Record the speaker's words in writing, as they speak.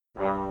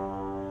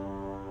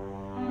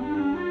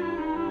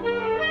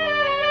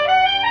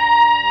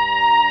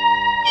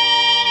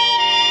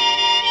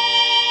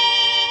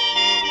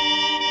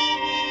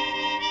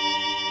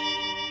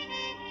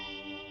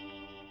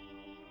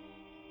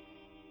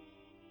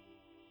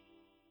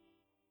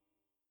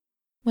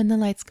When the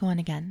Lights Go On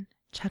Again,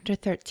 Chapter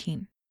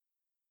 13.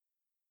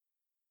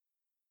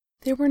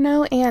 There were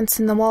no ants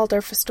in the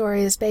Waldorf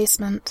Astoria's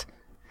basement.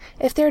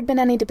 If there had been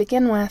any to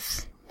begin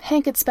with,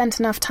 Hank had spent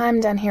enough time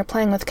down here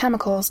playing with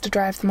chemicals to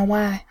drive them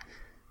away.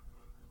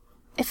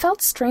 It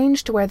felt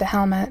strange to wear the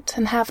helmet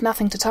and have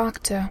nothing to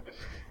talk to.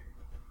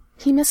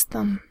 He missed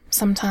them,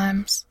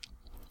 sometimes.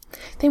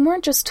 They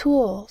weren't just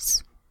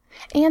tools.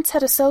 Ants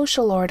had a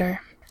social order,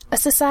 a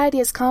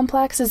society as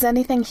complex as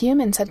anything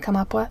humans had come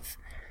up with.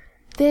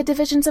 They had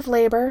divisions of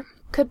labor,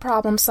 could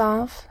problem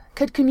solve,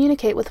 could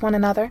communicate with one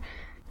another,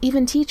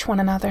 even teach one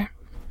another.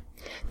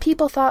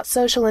 People thought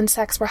social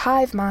insects were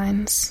hive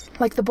minds,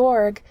 like the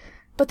Borg,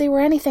 but they were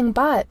anything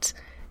but.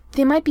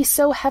 They might be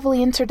so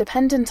heavily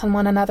interdependent on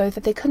one another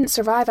that they couldn't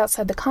survive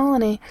outside the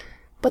colony,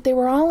 but they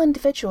were all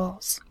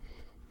individuals.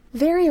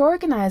 Very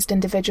organized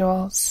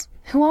individuals,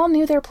 who all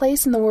knew their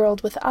place in the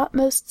world with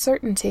utmost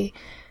certainty,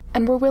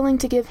 and were willing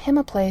to give him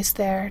a place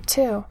there,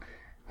 too,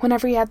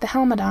 whenever he had the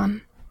helmet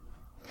on.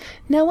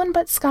 No one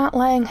but Scott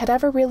Lang had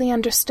ever really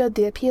understood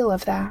the appeal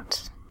of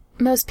that.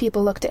 Most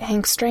people looked at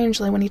Hank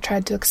strangely when he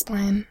tried to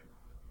explain.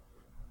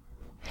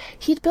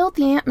 He'd built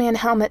the Ant-Man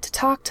helmet to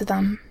talk to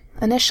them,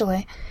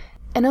 initially,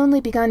 and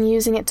only begun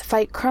using it to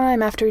fight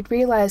crime after he'd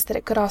realized that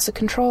it could also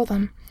control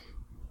them.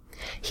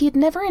 He'd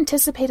never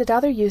anticipated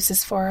other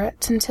uses for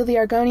it until the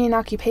Argonian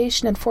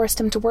occupation had forced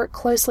him to work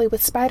closely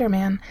with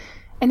Spider-Man,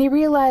 and he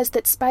realized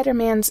that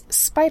Spider-Man's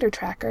spider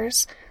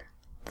trackers,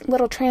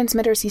 little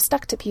transmitters he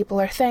stuck to people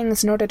or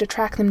things in order to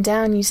track them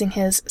down using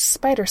his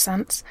spider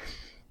sense,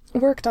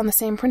 worked on the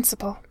same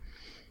principle.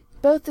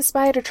 Both the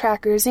spider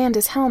trackers and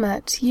his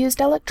helmet used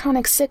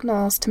electronic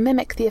signals to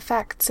mimic the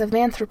effects of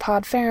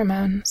anthropod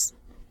pheromones.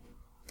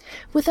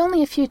 With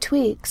only a few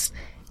tweaks,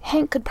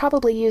 Hank could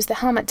probably use the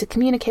helmet to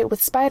communicate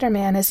with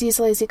Spider-Man as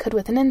easily as he could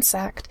with an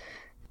insect,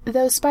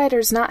 though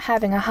spiders not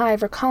having a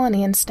hive or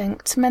colony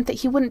instinct meant that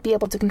he wouldn't be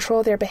able to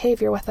control their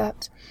behavior with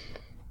it.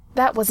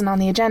 That wasn't on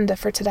the agenda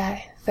for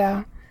today,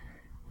 though.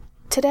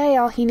 Today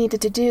all he needed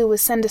to do was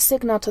send a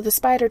signal to the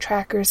spider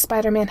trackers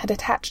Spider-Man had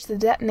attached to the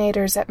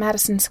detonators at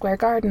Madison Square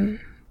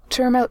Garden,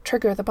 to remote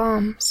trigger the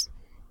bombs.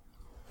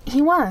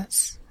 He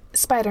was,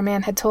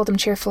 Spider-Man had told him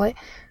cheerfully,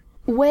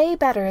 way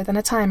better than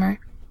a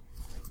timer.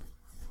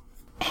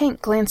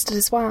 Hank glanced at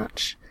his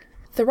watch.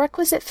 The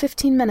requisite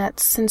 15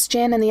 minutes since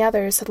Jan and the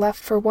others had left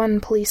for One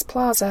Police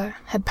Plaza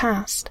had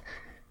passed.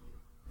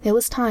 It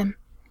was time.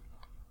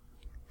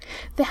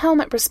 The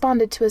helmet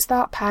responded to his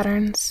thought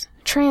patterns,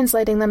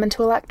 translating them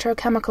into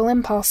electrochemical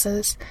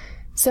impulses,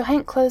 so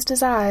Hank closed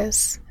his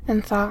eyes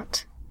and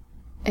thought,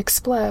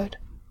 explode.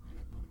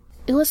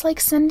 It was like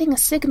sending a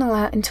signal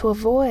out into a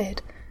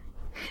void.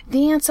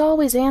 The ants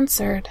always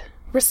answered,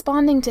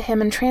 responding to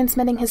him and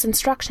transmitting his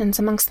instructions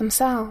amongst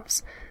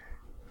themselves.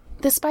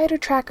 The spider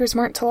trackers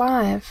weren't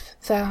alive,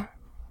 though,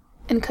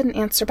 and couldn't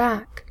answer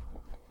back.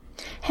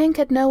 Hank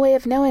had no way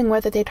of knowing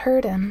whether they'd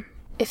heard him,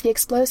 if the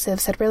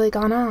explosives had really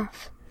gone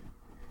off.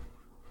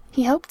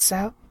 He hoped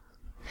so.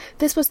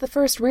 This was the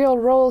first real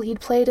role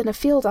he'd played in a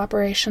field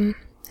operation,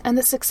 and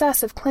the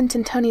success of Clint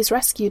and Tony's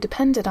rescue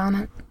depended on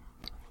it.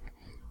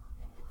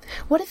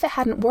 What if it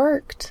hadn't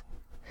worked?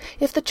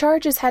 If the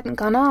charges hadn't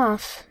gone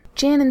off,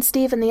 Jan and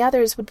Steve and the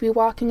others would be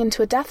walking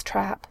into a death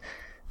trap,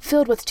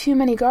 filled with too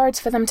many guards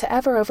for them to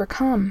ever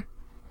overcome.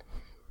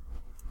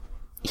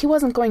 He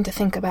wasn't going to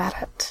think about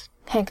it,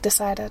 Hank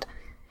decided.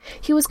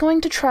 He was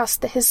going to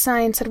trust that his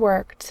science had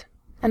worked,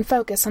 and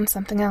focus on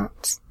something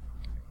else.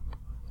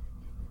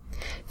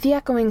 The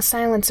echoing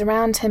silence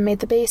around him made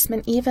the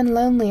basement even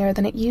lonelier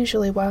than it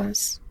usually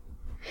was.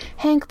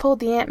 Hank pulled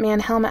the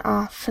Ant-Man helmet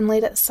off and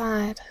laid it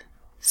aside,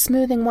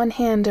 smoothing one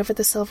hand over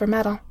the silver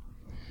metal.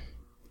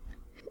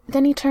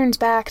 Then he turned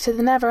back to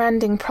the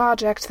never-ending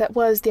project that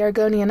was the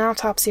Argonian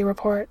autopsy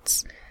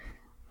reports.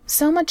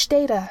 So much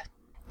data,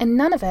 and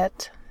none of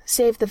it,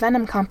 save the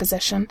venom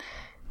composition,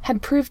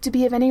 had proved to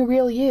be of any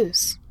real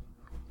use.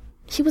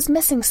 He was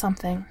missing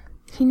something.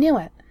 He knew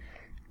it.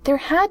 There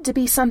had to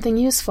be something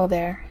useful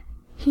there.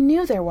 He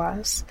knew there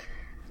was.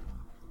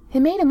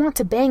 It made him want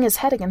to bang his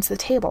head against the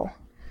table.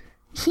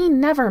 He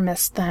never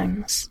missed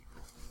things.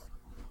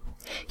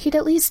 He'd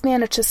at least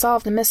managed to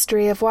solve the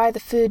mystery of why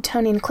the food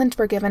Tony and Clint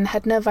were given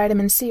had no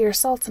vitamin C or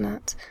salt in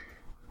it.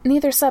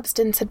 Neither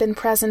substance had been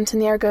present in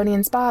the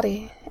Argonian's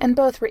body, and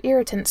both were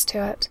irritants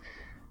to it,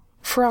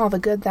 for all the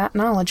good that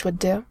knowledge would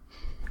do.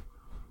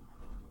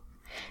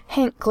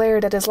 Hank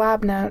glared at his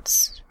lab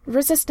notes,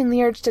 resisting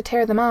the urge to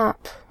tear them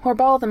up, or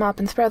ball them up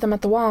and throw them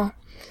at the wall.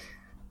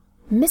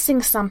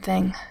 Missing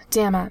something,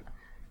 damn it.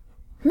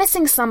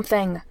 Missing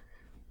something!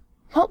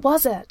 What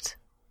was it?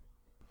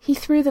 He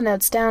threw the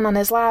notes down on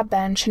his lab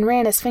bench and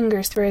ran his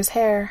fingers through his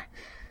hair,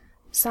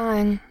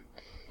 sighing.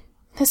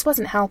 This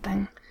wasn't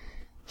helping.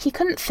 He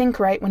couldn't think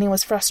right when he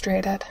was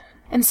frustrated,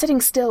 and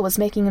sitting still was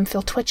making him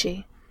feel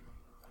twitchy.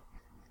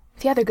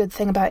 The other good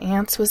thing about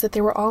ants was that they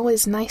were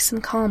always nice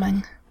and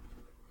calming.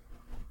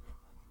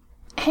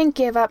 Hank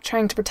gave up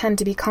trying to pretend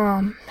to be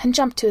calm, and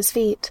jumped to his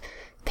feet,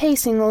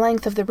 pacing the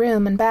length of the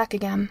room and back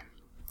again.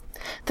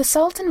 The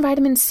salt and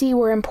vitamin C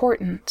were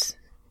important.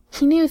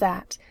 He knew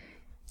that,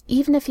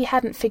 even if he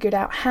hadn't figured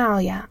out how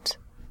yet.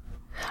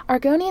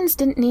 Argonians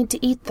didn't need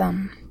to eat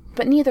them,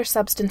 but neither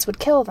substance would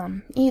kill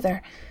them,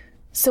 either.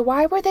 So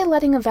why were they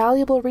letting a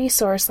valuable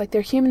resource like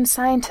their human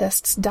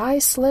scientists die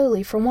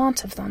slowly for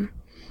want of them?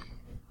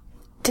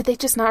 Did they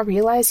just not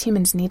realize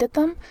humans needed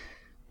them?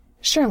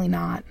 Surely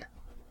not.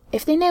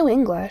 If they knew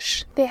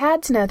English, they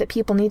had to know that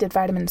people needed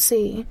vitamin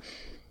C.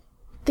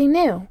 They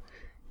knew,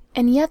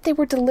 and yet they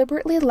were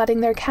deliberately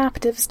letting their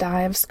captives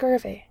die of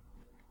scurvy.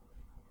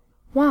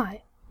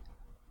 Why?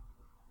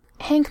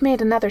 Hank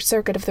made another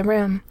circuit of the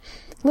room,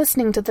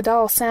 listening to the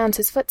dull sounds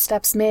his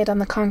footsteps made on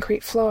the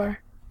concrete floor.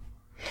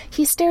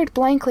 He stared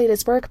blankly at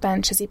his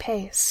workbench as he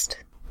paced,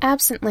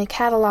 absently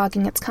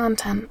cataloging its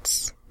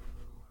contents.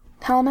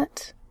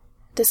 Helmet,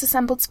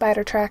 disassembled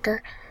spider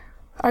tracker,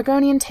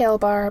 Argonian tail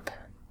barb,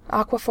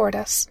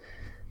 aquafortis,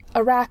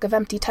 a rack of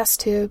empty test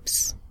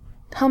tubes,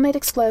 homemade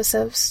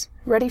explosives,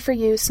 ready for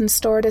use and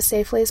stored as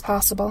safely as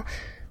possible,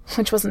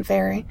 which wasn't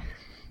very,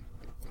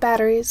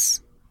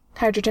 batteries,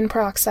 hydrogen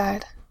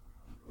peroxide,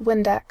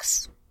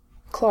 Windex,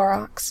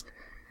 Clorox.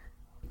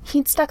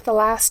 He'd stuck the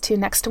last two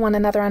next to one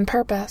another on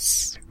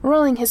purpose,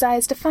 rolling his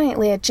eyes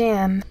defiantly at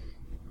Jan.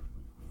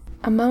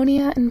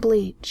 Ammonia and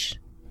bleach.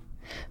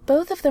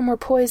 Both of them were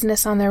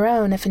poisonous on their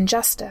own if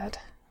ingested,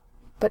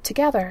 but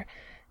together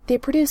they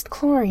produced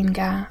chlorine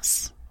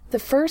gas, the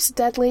first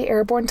deadly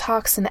airborne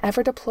toxin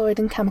ever deployed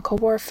in chemical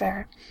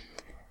warfare.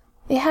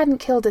 It hadn't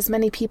killed as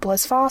many people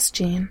as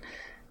phosgene,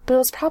 but it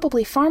was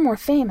probably far more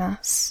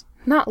famous,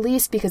 not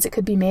least because it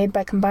could be made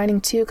by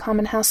combining two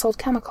common household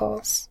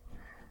chemicals.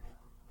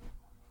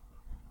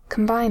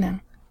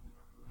 Combining.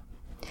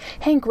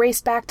 Hank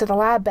raced back to the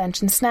lab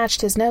bench and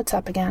snatched his notes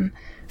up again,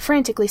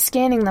 frantically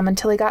scanning them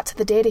until he got to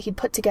the data he'd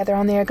put together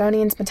on the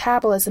Argonians'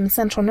 metabolism and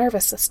central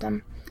nervous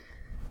system.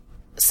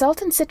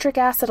 Salt and citric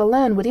acid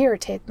alone would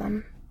irritate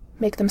them,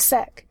 make them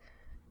sick.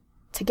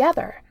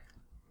 Together,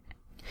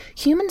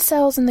 human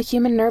cells in the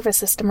human nervous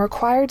system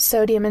required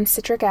sodium and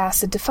citric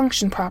acid to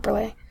function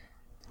properly.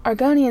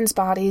 Argonians'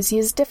 bodies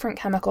used different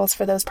chemicals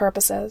for those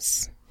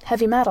purposes,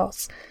 heavy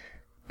metals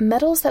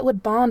that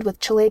would bond with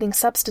chelating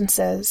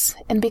substances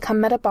and become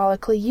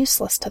metabolically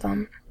useless to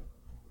them.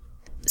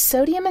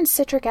 Sodium and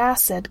citric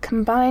acid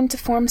combined to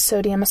form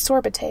sodium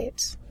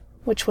ascorbatate,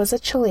 which was a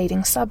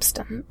chelating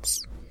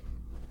substance.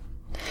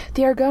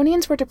 The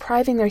Argonians were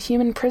depriving their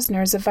human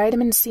prisoners of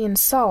vitamin C and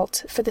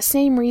salt for the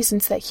same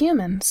reasons that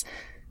humans,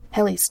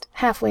 at least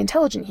halfway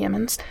intelligent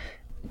humans,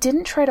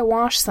 didn't try to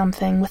wash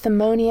something with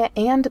ammonia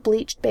and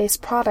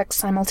bleach-based products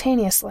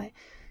simultaneously,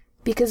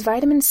 because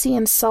vitamin C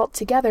and salt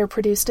together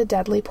produced a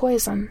deadly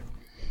poison.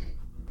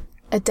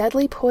 A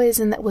deadly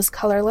poison that was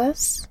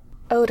colorless,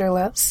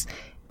 odorless,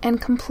 and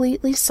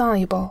completely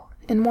soluble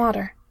in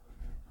water.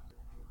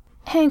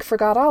 Hank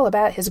forgot all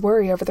about his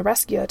worry over the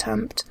rescue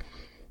attempt.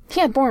 He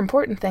had more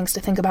important things to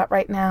think about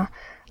right now,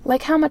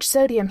 like how much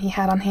sodium he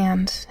had on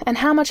hand, and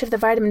how much of the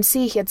vitamin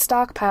C he had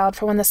stockpiled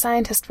for when the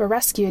scientists were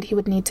rescued he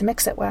would need to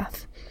mix it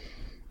with.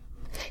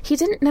 He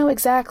didn't know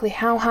exactly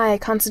how high a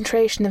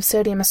concentration of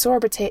sodium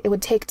ascorbatate it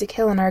would take to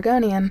kill an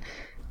Argonian,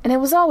 and it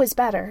was always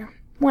better,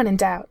 when in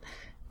doubt,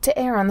 to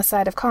err on the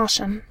side of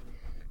caution.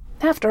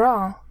 After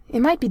all, it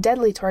might be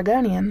deadly to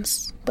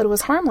Argonians, but it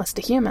was harmless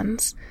to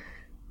humans.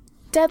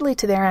 Deadly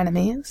to their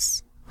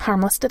enemies,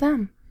 harmless to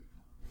them.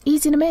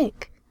 Easy to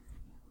make.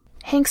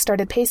 Hank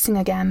started pacing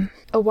again,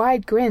 a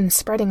wide grin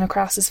spreading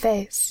across his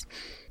face.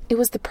 It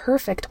was the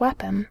perfect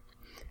weapon.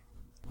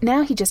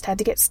 Now he just had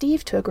to get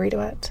Steve to agree to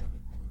it.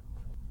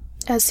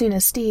 As soon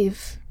as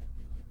Steve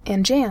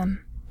and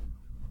Jan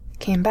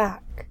came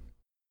back.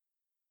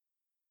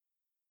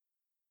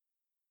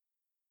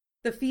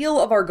 The feel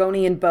of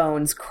Argonian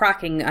bones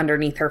cracking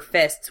underneath her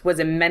fists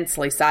was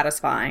immensely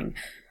satisfying.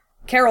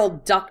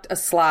 Carol ducked a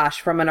slash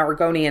from an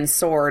Argonian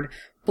sword,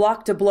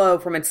 blocked a blow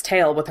from its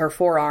tail with her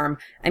forearm,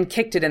 and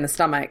kicked it in the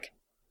stomach.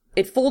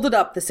 It folded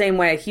up the same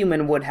way a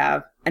human would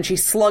have, and she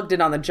slugged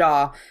it on the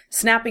jaw,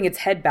 snapping its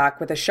head back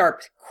with a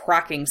sharp,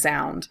 cracking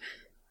sound.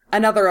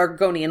 Another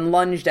Argonian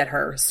lunged at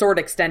her, sword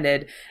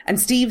extended,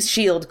 and Steve's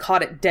shield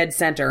caught it dead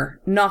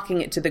center,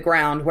 knocking it to the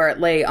ground where it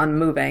lay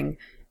unmoving.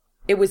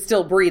 It was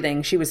still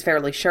breathing, she was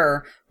fairly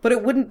sure, but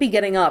it wouldn't be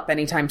getting up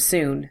anytime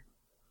soon.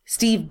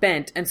 Steve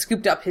bent and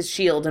scooped up his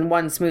shield in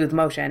one smooth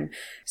motion,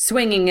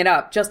 swinging it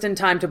up just in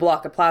time to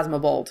block a plasma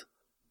bolt.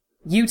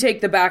 "You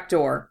take the back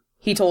door,"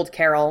 he told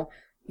Carol.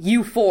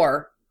 "You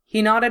four."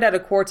 He nodded at a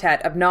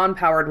quartet of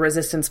non-powered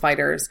resistance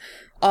fighters,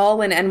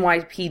 all in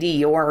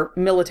NYPD or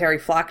military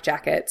flak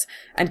jackets,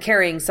 and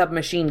carrying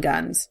submachine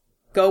guns.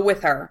 "Go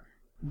with her.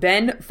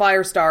 Ben,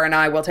 Firestar, and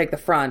I will take the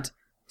front.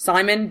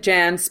 Simon,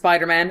 Jan,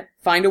 Spider-Man,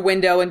 find a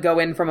window and go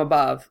in from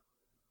above."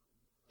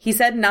 He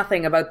said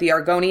nothing about the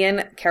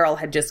Argonian Carol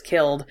had just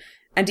killed,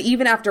 and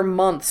even after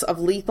months of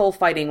lethal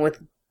fighting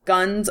with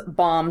guns,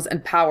 bombs,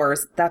 and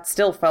powers, that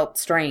still felt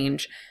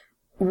strange.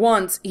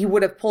 Once, he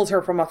would have pulled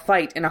her from a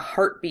fight in a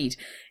heartbeat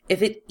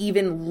if it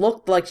even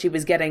looked like she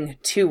was getting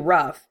too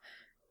rough,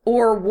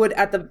 or would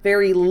at the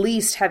very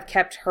least have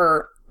kept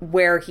her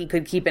where he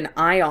could keep an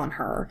eye on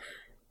her.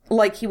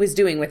 like he was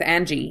doing with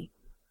Angie.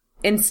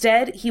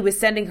 Instead, he was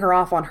sending her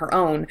off on her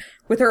own,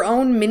 with her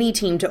own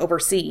mini-team to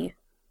oversee.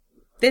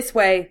 This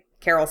way,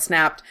 Carol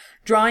snapped,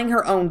 drawing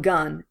her own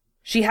gun.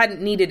 She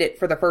hadn't needed it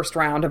for the first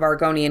round of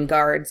Argonian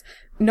guards,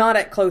 not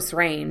at close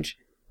range,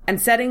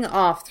 and setting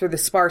off through the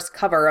sparse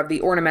cover of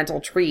the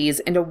ornamental trees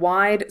in a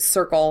wide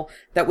circle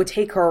that would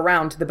take her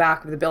around to the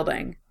back of the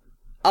building.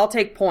 "I'll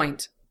take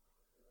point."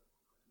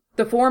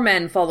 The 4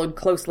 men followed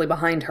closely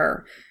behind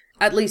her.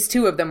 At least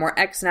 2 of them were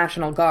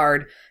ex-National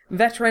Guard,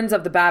 veterans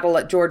of the battle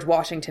at George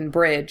Washington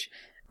Bridge,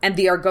 and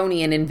the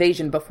Argonian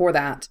invasion before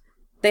that.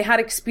 They had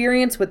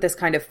experience with this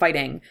kind of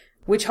fighting,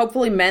 which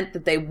hopefully meant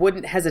that they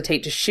wouldn't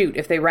hesitate to shoot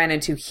if they ran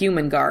into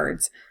human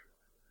guards.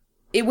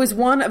 It was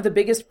one of the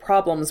biggest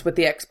problems with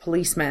the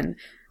ex-policemen.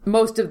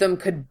 Most of them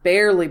could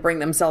barely bring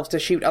themselves to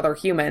shoot other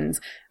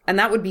humans, and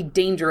that would be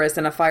dangerous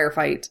in a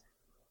firefight.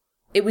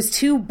 It was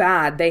too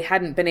bad they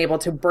hadn't been able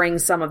to bring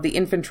some of the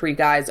infantry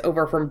guys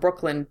over from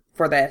Brooklyn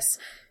for this.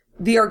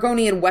 The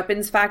Argonian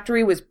weapons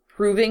factory was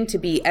proving to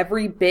be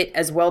every bit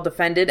as well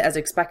defended as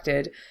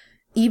expected,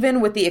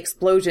 even with the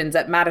explosions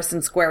at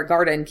Madison Square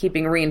Garden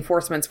keeping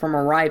reinforcements from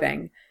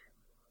arriving.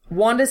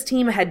 Wanda's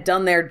team had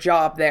done their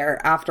job there,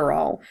 after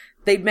all.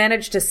 They'd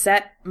managed to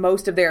set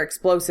most of their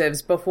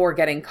explosives before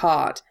getting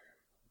caught.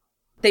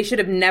 They should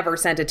have never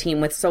sent a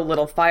team with so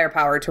little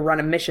firepower to run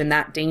a mission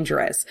that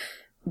dangerous.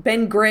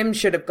 Ben Grimm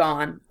should have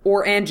gone,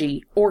 or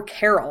Angie, or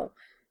Carol.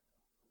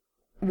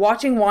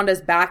 Watching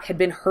Wanda's back had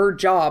been her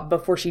job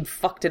before she'd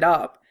fucked it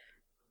up.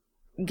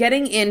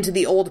 Getting into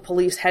the old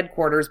police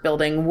headquarters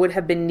building would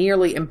have been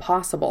nearly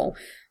impossible,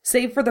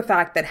 save for the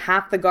fact that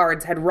half the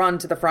guards had run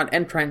to the front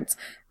entrance,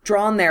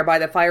 drawn there by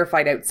the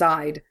firefight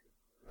outside.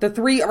 The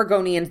 3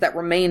 Argonians that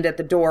remained at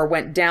the door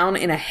went down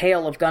in a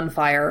hail of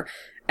gunfire,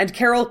 and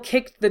Carol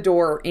kicked the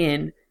door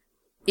in.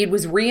 It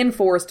was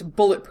reinforced,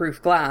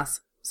 bulletproof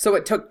glass, so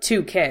it took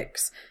 2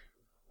 kicks.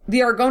 The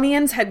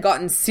Argonians had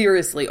gotten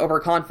seriously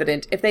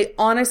overconfident if they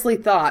honestly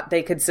thought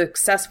they could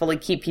successfully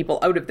keep people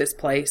out of this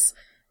place.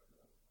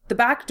 The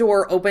back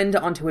door opened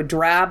onto a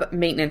drab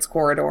maintenance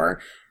corridor,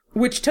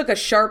 which took a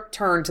sharp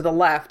turn to the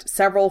left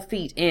several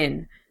feet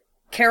in.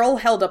 Carol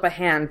held up a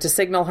hand to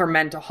signal her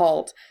men to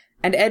halt,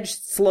 and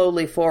edged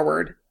slowly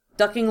forward,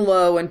 ducking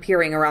low and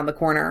peering around the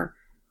corner.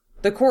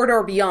 The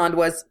corridor beyond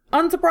was,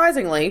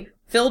 unsurprisingly,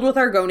 filled with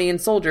Argonian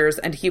soldiers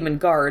and human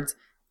guards,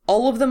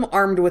 all of them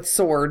armed with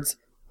swords,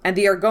 and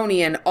the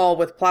Argonian all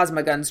with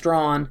plasma guns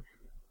drawn.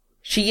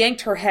 She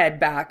yanked her head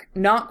back,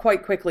 not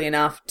quite quickly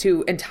enough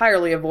to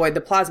entirely avoid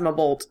the plasma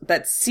bolt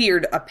that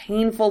seared a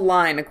painful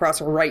line across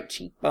her right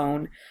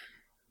cheekbone.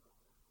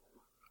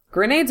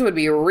 "Grenades would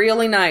be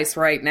really nice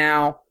right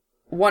now,"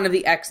 one of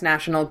the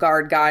ex-National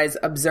Guard guys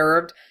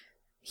observed.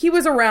 He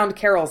was around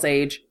Carol's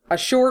age, a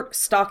short,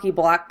 stocky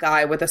black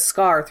guy with a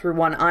scar through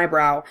one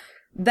eyebrow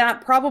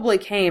that probably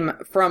came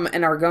from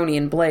an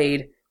Argonian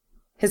blade.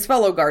 His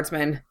fellow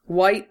guardsman,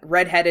 white,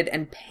 red-headed,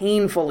 and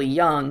painfully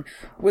young,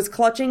 was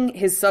clutching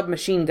his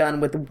submachine gun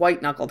with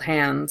white-knuckled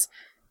hands.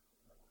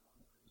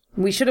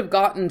 "We should have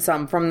gotten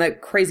some from the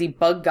crazy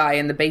bug guy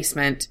in the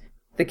basement,"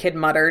 the kid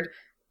muttered.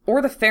 "Or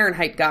the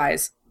Fahrenheit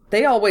guys.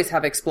 They always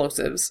have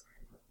explosives."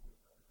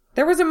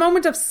 There was a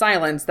moment of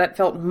silence that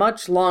felt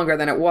much longer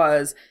than it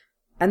was,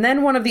 and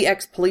then one of the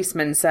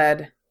ex-policemen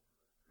said,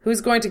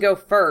 "Who's going to go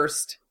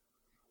first?"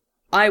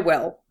 "I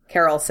will,"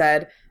 Carol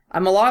said.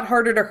 "I'm a lot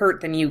harder to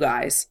hurt than you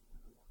guys."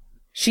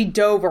 She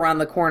dove around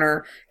the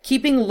corner,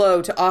 keeping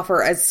low to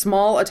offer as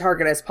small a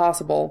target as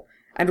possible,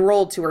 and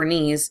rolled to her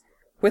knees.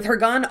 With her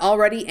gun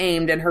already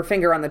aimed and her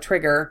finger on the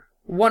trigger,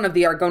 one of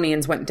the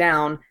Argonians went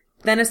down,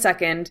 then a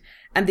second,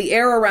 and the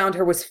air around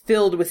her was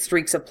filled with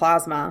streaks of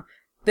plasma.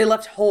 They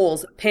left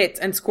holes, pits,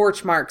 and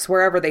scorch marks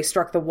wherever they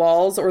struck the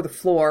walls or the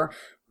floor,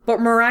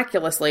 but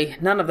miraculously,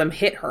 none of them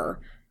hit her.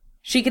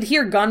 She could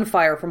hear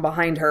gunfire from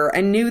behind her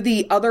and knew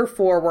the other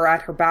 4 were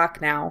at her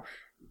back now.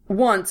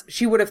 Once,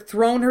 she would have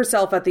thrown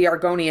herself at the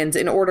Argonians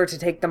in order to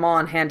take them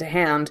on hand to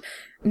hand,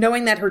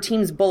 knowing that her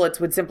team's bullets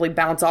would simply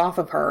bounce off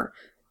of her.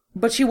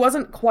 But she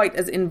wasn't quite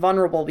as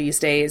invulnerable these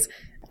days,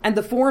 and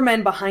the 4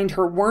 men behind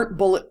her weren't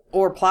bullet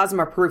or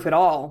plasma-proof at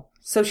all.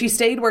 So she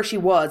stayed where she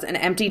was and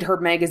emptied her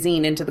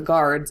magazine into the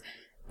guards,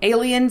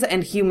 aliens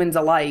and humans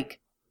alike,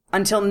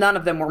 until none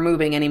of them were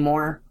moving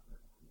anymore.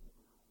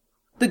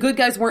 The good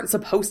guys weren't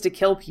supposed to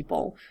kill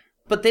people,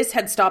 but this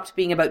had stopped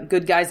being about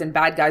good guys and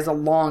bad guys a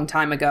long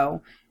time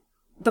ago.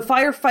 The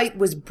firefight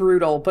was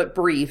brutal but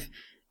brief.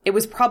 It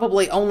was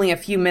probably only a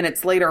few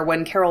minutes later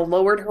when Carol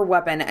lowered her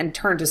weapon and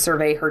turned to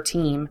survey her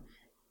team.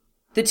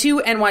 The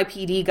 2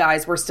 NYPD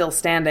guys were still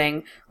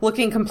standing,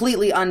 looking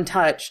completely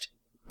untouched,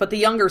 but the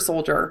younger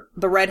soldier,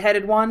 the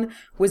red-headed one,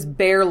 was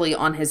barely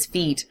on his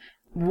feet,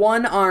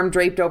 one arm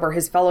draped over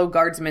his fellow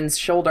guardsman's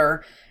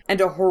shoulder, and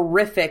a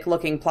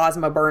horrific-looking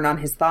plasma burn on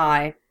his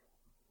thigh.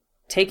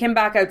 "Take him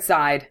back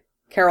outside,"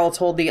 Carol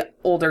told the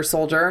older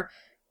soldier.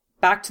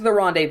 "Back to the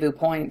rendezvous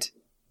point."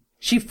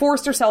 She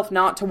forced herself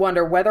not to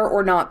wonder whether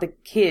or not the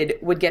kid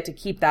would get to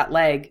keep that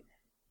leg.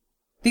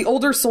 The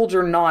older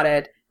soldier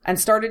nodded and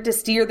started to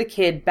steer the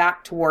kid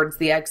back towards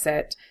the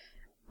exit.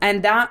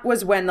 and that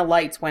was when the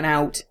lights went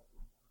out.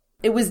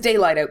 It was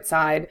daylight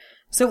outside,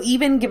 so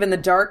even given the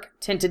dark,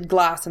 tinted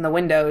glass in the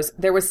windows,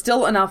 there was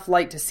still enough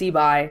light to see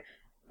by.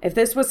 If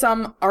this was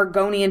some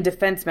Argonian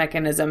defense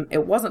mechanism,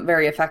 it wasn't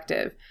very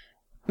effective.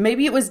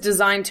 Maybe it was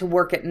designed to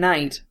work at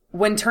night,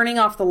 when turning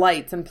off the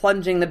lights and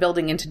plunging the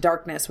building into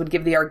darkness would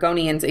give the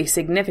Argonians a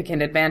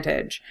significant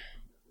advantage.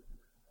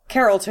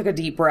 Carol took a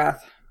deep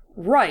breath.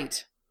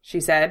 "Right," she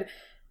said.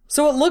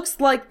 "So it looks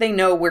like they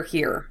know we're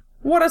here.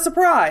 What a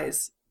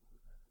surprise."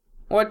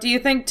 "What do you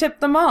think tipped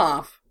them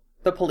off?"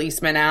 the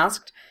policeman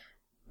asked.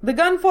 "The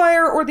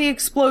gunfire or the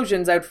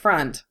explosions out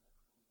front?"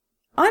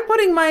 "I'm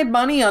putting my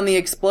money on the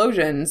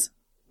explosions,"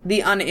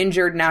 the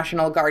uninjured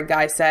National Guard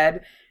guy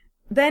said.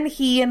 Then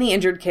he and the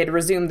injured kid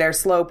resumed their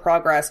slow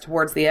progress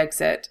towards the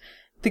exit,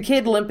 the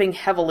kid limping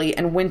heavily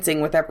and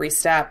wincing with every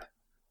step.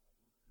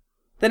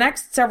 The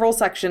next several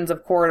sections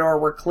of corridor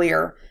were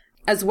clear,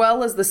 as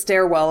well as the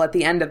stairwell at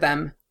the end of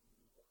them.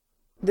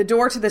 The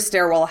door to the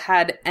stairwell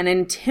had an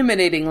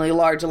intimidatingly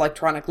large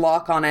electronic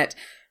lock on it,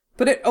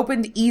 but it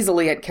opened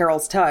easily at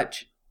Carol's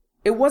touch.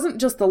 It wasn't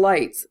just the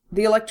lights.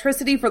 The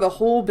electricity for the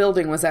whole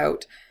building was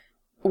out.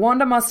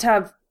 Wanda must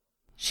have...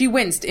 She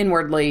winced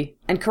inwardly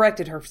and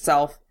corrected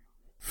herself.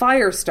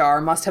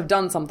 Firestar must have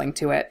done something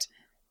to it.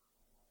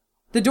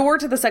 The door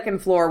to the second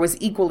floor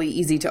was equally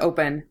easy to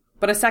open,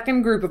 but a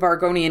second group of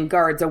Argonian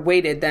guards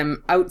awaited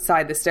them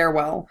outside the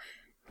stairwell.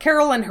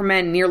 Carol and her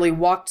men nearly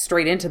walked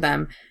straight into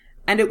them,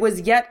 and it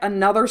was yet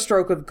another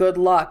stroke of good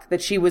luck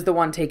that she was the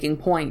one taking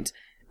point.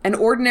 An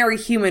ordinary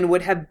human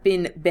would have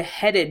been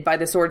beheaded by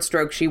the sword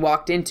stroke she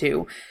walked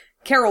into.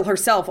 Carol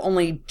herself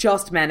only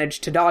just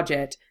managed to dodge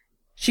it.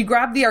 She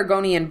grabbed the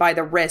Argonian by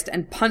the wrist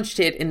and punched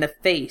it in the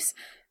face,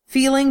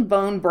 feeling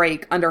bone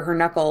break under her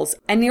knuckles,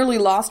 and nearly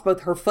lost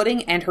both her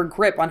footing and her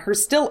grip on her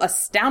still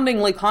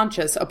astoundingly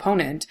conscious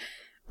opponent.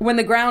 When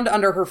the ground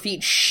under her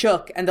feet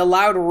shook and the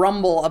loud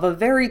rumble of a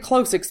very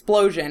close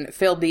explosion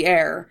filled the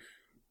air.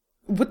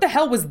 What the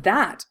hell was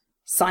that?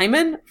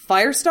 Simon?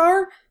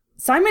 Firestar?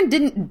 Simon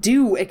didn't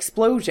do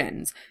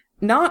explosions.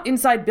 Not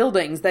inside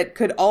buildings that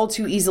could all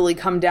too easily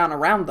come down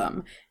around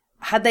them.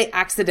 Had they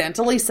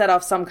accidentally set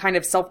off some kind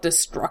of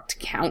self-destruct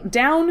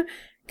countdown?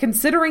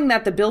 Considering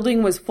that the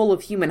building was full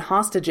of human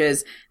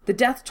hostages, the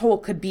death toll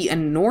could be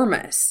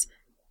enormous.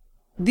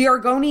 The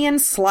Argonian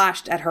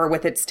slashed at her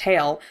with its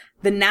tail,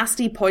 the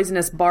nasty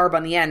poisonous barb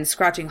on the end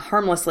scratching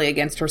harmlessly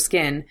against her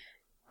skin.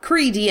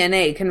 Kree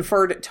DNA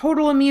conferred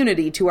total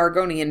immunity to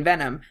Argonian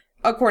venom,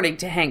 according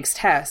to Hank's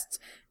tests,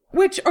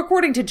 which,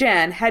 according to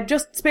Jan, had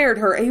just spared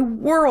her a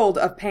world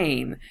of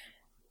pain.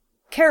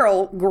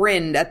 Carol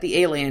grinned at the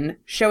alien,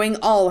 showing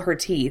all her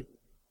teeth.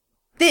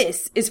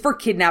 "This is for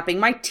kidnapping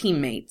my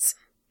teammates,"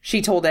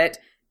 she told it,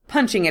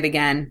 punching it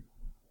again.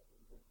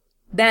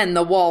 Then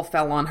the wall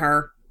fell on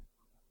her.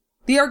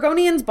 The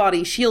Argonian's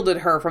body shielded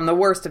her from the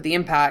worst of the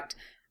impact.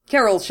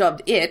 Carol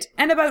shoved it,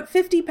 and about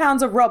 50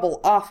 pounds of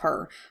rubble off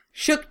her,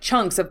 shook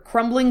chunks of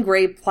crumbling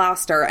gray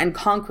plaster and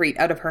concrete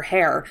out of her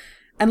hair,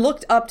 and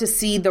looked up to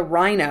see the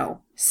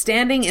Rhino,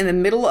 standing in the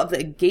middle of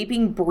the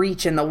gaping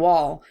breach in the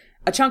wall,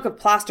 a chunk of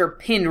plaster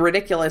pinned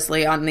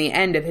ridiculously on the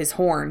end of his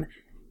horn.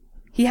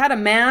 He had a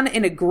man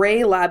in a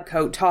gray lab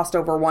coat tossed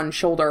over one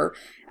shoulder,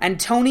 and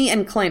Tony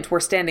and Clint were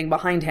standing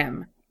behind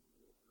him.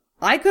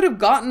 "I could have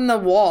gotten the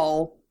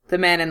wall," the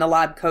man in the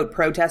lab coat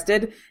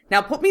protested.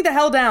 "Now put me the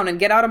hell down and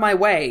get out of my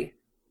way."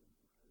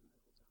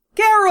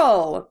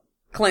 "Carol!"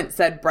 Clint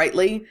said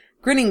brightly,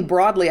 grinning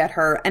broadly at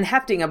her and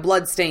hefting a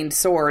blood-stained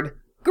sword.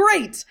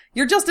 "Great!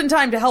 You're just in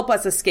time to help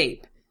us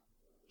escape."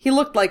 He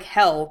looked like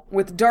hell,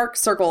 with dark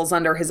circles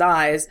under his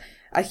eyes,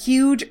 a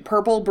huge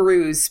purple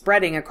bruise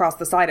spreading across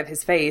the side of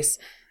his face,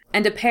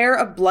 and a pair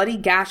of bloody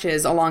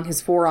gashes along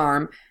his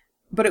forearm.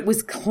 But it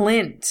was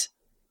Clint.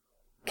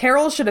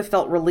 Carol should have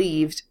felt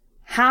relieved.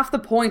 Half the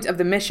point of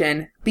the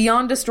mission,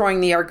 beyond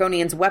destroying the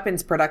Argonians'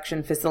 weapons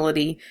production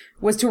facility,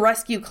 was to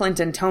rescue Clint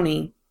and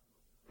Tony.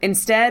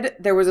 Instead,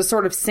 there was a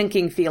sort of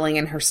sinking feeling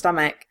in her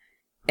stomach.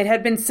 It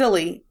had been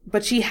silly,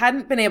 but she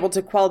hadn't been able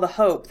to quell the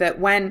hope that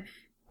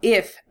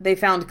if they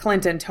found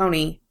Clint and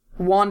Tony,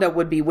 Wanda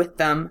would be with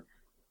them.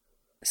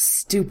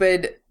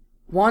 Stupid.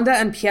 Wanda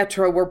and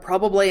Pietro were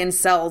probably in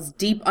cells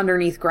deep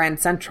underneath Grand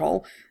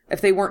Central, if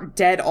they weren't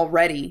dead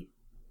already.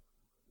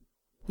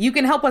 "You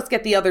can help us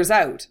get the others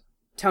out,"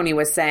 Tony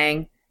was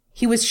saying.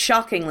 He was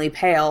shockingly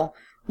pale,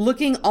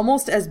 looking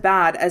almost as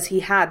bad as he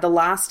had the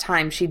last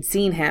time she'd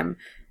seen him,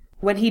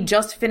 when he'd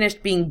just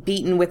finished being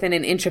beaten within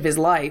an inch of his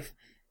life.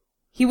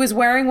 He was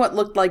wearing what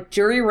looked like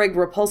jury-rigged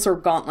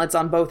repulsor gauntlets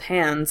on both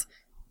hands.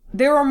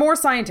 "There are more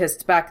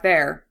scientists back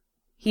there."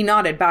 He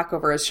nodded back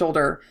over his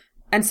shoulder.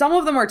 "And some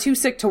of them are too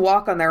sick to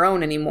walk on their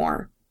own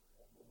anymore."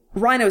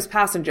 Rhino's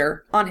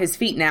passenger, on his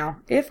feet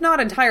now, if not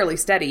entirely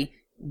steady,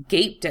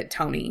 gaped at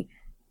Tony.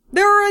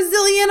 "There are a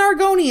zillion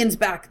Argonians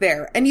back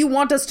there, and you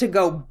want us to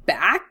go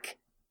back?"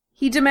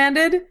 he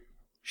demanded.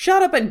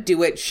 "Shut up and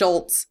do it,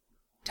 Schultz,"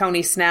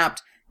 Tony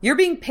snapped. "You're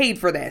being paid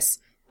for this.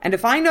 And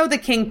if I know the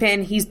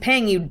Kingpin, he's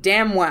paying you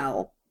damn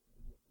well."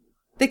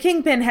 The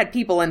Kingpin had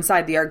people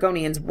inside the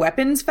Argonians'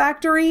 weapons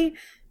factory.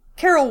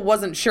 Carol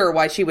wasn't sure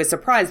why she was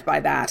surprised by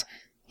that.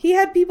 He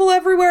had people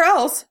everywhere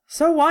else,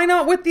 so why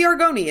not with the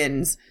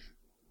Argonians?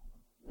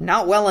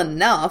 Not well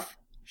enough,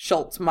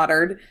 Schultz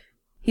muttered.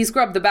 He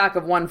scrubbed the back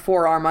of one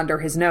forearm under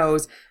his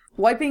nose,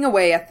 wiping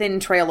away a thin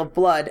trail of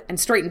blood, and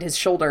straightened his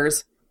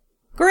shoulders.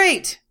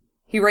 Great!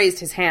 He raised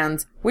his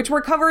hands, which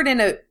were covered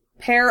in a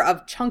pair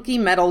of chunky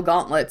metal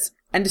gauntlets,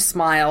 and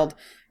smiled,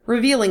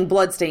 revealing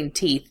blood-stained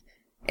teeth.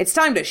 It's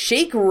time to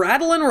shake,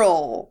 rattle, and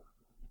roll.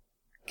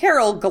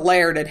 Carol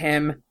glared at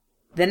him.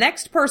 The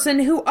next person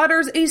who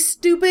utters a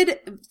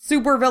stupid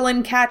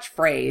supervillain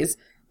catchphrase,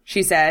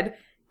 she said,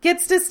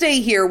 gets to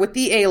stay here with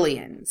the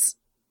aliens.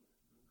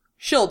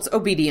 Schultz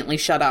obediently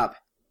shut up.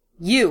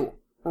 You,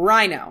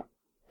 Rhino.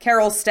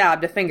 Carol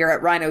stabbed a finger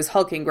at Rhino's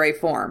hulking gray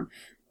form.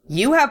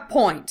 You have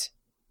point.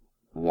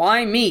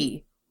 Why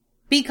me?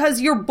 Because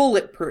you're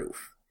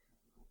bulletproof.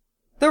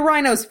 The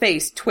Rhino's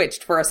face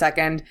twitched for a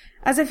second,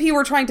 as if he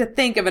were trying to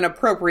think of an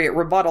appropriate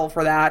rebuttal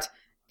for that,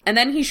 and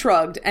then he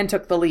shrugged and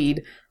took the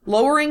lead,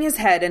 lowering his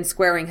head and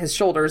squaring his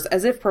shoulders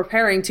as if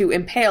preparing to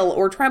impale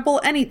or trample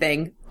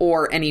anything,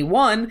 or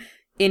anyone,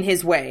 in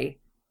his way.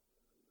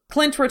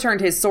 Clint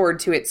returned his sword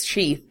to its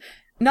sheath,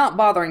 not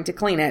bothering to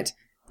clean it,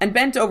 and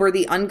bent over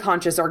the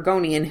unconscious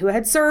Argonian who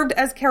had served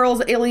as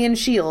Carol's alien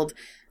shield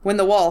when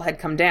the wall had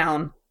come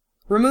down.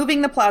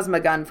 Removing the plasma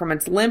gun from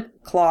its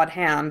limp, clawed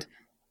hand,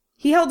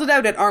 he held it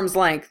out at arm's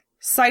length,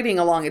 sighting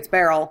along its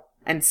barrel,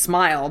 and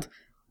smiled.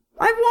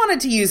 I've wanted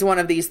to use one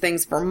of these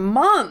things for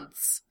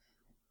months.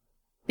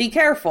 Be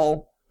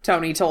careful,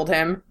 Tony told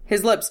him,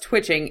 his lips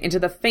twitching into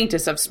the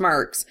faintest of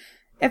smirks.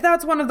 If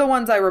that's one of the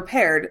ones I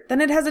repaired,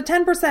 then it has a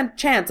 10%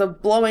 chance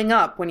of blowing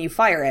up when you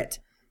fire it.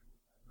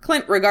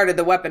 Clint regarded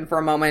the weapon for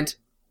a moment,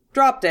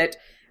 dropped it,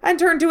 and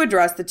turned to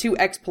address the two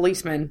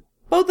ex-policemen,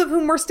 both of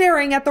whom were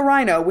staring at the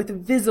Rhino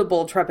with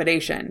visible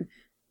trepidation.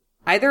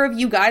 Either of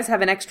you guys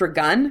have an extra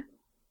gun?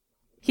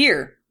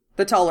 Here,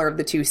 the taller of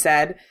the two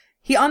said.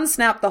 He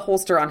unsnapped the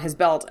holster on his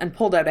belt and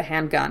pulled out a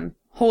handgun,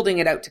 holding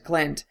it out to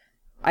Clint.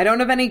 I don't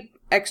have any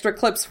extra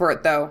clips for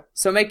it, though,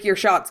 so make your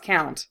shots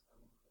count.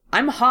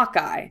 I'm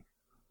Hawkeye,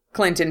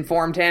 Clint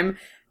informed him,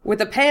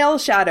 with a pale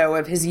shadow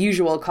of his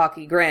usual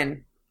cocky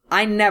grin.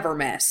 I never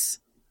miss.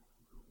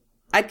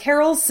 At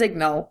Carol's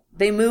signal,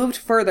 they moved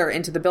further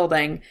into the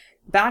building,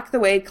 back the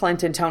way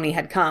Clint and Tony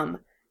had come.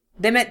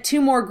 They met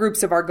two more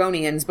groups of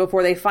Argonians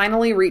before they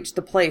finally reached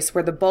the place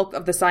where the bulk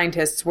of the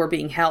scientists were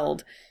being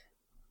held.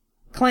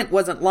 Clint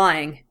wasn't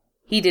lying.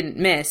 He didn't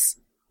miss.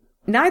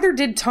 Neither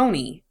did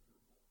Tony.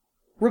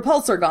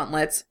 Repulsor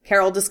gauntlets,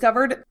 Carol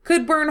discovered,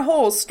 could burn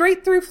holes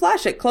straight through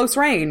flesh at close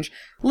range,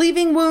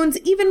 leaving wounds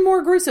even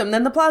more gruesome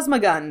than the plasma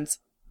guns.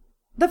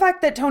 The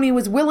fact that Tony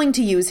was willing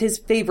to use his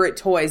favorite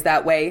toys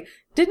that way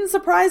didn't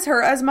surprise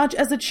her as much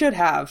as it should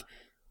have.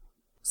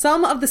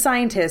 Some of the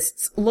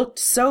scientists looked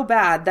so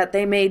bad that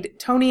they made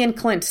Tony and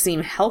Clint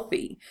seem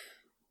healthy.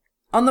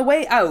 On the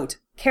way out,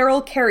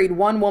 Carol carried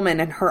one woman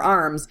in her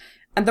arms,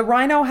 and the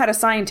Rhino had a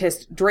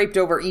scientist draped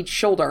over each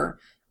shoulder.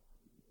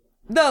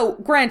 Though,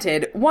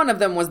 granted, one of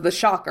them was the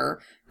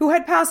Shocker, who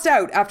had passed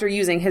out after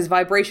using his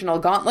vibrational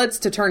gauntlets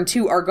to turn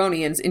two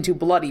Argonians into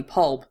bloody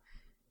pulp.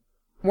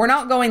 We're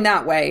not going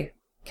that way,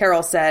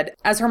 Carol said,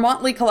 as her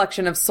motley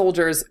collection of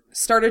soldiers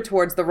started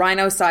towards the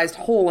rhino-sized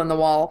hole in the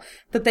wall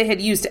that they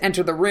had used to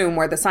enter the room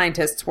where the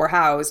scientists were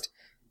housed.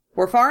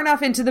 We're far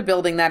enough into the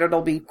building that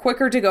it'll be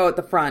quicker to go at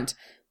the front.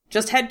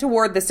 Just head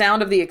toward the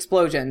sound of the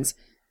explosions.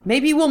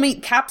 Maybe we'll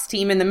meet Cap's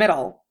team in the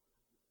middle.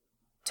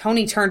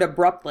 Tony turned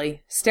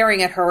abruptly,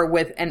 staring at her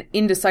with an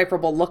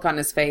indecipherable look on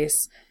his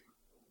face.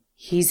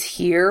 He's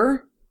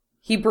here?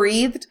 He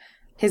breathed,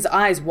 his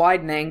eyes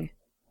widening.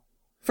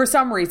 For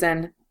some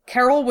reason,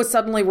 Carol was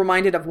suddenly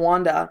reminded of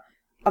Wanda,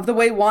 of the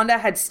way Wanda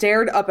had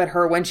stared up at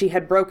her when she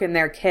had broken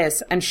their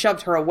kiss and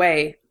shoved her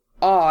away,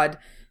 awed,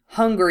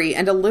 hungry,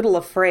 and a little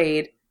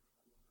afraid.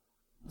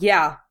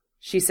 Yeah,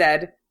 she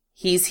said,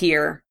 he's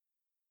here.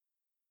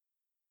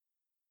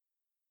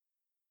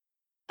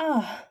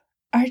 Ah,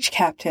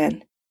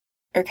 Arch-Captain,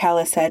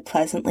 Urkala said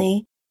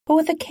pleasantly, but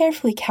with a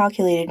carefully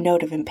calculated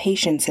note of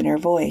impatience in her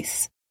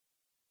voice.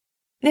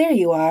 There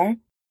you are.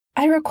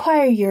 I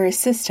require your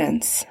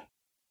assistance.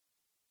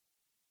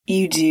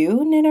 You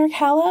do, Nin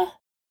Urkala?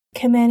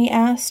 Kamani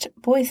asked,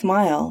 voice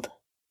mild.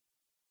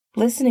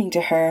 Listening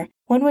to her,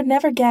 one would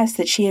never guess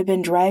that she had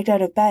been dragged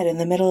out of bed in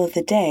the middle of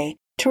the day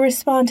to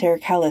respond to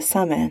Urkala's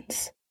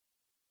summons.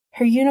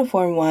 Her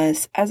uniform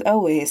was, as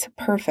always,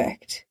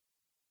 perfect.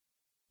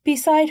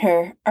 Beside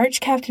her,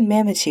 Arch-Captain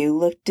Mammochu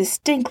looked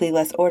distinctly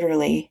less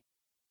orderly.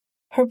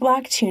 Her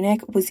black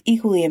tunic was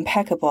equally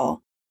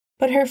impeccable,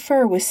 but her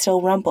fur was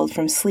still rumpled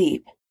from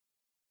sleep.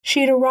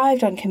 She had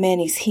arrived on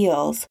Kamani's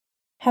heels,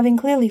 having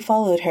clearly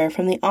followed her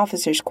from the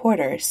officers'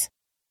 quarters,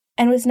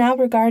 and was now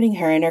regarding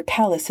her and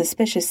Urkala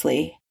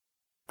suspiciously,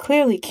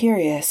 clearly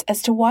curious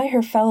as to why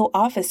her fellow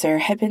officer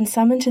had been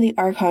summoned to the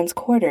Archon's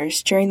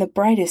quarters during the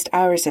brightest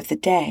hours of the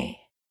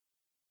day.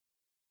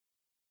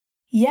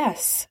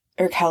 Yes,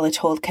 Urkala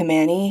told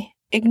Kamani,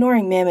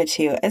 ignoring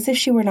Mammochu as if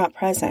she were not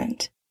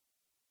present.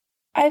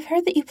 I've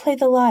heard that you play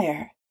the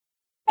lyre.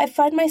 I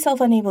find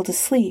myself unable to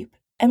sleep,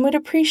 and would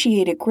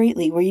appreciate it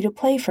greatly were you to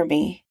play for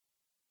me."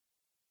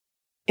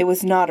 It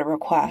was not a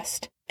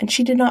request, and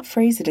she did not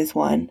phrase it as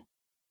one.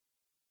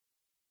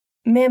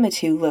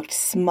 Mammoth looked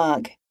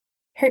smug,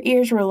 her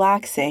ears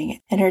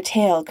relaxing and her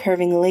tail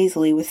curving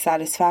lazily with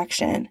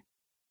satisfaction,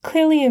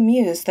 clearly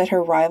amused that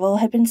her rival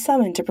had been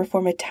summoned to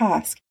perform a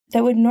task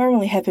that would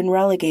normally have been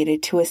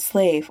relegated to a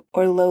slave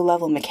or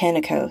low-level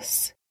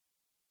mechanicos.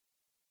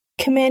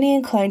 Kamani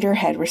inclined her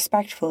head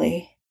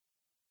respectfully.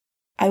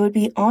 "I would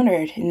be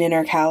honored,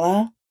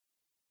 Ninarkala."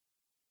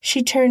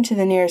 She turned to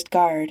the nearest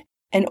guard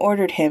and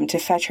ordered him to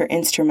fetch her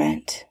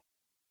instrument.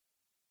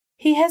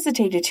 He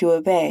hesitated to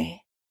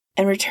obey,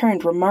 and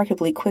returned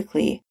remarkably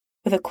quickly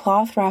with a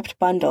cloth-wrapped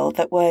bundle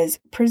that was,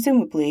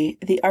 presumably,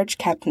 the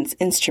Arch-Captain's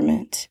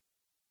instrument.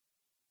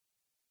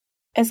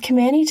 As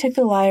Kamani took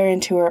the lyre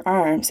into her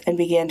arms and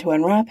began to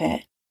unwrap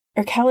it,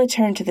 Urkala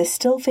turned to the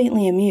still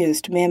faintly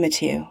amused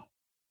Mammoth.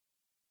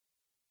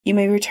 "You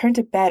may return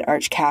to bed,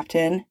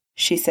 Arch-Captain,"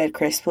 she said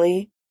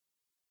crisply.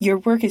 "Your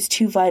work is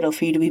too vital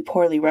for you to be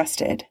poorly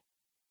rested."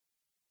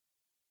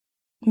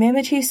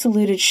 Mammoth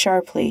saluted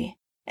sharply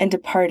and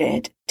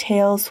departed,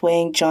 tail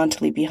swaying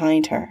jauntily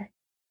behind her.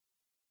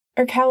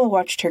 Urkala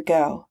watched her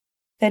go,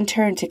 then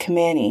turned to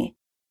Kamani,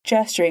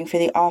 gesturing for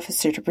the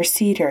officer to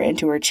precede her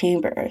into her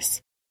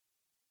chambers.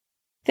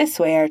 "This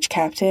way,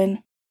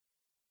 Arch-Captain."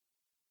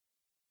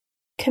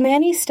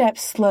 Kamani's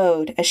steps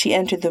slowed as she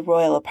entered the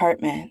royal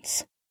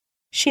apartments.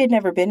 She had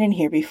never been in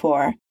here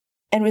before,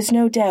 and was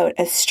no doubt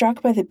as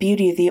struck by the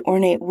beauty of the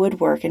ornate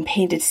woodwork and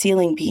painted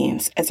ceiling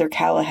beams as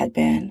Urkala had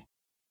been.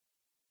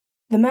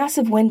 The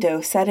massive window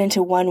set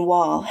into one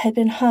wall had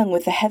been hung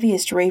with the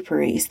heaviest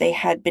draperies they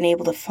had been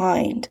able to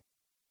find,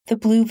 the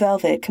blue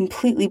velvet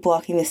completely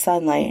blocking the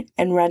sunlight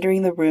and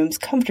rendering the rooms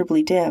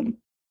comfortably dim.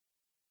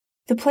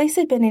 The place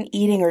had been an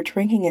eating or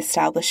drinking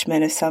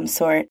establishment of some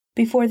sort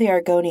before the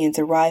Argonians'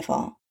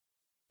 arrival,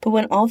 but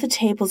when all the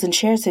tables and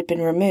chairs had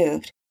been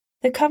removed,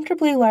 the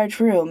comfortably large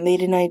room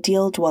made an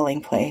ideal dwelling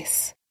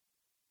place.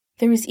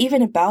 There was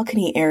even a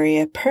balcony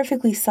area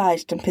perfectly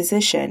sized and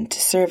positioned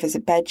to serve as a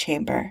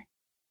bedchamber,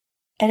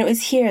 and it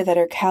was here that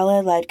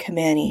Urkala led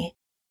Kamani,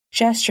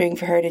 gesturing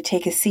for her to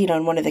take a seat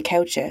on one of the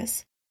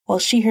couches, while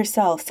she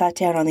herself sat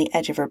down on the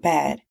edge of her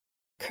bed,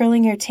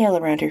 curling her tail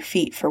around her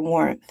feet for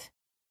warmth.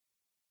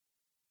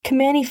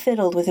 Kamani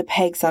fiddled with the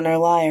pegs on her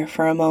lyre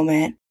for a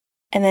moment,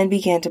 and then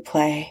began to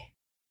play.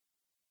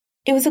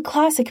 It was a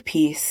classic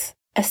piece,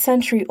 a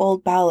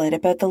century-old ballad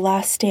about the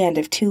last stand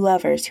of two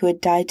lovers who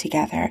had died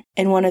together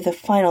in one of the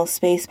final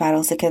space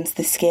battles against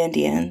the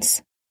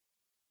Scandians.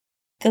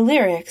 The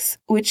lyrics,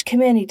 which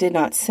Kamani did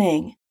not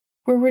sing,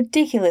 were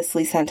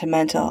ridiculously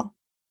sentimental,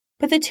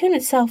 but the tune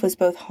itself was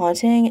both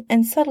haunting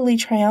and subtly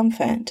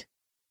triumphant.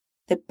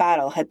 The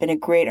battle had been a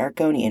great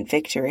Argonian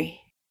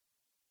victory.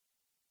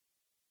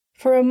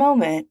 For a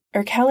moment,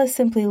 Urkala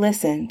simply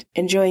listened,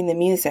 enjoying the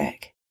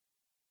music.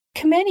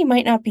 Kamani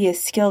might not be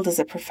as skilled as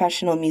a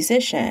professional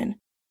musician,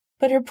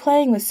 but her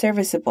playing was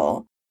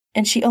serviceable,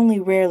 and she only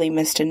rarely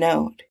missed a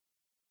note.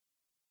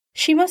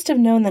 She must have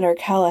known that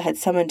Urkala had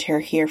summoned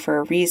her here for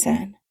a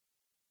reason,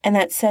 and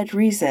that said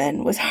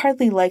reason was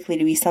hardly likely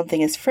to be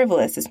something as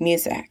frivolous as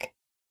music.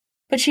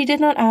 But she did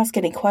not ask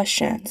any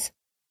questions,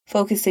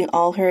 focusing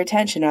all her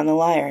attention on the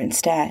lyre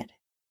instead.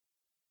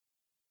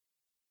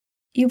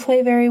 "You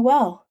play very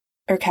well,"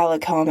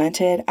 Urkala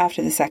commented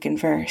after the second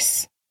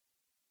verse.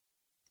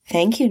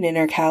 "Thank you,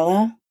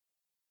 Ninarkala."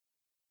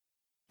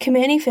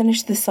 Kamani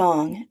finished the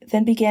song,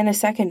 then began a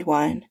second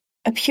one,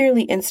 a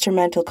purely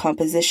instrumental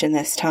composition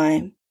this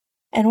time,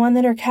 and one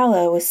that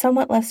Urkala was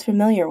somewhat less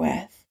familiar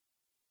with.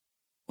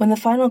 When the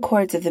final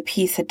chords of the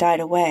piece had died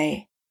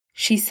away,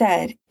 she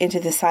said, into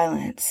the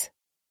silence,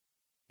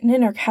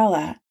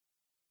 "Ninarkala,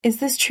 is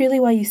this truly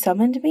why you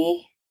summoned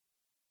me?"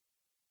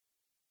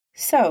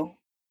 So,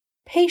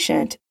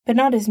 patient, but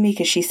not as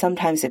meek as she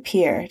sometimes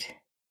appeared.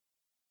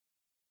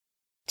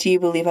 "Do you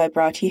believe I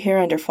brought you here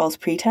under false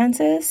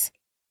pretenses?"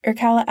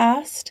 Urkala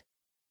asked.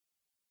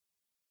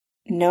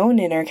 "No,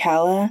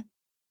 Ninarkala,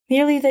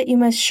 merely that you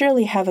must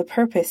surely have a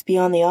purpose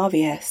beyond the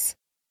obvious.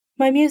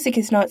 My music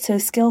is not so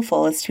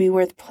skillful as to be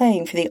worth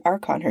playing for the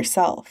Archon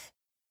herself."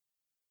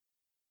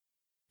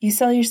 "You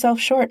sell yourself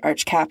short,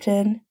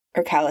 Arch-Captain,"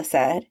 Urkala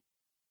said,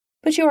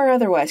 "but you are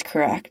otherwise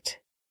correct.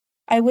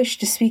 I wish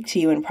to speak to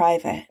you in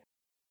private."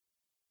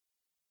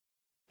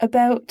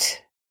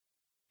 "About—"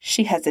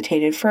 She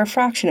hesitated for a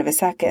fraction of a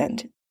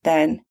second,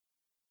 then,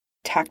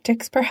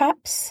 "tactics,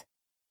 perhaps?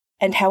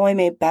 And how I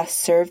may best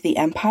serve the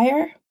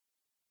Empire?"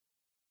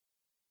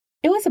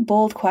 It was a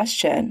bold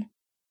question,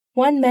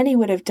 one many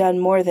would have done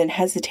more than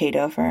hesitate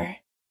over.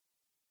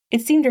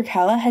 It seemed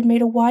Urkala had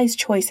made a wise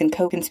choice in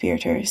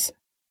co-conspirators.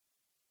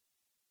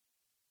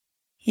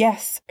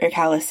 "Yes,"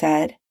 Urkala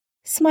said,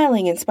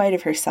 smiling in spite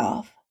of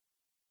herself.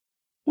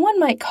 "One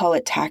might call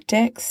it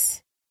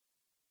tactics.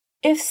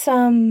 If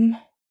some—"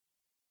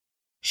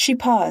 She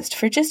paused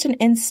for just an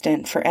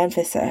instant for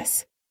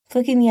emphasis,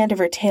 flicking the end of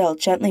her tail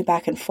gently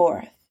back and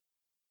forth.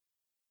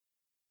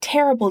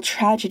 Terrible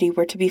tragedy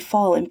were to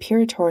befall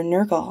Imperator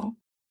Nurgle.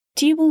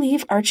 Do you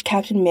believe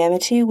Arch-Captain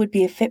Mammotu would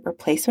be a fit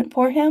replacement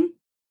for him?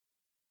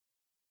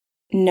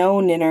 No,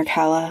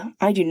 Ninarkala,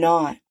 I do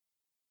not.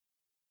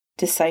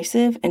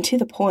 Decisive and to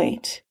the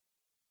point.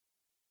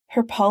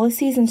 Her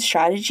policies and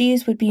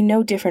strategies would be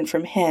no different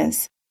from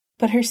his,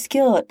 but her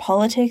skill at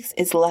politics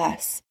is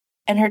less,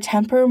 and her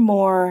temper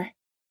more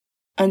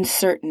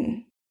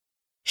uncertain.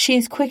 She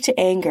is quick to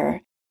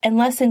anger, and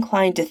less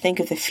inclined to think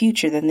of the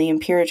future than the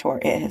Imperator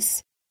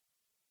is.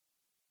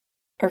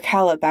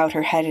 Urkala bowed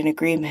her head in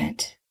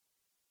agreement.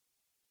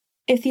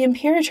 If the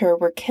Imperator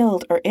were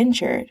killed or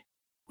injured,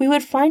 we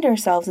would find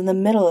ourselves in the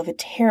middle of a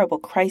terrible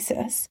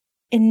crisis,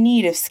 in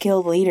need of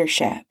skilled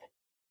leadership.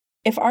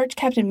 If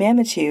Arch-Captain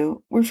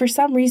Mammotu were for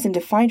some reason to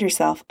find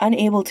herself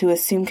unable to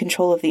assume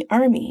control of the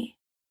army,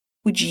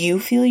 would you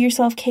feel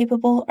yourself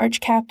capable,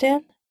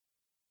 Arch-Captain?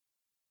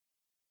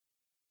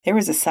 There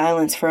was a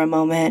silence for a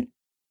moment.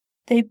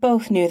 They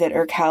both knew that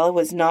Urkala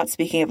was not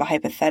speaking of a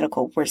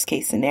hypothetical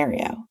worst-case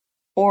scenario,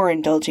 or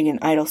indulging in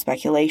idle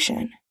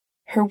speculation.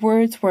 Her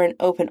words were an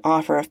open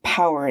offer of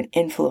power and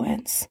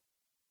influence,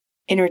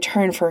 in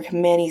return for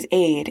Kamani's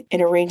aid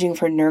in arranging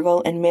for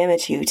Nurgle and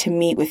Mammotu to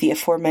meet with the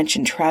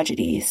aforementioned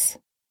tragedies.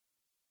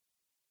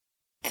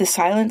 The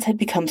silence had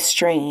become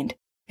strained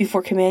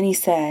before Kamani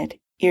said,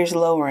 ears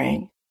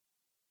lowering,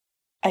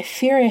 I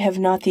fear I have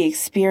not the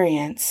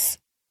experience.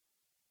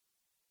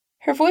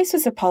 Her voice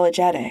was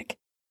apologetic,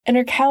 and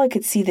Urkala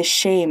could see the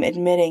shame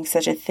admitting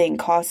such a thing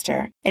cost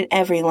her in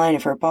every line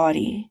of her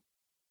body.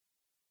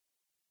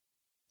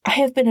 I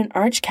have been an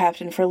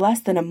Arch-Captain for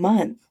less than a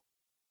month.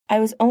 I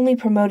was only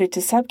promoted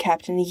to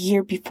sub-captain a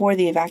year before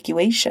the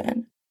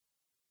evacuation.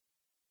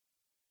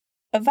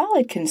 A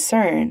valid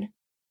concern,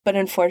 but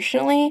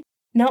unfortunately,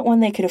 not one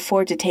they could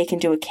afford to take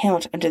into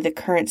account under the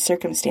current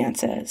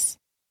circumstances.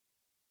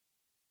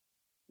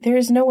 There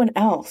is no one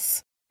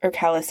else,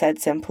 Urkala said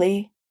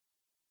simply.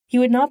 You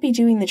would not be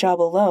doing the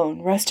job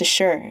alone, rest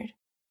assured.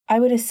 I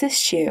would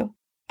assist you,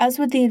 as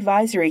would the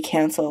advisory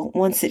council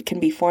once it can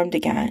be formed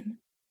again.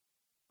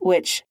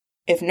 Which,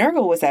 if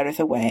Nurgle was out of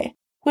the way,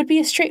 would be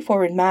a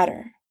straightforward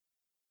matter.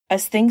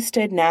 As things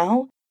stood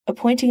now,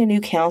 appointing a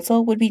new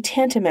council would be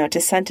tantamount to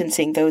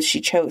sentencing those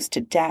she chose to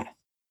death.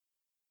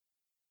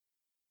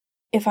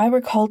 If I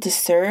were called to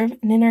serve,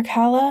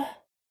 Ninarkala?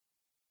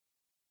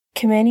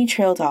 Kamani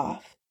trailed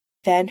off,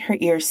 then her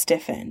ears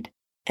stiffened,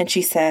 and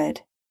she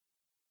said,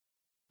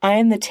 I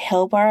am the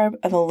tailbarb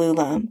of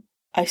Alulam.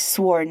 I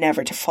swore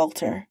never to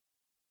falter.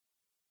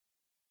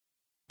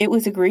 It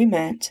was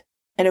agreement,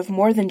 and of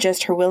more than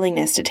just her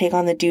willingness to take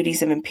on the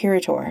duties of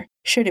Imperator,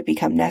 should it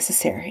become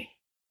necessary.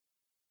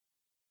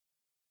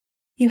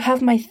 You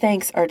have my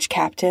thanks,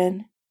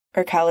 Arch-Captain,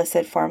 Urkala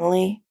said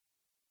formally.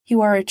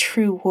 You are a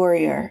true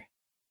warrior.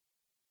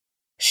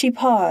 She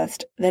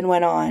paused, then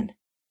went on.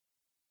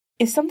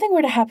 If something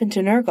were to happen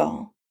to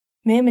Nurgle,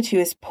 Mammotu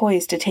is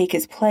poised to take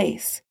his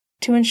place,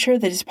 to ensure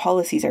that his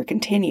policies are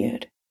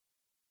continued.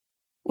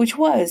 Which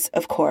was,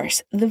 of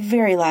course, the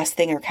very last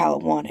thing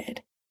Urkala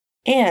wanted,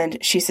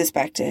 and, she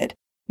suspected,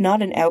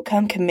 not an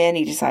outcome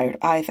Kamani desired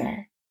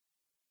either.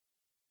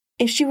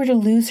 If she were to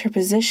lose her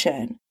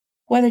position,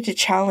 whether to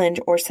challenge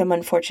or some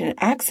unfortunate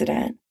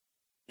accident,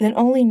 then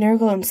only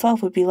Nurgle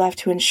himself would be left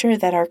to ensure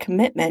that our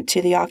commitment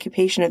to the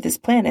occupation of this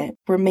planet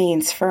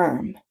remains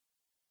firm.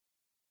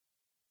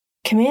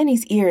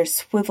 Kamani's ears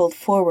swiveled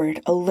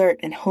forward, alert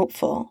and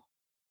hopeful.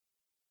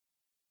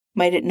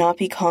 Might it not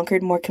be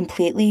conquered more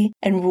completely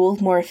and ruled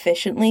more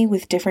efficiently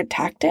with different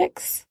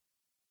tactics?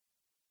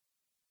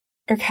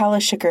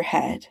 Urkala shook her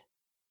head.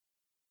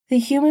 The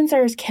humans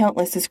are as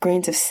countless as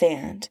grains of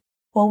sand,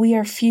 while we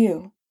are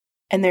few,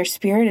 and their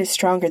spirit is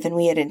stronger than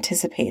we had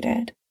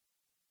anticipated.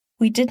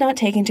 We did not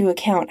take into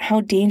account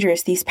how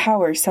dangerous these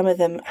powers some of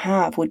them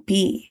have would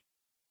be.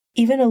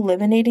 Even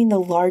eliminating the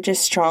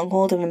largest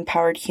stronghold of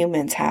empowered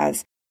humans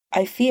has,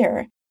 I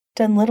fear,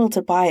 done little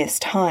to buy us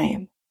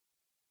time.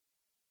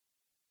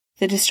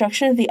 The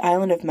destruction of the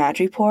island of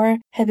Madripoor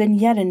had been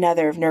yet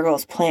another of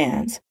Nurgle's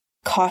plans,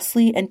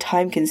 costly and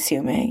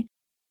time-consuming,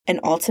 and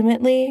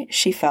ultimately,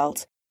 she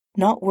felt,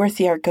 not worth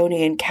the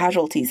Argonian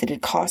casualties it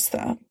had cost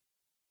them.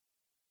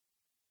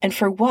 And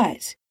for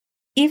what?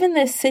 Even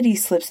this city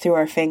slips through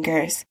our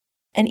fingers,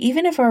 and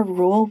even if our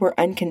rule were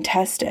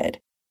uncontested,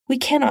 we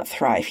cannot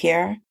thrive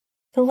here.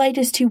 The light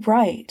is too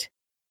bright.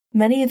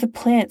 Many of the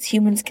plants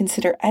humans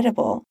consider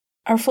edible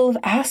are full of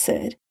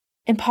acid,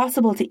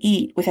 impossible to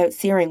eat without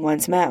searing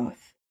one's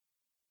mouth.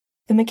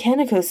 The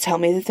mechanicos tell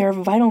me that there are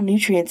vital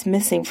nutrients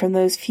missing from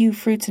those few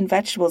fruits and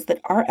vegetables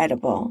that are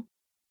edible,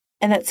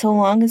 and that so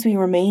long as we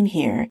remain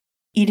here,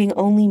 eating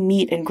only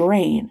meat and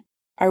grain,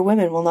 our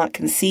women will not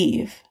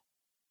conceive.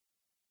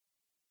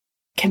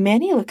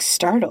 Kamani looked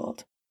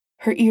startled,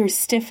 her ears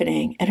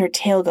stiffening and her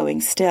tail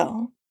going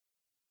still.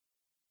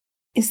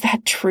 Is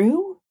that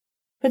true?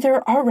 But there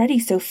are already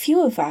so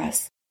few of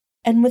us,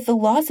 and with the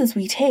losses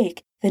we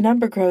take, the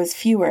number grows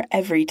fewer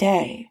every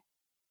day.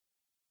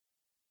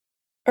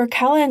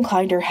 Urkala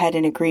inclined her head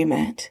in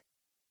agreement.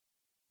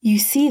 You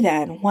see,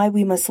 then, why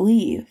we must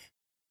leave.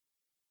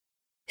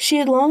 She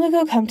had long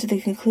ago come to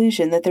the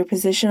conclusion that their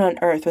position on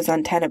Earth was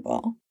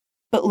untenable,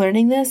 but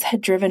learning this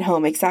had driven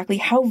home exactly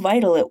how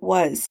vital it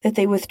was that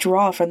they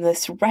withdraw from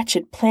this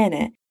wretched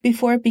planet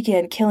before it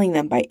began killing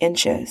them by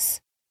inches.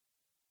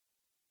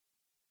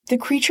 The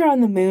creature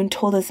on the moon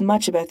told us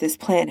much about this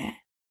planet.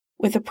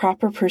 With the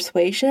proper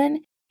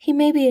persuasion, he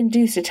may be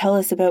induced to tell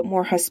us about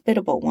more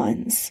hospitable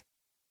ones.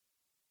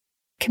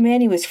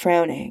 Kamani was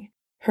frowning,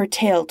 her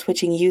tail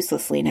twitching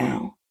uselessly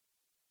now.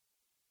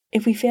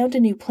 If we found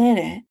a new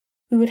planet,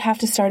 we would have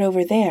to start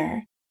over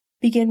there,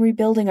 begin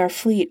rebuilding our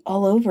fleet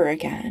all over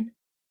again.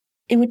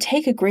 It would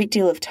take a great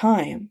deal of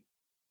time.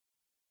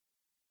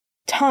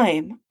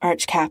 Time,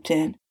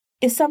 Arch-Captain,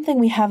 is something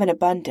we have in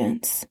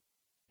abundance.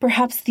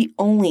 Perhaps the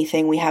only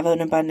thing we have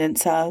an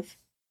abundance of.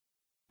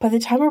 By the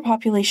time our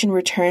population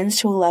returns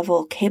to a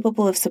level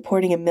capable of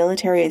supporting a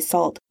military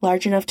assault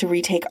large enough to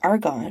retake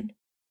Argon,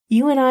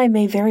 you and I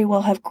may very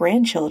well have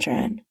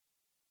grandchildren.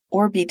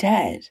 Or be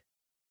dead.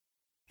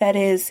 That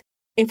is,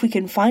 if we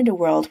can find a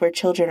world where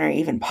children are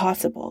even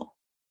possible.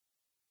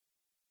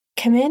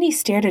 Kamani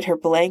stared at her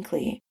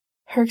blankly,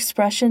 her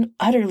expression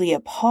utterly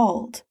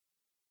appalled.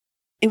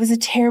 It was a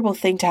terrible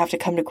thing to have to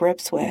come to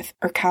grips with,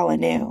 Urkala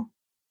knew.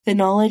 The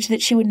knowledge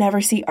that she would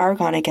never see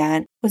Argon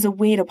again was a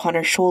weight upon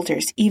her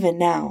shoulders even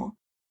now,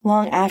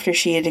 long after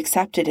she had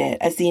accepted it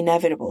as the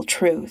inevitable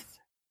truth.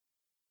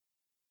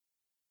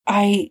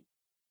 I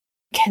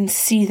can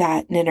see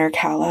that,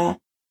 Ninurkala,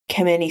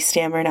 Kamani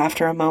stammered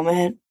after a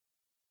moment.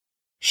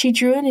 She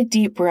drew in a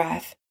deep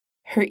breath.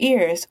 Her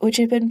ears, which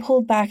had been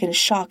pulled back in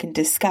shock and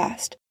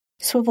disgust,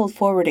 swiveled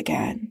forward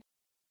again.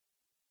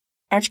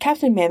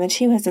 Arch-Captain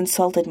Mammotu has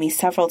insulted me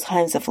several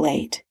times of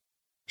late,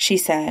 she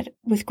said,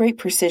 with great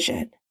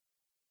precision.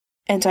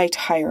 And I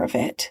tire of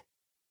it.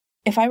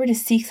 If I were to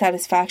seek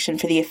satisfaction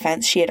for the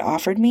offense she had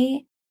offered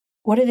me,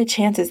 what are the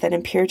chances that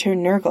Imperator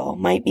Nurgle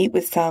might meet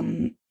with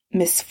some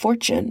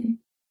misfortune?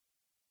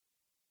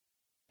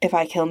 If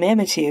I kill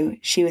Mammotu,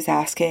 she was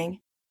asking,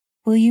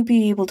 will you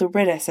be able to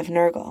rid us of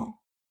Nurgle?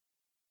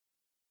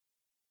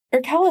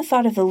 Urkala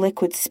thought of the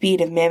liquid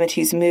speed of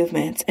Mammotu's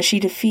movements as she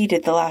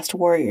defeated the last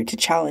warrior to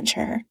challenge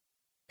her,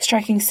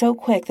 striking so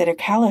quick that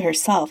Urkala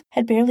herself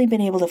had barely been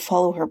able to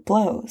follow her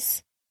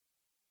blows.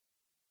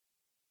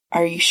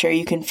 Are you sure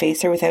you can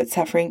face her without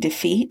suffering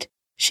defeat?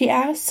 She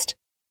asked.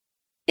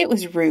 It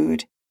was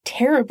rude,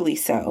 terribly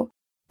so,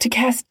 to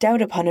cast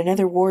doubt upon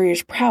another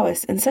warrior's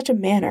prowess in such a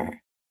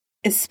manner,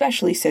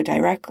 especially so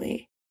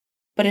directly.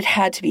 But it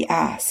had to be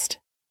asked.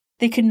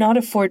 They could not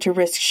afford to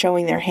risk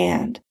showing their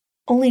hand,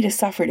 only to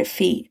suffer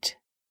defeat.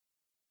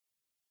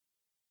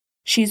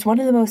 She is one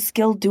of the most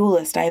skilled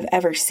duelists I have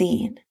ever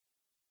seen.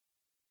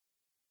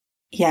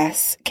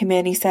 Yes,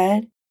 Kamani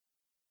said,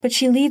 but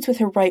she leads with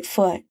her right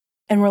foot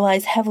and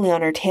relies heavily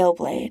on her tail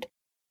blade,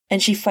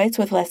 and she fights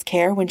with less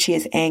care when she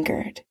is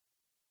angered.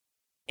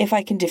 If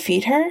I can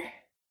defeat her?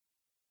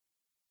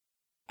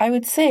 I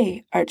would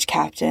say,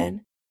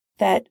 Arch-Captain,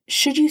 that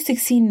should you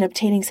succeed in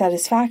obtaining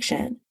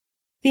satisfaction,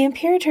 the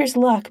Imperator's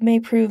luck may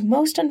prove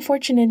most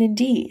unfortunate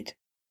indeed.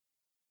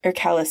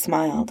 Urkala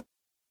smiled,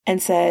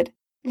 and said,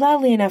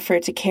 loudly enough for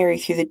it to carry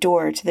through the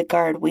door to the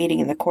guard waiting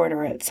in the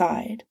corridor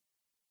outside.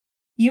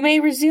 You may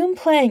resume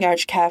playing,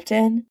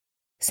 Arch-Captain.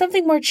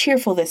 Something more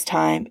cheerful this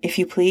time, if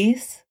you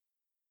please.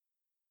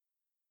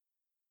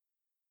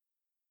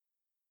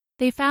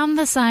 They found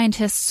the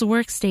scientists'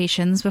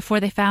 workstations before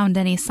they found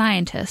any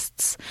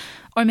scientists,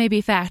 or maybe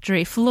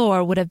factory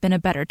floor would have been a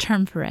better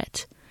term for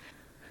it.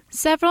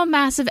 Several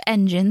massive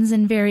engines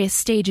in various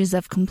stages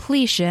of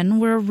completion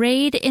were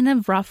arrayed in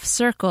a rough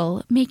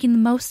circle, making the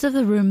most of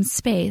the room's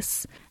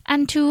space,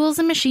 and tools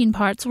and machine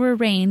parts were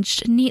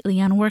arranged neatly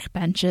on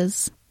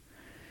workbenches.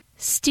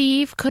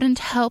 Steve couldn't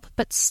help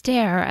but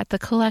stare at the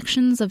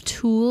collections of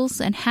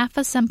tools and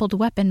half-assembled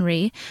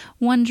weaponry,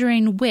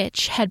 wondering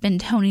which had been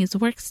Tony's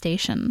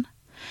workstation.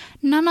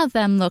 None of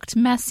them looked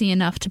messy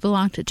enough to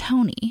belong to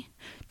Tony.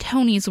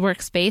 Tony's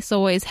workspace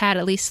always had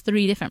at least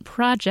 3 different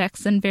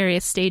projects in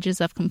various stages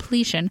of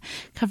completion,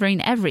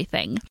 covering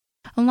everything,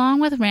 along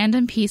with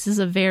random pieces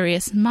of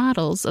various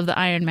models of the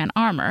Iron Man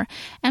armor,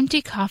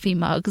 empty coffee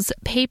mugs,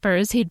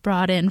 papers he'd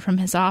brought in from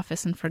his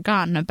office and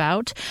forgotten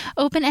about,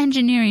 open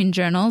engineering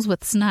journals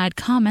with snide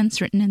comments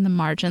written in the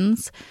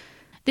margins.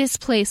 This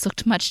place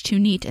looked much too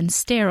neat and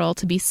sterile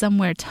to be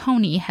somewhere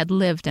Tony had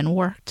lived and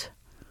worked.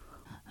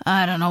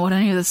 I don't know what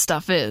any of this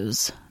stuff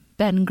is,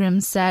 Ben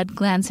Grimm said,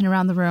 glancing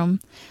around the room,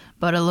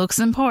 but it looks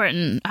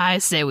important. I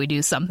say we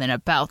do something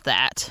about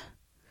that.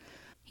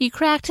 He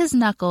cracked his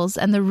knuckles,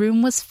 and the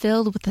room was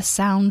filled with the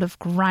sound of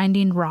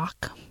grinding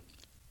rock.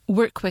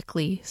 Work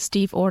quickly,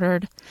 Steve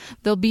ordered.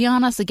 They'll be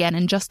on us again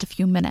in just a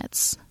few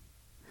minutes.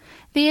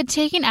 They had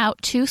taken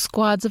out 2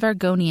 squads of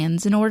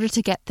Argonians in order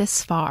to get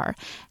this far,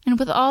 and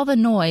with all the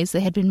noise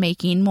they had been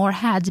making, more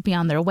had to be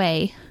on their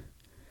way.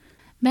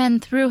 Ben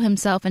threw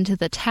himself into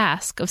the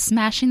task of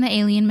smashing the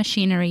alien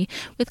machinery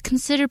with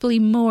considerably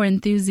more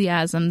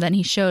enthusiasm than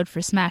he showed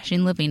for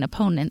smashing living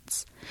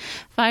opponents.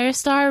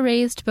 Firestar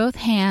raised both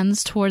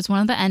hands towards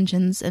one of the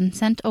engines and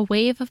sent a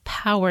wave of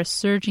power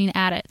surging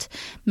at it,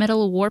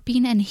 metal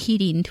warping and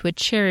heating to a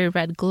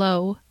cherry-red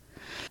glow.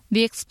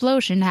 The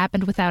explosion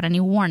happened without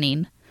any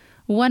warning.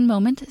 One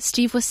moment,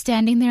 Steve was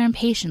standing there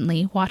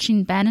impatiently,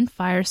 watching Ben and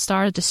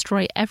Firestar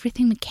destroy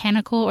everything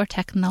mechanical or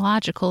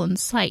technological in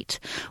sight,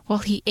 while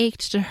he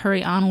ached to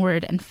hurry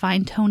onward and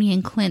find Tony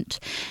and Clint,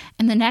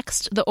 and the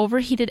next, the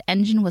overheated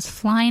engine was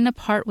flying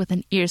apart with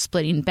an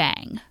ear-splitting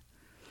bang.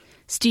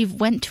 Steve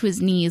went to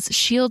his knees,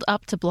 shield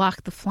up to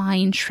block the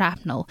flying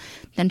shrapnel,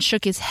 then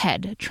shook his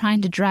head,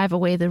 trying to drive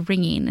away the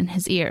ringing in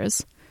his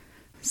ears.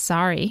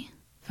 "Sorry,"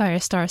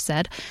 Firestar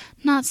said,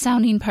 not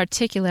sounding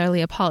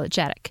particularly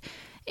apologetic.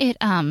 It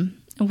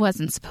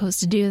wasn't supposed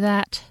to do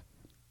that."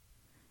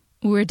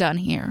 "We're done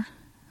here."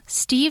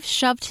 Steve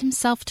shoved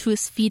himself to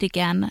his feet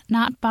again,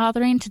 not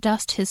bothering to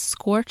dust his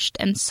scorched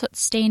and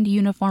soot-stained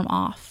uniform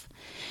off.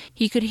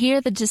 He could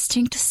hear the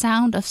distinct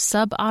sound of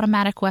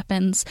sub-automatic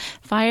weapons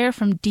fire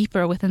from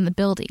deeper within the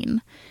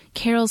building.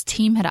 Carol's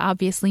team had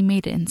obviously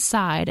made it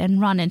inside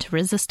and run into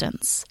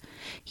resistance.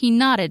 He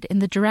nodded in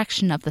the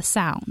direction of the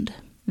sound.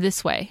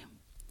 "This way."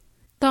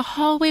 The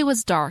hallway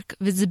was dark,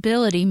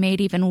 visibility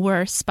made even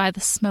worse by the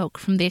smoke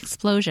from the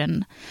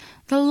explosion.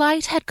 The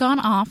light had gone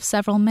off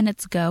several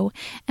minutes ago,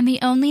 and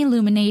the only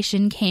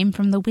illumination came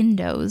from the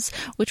windows,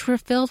 which were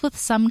filled with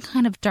some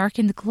kind of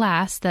darkened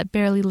glass that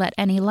barely let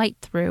any light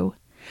through.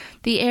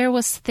 The air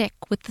was thick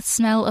with the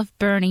smell of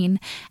burning,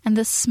 and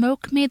the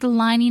smoke made the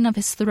lining of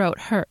his throat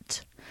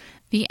hurt.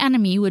 The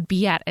enemy would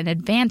be at an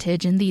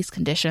advantage in these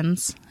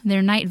conditions.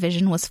 Their night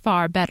vision was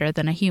far better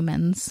than a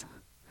human's.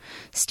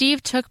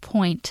 Steve took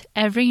point,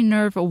 every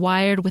nerve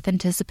wired with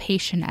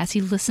anticipation as he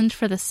listened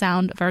for the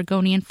sound of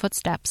Argonian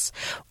footsteps,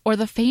 or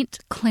the faint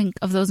clink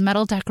of those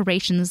metal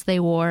decorations they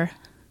wore.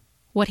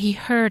 What he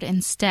heard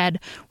instead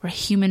were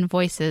human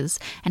voices,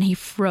 and he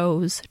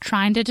froze,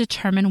 trying to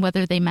determine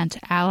whether they meant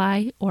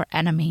ally or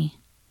enemy.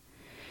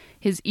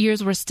 His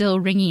ears were still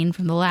ringing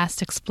from the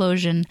last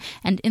explosion,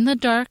 and in the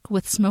dark,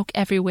 with smoke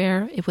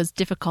everywhere, it was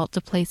difficult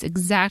to place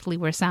exactly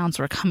where sounds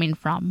were coming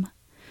from.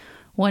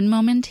 One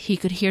moment he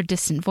could hear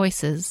distant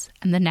voices,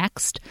 and the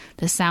next,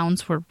 the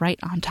sounds were right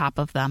on top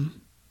of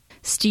them.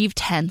 Steve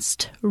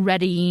tensed,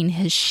 readying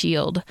his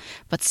shield,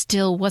 but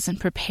still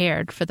wasn't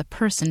prepared for the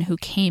person who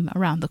came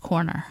around the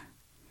corner.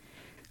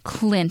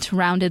 Clint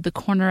rounded the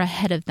corner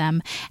ahead of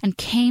them and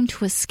came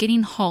to a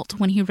skidding halt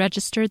when he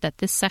registered that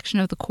this section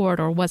of the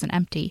corridor wasn't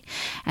empty,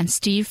 and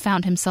Steve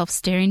found himself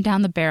staring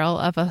down the barrel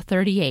of a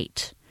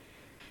 .38.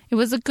 It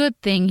was a good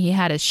thing he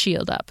had his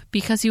shield up,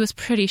 because he was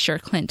pretty sure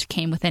Clint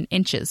came within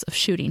inches of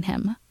shooting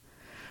him.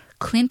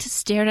 Clint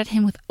stared at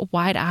him with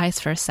wide eyes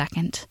for a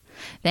second.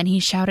 Then he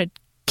shouted,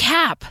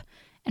 "Cap!"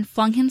 and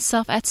flung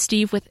himself at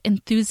Steve with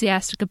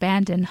enthusiastic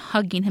abandon,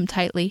 hugging him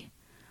tightly.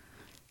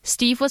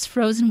 Steve was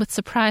frozen with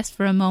surprise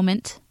for a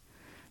moment.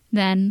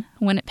 Then,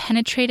 when it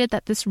penetrated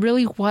that this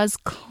really was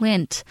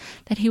Clint,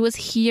 that he was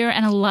here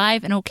and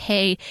alive and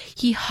okay,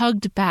 he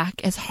hugged back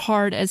as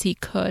hard as he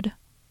could.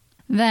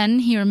 Then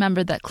he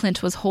remembered that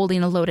Clint was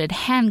holding a loaded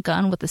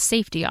handgun with the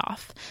safety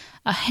off,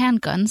 a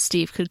handgun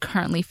Steve could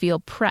currently feel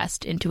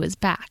pressed into his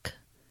back.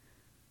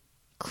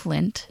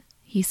 "Clint,"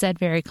 he said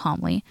very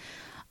calmly,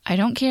 "I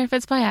don't care if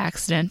it's by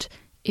accident.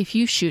 If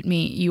you shoot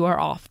me, you are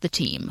off the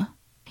team."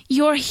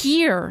 "You're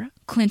here!"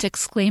 Clint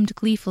exclaimed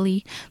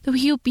gleefully, though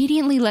he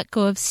obediently let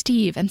go of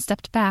Steve and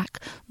stepped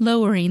back,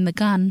 lowering the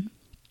gun.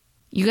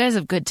 "You guys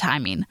have good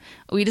timing.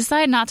 We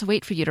decided not to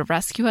wait for you to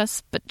rescue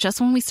us, but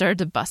just when we started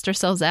to bust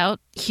ourselves out,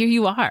 here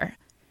you are."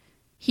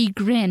 He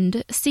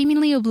grinned,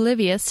 seemingly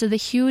oblivious to the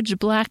huge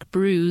black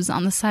bruise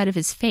on the side of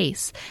his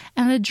face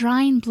and the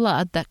drying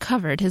blood that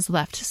covered his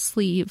left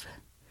sleeve.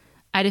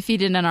 "I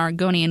defeated an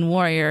Argonian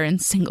warrior in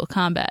single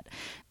combat.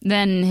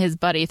 Then his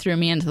buddy threw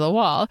me into the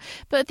wall,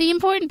 but the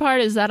important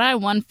part is that I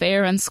won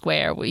fair and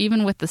square,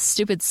 even with the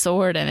stupid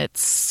sword and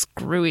its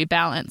screwy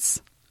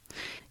balance."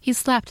 He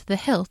slapped the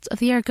hilt of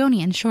the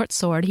Argonian short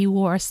sword he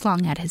wore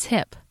slung at his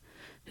hip.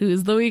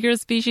 "Who's the weaker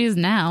species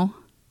now?"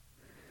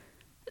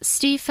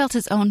 Steve felt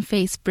his own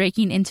face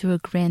breaking into a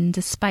grin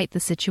despite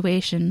the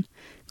situation.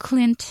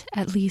 Clint,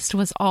 at least,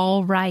 was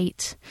all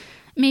right.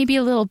 Maybe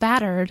a little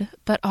battered,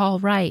 but all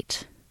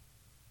right.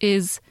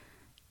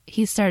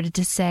 He started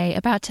to say,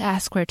 about to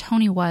ask where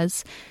Tony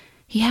was.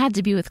 He had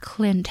to be with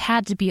Clint,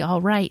 had to be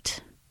all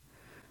right.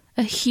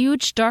 A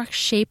huge dark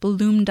shape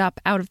loomed up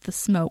out of the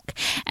smoke,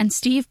 and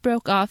Steve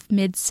broke off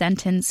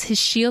mid-sentence, his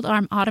shield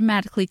arm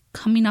automatically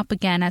coming up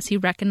again as he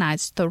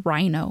recognized the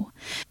Rhino.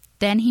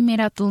 Then he made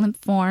out the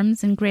limp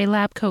forms and gray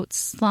lab coats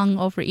slung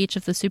over each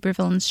of the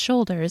supervillains'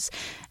 shoulders,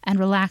 and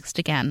relaxed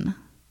again.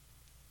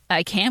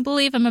 "I can't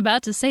believe I'm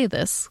about to say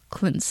this,"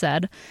 Clint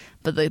said,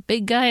 "but the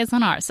big guy is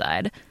on our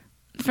side.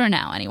 For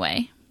now,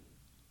 anyway."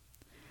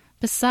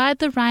 Beside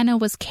the Rhino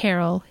was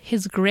Carol,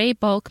 his gray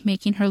bulk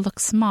making her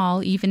look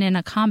small even in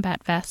a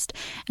combat vest,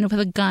 and with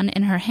a gun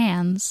in her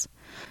hands.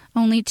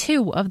 Only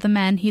 2 of the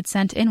men he'd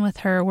sent in with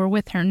her were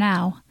with her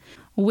now.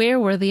 Where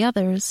were the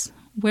others?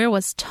 Where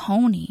was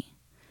Tony?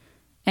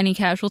 "Any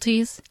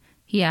casualties?"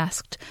 he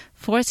asked,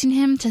 forcing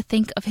him to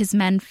think of his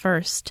men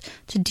first,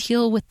 to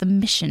deal with the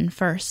mission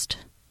first.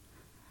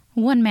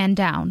 "1 man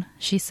down,"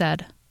 she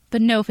said,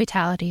 "but no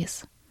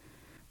fatalities."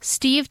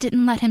 Steve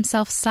didn't let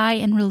himself sigh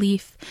in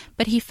relief,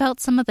 but he felt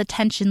some of the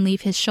tension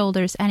leave his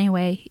shoulders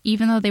anyway,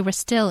 even though they were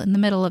still in the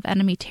middle of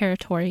enemy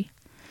territory.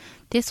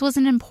 This was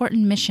an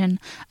important mission,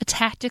 a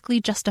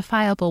tactically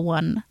justifiable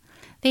one.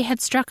 They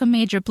had struck a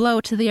major blow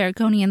to the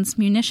Argonians'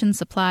 munition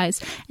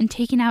supplies and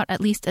taken out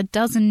at least a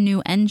dozen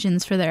new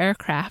engines for their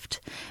aircraft.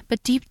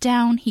 But deep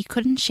down, he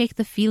couldn't shake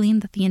the feeling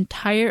that the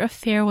entire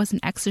affair was an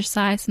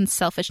exercise in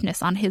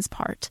selfishness on his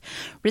part,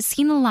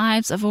 risking the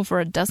lives of over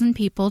a dozen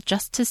people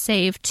just to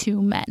save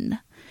 2 men.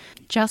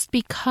 Just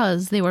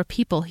because they were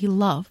people he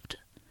loved.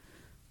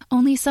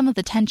 Only some of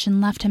the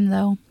tension left him,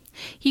 though.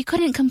 He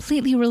couldn't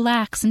completely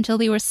relax until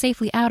they were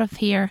safely out of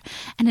here,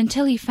 and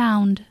until he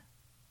found...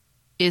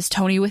 "Is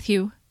Tony with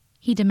you?"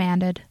 he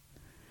demanded.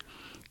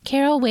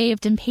 Carol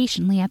waved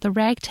impatiently at the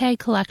ragtag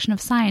collection of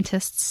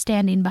scientists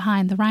standing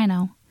behind the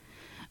Rhino.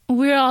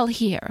 "We're all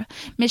here.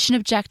 Mission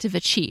objective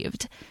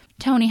achieved.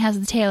 Tony has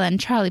the tail-end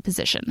Charlie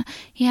position.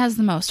 He has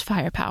the most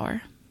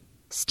firepower."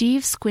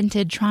 Steve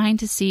squinted, trying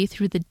to see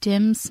through the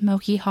dim,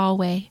 smoky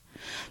hallway.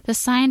 The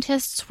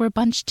scientists were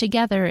bunched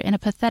together in a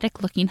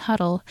pathetic-looking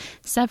huddle,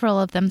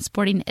 several of them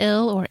sporting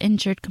ill or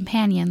injured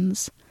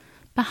companions.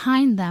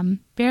 Behind them,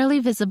 barely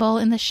visible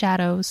in the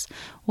shadows,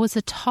 was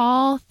a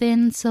tall,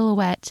 thin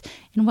silhouette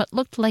in what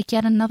looked like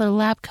yet another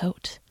lab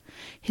coat.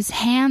 His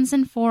hands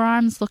and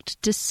forearms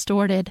looked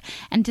distorted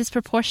and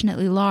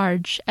disproportionately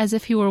large, as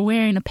if he were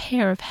wearing a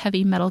pair of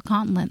heavy metal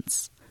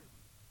gauntlets.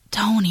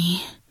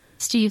 "Tony,"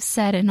 Steve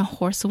said in a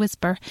hoarse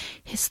whisper,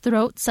 his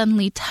throat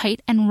suddenly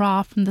tight and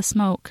raw from the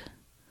smoke.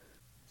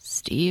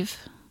 "Steve?"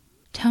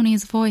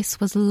 Tony's voice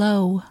was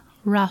low,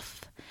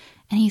 rough,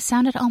 and he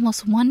sounded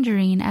almost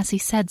wondering as he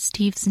said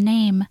Steve's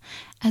name,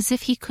 as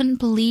if he couldn't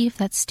believe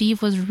that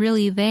Steve was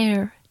really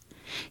there.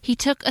 He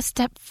took a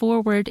step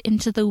forward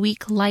into the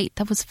weak light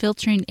that was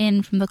filtering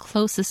in from the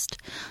closest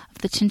of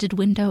the tinted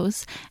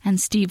windows,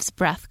 and Steve's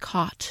breath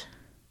caught.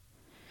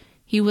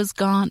 He was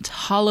gaunt,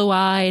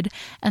 hollow-eyed,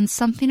 and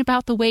something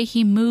about the way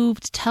he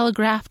moved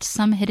telegraphed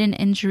some hidden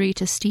injury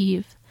to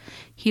Steve.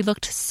 He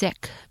looked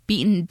sick,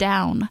 beaten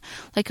down,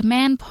 like a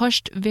man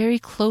pushed very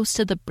close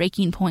to the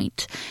breaking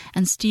point,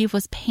 and Steve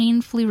was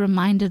painfully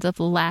reminded of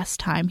the last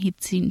time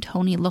he'd seen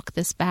Tony look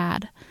this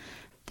bad.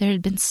 There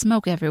had been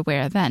smoke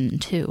everywhere then,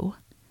 too.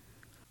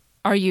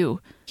 "Are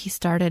you—" he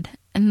started,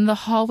 and the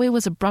hallway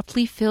was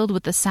abruptly filled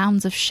with the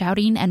sounds of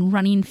shouting and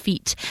running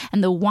feet,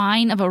 and the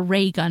whine of a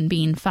ray gun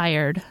being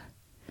fired.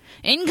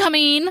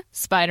 "Incoming!"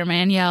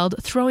 Spider-Man yelled,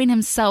 throwing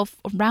himself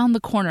around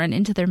the corner and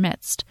into their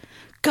midst.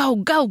 "Go,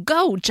 go,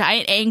 go!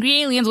 Giant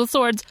angry aliens with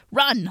swords!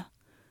 Run!"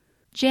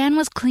 Jan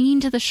was clinging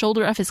to the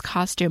shoulder of his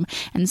costume,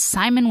 and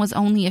Simon was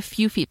only a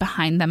few feet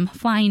behind them,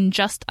 flying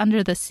just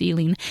under the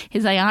ceiling,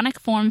 his ionic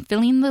form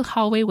filling the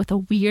hallway with a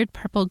weird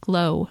purple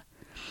glow.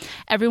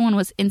 Everyone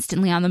was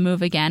instantly on the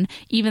move again,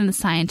 even the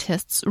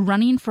scientists,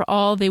 running for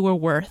all they were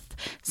worth.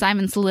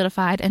 Simon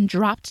solidified and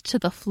dropped to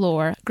the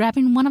floor,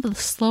 grabbing one of the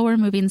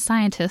slower-moving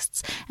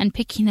scientists and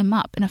picking him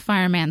up in a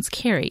fireman's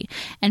carry,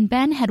 and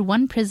Ben had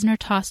 1 prisoner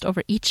tossed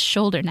over each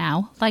shoulder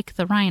now, like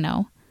the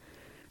Rhino.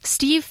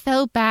 Steve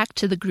fell back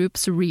to the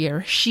group's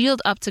rear,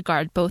 shield up to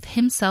guard both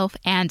himself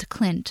and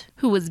Clint,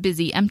 who was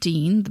busy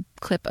emptying the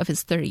clip of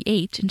his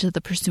 .38 into the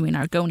pursuing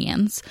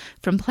Argonians,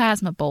 from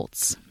plasma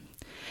bolts.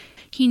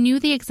 He knew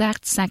the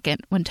exact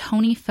second when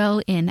Tony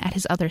fell in at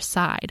his other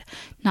side,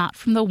 not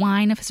from the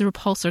whine of his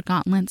repulsor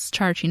gauntlets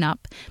charging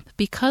up, but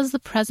because the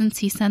presence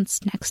he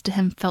sensed next to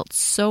him felt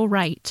so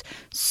right,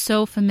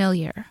 so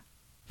familiar.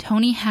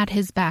 Tony had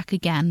his back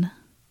again.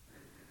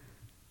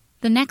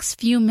 The next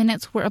few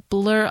minutes were a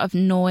blur of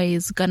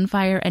noise,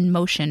 gunfire, and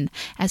motion,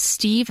 as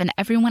Steve and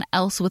everyone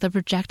else with a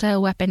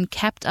projectile weapon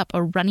kept up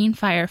a running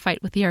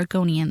firefight with the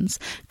Argonians,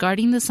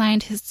 guarding the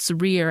scientists'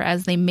 rear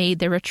as they made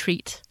their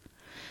retreat.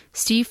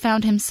 Steve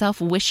found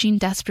himself wishing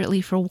desperately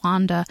for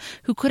Wanda,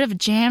 who could have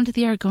jammed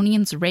the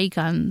Argonians' ray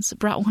guns,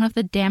 brought one of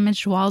the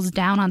damaged walls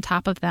down on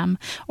top of them,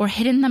 or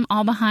hidden them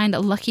all behind a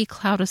lucky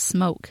cloud of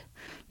smoke.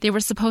 They were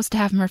supposed to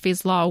have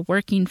Murphy's Law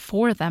working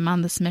for them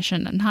on this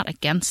mission, not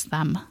against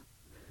them.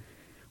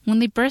 When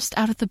they burst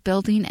out of the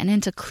building and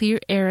into clear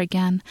air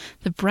again,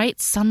 the bright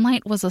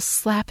sunlight was a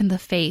slap in the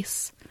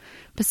face.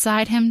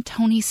 Beside him,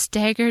 Tony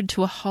staggered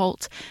to a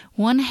halt,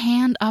 one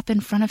hand up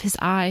in front of his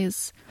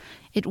eyes.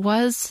 It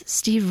was,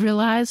 Steve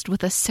realized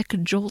with a sick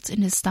jolt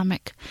in his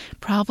stomach,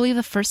 probably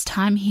the first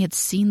time he had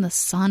seen the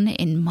sun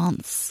in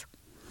months.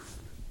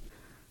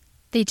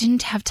 They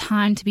didn't have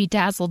time to be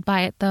dazzled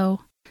by it,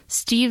 though.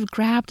 Steve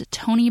grabbed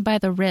Tony by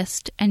the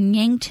wrist and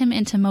yanked him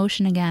into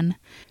motion again.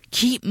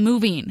 "Keep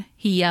moving,"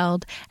 he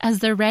yelled, as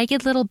the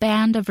ragged little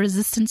band of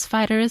resistance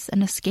fighters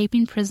and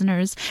escaping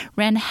prisoners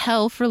ran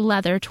hell for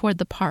leather toward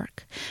the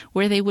park,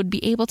 where they would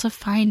be able to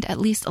find at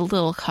least a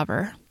little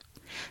cover.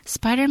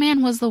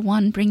 Spider-Man was the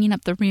one bringing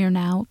up the rear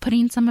now,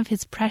 putting some of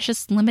his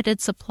precious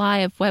limited supply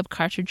of web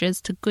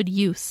cartridges to good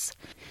use.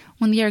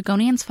 When the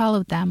Argonians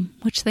followed them,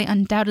 which they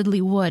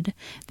undoubtedly would,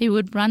 they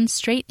would run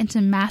straight into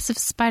massive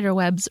spider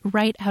webs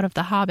right out of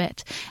the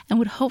Hobbit, and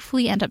would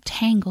hopefully end up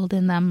tangled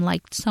in them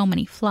like so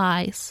many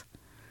flies.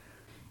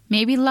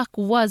 Maybe luck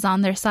was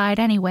on their side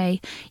anyway,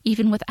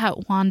 even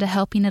without Wanda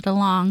helping it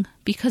along,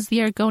 because the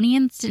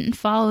Argonians didn't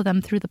follow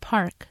them through the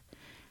park.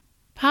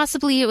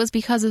 Possibly it was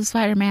because of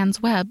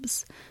Spider-Man's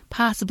webs.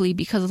 Possibly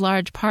because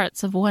large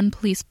parts of One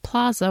Police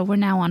Plaza were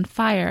now on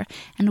fire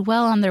and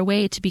well on their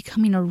way to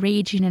becoming a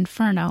raging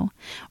inferno.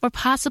 Or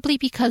possibly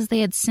because they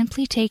had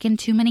simply taken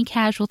too many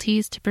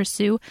casualties to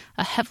pursue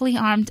a heavily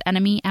armed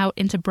enemy out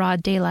into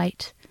broad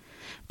daylight.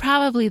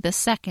 Probably the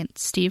second,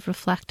 Steve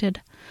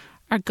reflected.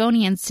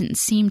 Argonians didn't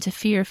seem to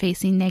fear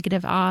facing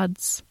negative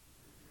odds.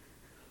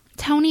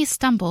 Tony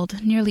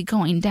stumbled, nearly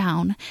going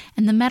down,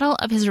 and the metal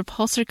of his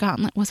repulsor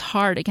gauntlet was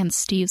hard against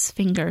Steve's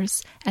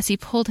fingers as he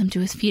pulled him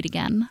to his feet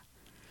again.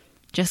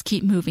 "Just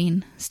keep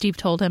moving," Steve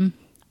told him.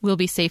 "We'll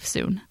be safe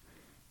soon."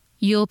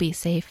 "You'll be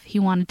safe," he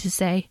wanted to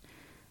say.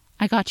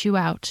 "I got you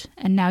out,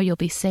 and now you'll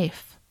be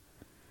safe."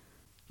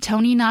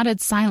 Tony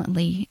nodded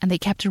silently, and they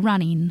kept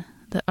running,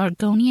 the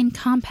Argonian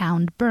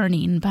compound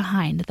burning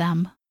behind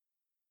them.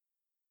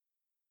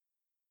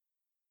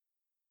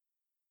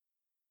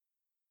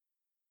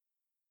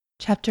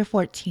 Chapter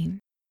 14.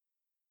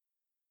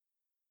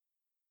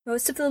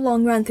 Most of the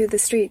long run through the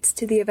streets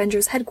to the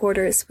Avengers'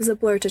 headquarters was a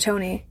blur to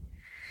Tony.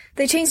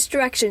 They changed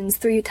directions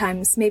 3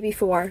 times, maybe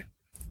 4.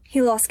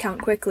 He lost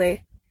count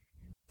quickly.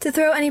 To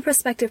throw any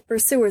prospective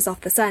pursuers off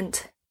the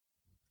scent.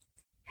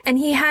 And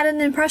he had an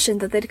impression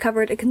that they'd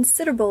covered a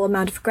considerable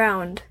amount of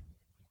ground.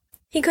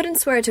 He couldn't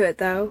swear to it,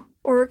 though,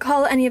 or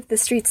recall any of the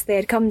streets they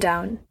had come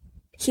down.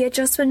 He had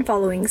just been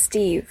following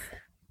Steve.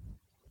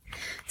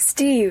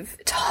 Steve,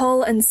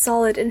 tall and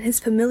solid in his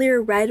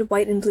familiar red,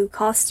 white, and blue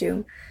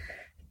costume,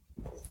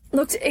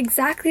 looked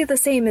exactly the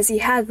same as he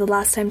had the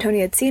last time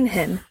Tony had seen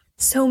him,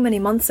 so many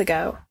months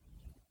ago.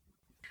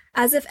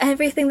 As if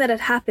everything that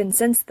had happened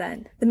since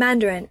then, the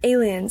Mandarin,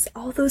 aliens,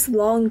 all those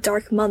long,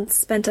 dark months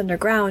spent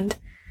underground,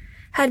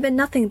 had been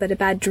nothing but a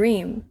bad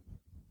dream.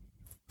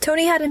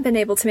 Tony hadn't been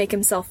able to make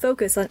himself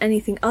focus on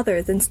anything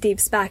other than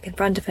Steve's back in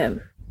front of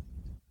him.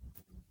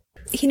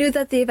 He knew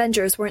that the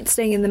Avengers weren't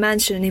staying in the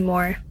mansion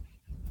anymore,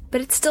 but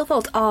it still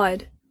felt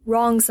odd,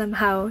 wrong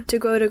somehow, to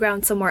go to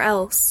ground somewhere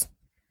else.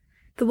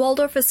 The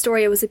Waldorf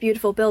Astoria was a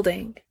beautiful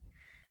building,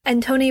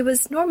 and Tony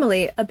was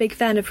normally a big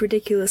fan of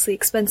ridiculously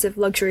expensive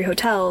luxury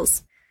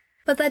hotels,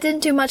 but that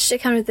didn't do much to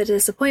counter the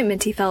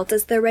disappointment he felt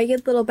as their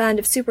ragged little band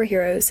of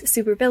superheroes,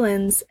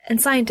 supervillains,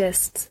 and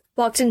scientists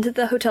walked into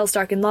the hotel's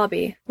darkened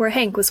lobby, where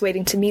Hank was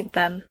waiting to meet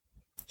them.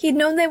 He'd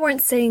known they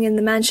weren't staying in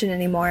the mansion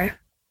anymore,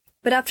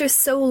 but after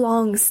so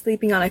long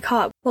sleeping on a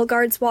cot while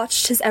guards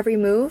watched his every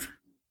move,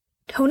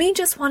 Tony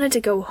just wanted to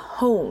go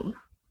home.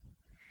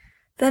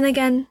 Then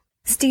again,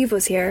 Steve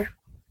was here,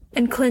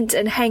 and Clint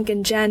and Hank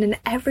and Jen and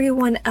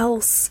everyone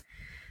else.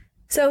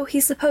 So he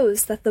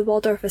supposed that the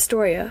Waldorf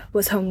Astoria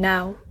was home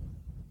now.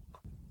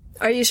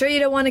 "Are you sure you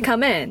don't want to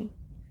come in?"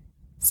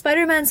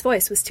 Spider-Man's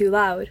voice was too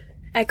loud,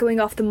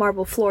 echoing off the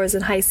marble floors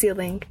and high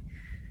ceiling.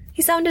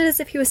 He sounded as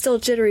if he was still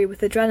jittery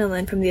with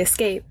adrenaline from the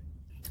escape,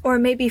 or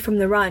maybe from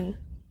the run.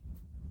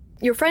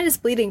 "Your friend is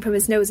bleeding from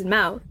his nose and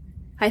mouth.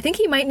 I think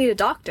he might need a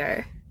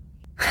doctor."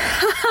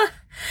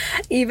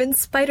 Even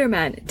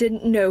Spider-Man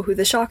didn't know who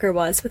the Shocker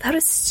was without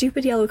his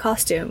stupid yellow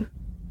costume.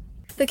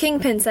 The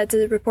Kingpin said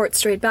to report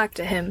straight back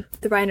to him.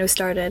 The Rhino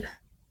started.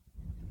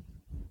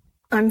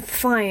 "I'm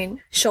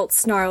fine," Schultz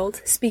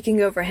snarled,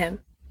 speaking over him.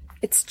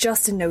 "It's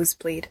just a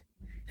nosebleed.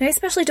 And I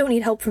especially don't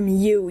need help from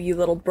you, you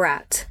little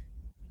brat."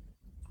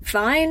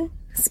 "Fine,"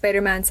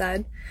 Spider-Man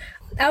said.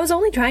 "I was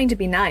only trying to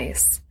be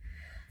nice.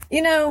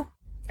 You know,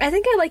 I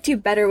think I liked you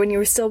better when you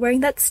were still wearing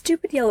that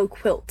stupid yellow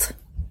quilt."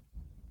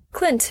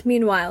 Clint,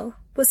 meanwhile,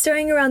 was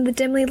staring around the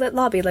dimly lit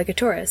lobby like a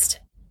tourist.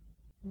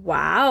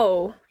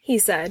 "Wow," he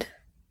said.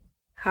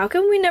 "How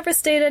come we never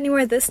stayed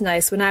anywhere this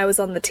nice when I was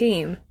on the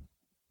team?"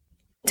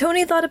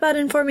 Tony thought about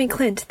informing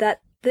Clint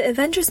that the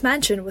Avengers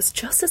Mansion was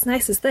just as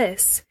nice as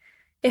this,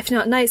 if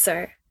not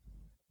nicer.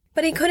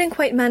 But he couldn't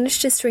quite manage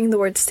to string the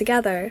words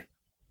together.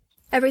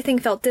 Everything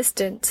felt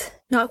distant,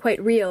 not quite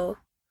real.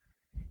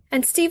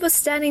 And Steve was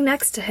standing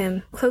next to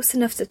him, close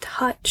enough to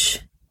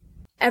touch.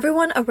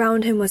 Everyone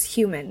around him was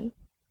human.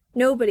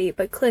 Nobody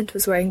but Clint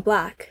was wearing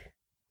black.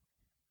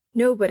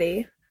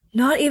 Nobody,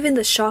 not even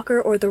the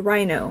Shocker or the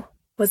Rhino,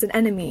 was an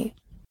enemy.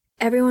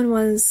 Everyone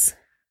was...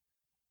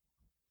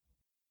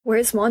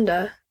 "Where's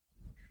Wanda?"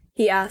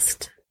 he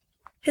asked,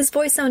 his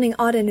voice sounding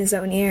odd in his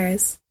own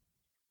ears.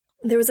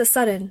 There was a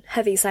sudden,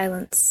 heavy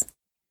silence.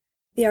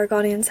 "The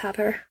Argonians have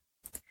her,"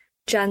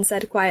 Jen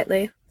said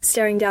quietly,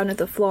 staring down at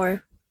the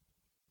floor.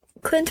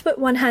 Clint put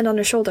one hand on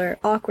her shoulder,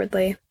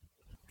 awkwardly.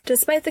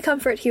 Despite the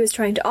comfort he was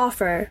trying to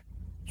offer,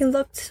 he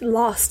looked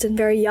lost and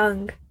very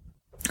young.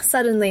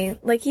 Suddenly,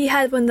 like he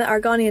had when the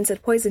Argonians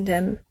had poisoned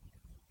him.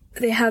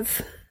 "They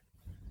have...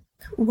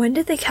 When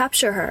did they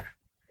capture her?"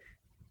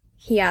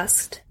 he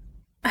asked.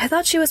 I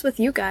thought she was with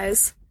you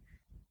guys.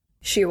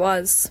 She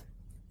was.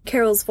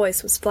 Carol's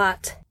voice was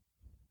flat.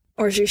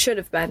 Or she should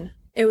have been.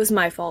 It was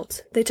my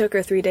fault. They took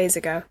her 3 days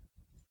ago.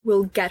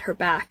 We'll get her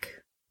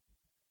back.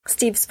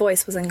 Steve's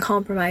voice was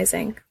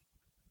uncompromising.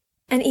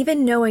 And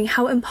even knowing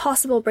how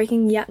impossible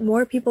breaking yet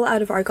more people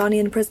out of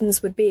Argonian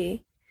prisons would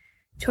be,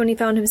 Tony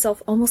found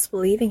himself almost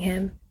believing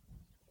him.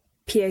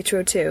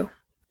 Pietro, too.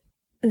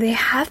 They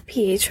have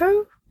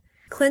Pietro?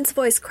 Clint's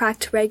voice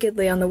cracked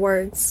raggedly on the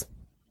words.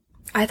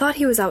 I thought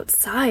he was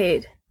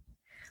outside.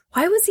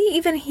 Why was he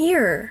even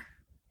here?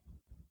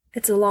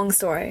 It's a long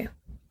story.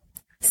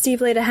 Steve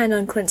laid a hand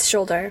on Clint's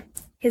shoulder,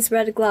 his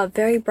red glove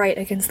very bright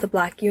against the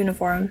black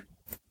uniform.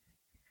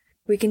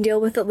 We can deal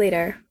with it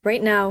later.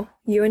 Right now,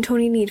 you and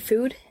Tony need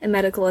food and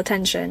medical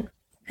attention.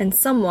 And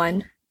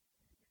someone...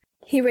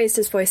 He raised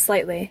his voice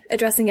slightly,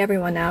 addressing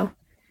everyone now.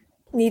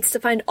 Needs to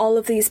find all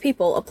of these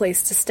people a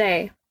place to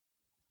stay.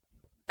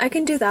 I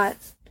can do that,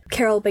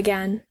 Carol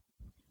began.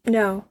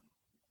 No,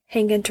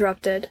 Hank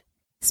interrupted,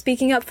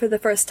 speaking up for the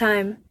first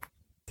time.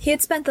 He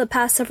had spent the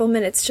past several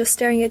minutes just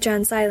staring at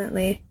Jan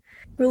silently,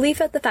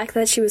 relief at the fact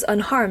that she was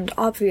unharmed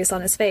obvious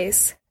on his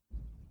face.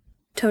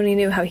 Tony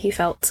knew how he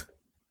felt.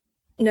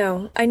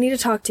 No, I need to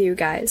talk to you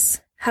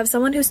guys. Have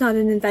someone who's not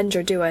an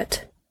Avenger do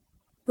it.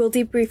 We'll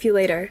debrief you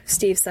later,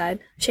 Steve said,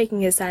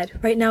 shaking his head.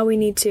 Right now we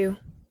need to...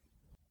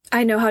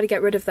 I know how to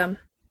get rid of them.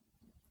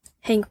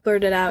 Hank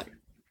blurted out.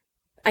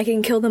 I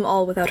can kill them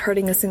all without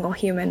hurting a single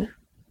human.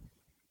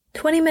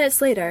 20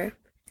 minutes later,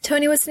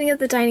 Tony was sitting at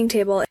the dining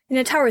table in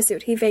a tower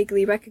suit he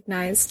vaguely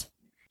recognized.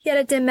 He had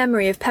a dim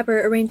memory of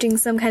Pepper arranging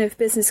some kind of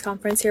business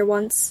conference here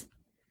once,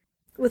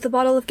 with a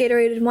bottle of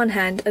Gatorade in one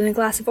hand and a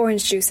glass of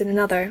orange juice in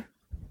another.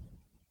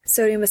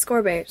 Sodium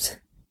ascorbate,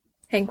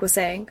 Hank was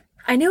saying.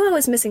 I knew I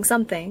was missing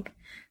something,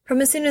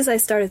 from as soon as I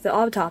started the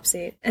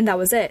autopsy, and that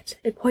was it.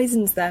 It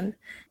poisons them,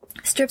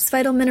 strips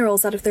vital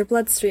minerals out of their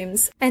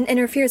bloodstreams, and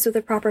interferes with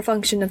the proper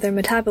function of their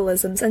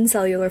metabolisms and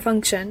cellular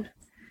function.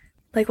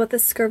 Like what the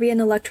scurvy and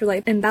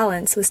electrolyte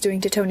imbalance was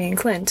doing to Tony and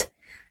Clint,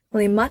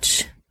 only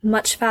much,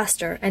 much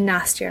faster and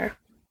nastier.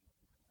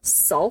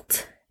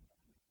 Salt?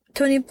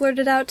 Tony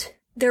blurted out.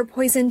 They're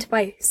poisoned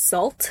by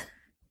salt?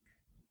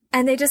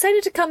 And they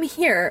decided to come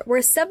here,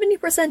 where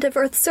 70% of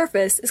Earth's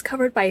surface is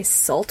covered by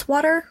salt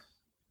water?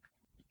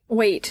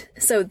 Wait,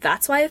 so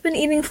that's why I've been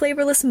eating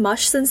flavorless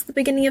mush since the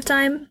beginning of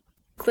time?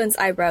 Clint's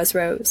eyebrows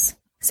rose,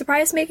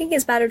 surprise making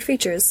his battered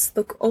features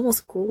look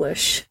almost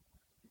ghoulish.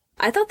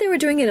 I thought they were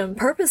doing it on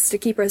purpose to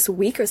keep us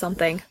weak or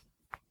something.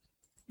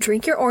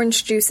 Drink your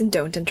orange juice and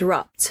don't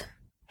interrupt,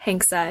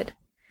 Hank said,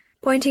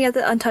 pointing at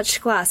the untouched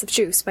glass of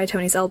juice by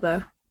Tony's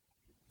elbow.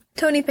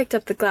 Tony picked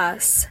up the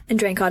glass and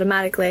drank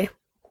automatically,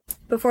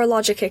 before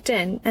logic kicked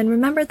in and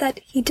remembered that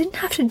he didn't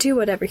have to do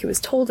whatever he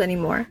was told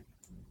anymore.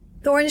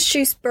 The orange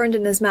juice burned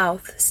in his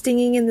mouth,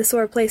 stinging in the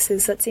sore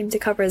places that seemed to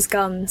cover his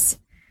gums,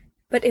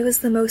 but it was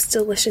the most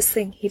delicious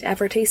thing he'd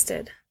ever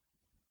tasted.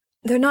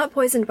 They're not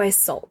poisoned by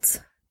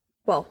salt.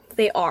 Well,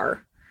 they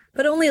are,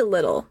 but only a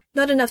little,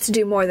 not enough to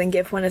do more than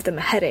give one of them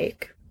a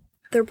headache.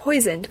 They're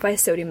poisoned by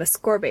sodium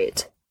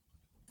ascorbate.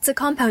 It's a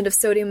compound of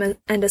sodium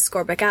and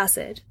ascorbic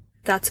acid.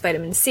 That's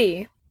vitamin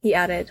C, he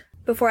added,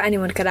 before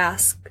anyone could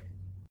ask.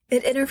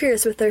 It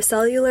interferes with their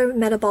cellular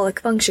metabolic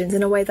functions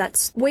in a way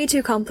that's way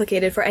too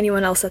complicated for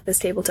anyone else at this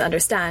table to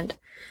understand,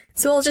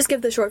 so I'll just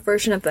give the short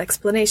version of the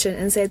explanation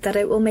and say that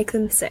it will make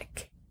them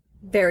sick.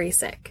 Very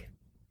sick.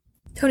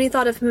 Tony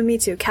thought of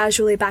Mimitu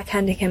casually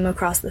backhanding him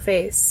across the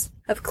face,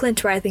 of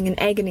Clint writhing in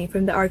agony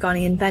from the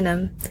Argonian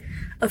venom,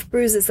 of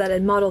bruises that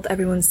had mottled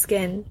everyone's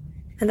skin,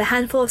 and the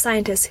handful of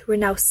scientists who were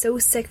now so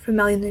sick from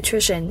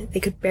malnutrition they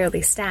could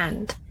barely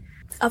stand,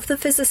 of the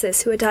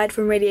physicists who had died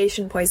from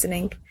radiation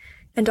poisoning,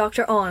 and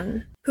Dr.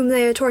 On, whom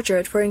they had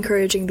tortured for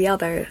encouraging the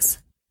others.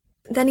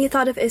 Then he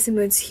thought of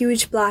Isimud's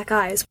huge black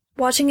eyes,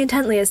 watching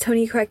intently as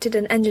Tony corrected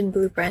an engine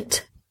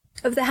blueprint,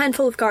 of the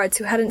handful of guards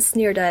who hadn't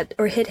sneered at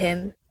or hit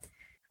him,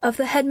 of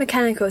the head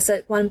mechanicos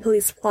at one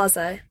police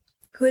plaza,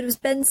 who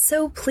had been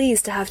so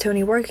pleased to have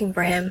Tony working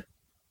for him.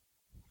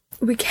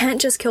 We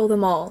can't just kill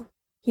them all,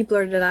 he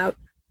blurted out.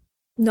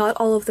 Not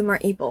all of them are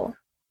evil.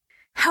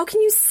 How can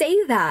you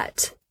say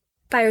that?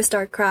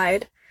 Firestar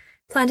cried,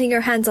 planting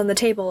her hands on the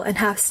table and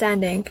half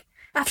standing.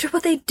 After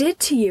what they did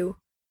to you.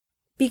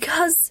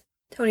 Because,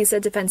 Tony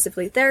said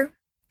defensively, they're...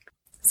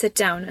 Sit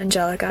down,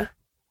 Angelica,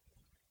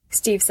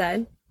 Steve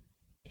said.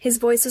 His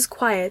voice was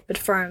quiet but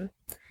firm,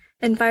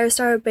 and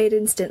Firestar obeyed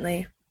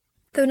instantly,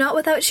 though not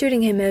without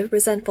shooting him a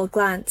resentful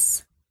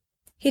glance.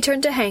 He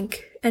turned to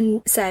Hank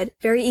and said,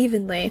 very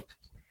evenly,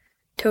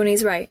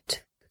 Tony's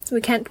right.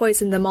 We can't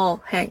poison them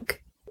all,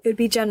 Hank. It would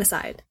be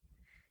genocide.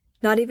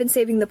 Not even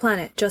saving the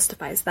planet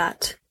justifies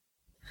that.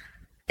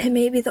 It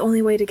may be the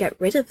only way to get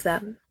rid of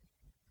them.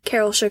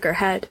 Carol shook her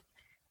head,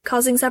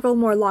 causing several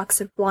more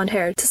locks of blonde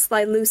hair to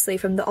slide loosely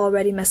from the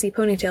already messy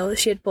ponytail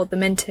she had pulled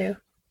them into.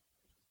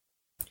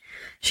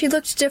 She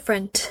looked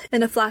different,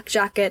 in a flak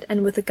jacket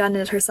and with a gun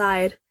at her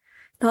side,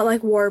 not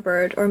like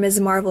Warbird or Ms.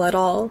 Marvel at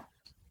all.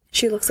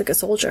 She looks like a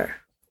soldier,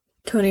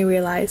 Tony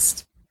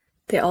realized.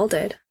 They all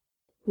did.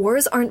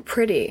 Wars aren't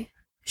pretty,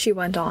 she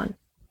went on.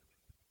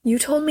 You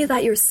told me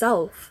that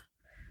yourself.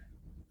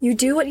 You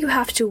do what you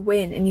have to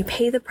win, and you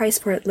pay the price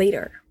for it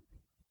later.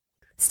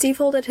 Steve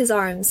folded his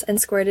arms and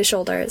squared his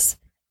shoulders,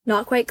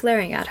 not quite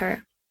glaring at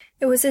her.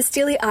 It was his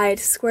steely-eyed,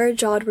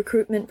 square-jawed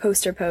recruitment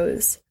poster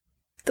pose,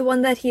 the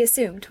one that he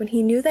assumed when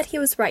he knew that he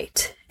was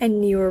right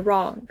and you were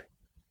wrong.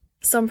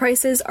 Some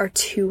prices are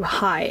too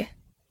high.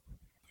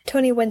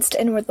 Tony winced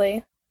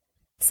inwardly,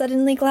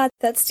 suddenly glad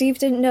that Steve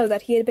didn't know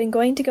that he had been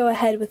going to go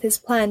ahead with his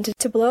plan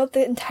to blow up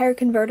the entire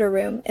converter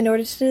room in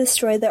order to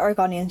destroy the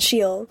Argonian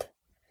shield.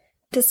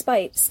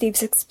 Despite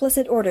Steve's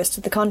explicit orders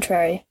to the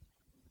contrary,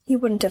 he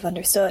wouldn't have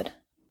understood.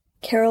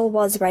 Carol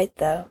was right,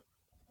 though.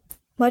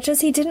 Much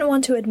as he didn't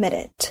want to admit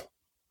it.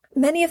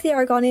 Many of the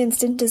Argonians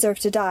didn't deserve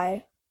to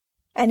die,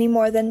 any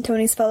more than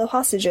Tony's fellow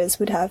hostages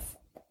would have.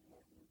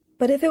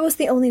 But if it was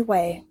the only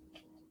way,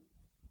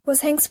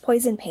 was Hank's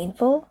poison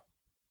painful?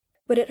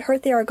 Would it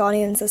hurt the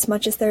Argonians as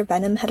much as their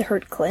venom had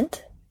hurt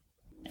Clint?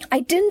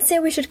 I didn't say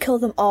we should kill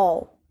them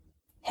all.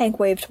 Hank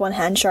waved one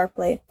hand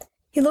sharply.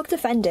 He looked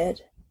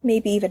offended,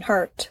 maybe even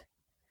hurt.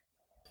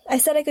 I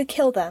said I could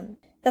kill them.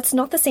 That's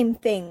not the same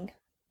thing.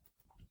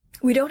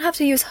 We don't have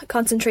to use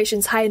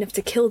concentrations high enough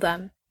to kill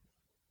them.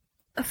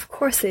 Of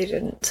course they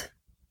didn't.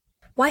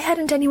 Why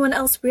hadn't anyone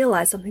else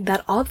realized something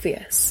that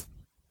obvious?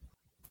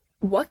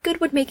 What good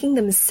would making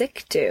them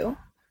sick do?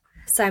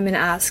 Simon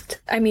asked.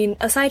 I mean,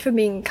 aside from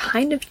being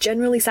kind of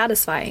generally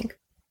satisfying.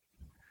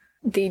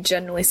 The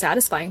generally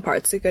satisfying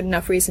part's a good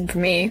enough reason for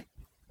me,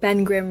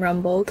 Ben Grimm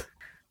rumbled.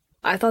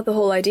 I thought the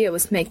whole idea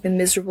was to make them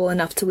miserable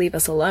enough to leave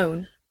us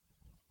alone.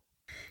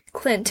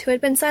 Clint, who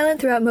had been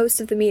silent throughout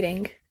most of the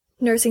meeting,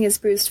 nursing his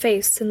bruised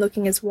face and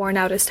looking as worn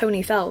out as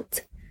Tony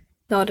felt,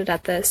 nodded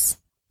at this,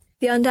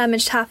 the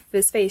undamaged half of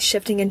his face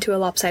shifting into a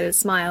lopsided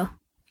smile.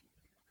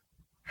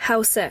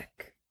 How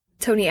sick?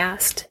 Tony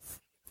asked,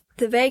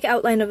 the vague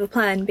outline of a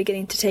plan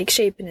beginning to take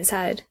shape in his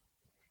head.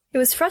 It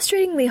was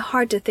frustratingly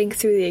hard to think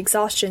through the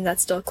exhaustion that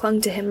still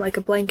clung to him like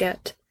a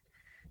blanket.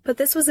 But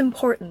this was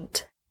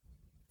important.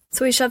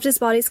 So he shoved his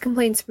body's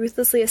complaints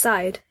ruthlessly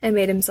aside and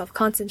made himself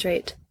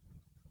concentrate.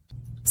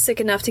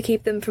 Sick enough to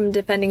keep them from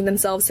defending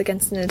themselves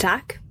against an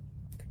attack?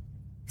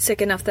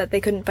 Sick enough that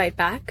they couldn't fight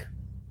back?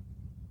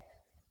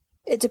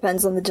 It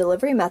depends on the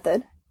delivery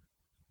method.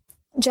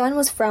 Jan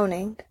was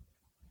frowning,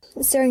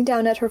 staring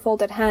down at her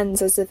folded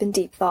hands as if in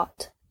deep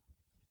thought.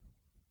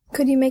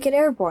 Could you make it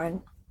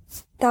airborne?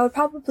 That would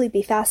probably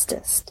be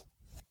fastest.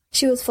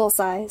 She was full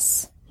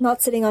size,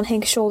 not sitting on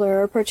Hank's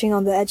shoulder or perching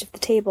on the edge of the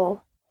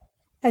table,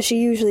 as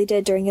she usually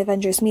did during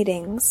Avengers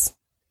meetings.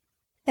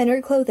 And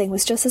her clothing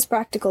was just as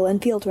practical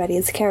and field-ready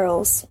as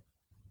Carol's.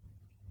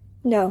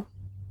 No.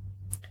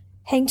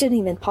 Hank didn't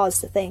even pause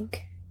to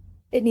think.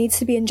 It needs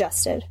to be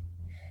ingested.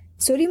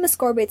 Sodium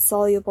ascorbate's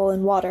soluble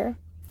in water,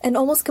 and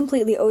almost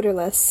completely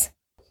odorless.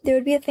 There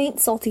would be a faint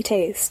salty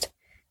taste,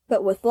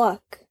 but with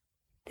luck,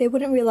 they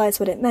wouldn't realize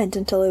what it meant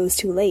until it was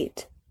too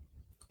late.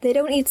 They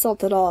don't eat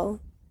salt at all,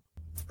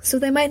 so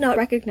they might not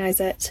recognize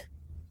it.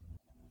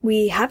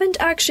 We haven't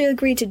actually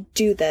agreed to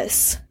do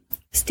this,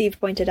 Steve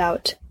pointed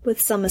out,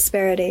 with some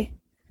asperity.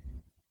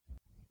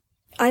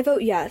 I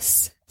vote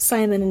yes,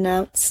 Simon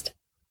announced.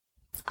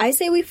 I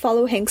say we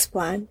follow Hank's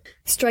plan,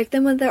 strike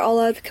them when they're all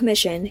out of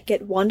commission,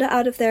 get Wanda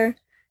out of there.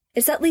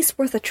 It's at least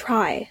worth a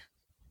try.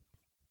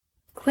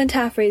 Clint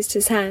half raised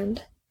his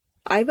hand.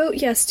 I vote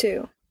yes,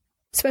 too,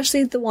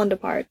 especially the Wanda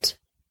part.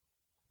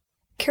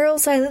 Carol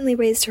silently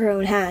raised her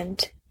own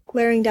hand,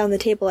 glaring down the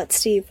table at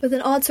Steve with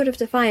an odd sort of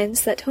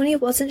defiance that Tony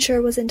wasn't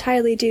sure was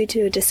entirely due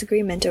to a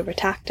disagreement over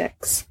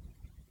tactics.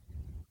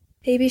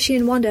 Maybe she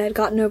and Wanda had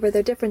gotten over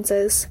their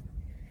differences.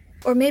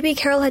 Or maybe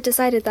Carol had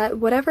decided that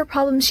whatever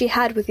problems she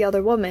had with the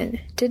other woman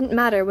didn't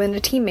matter when a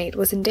teammate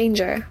was in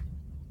danger.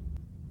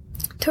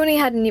 Tony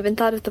hadn't even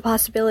thought of the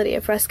possibility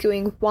of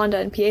rescuing Wanda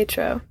and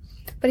Pietro,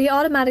 but he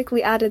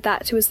automatically added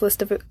that to his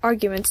list of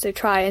arguments to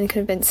try and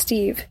convince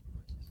Steve.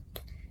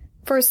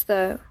 First,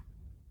 though,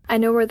 I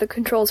know where the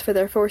controls for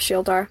their force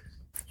shield are,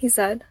 he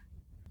said.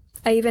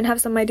 I even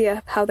have some idea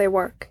of how they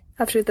work,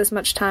 after this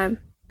much time.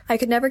 I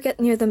could never get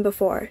near them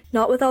before,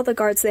 not with all the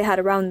guards they had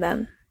around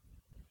them.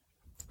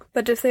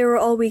 But if they were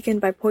all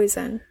weakened by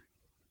poison...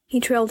 He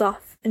trailed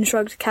off and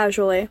shrugged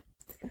casually,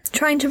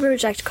 trying to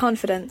project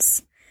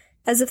confidence,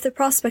 as if the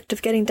prospect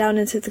of getting down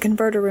into the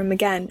converter room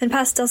again and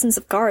past dozens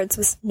of guards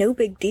was no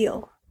big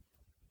deal.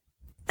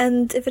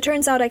 And if it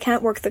turns out I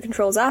can't work the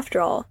controls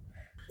after all,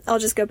 I'll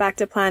just go back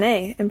to Plan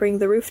A and bring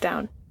the roof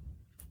down.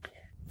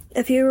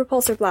 A few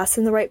repulsor blasts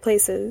in the right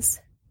places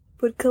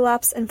would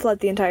collapse and flood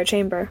the entire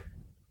chamber.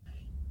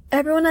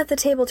 Everyone at the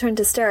table turned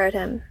to stare at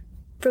him.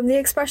 From the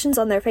expressions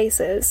on their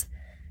faces,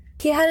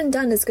 he hadn't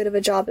done as good of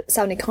a job at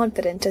sounding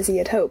confident as he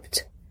had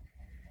hoped.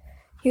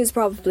 He was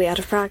probably out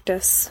of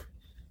practice.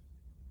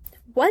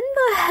 When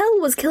the hell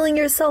was killing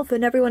yourself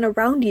and everyone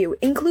around you,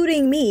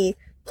 including me,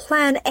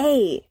 Plan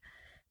A?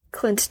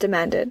 Clint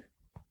demanded.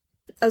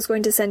 I was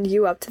going to send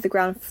you up to the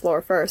ground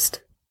floor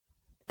first.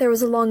 There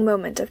was a long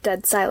moment of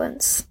dead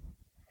silence.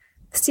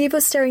 Steve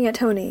was staring at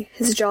Tony,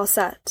 his jaw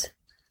set.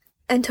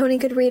 and Tony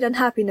could read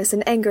unhappiness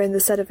and anger in the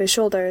set of his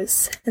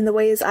shoulders, and the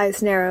way his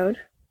eyes narrowed.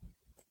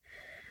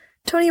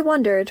 Tony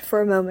wondered, for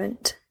a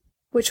moment,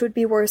 which would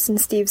be worse in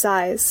Steve's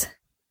eyes.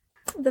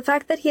 The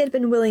fact that he had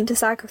been willing to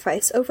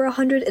sacrifice over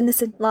 100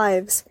 innocent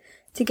lives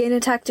to gain a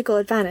tactical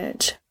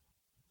advantage,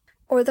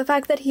 or the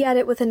fact that he had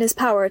it within his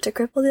power to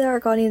cripple the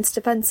Argonians'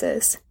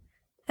 defenses,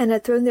 and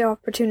had thrown the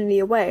opportunity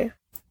away,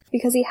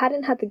 because he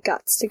hadn't had the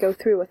guts to go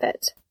through with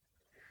it.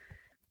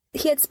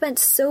 He had spent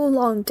so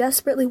long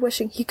desperately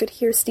wishing he could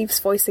hear Steve's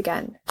voice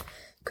again,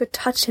 could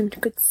touch him,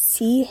 could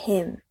see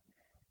him.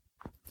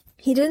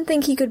 He didn't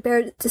think he could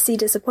bear to see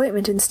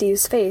disappointment in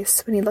Steve's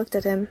face when he looked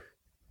at him.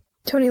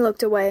 Tony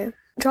looked away,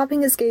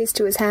 dropping his gaze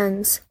to his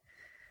hands.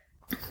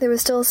 There was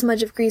still a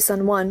smudge of grease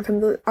on one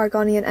from the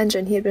Argonian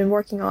engine he had been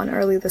working on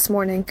early this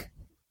morning.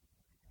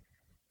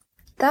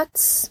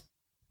 That's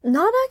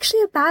not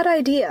actually a bad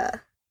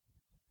idea.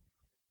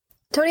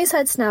 Tony's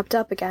head snapped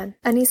up again,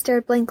 and he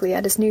stared blankly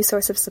at his new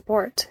source of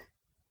support.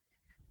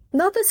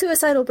 Not the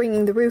suicidal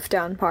bringing the roof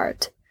down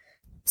part,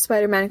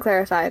 Spider-Man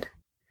clarified.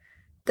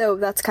 Though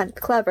that's kind of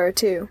clever,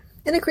 too,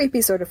 in a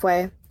creepy sort of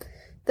way.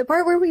 The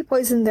part where we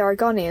poisoned the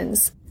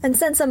Argonians, and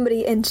sent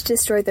somebody in to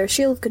destroy their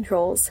shield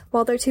controls,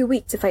 while they're too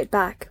weak to fight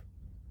back.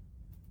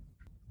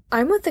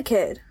 I'm with the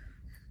kid,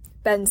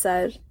 Ben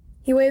said.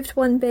 He waved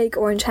one big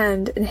orange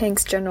hand in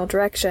Hank's general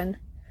direction.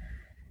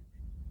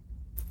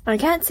 I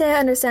can't say I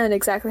understand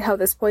exactly how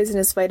this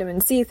poisonous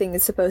vitamin C thing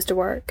is supposed to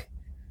work,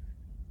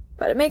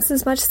 but it makes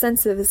as much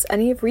sense as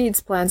any of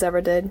Reed's plans ever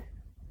did.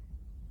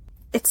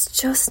 It's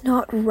just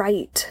not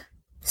right,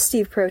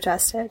 Steve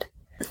protested,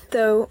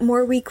 though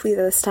more weakly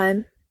this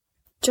time.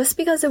 Just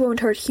because it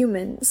won't hurt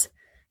humans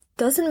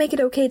doesn't make it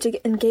okay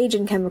to engage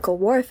in chemical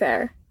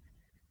warfare.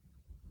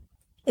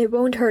 It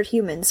won't hurt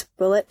humans,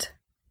 will it?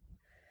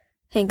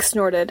 Hank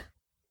snorted.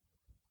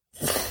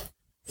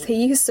 They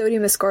use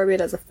sodium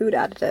ascorbate as a food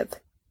additive.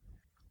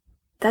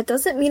 That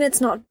doesn't mean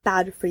it's not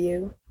bad for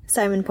you,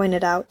 Simon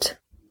pointed out.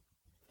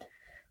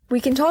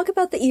 We can talk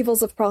about the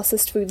evils of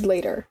processed food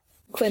later,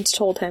 Clint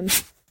told him.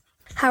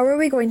 How are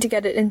we going to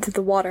get it into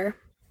the water?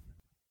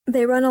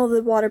 They run all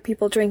the water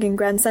people drink in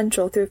Grand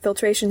Central through a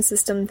filtration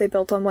system they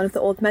built on one of the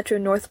old Metro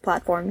North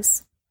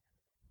platforms.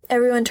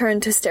 Everyone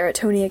turned to stare at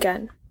Tony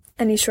again,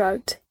 and he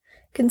shrugged,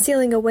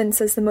 concealing a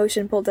wince as the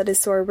motion pulled at his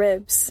sore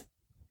ribs.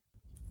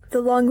 The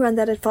long run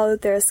that had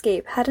followed their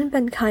escape hadn't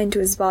been kind to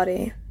his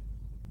body.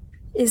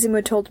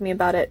 Izumo told me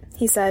about it,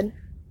 he said.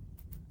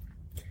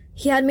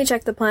 He had me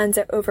check the plans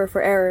over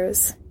for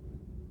errors.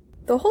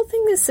 The whole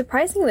thing is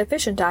surprisingly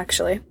efficient,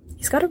 actually.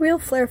 He's got a real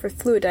flair for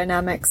fluid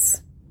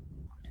dynamics.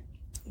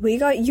 We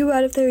got you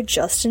out of there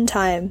just in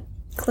time,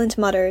 Clint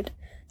muttered,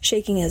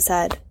 shaking his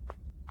head.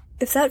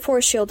 If that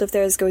force shield of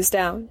theirs goes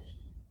down,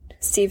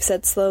 Steve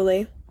said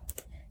slowly,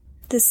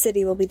 this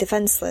city will be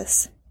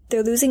defenseless.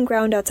 They're losing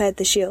ground outside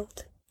the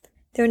shield.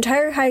 Their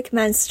entire high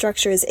command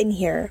structure is in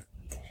here,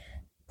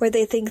 where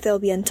they think they'll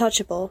be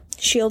untouchable.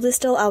 Shield is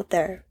still out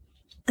there,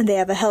 and they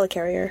have a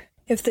helicarrier.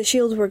 If the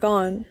shield were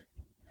gone...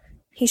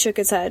 He shook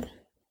his head.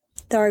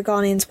 The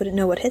Argonians wouldn't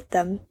know what hit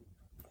them.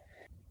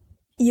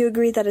 You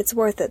agree that it's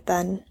worth it,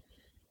 then?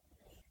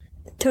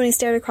 Tony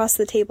stared across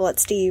the table at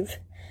Steve,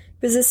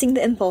 resisting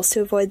the impulse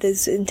to avoid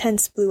those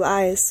intense blue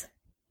eyes.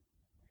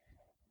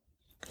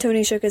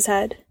 Tony shook his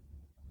head.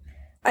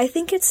 I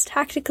think it's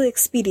tactically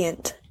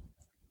expedient.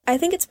 I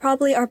think it's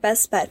probably our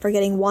best bet for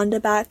getting Wanda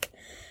back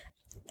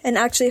and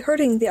actually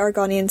hurting the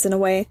Argonians in a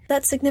way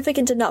that's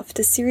significant enough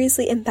to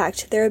seriously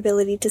impact their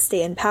ability to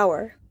stay in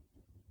power.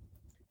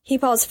 He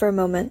paused for a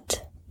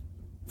moment,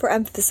 for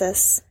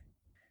emphasis,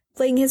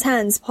 laying his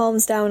hands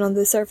palms down on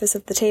the surface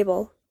of the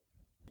table.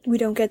 We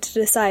don't get to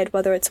decide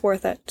whether it's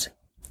worth it.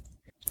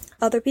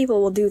 Other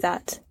people will do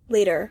that,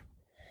 later.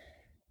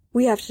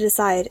 We have to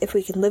decide if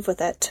we can live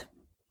with it.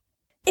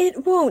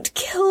 It won't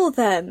kill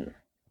them,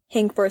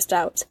 Hank burst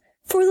out.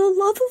 For the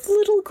love of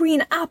little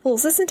green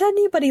apples, isn't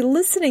anybody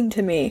listening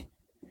to me?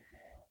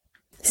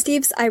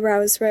 Steve's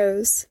eyebrows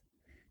rose.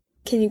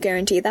 Can you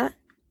guarantee that?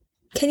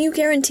 Can you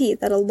guarantee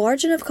that a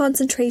large enough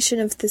concentration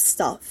of this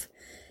stuff,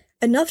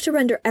 enough to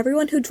render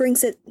everyone who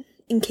drinks it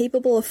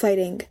incapable of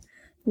fighting,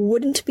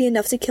 wouldn't be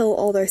enough to kill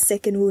all their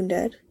sick and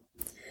wounded?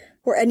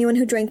 Or anyone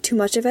who drank too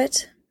much of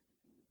it?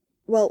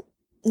 Well,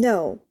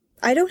 no.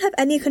 I don't have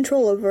any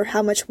control over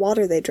how much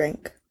water they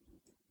drink.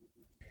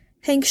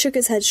 Hank shook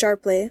his head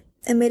sharply,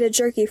 and made a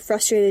jerky,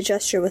 frustrated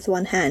gesture with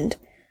one hand.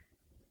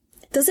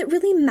 Does it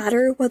really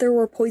matter whether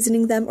we're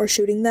poisoning them or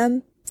shooting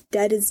them?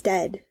 Dead is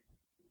dead.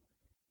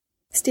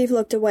 Steve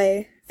looked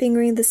away,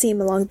 fingering the seam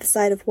along the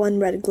side of one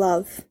red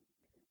glove.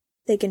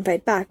 They can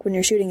fight back when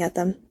you're shooting at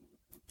them,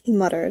 he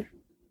muttered.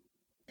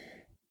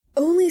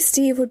 Only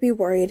Steve would be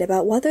worried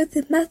about whether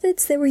the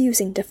methods they were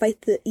using to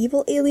fight the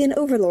evil alien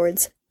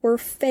overlords were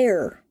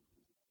fair.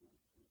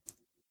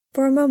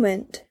 For a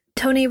moment,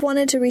 Tony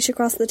wanted to reach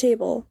across the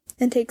table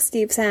and take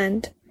Steve's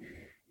hand.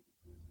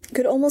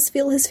 Could almost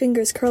feel his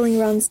fingers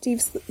curling around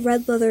Steve's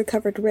red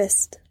leather-covered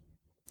wrist.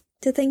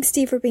 To thank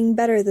Steve for being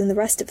better than the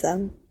rest of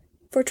them,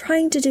 for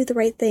trying to do the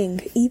right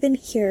thing, even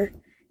here,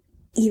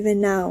 even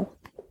now.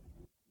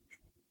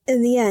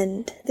 In the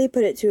end, they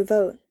put it to a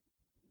vote.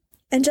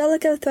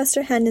 Angelica thrust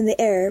her hand in the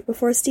air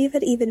before Steve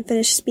had even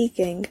finished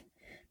speaking,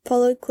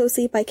 followed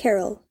closely by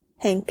Carol,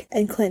 Hank,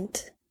 and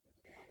Clint.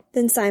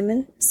 Then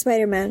Simon,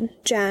 Spider-Man,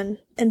 Jan,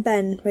 and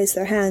Ben raised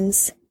their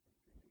hands.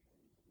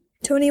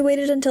 Tony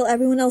waited until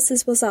everyone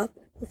else's was up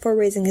before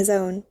raising his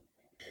own,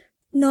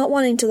 not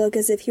wanting to look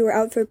as if he were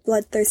out for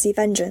bloodthirsty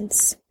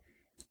vengeance,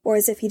 or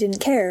as if he didn't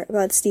care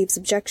about Steve's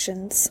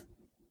objections.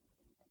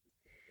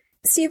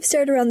 Steve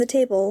stared around the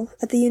table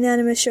at the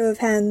unanimous show of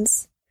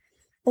hands.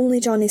 Only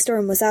Johnny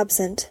Storm was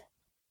absent.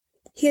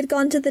 He had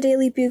gone to the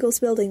Daily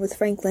Bugle's building with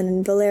Franklin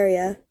and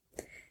Valeria.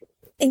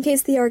 In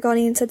case the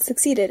Argonians had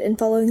succeeded in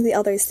following the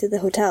others to the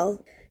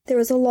hotel, there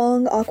was a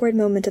long, awkward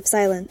moment of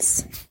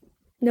silence,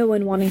 no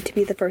one wanting to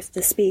be the first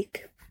to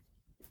speak.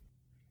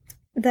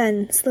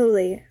 Then,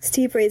 slowly,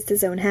 Steve raised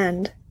his own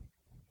hand.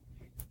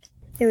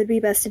 "It would be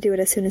best to do it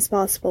as soon as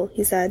possible,"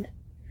 he said,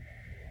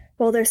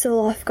 "while they're still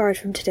off guard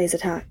from today's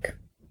attack."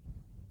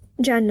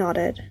 Jan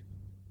nodded.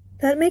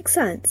 "That makes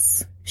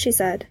sense," she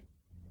said.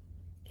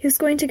 "Who's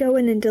going to go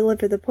in and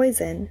deliver the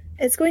poison?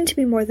 It's going to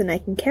be more than I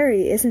can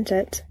carry, isn't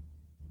it?"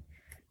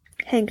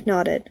 Hank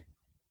nodded.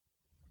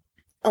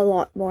 "A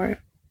lot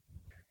more."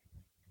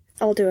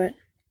 "I'll do it."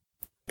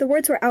 The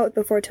words were out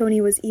before Tony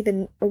was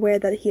even aware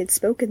that he had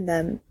spoken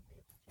them.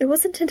 It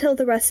wasn't until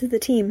the rest of the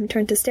team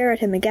turned to stare at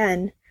him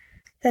again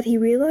that he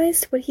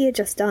realized what he had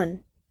just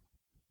done.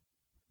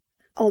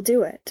 "I'll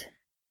do it,"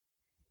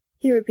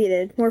 he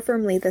repeated, more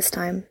firmly this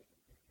time.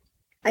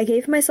 "I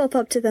gave myself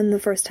up to them the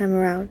first time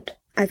around.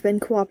 I've been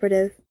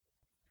cooperative,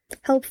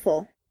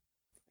 helpful.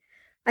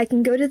 I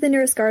can go to the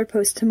nearest guard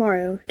post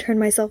tomorrow, turn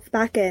myself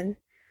back in,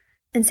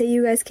 and say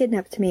you guys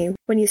kidnapped me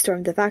when you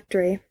stormed the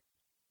factory.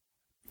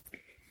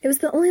 It was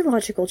the only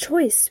logical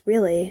choice,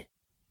 really.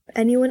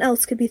 Anyone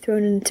else could be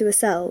thrown into a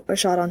cell or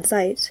shot on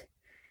sight,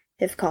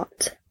 if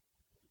caught.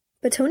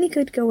 But Tony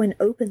could go in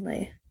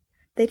openly.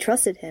 They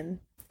trusted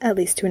him, at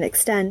least to an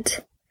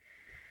extent.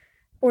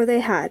 Or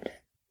they had,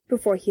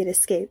 before he had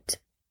escaped.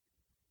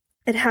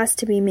 It has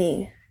to be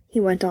me," he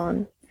went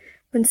on,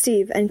 when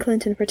Steve, and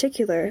Clint in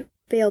particular,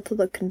 failed to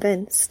look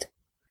convinced.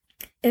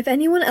 "If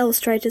anyone else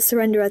tried to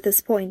surrender at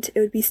this point, it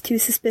would be too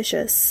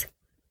suspicious.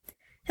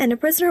 And a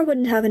prisoner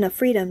wouldn't have enough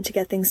freedom to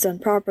get things done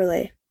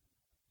properly.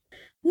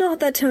 Not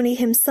that Tony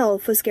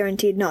himself was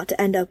guaranteed not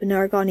to end up in an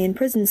Argonian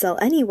prison cell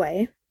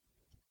anyway,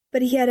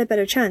 but he had a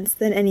better chance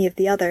than any of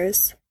the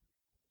others.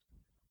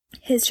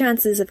 His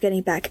chances of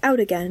getting back out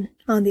again,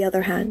 on the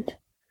other hand,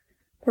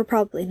 were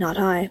probably not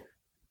high."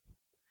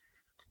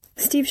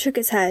 Steve shook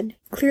his head,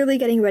 clearly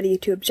getting ready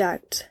to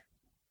object.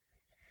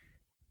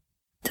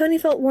 Tony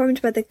felt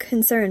warmed by the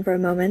concern for a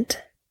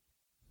moment,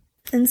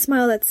 and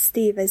smiled at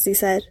Steve as he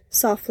said,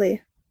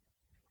 softly,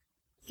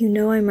 "You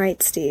know I'm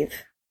right,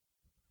 Steve."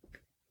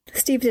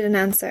 Steve didn't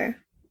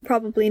answer,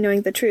 probably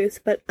knowing the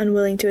truth, but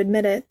unwilling to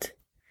admit it.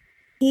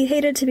 He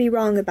hated to be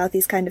wrong about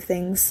these kind of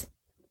things.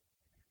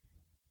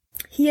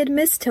 He had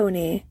missed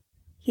Tony.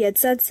 He had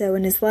said so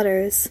in his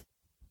letters.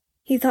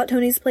 He thought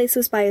Tony's place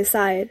was by his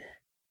side.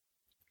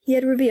 He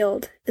had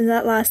revealed, in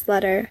that last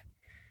letter,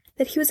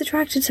 that he was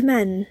attracted to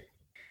men,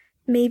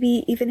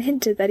 maybe even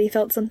hinted that he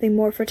felt something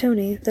more for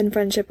Tony than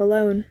friendship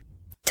alone.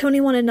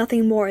 Tony wanted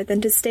nothing more than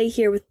to stay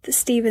here with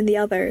Steve and the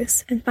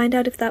others, and find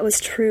out if that was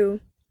true,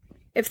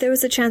 if there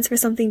was a chance for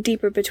something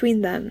deeper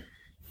between them.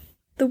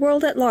 The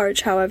world at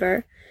large,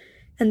 however,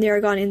 and the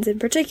Argonians in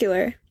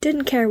particular,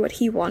 didn't care what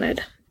he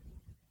wanted.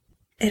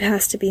 "It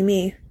has to be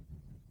me,"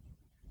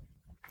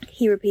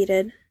 he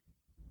repeated.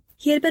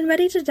 He had been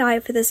ready to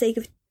die for the sake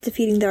of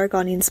defeating the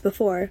Argonians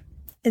before,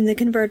 in the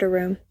converter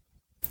room.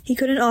 He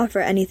couldn't offer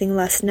anything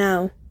less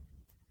now.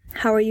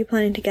 "How are you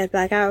planning to get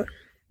back out?"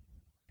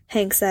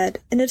 Hank said,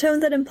 in a tone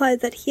that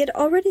implied that he had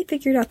already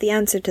figured out the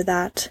answer to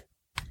that.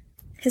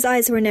 His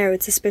eyes were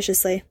narrowed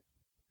suspiciously.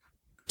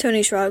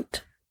 Tony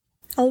shrugged.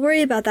 "I'll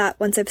worry about that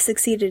once I've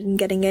succeeded in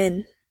getting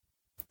in."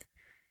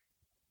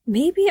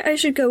 "Maybe I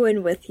should go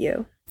in with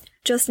you,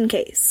 just in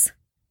case."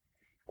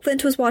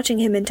 Clint was watching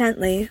him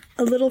intently,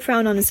 a little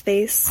frown on his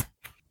face.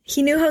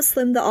 He knew how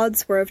slim the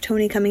odds were of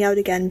Tony coming out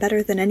again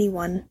better than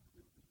anyone.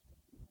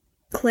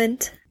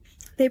 "Clint,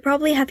 they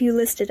probably have you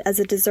listed as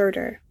a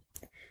deserter.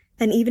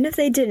 And even if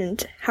they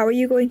didn't, how are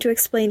you going to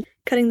explain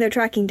cutting their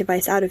tracking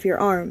device out of your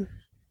arm?"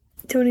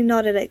 Tony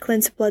nodded at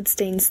Clint's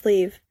blood-stained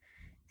sleeve,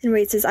 and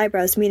raised his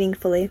eyebrows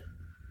meaningfully.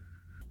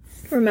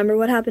 "Remember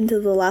what happened to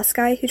the last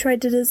guy who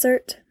tried to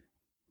desert?"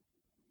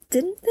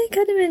 "Didn't they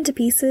cut him into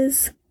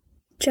pieces?"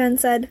 Jan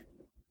said.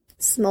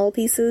 "Small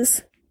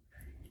pieces?"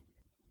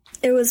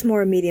 "It was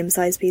more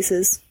medium-sized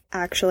pieces,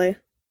 actually,"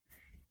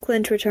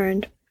 Clint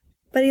returned,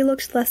 but he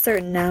looked less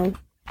certain now.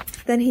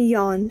 Then he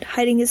yawned,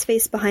 hiding his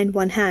face behind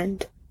one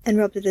hand, and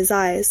rubbed at his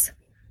eyes.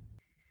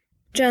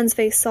 Jan's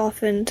face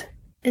softened,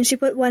 and she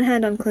put one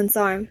hand on Clint's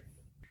arm.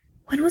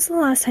 "When was the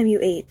last time you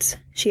ate?"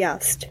 she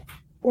asked.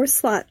 "Or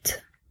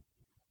slept?"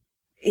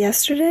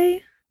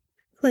 "Yesterday?"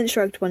 Clint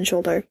shrugged one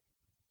shoulder.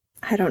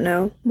 "I don't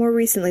know. More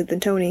recently than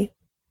Tony."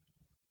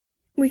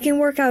 "We can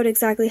work out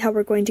exactly how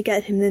we're going to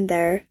get him in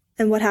there,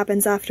 and what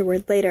happens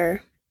afterward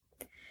later.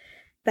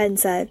 Ben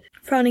said,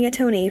 frowning at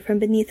Tony from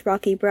beneath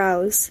rocky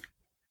brows.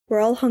 "We're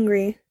all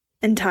hungry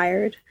and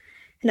tired,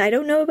 and I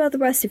don't know about the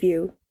rest of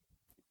you,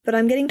 but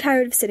I'm getting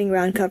tired of sitting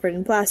around covered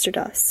in plaster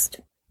dust."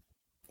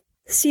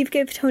 Steve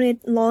gave Tony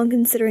a long,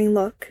 considering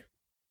look,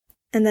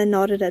 and then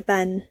nodded at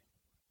Ben.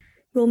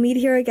 "We'll meet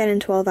here again in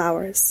 12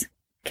 hours.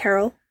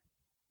 Carol?"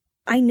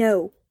 "I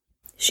know,"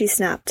 she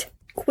snapped.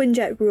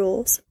 "Quinjet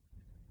rules."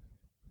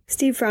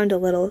 Steve frowned a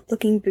little,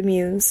 looking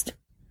bemused.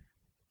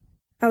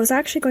 "I was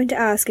actually going to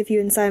ask if you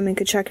and Simon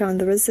could check on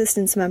the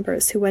Resistance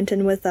members who went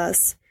in with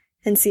us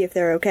and see if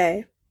they're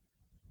okay."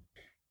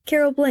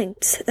 Carol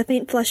blinked, a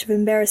faint flush of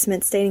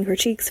embarrassment staining her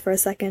cheeks for a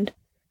second.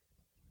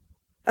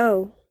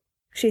 "Oh,"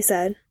 she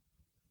said.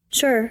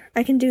 "Sure,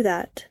 I can do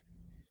that.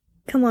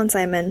 Come on,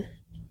 Simon."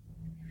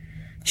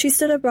 She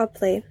stood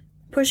abruptly,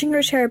 pushing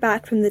her chair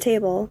back from the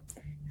table,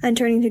 and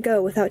turning to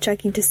go without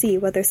checking to see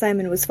whether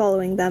Simon was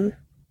following them.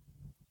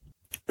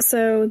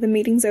 "So, the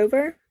meeting's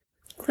over?"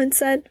 Clint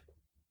said.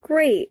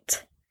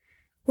 "Great.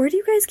 Where do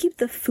you guys keep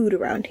the food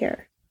around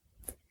here?"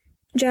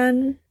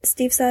 "Jen,"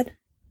 Steve said.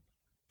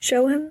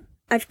 "Show him?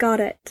 I've got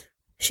it,"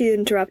 she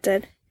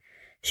interrupted.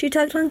 She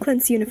tugged on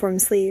Clint's uniform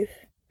sleeve,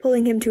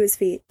 pulling him to his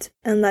feet,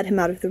 and led him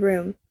out of the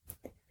room.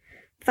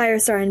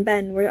 Firestar and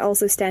Ben were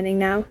also standing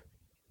now.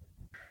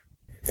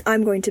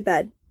 "I'm going to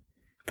bed,"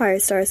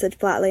 Firestar said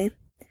flatly.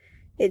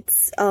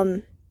 It's,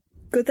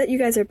 good that you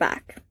guys are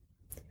back,"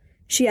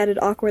 she added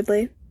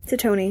awkwardly, to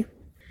Tony.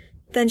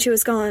 Then she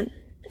was gone,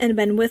 and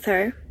Ben with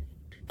her,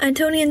 and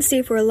Tony and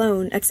Steve were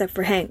alone except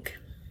for Hank.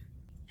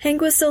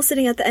 Hank was still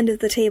sitting at the end of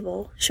the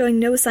table, showing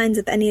no signs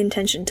of any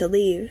intention to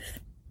leave.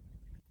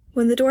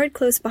 When the door had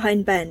closed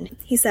behind Ben,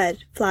 he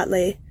said,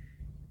 flatly,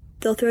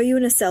 "They'll throw you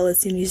in a cell as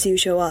soon as you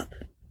show up.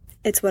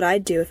 It's what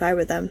I'd do if I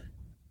were them."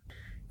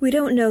 "We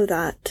don't know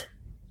that,"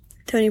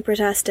 Tony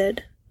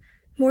protested,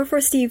 more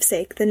for Steve's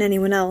sake than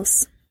anyone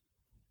else.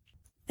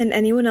 "And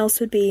anyone else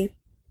would be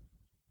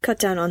cut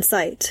down on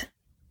sight."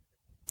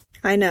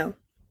 "I know.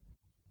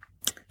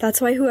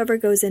 That's why whoever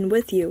goes in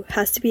with you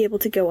has to be able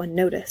to go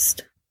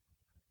unnoticed."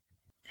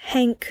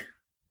 "Hank,"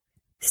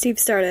 Steve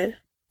started.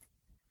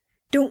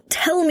 "Don't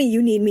tell me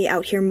you need me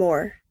out here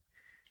more,"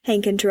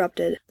 Hank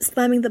interrupted,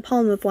 slamming the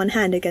palm of one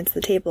hand against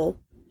the table.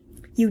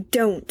 "You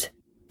don't.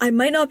 I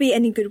might not be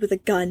any good with a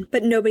gun,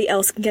 but nobody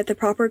else can get the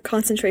proper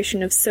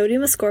concentration of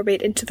sodium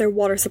ascorbate into their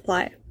water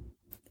supply."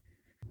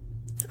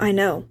 "I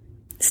know,"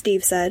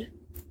 Steve said,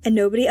 "and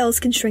nobody else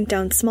can shrink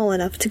down small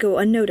enough to go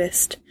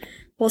unnoticed,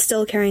 while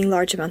still carrying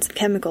large amounts of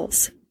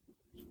chemicals.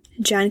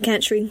 Jan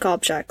can't shrink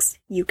objects.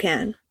 You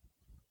can."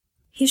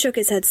 He shook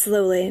his head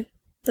slowly,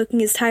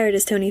 looking as tired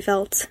as Tony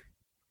felt.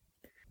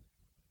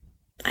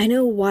 "I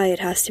know why it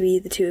has to be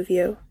the two of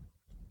you."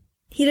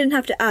 He didn't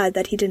have to add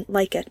that he didn't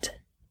like it.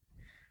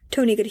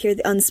 Tony could hear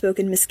the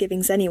unspoken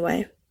misgivings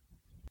anyway.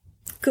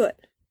 "Good,"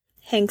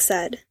 Hank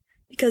said,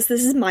 "because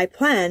this is my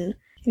plan,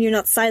 and you're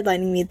not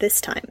sidelining me this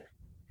time."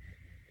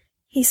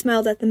 He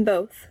smiled at them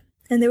both,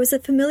 and there was a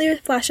familiar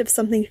flash of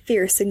something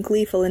fierce and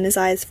gleeful in his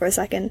eyes for a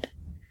second.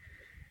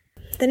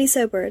 Then he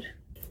sobered,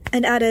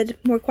 and added,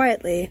 more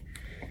quietly,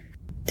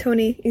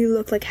 "Tony, you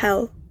look like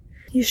hell.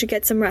 You should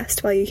get some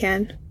rest while you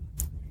can."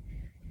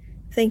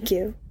 "Thank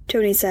you,"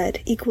 Tony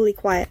said, equally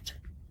quiet.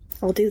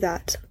 "I'll do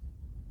that."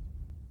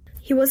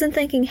 He wasn't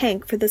thanking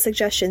Hank for the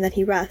suggestion that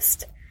he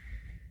rest,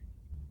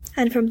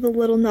 and from the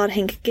little nod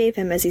Hank gave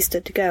him as he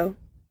stood to go.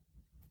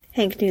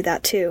 Hank knew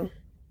that too.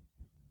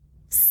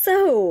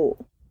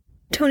 "So,"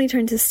 Tony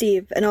turned to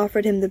Steve and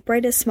offered him the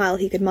brightest smile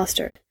he could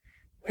muster.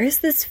 "Where's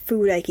this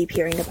food I keep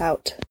hearing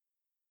about?"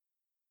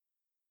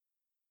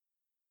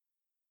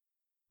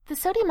 The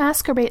sodium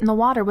ascorbate in the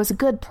water was a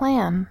good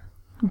plan.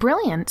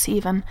 Brilliant,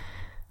 even.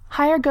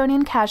 High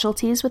Argonian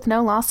casualties with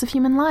no loss of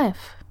human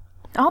life.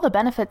 All the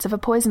benefits of a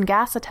poison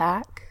gas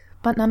attack,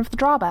 but none of the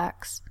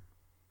drawbacks.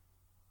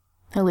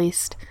 At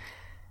least,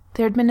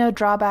 there had been no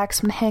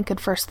drawbacks when Hank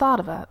had first thought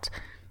of it.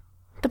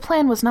 The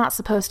plan was not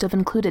supposed to have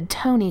included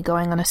Tony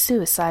going on a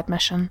suicide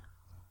mission.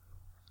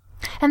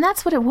 And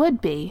that's what it would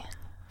be,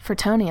 for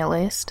Tony at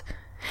least.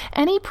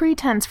 Any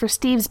pretense for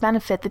Steve's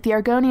benefit that the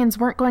Argonians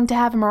weren't going to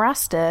have him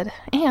arrested,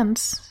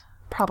 and,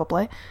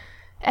 probably,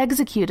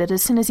 executed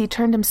as soon as he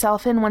turned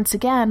himself in once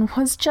again,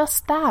 was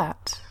just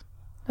that,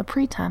 a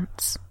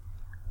pretense.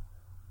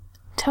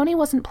 Tony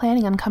wasn't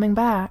planning on coming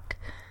back.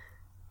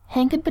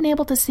 Hank had been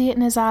able to see it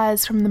in his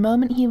eyes from the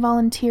moment he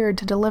volunteered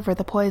to deliver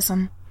the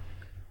poison.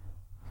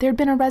 There had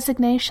been a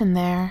resignation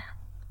there,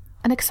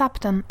 an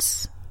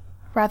acceptance,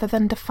 rather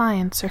than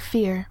defiance or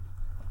fear.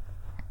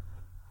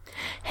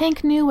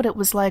 Hank knew what it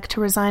was like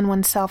to resign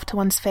oneself to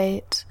one's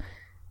fate.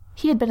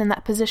 He had been in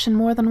that position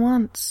more than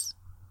once.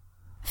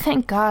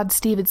 Thank God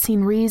Steve had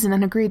seen reason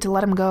and agreed to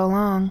let him go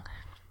along.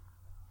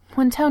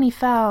 When Tony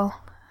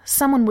fell,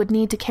 someone would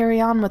need to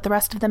carry on with the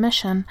rest of the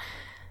mission,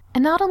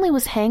 and not only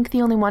was Hank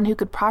the only one who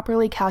could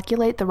properly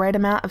calculate the right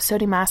amount of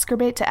sodium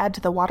ascorbate to add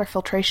to the water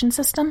filtration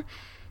system,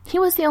 he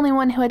was the only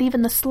one who had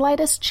even the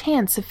slightest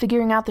chance of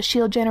figuring out the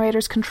shield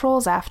generator's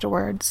controls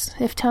afterwards,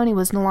 if Tony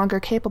was no longer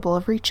capable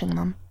of reaching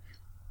them.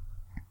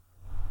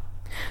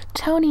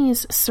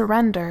 Tony's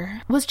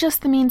surrender was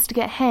just the means to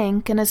get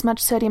Hank and as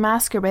much sodium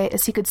ascorbate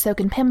as he could soak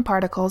in PIM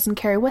particles and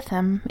carry with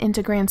him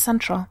into Grand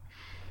Central.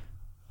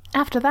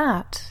 After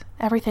that,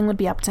 everything would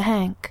be up to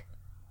Hank.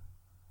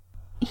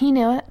 He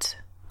knew it,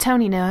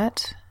 Tony knew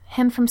it,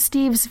 and from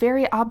Steve's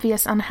very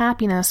obvious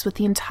unhappiness with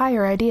the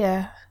entire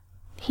idea,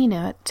 he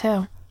knew it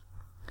too.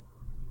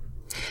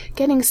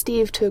 Getting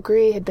Steve to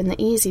agree had been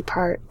the easy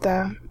part,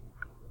 though.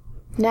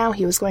 Now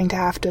he was going to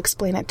have to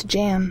explain it to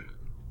Jan.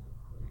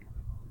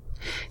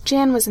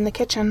 Jan was in the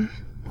kitchen,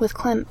 with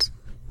Clint.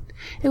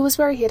 It was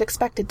where he had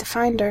expected to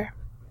find her.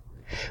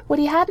 What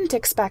he hadn't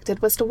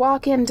expected was to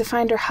walk in to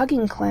find her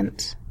hugging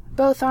Clint,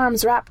 both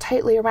arms wrapped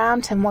tightly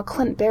around him while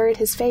Clint buried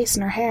his face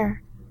in her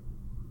hair.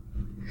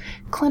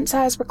 Clint's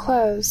eyes were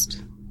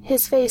closed,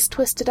 his face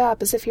twisted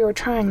up as if he were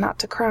trying not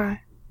to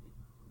cry.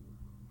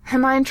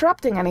 "Am I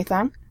interrupting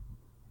anything?"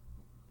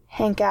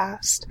 Hank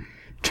asked,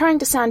 trying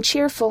to sound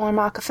cheerful or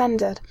mock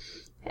offended,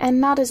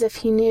 and not as if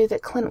he knew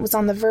that Clint was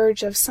on the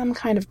verge of some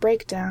kind of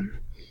breakdown.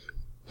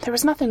 There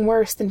was nothing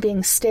worse than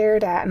being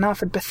stared at and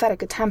offered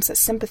pathetic attempts at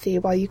sympathy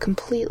while you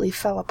completely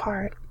fell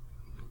apart.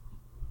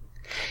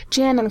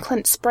 Jan and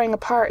Clint sprang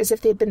apart as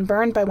if they had been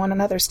burned by one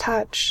another's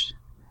touch,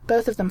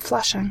 both of them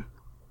flushing.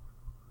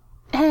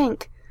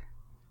 "Hank,"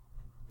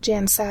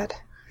 Jan said,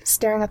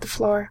 staring at the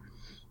floor.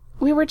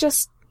 "We were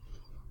just—"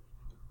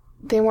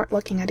 They weren't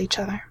looking at each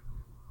other.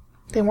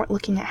 They weren't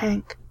looking at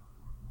Hank.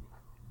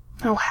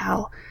 Oh,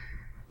 hell.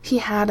 He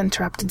had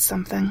interrupted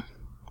something.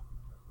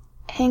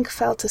 Hank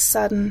felt a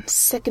sudden,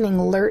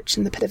 sickening lurch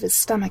in the pit of his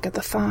stomach at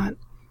the thought.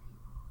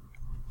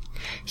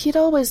 He'd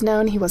always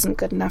known he wasn't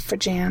good enough for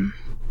Jan.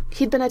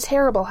 He'd been a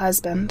terrible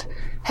husband,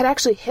 had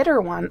actually hit her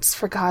once,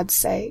 for God's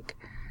sake.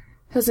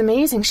 It was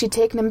amazing she'd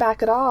taken him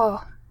back at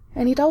all,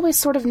 and he'd always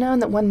sort of known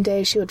that one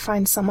day she would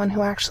find someone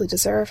who actually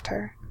deserved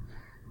her.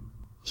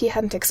 He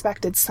hadn't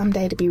expected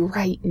someday to be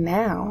right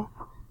now.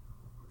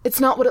 "It's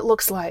not what it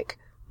looks like,"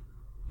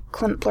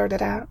 Clint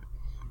blurted out.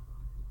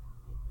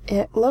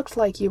 "It looked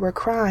like you were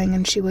crying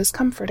and she was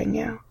comforting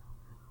you,"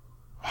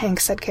 Hank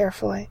said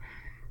carefully,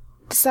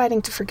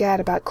 deciding to forget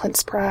about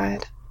Clint's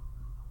pride.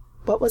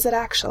 What was it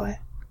actually?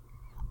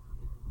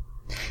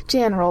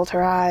 Jan rolled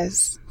her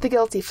eyes, the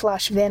guilty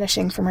flush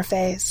vanishing from her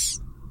face.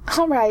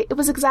 All right, it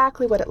was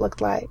exactly what it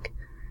looked like.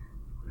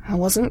 "I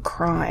wasn't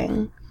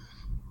crying,"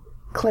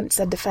 Clint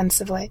said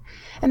defensively,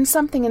 and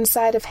something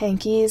inside of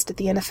Hank eased at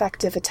the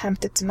ineffective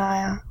attempt at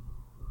denial.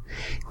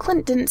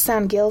 Clint didn't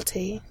sound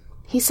guilty.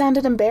 He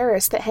sounded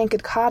embarrassed that Hank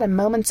had caught him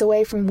moments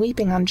away from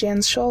weeping on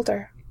Jan's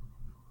shoulder.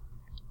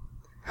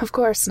 "Of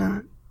course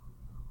not,"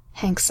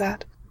 Hank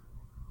said.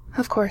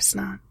 "Of course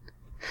not.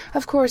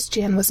 Of course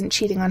Jan wasn't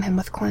cheating on him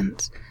with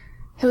Clint.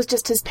 It was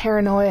just his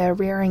paranoia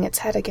rearing its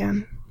head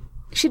again.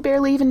 She'd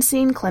barely even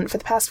seen Clint for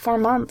the past 4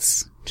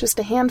 months, just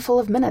a handful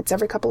of minutes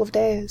every couple of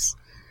days.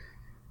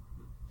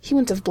 He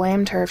wouldn't have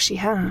blamed her if she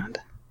had,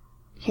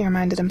 he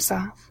reminded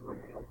himself.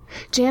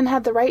 Jan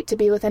had the right to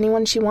be with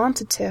anyone she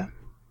wanted to.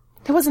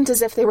 It wasn't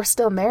as if they were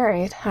still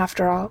married,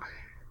 after all.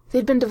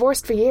 They'd been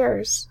divorced for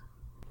years.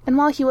 And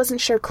while he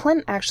wasn't sure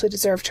Clint actually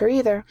deserved her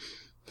either,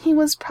 he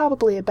was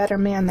probably a better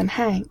man than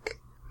Hank,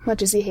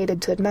 much as he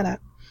hated to admit it.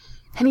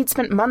 And he'd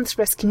spent months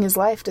risking his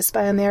life to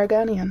spy on the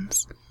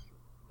Argonians.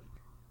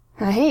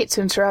 "I hate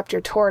to interrupt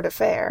your torrid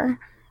affair,"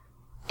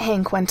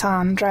 Hank went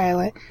on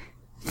dryly.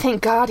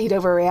 Thank God he'd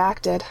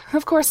overreacted.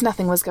 Of course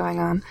nothing was going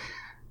on.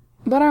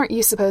 "But aren't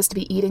you supposed to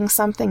be eating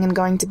something and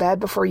going to bed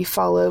before you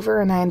fall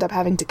over and I end up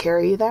having to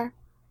carry you there?"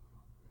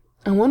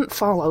 "I wouldn't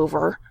fall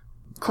over,"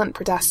 Clint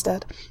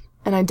protested.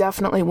 "And I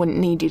definitely wouldn't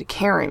need you to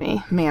carry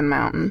me, Man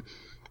Mountain."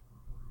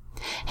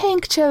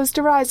 Hank chose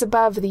to rise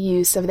above the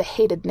use of the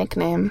hated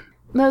nickname,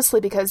 mostly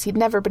because he'd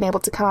never been able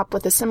to come up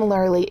with a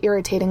similarly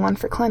irritating one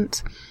for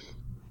Clint.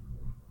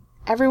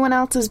 "Everyone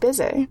else is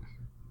busy,"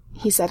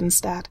 he said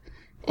instead.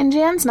 "And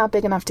Jan's not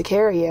big enough to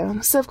carry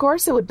you, so of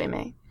course it would be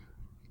me."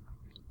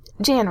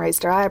 Jan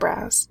raised her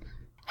eyebrows.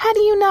 "How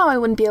do you know I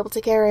wouldn't be able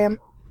to carry him?"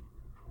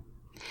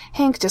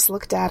 Hank just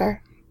looked at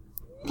her.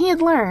 He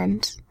had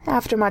learned,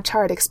 after much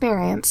hard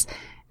experience,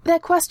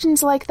 that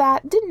questions like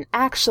that didn't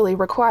actually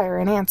require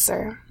an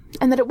answer,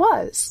 and that it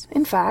was,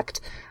 in fact,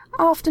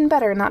 often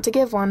better not to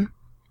give one.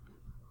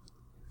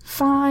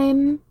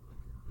 "Fine."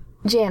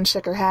 Jan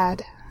shook her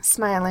head,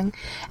 smiling,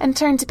 and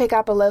turned to pick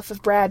up a loaf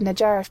of bread and a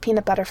jar of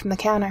peanut butter from the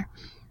counter.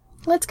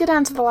 "Let's go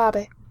down to the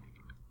lobby."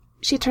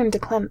 She turned to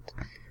Clint.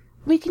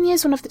 "We can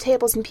use one of the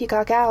tables in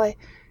Peacock Alley.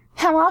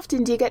 How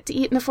often do you get to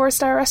eat in a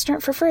 4-star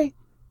restaurant for free?"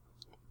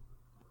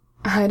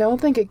 "I don't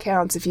think it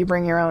counts if you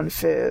bring your own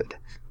food,"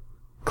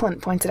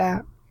 Clint pointed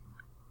out.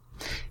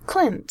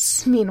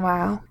 Clint,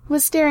 meanwhile,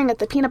 was staring at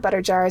the peanut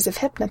butter jar as if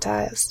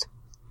hypnotized.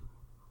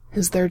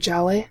 "Is there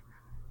jelly?"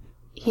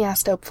 he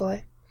asked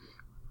hopefully.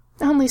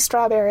 "Only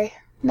strawberry,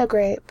 no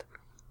grape."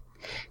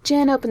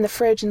 Jan opened the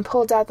fridge and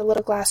pulled out the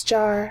little glass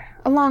jar,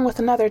 along with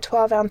another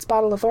 12-ounce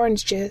bottle of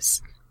orange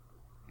juice.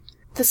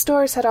 The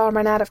stores had all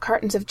run out of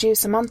cartons of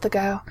juice a month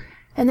ago,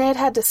 and they had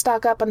had to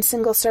stock up on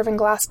single-serving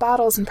glass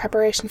bottles in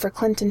preparation for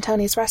Clint and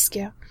Tony's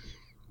rescue.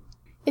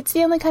 It's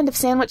the only kind of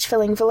sandwich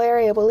filling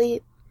Valeria will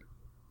eat,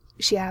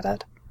 she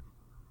added.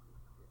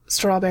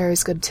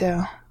 Strawberry's good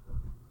too,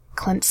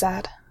 Clint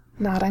said,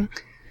 nodding.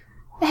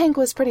 Hank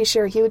was pretty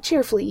sure he would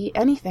cheerfully eat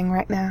anything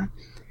right now.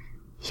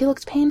 He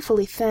looked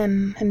painfully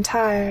thin and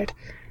tired,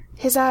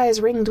 his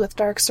eyes ringed with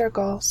dark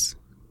circles.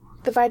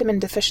 The vitamin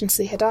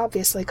deficiency had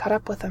obviously caught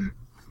up with him.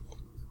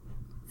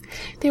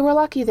 They were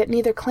lucky that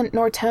neither Clint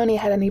nor Tony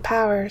had any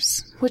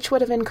powers, which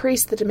would have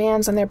increased the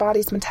demands on their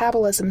body's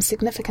metabolism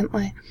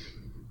significantly.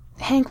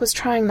 Hank was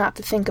trying not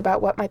to think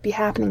about what might be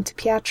happening to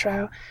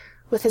Pietro,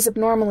 with his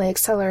abnormally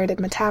accelerated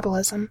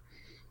metabolism.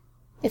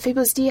 If he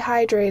was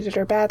dehydrated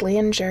or badly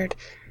injured,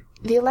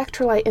 the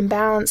electrolyte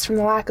imbalance from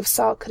the lack of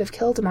salt could have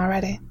killed him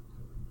already.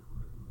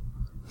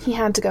 He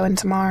had to go in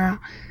tomorrow.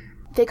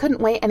 They couldn't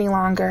wait any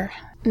longer,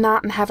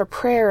 not and have a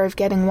prayer of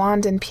getting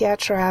Wanda and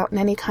Pietro out in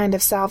any kind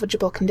of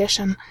salvageable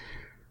condition.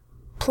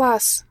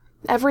 Plus,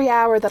 every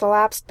hour that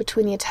elapsed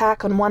between the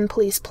attack on One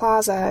Police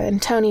Plaza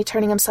and Tony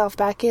turning himself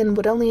back in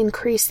would only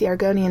increase the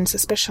Argonian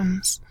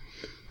suspicions.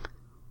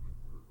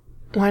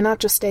 Why not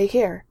just stay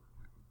here?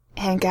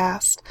 Hank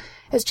asked,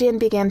 as Jan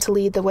began to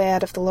lead the way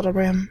out of the little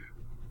room.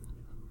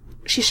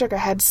 She shook her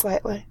head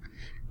slightly.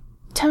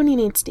 Tony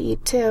needs to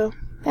eat, too,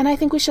 and I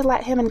think we should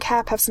let him and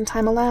Cap have some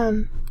time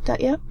alone,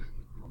 don't you?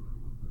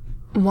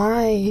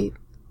 Why?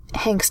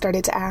 Hank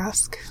started to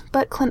ask,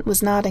 but Clint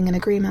was nodding in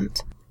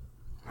agreement.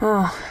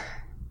 Oh,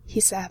 he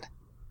said.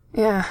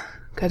 Yeah,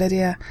 good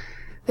idea.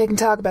 They can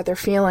talk about their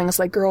feelings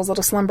like girls at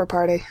a slumber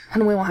party,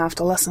 and we will have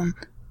to listen.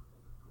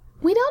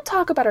 We don't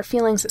talk about our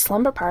feelings at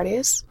slumber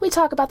parties. We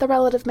talk about the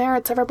relative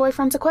merits of our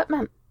boyfriend's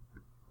equipment.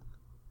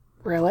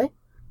 Really?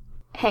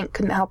 Hank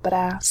couldn't help but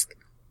ask.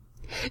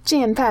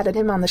 Jan patted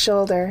him on the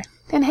shoulder,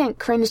 and Hank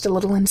cringed a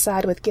little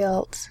inside with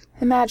guilt,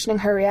 imagining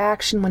her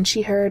reaction when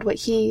she heard what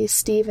he,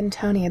 Steve, and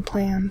Tony had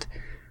planned.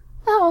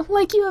 Oh,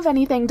 like you have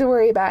anything to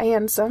worry about,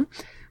 handsome.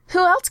 Who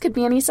else could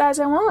be any size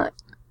I want?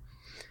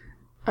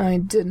 I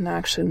didn't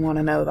actually want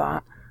to know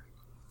that,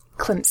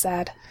 Clint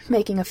said,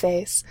 making a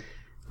face,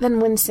 then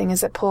wincing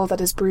as it pulled at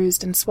his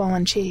bruised and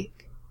swollen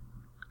cheek.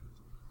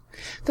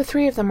 The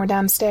three of them were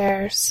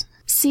downstairs,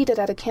 seated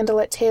at a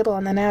candlelit table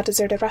in the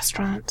now-deserted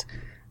restaurant.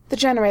 The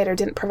generator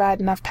didn't provide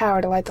enough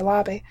power to light the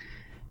lobby,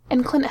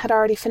 and Clint had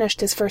already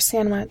finished his first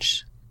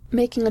sandwich,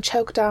 making a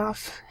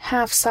choked-off,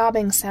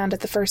 half-sobbing sound at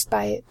the first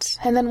bite,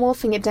 and then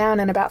wolfing it down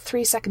in about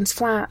 3 seconds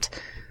flat,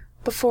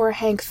 before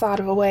Hank thought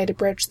of a way to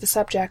bridge the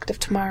subject of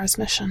tomorrow's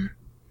mission.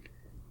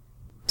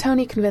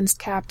 Tony convinced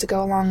Cap to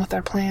go along with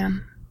our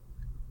plan,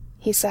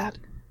 he said.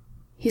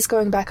 He's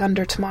going back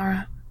under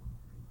tomorrow.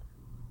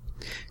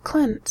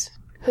 Clint,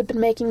 who'd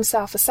been making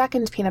himself a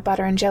second peanut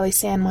butter and jelly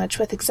sandwich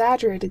with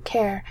exaggerated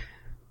care,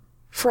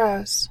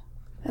 froze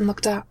and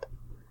looked up.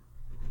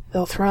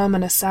 They'll throw him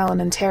in a cell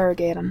and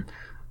interrogate him,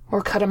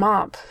 or cut him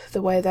up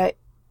the way they...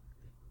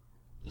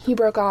 He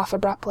broke off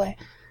abruptly,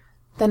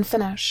 then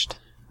finished,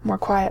 more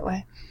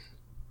quietly.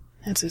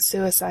 It's a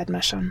suicide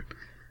mission.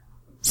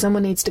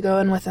 Someone needs to go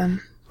in with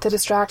him, to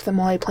distract them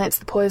while he plants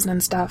the poison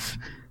and stuff.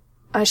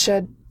 I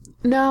should...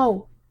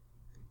 No,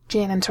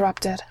 Jan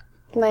interrupted,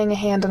 laying a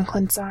hand on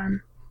Clint's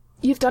arm.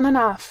 You've done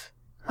enough.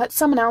 Let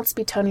someone else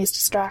be Tony's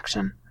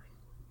distraction.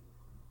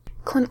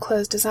 Clint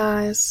closed his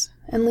eyes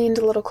and leaned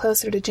a little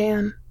closer to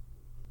Jan.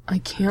 I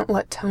can't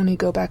let Tony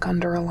go back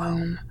under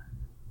alone,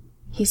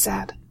 he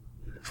said,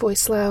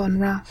 voice low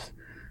and rough.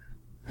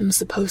 I'm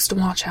supposed to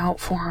watch out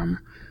for him.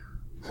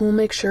 We'll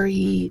make sure he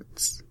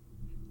eats.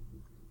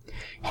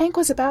 Hank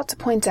was about to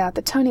point out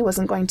that Tony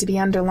wasn't going to be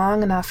under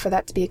long enough for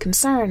that to be a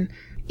concern.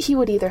 He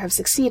would either have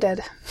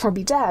succeeded or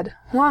be dead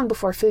long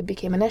before food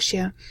became an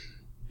issue,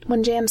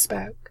 when Jan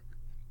spoke.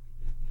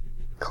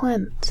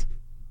 Clint,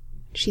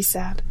 she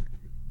said,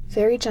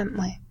 very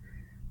gently,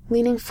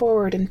 leaning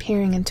forward and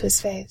peering into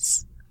his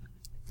face.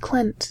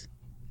 Clint,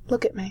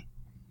 look at me.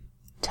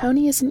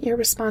 Tony isn't your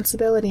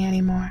responsibility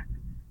anymore.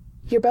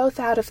 You're both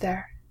out of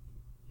there.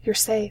 You're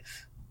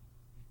safe.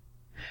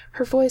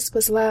 Her voice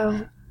was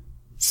low,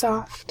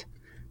 soft,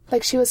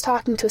 like she was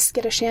talking to a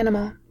skittish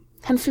animal,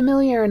 and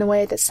familiar in a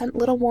way that sent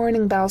little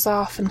warning bells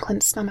off in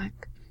Clint's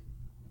stomach.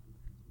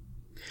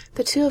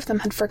 The two of them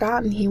had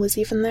forgotten he was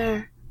even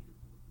there.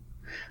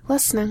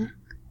 Listening,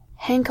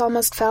 Hank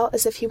almost felt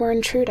as if he were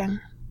intruding,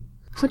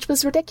 which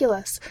was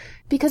ridiculous,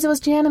 because it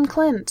was Jan and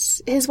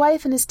Clint, his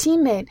wife and his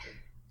teammate,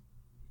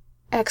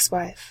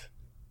 ex-wife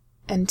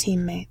and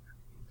teammate.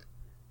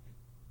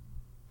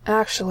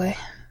 Actually,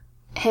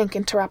 Hank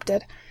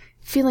interrupted,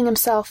 feeling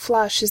himself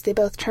flush as they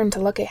both turned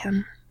to look at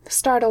him,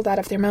 startled out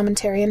of their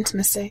momentary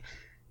intimacy.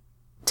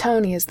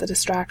 Tony is the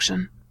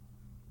distraction.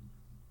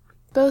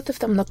 Both of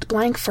them looked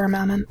blank for a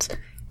moment,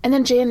 and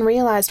then Jan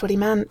realized what he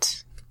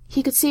meant.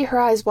 He could see her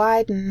eyes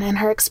widen and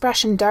her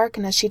expression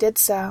darken as she did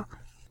so.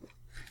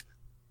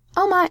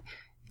 Oh my,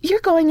 you're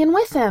going in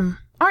with him,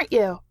 aren't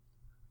you?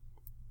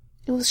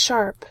 It was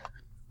sharp,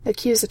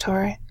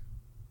 accusatory.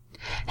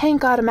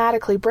 Hank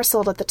automatically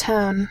bristled at the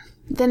tone,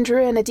 then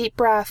drew in a deep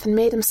breath and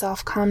made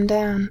himself calm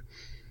down.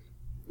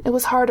 It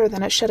was harder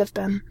than it should have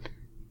been.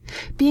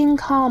 Being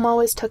calm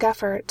always took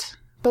effort,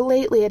 But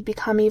lately it had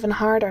become even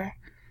harder.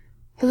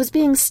 It was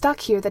being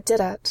stuck here that did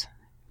it.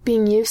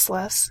 Being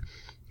useless.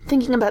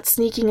 Thinking about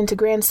sneaking into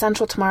Grand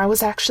Central tomorrow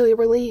was actually a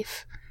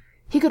relief.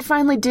 He could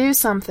finally do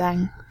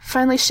something.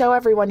 Finally show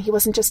everyone he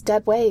wasn't just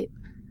dead weight.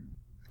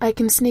 "I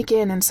can sneak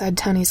in inside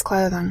Tony's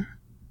clothing,"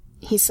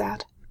 he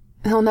said.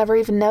 "He'll never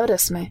even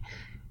notice me.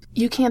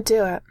 You can't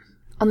do it.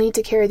 I'll need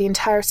to carry the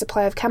entire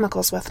supply of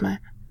chemicals with me."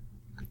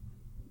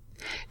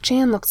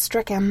 Jan looked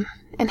stricken,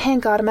 and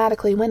Hank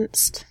automatically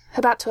winced,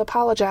 about to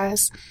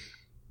apologize.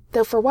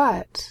 Though for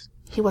what?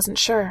 He wasn't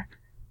sure.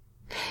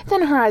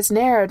 Then her eyes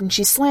narrowed, and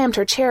she slammed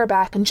her chair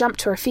back and jumped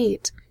to her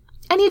feet.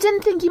 "And you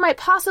didn't think you might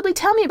possibly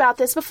tell me about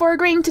this before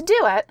agreeing to do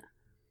it?"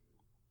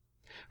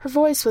 Her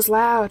voice was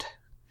loud,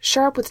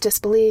 sharp with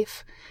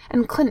disbelief,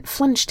 and Clint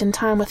flinched in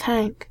time with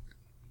Hank.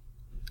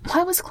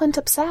 Why was Clint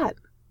upset?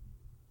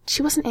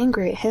 She wasn't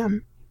angry at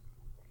him.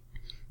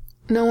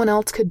 "No one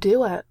else could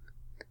do it,"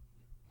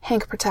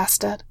 Hank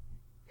protested.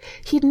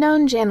 He'd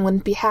known Jan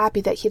wouldn't be happy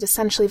that he'd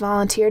essentially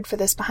volunteered for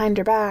this behind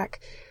her back,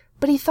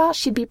 but he thought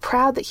she'd be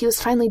proud that he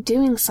was finally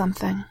doing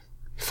something,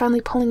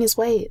 finally pulling his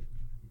weight.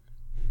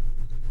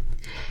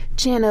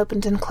 Jan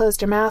opened and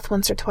closed her mouth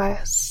once or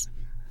twice,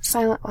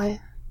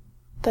 silently,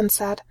 then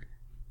said,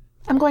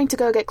 "I'm going to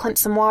go get Clint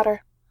some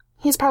water.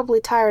 He's probably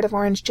tired of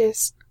orange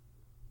juice."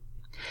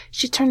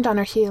 She turned on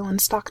her heel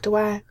and stalked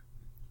away.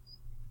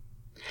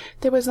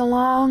 There was a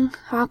long,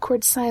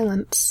 awkward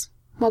silence,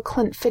 while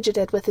Clint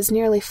fidgeted with his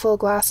nearly full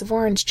glass of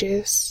orange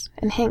juice,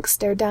 and Hank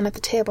stared down at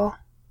the table,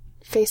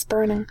 face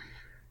burning.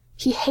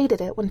 He hated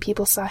it when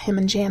people saw him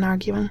and Jan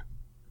arguing.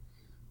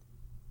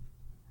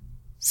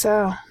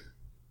 "So,"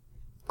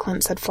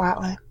 Clint said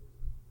flatly,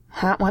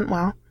 "that went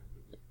well.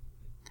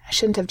 I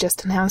shouldn't have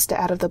just announced it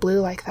out of the blue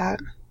like that,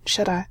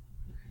 should I?"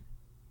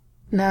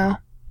 "No,"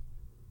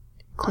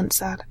 Clint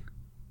said.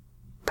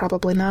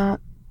 "Probably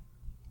not."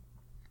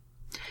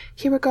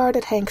 He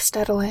regarded Hank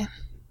steadily,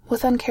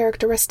 with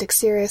uncharacteristic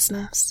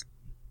seriousness.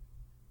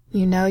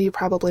 "You know you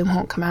probably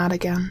won't come out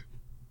again."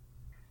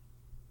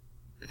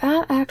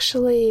 That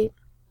actually...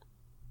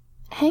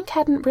 Hank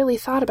hadn't really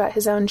thought about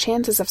his own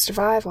chances of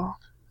survival,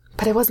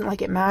 but it wasn't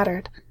like it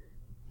mattered.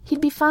 He'd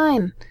be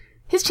fine.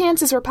 His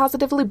chances were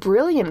positively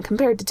brilliant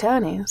compared to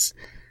Tony's.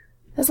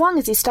 As long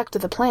as he stuck to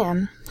the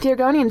plan, the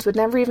Argonians would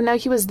never even know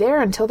he was there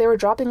until they were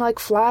dropping like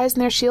flies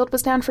and their shield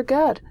was down for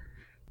good.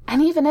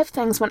 And even if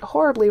things went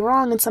horribly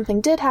wrong and something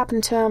did happen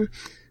to him...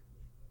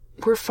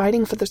 "We're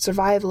fighting for the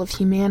survival of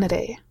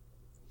humanity,"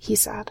 he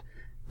said.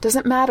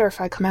 "Doesn't matter if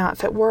I come out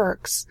if it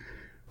works.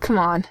 Come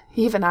on,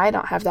 even I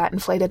don't have that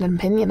inflated an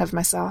opinion of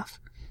myself."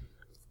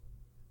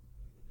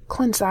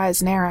 Clint's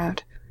eyes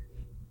narrowed.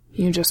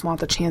 "You just want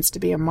the chance to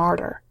be a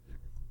martyr."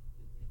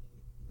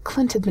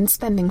 Clint had been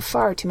spending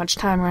far too much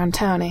time around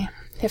Tony,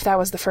 if that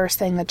was the first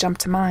thing that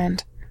jumped to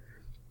mind.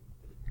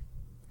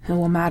 "It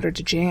will matter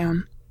to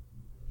Jan,"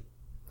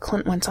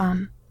 Clint went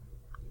on.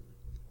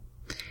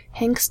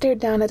 Hank stared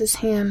down at his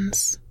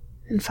hands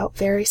and felt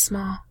very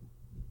small.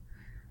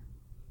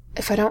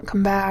 "If I don't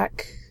come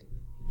back..."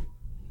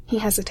 He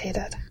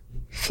hesitated,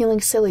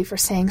 feeling silly for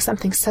saying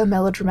something so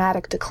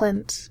melodramatic to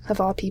Clint, of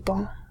all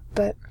people,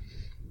 but...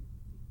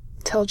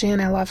 "Tell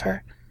Jan I love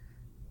her.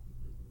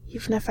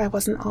 Even if I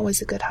wasn't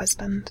always a good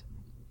husband,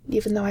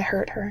 even though I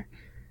hurt her,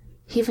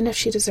 even if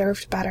she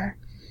deserved better."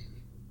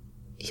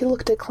 He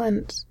looked at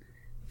Clint,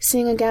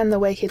 seeing again the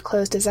way he'd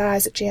closed his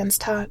eyes at Jan's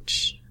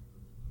touch,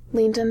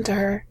 leaned into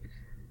her,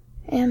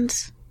 and,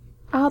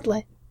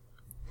 oddly,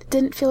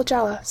 didn't feel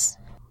jealous.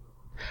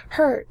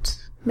 Hurt,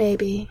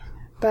 maybe,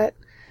 but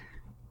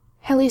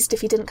at least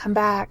if he didn't come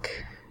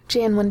back,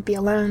 Jan wouldn't be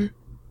alone.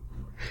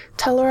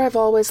 Tell her I've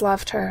always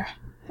loved her,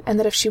 and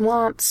that if she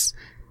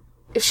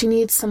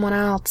needs someone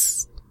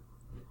else,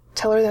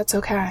 tell her that's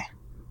okay.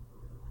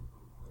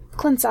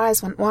 Clint's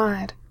eyes went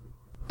wide.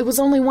 "It was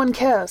only one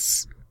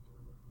kiss,"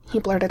 he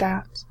blurted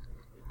out.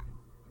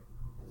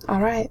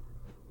 All right.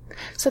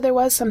 So there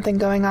was something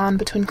going on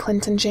between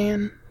Clint and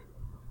Jan.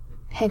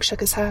 Hank shook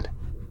his head.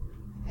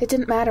 It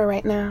didn't matter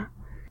right now.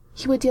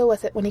 He would deal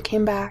with it when he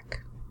came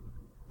back.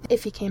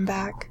 If he came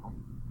back.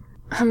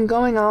 "I'm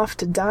going off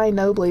to die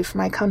nobly for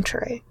my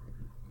country,"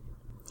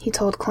 he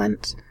told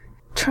Clint,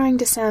 trying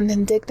to sound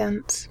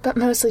indignant, but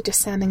mostly just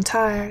sounding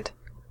tired.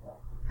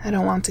 "I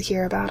don't want to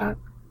hear about it."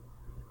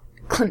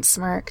 Clint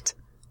smirked.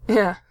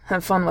 "Yeah,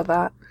 have fun with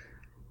that."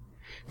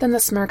 Then the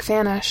smirk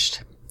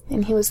vanished,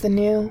 and he was the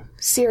new,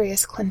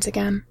 serious Clint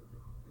again.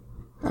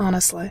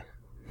 "Honestly,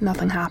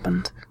 nothing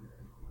happened.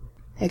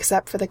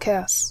 Except for the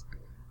kiss."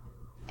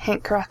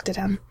 Hank corrected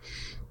him,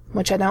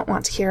 "Which I don't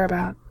want to hear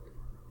about."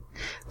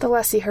 The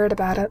less he heard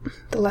about it,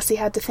 the less he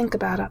had to think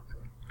about it.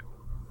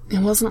 "It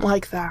wasn't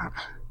like that."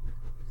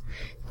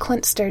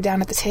 Clint stared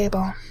down at the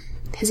table,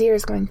 his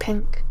ears going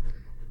pink.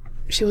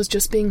 "She was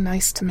just being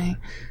nice to me,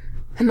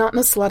 and not in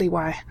a slutty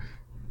way,"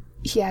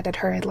 he added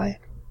hurriedly.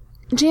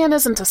 "Jan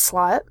isn't a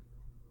slut,"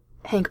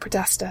 Hank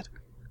protested.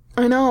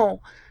 "I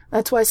know.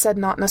 That's why I said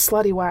not in a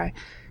slutty way.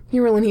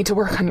 You really need to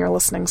work on your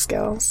listening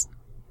skills."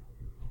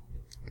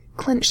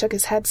 Clint shook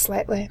his head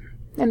slightly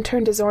and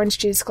turned his orange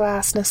juice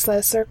glass in a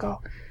slow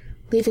circle,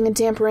 leaving a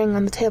damp ring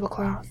on the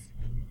tablecloth.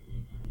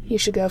 You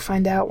should go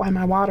find out why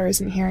my water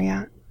isn't here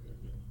yet.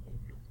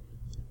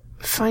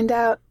 Find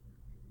out?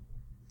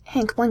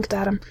 Hank blinked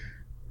at him.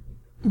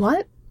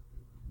 What?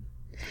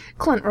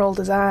 Clint rolled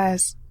his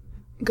eyes.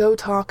 Go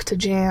talk to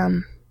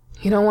Jan.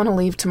 You don't want to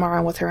leave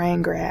tomorrow with her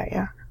angry at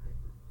you.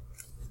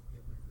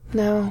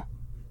 No,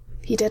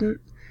 he didn't.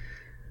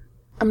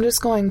 I'm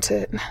just going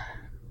to...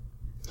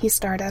 He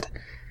started.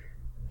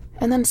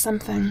 And then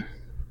something,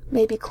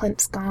 maybe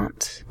Clint's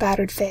gaunt,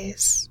 battered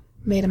face,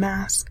 made him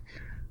ask.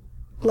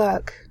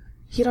 Look,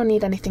 you don't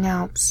need anything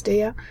else, do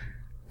you?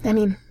 I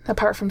mean,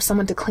 apart from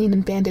someone to clean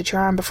and bandage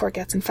your arm before it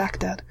gets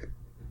infected.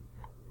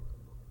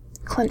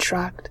 Clint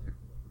shrugged.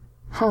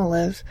 I'll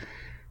live.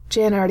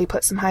 Jan already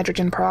put some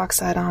hydrogen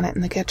peroxide on it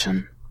in the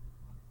kitchen.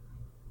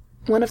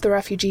 One of the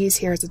refugees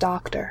here is a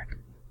doctor.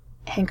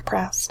 Hank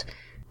pressed,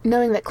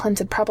 knowing that Clint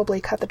had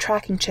probably cut the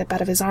tracking chip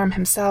out of his arm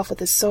himself with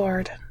his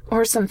sword,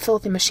 or some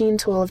filthy machine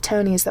tool of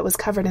Tony's that was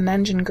covered in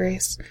engine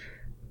grease.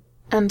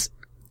 And,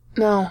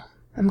 no,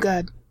 I'm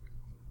good.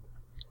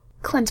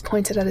 Clint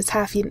pointed at his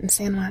half-eaten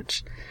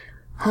sandwich.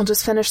 I'll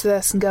just finish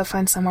this and go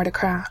find somewhere to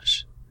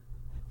crash.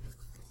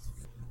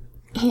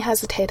 He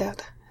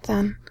hesitated,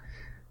 then.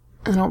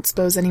 I don't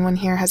suppose anyone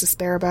here has a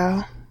spare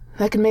bow.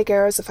 I can make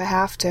arrows if I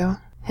have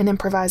to, and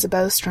improvise a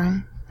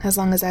bowstring, as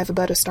long as I have a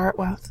bow to start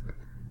with.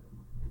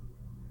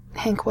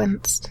 Hank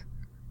winced.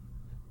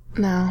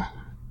 No,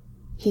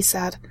 he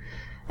said,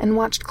 and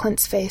watched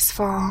Clint's face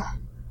fall,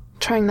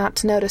 trying not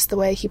to notice the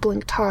way he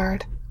blinked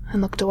hard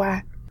and looked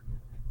away.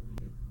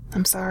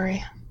 I'm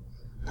sorry.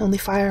 Only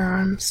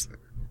firearms.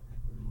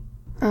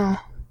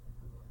 Oh.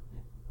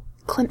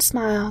 Clint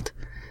smiled,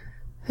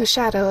 a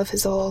shadow of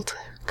his old,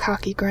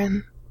 cocky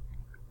grin.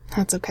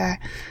 That's okay.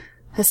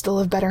 I still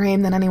have better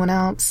aim than anyone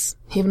else,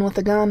 even with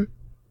a gun.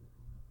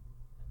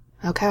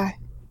 Okay,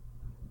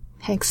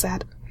 Hank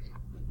said.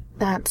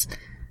 That's...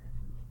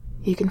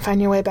 You can find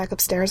your way back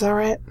upstairs, all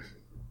right?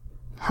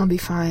 I'll be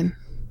fine.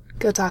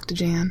 Go talk to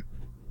Jan.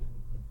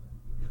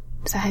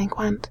 So Hank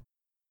went.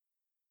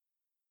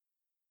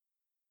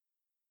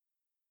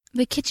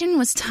 The kitchen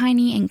was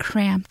tiny and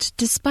cramped,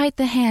 despite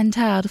the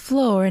hand-tiled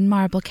floor and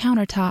marble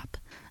countertop.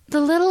 The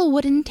little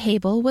wooden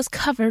table was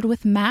covered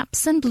with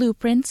maps and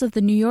blueprints of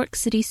the New York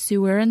City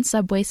sewer and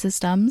subway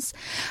systems,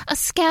 a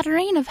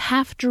scattering of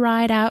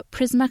half-dried-out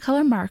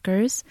Prismacolor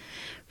markers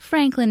 —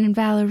 Franklin and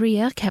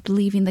Valeria kept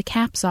leaving the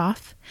caps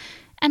off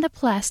 — and a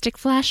plastic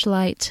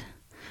flashlight.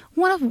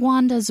 One of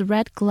Wanda's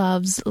red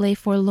gloves lay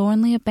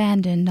forlornly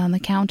abandoned on the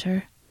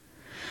counter.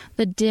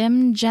 The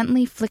dim,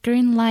 gently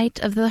flickering light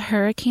of the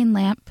hurricane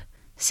lamp,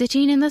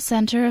 sitting in the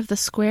center of the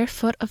square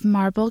foot of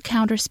marble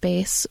counter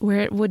space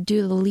where it would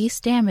do the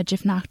least damage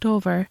if knocked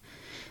over,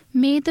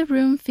 made the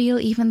room feel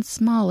even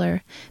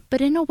smaller, but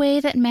in a way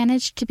that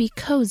managed to be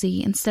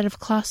cozy instead of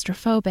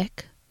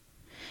claustrophobic.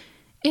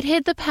 It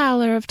hid the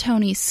pallor of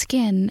Tony's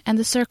skin and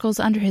the circles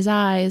under his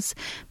eyes,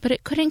 but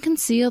it couldn't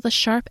conceal the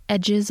sharp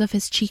edges of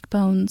his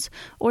cheekbones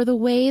or the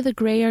way the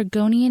gray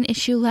Argonian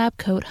issue lab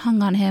coat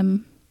hung on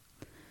him.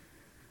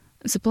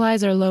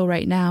 Supplies are low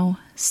right now,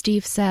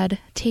 Steve said,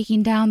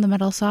 taking down the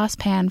metal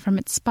saucepan from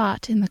its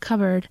spot in the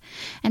cupboard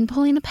and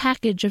pulling a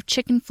package of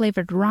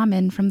chicken-flavored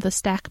ramen from the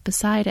stack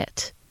beside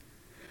it.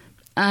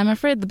 I'm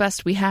afraid the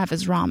best we have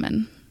is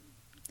ramen.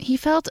 He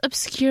felt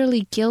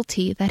obscurely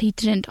guilty that he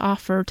didn't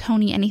offer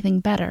Tony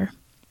anything better.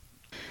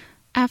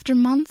 After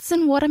months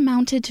in what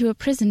amounted to a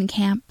prison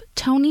camp,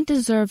 Tony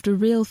deserved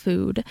real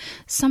food,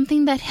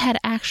 something that had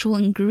actual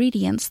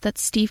ingredients that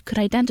Steve could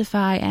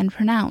identify and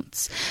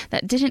pronounce,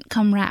 that didn't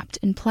come wrapped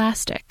in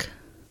plastic.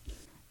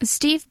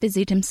 Steve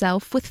busied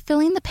himself with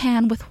filling the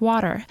pan with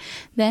water,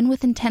 then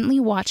with intently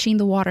watching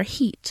the water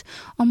heat,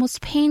 almost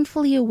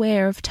painfully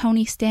aware of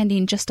Tony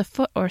standing just a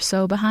foot or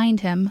so behind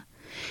him.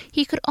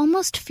 He could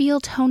almost feel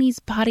Tony's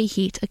body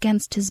heat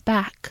against his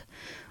back,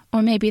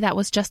 or maybe that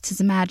was just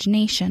his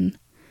imagination.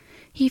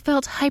 He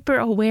felt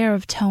hyper-aware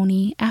of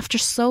Tony after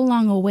so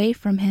long away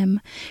from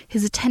him,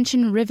 his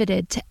attention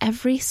riveted to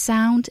every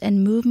sound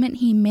and movement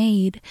he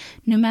made,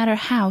 no matter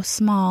how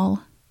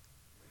small.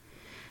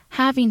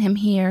 Having him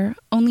here,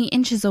 only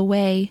inches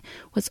away,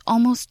 was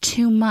almost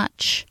too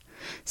much.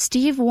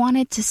 Steve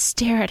wanted to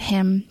stare at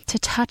him, to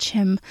touch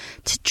him,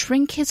 to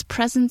drink his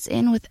presence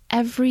in with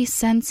every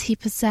sense he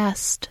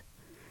possessed.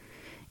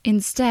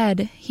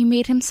 Instead, he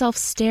made himself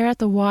stare at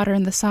the water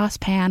in the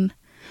saucepan.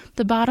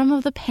 The bottom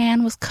of the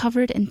pan was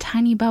covered in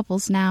tiny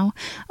bubbles now,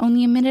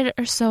 only a minute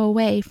or so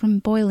away from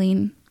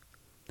boiling.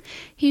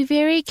 He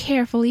very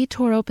carefully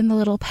tore open the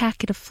little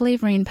packet of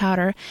flavoring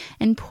powder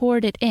and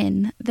poured it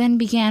in, then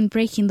began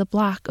breaking the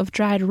block of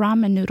dried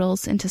ramen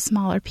noodles into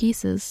smaller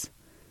pieces.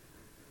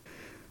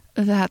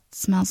 That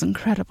smells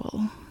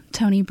incredible,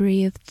 Tony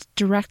breathed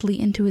directly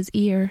into his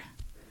ear.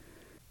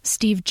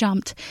 Steve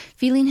jumped,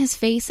 feeling his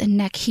face and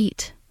neck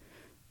heat.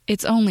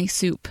 It's only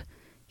soup,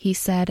 he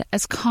said,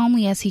 as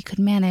calmly as he could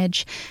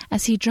manage,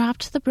 as he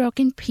dropped the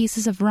broken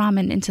pieces of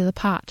ramen into the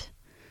pot.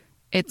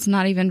 It's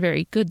not even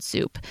very good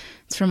soup.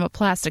 It's from a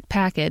plastic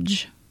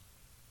package.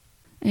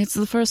 It's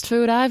the first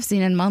food I've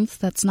seen in months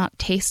that's not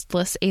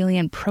tasteless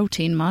alien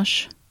protein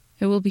mush.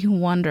 It will be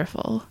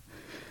wonderful.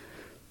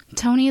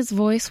 Tony's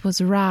voice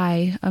was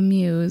wry,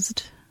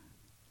 amused.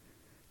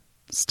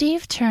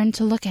 Steve turned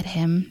to look at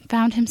him,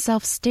 found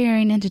himself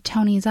staring into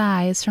Tony's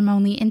eyes from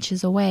only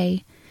inches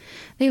away.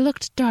 They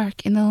looked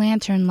dark in the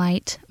lantern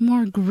light,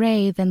 more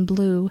gray than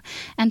blue,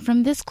 and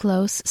from this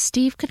close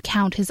Steve could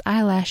count his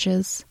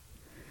eyelashes.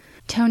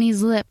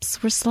 Tony's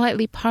lips were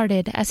slightly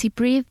parted as he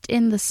breathed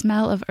in the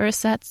smell of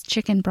Urset's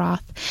chicken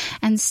broth,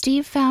 and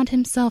Steve found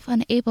himself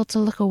unable to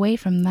look away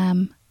from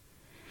them.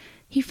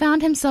 He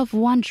found himself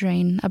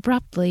wondering,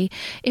 abruptly,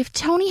 if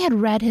Tony had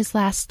read his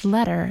last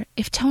letter,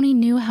 if Tony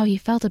knew how he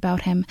felt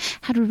about him,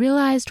 had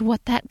realized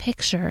what that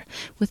picture,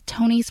 with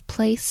Tony's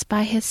place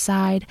by his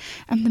side,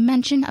 and the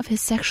mention of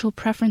his sexual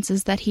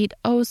preferences that he'd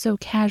oh so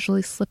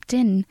casually slipped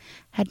in,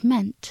 had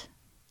meant.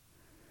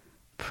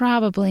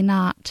 Probably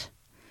not.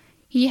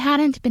 He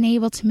hadn't been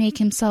able to make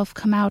himself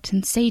come out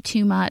and say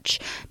too much,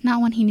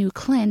 not when he knew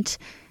Clint,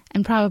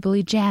 and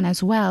probably Jan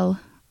as well,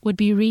 would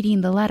be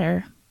reading the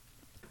letter.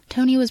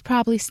 Tony was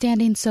probably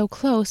standing so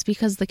close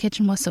because the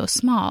kitchen was so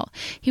small.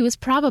 He was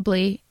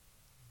probably...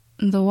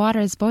 "The water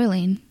is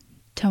boiling,"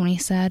 Tony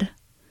said.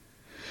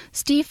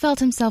 Steve felt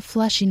himself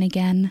flushing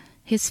again.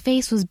 His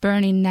face was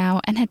burning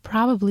now and had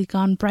probably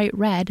gone bright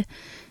red.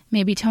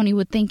 Maybe Tony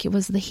would think it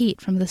was the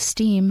heat from the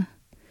steam.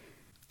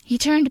 He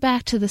turned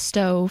back to the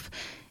stove.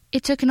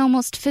 It took an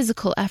almost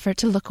physical effort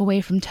to look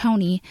away from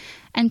Tony,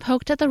 and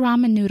poked at the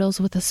ramen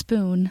noodles with a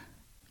spoon.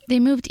 They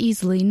moved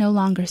easily, no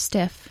longer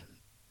stiff.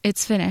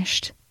 "It's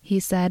finished," he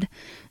said.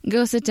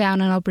 "Go sit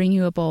down and I'll bring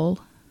you a bowl."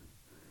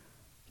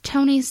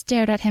 Tony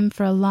stared at him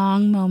for a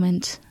long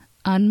moment,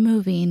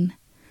 unmoving,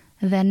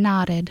 then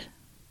nodded.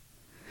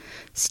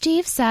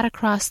 Steve sat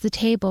across the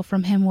table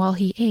from him while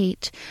he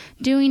ate,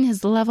 doing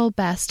his level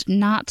best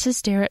not to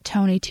stare at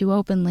Tony too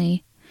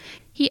openly.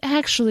 He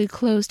actually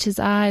closed his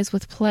eyes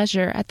with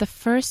pleasure at the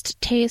first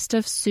taste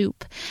of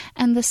soup,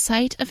 and the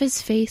sight of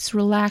his face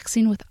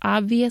relaxing with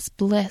obvious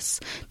bliss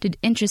did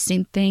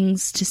interesting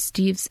things to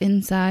Steve's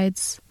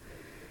insides.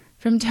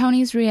 From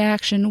Tony's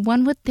reaction,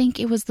 one would think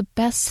it was the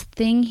best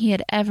thing he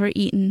had ever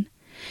eaten.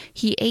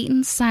 He ate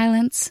in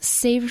silence,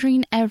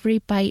 savoring every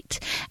bite,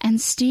 and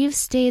Steve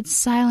stayed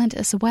silent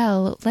as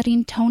well,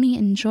 letting Tony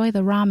enjoy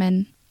the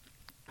ramen.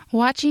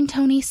 Watching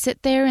Tony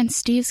sit there in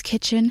Steve's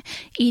kitchen,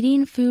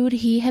 eating food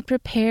he had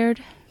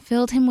prepared,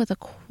 filled him with a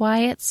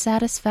quiet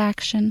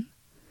satisfaction.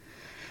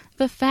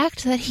 The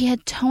fact that he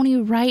had Tony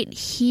right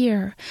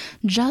here,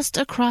 just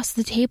across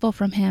the table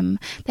from him,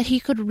 that he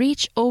could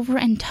reach over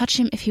and touch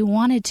him if he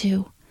wanted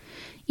to,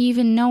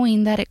 even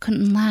knowing that it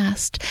couldn't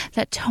last,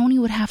 that Tony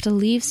would have to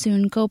leave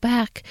soon, go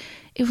back,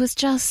 it was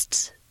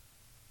just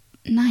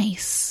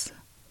nice.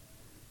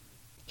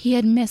 He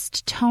had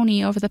missed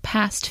Tony over the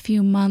past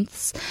few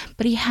months,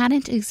 but he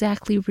hadn't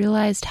exactly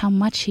realized how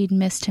much he'd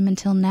missed him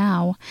until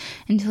now,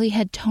 until he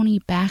had Tony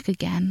back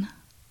again.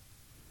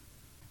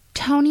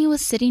 Tony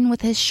was sitting with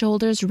his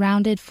shoulders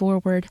rounded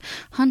forward,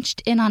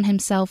 hunched in on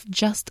himself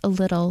just a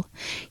little.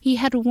 He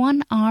had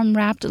one arm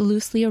wrapped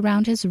loosely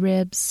around his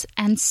ribs,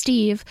 and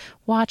Steve,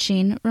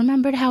 watching,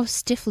 remembered how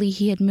stiffly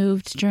he had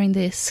moved during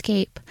the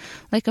escape,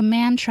 like a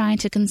man trying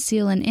to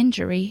conceal an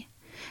injury.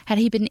 Had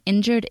he been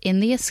injured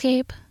in the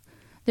escape?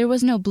 There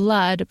was no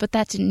blood, but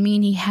that didn't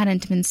mean he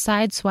hadn't been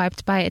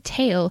sideswiped by a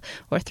tail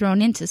or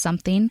thrown into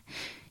something.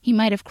 He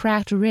might have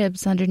cracked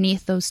ribs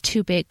underneath those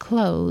two big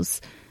clothes.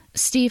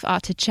 Steve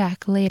ought to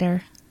check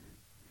later.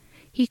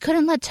 He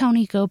couldn't let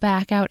Tony go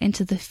back out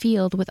into the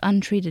field with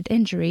untreated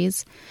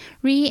injuries.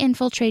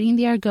 Re-infiltrating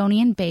the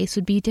Argonian base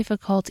would be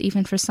difficult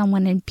even for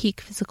someone in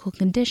peak physical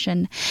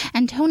condition,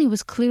 and Tony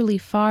was clearly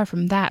far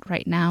from that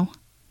right now.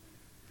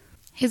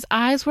 His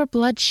eyes were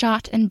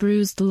bloodshot and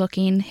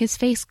bruised-looking, his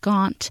face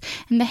gaunt,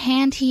 and the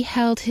hand he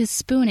held his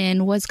spoon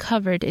in was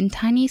covered in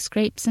tiny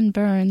scrapes and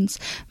burns,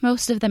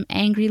 most of them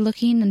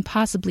angry-looking and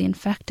possibly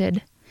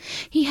infected.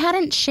 He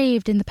hadn't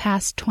shaved in the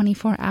past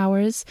 24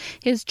 hours,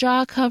 his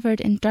jaw covered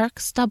in dark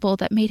stubble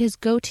that made his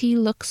goatee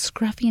look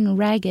scruffy and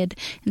ragged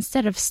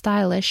instead of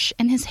stylish,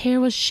 and his hair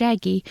was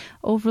shaggy,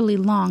 overly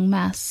long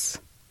mess.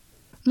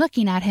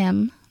 Looking at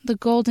him, the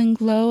golden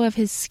glow of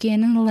his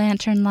skin in the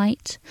lantern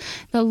light,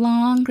 the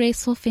long,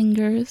 graceful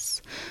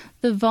fingers,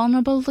 the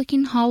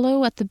vulnerable-looking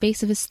hollow at the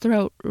base of his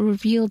throat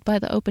revealed by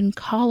the open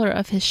collar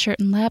of his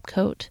shirt and lab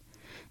coat,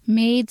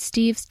 made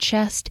Steve's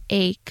chest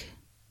ache.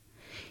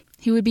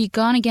 He would be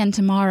gone again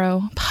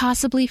tomorrow,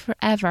 possibly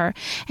forever,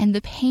 and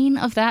the pain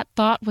of that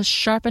thought was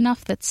sharp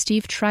enough that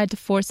Steve tried to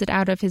force it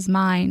out of his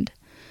mind.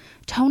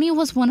 Tony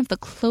was one of the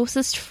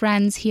closest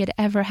friends he had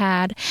ever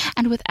had,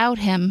 and without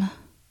him...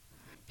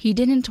 He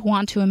didn't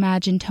want to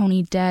imagine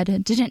Tony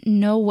dead, didn't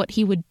know what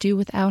he would do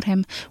without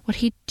him, what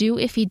he'd do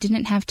if he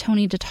didn't have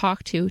Tony to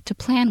talk to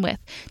plan with,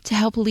 to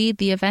help lead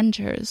the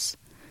Avengers.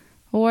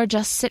 Or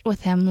just sit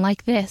with him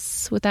like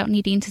this, without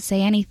needing to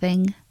say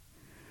anything.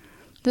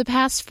 The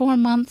past 4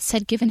 months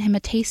had given him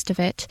a taste of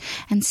it,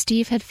 and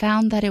Steve had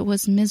found that it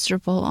was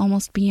miserable,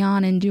 almost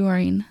beyond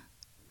enduring.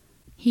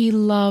 He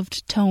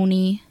loved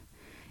Tony.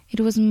 It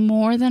was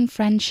more than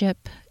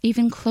friendship,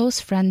 even close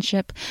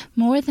friendship,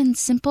 more than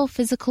simple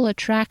physical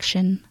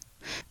attraction.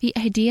 The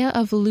idea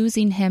of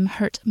losing him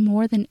hurt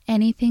more than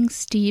anything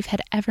Steve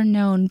had ever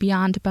known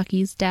beyond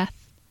Bucky's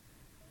death.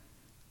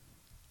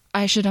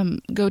 "I should,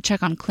 go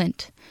check on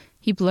Clint,"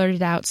 he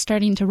blurted out,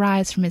 starting to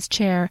rise from his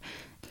chair.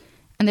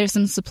 "And there's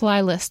some supply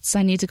lists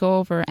I need to go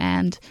over,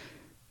 and...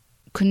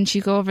 couldn't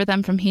you go over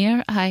them from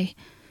here?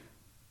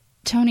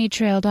 Tony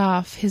trailed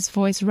off, his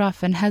voice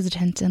rough and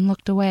hesitant, and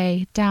looked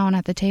away, down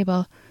at the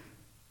table.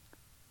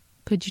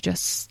 "Could you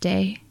just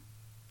stay?"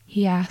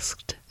 he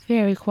asked,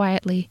 very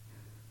quietly.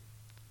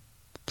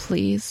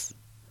 "Please?"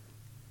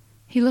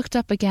 He looked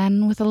up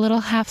again, with a little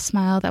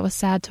half-smile that was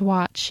sad to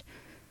watch.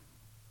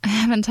 "I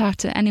haven't talked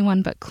to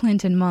anyone but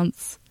Clint in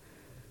months."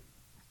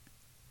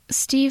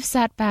 Steve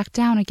sat back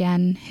down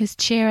again, his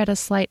chair at a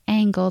slight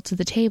angle to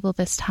the table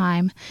this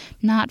time,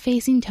 not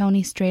facing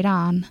Tony straight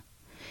on.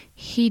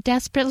 He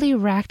desperately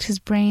racked his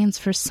brains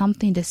for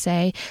something to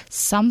say,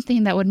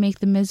 something that would make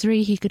the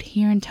misery he could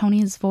hear in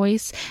Tony's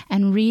voice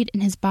and read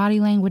in his body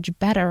language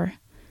better.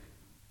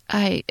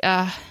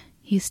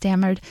 He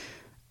stammered.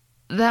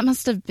 "That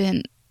must have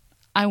been...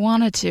 I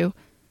wanted to..."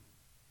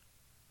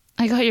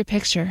 "I got your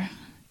picture,"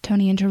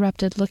 Tony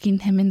interrupted, looking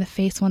him in the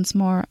face once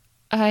more.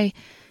 "I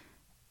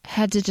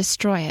had to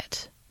destroy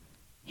it."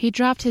 He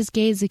dropped his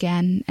gaze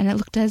again, and it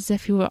looked as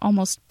if he were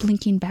almost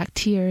blinking back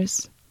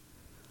tears.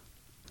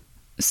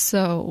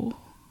 "So,"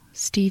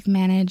 Steve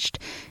managed,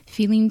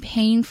 feeling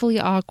painfully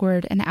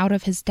awkward and out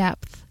of his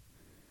depth.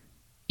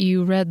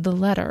 "You read the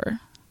letter?"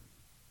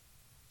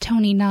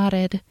 Tony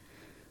nodded.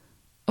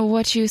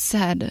 "What you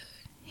said,"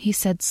 he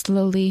said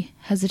slowly,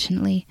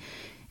 hesitantly,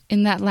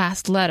 "in that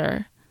last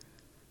letter."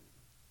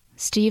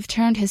 Steve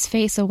turned his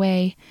face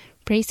away,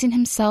 bracing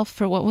himself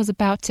for what was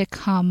about to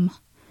come.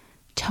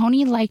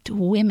 Tony liked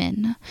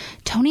women.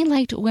 Tony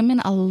liked women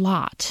a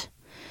lot.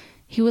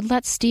 He would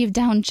let Steve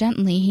down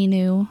gently, he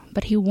knew,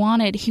 but he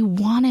wanted...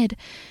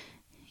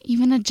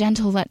 Even a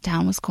gentle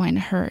letdown was going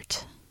to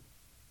hurt.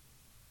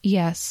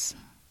 "Yes,"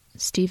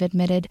 Steve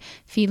admitted,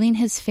 feeling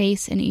his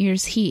face and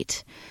ears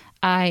heat.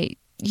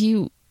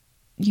 You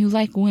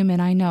like women,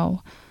 I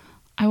know.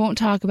 I won't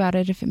talk about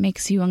it if it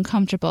makes you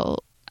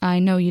uncomfortable. I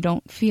know you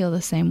don't feel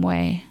the same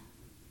way."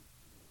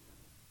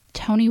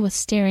 Tony was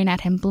staring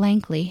at him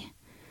blankly.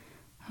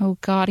 Oh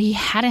God, he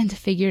hadn't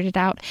figured it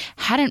out,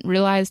 hadn't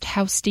realized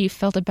how Steve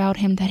felt about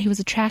him, that he was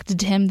attracted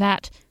to him,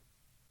 that...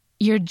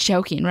 "You're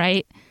joking,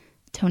 right?"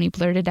 Tony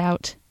blurted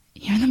out.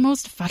 "You're the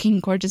most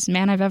fucking gorgeous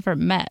man I've ever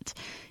met.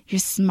 You're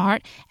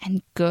smart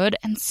and good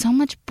and so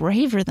much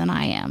braver than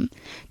I am.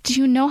 Do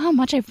you know how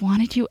much I've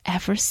wanted you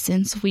ever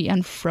since we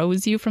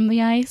unfroze you from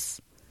the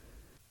ice?"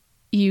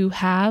 "You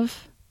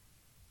have?"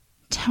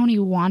 Tony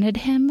wanted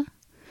him?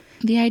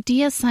 The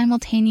idea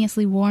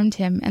simultaneously warmed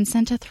him and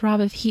sent a throb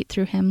of heat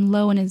through him,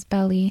 low in his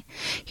belly.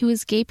 He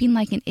was gaping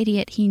like an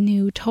idiot, he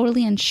knew,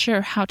 totally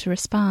unsure how to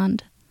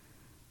respond.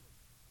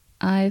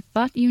 "I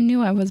thought you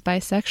knew I was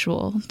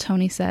bisexual,"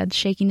 Tony said,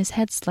 shaking his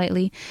head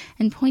slightly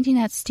and pointing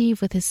at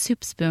Steve with his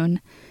soup spoon.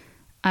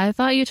 "I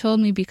thought you told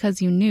me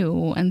because you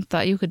knew and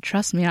thought you could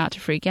trust me not to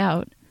freak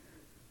out."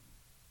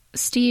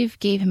 Steve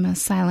gave him a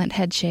silent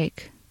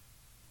headshake.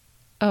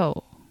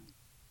 "Oh,"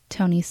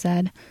 Tony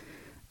said.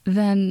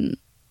 "Then...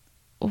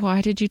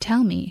 why did you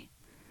tell me?"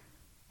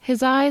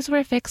 His eyes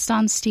were fixed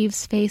on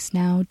Steve's face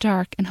now,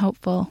 dark and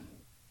hopeful.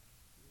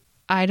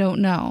 "I don't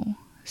know,"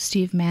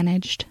 Steve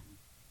managed.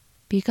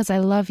 "Because I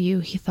love you,"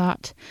 he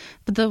thought,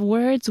 but the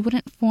words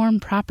wouldn't form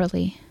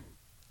properly.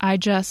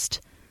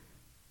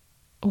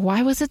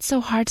 Why was it so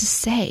hard to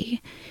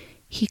say?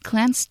 He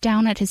glanced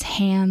down at his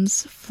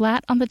hands,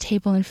 flat on the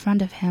table in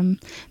front of him,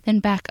 then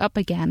back up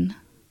again.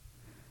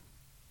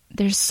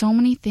 "There's so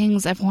many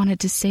things I've wanted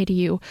to say to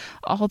you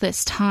all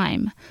this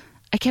time.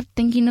 I kept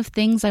thinking of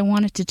things I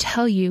wanted to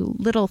tell you,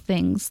 little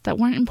things that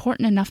weren't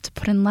important enough to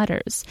put in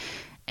letters.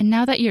 And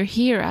now that you're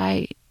here,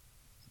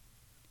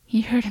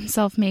 He heard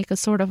himself make a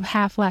sort of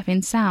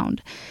half-laughing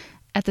sound.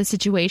 At the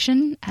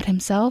situation, at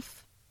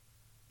himself.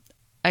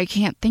 "I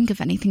can't think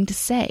of anything to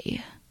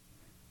say."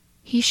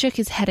 He shook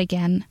his head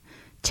again.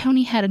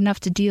 Tony had enough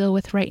to deal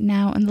with right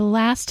now, and the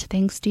last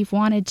thing Steve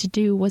wanted to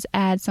do was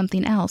add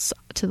something else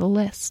to the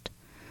list.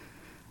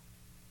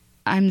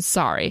 "I'm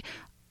sorry.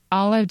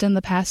 All I've done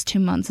the past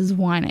 2 months is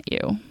whine at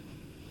you."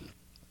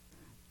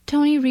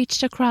 Tony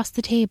reached across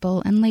the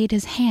table and laid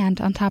his hand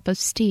on top of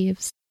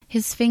Steve's.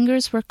 His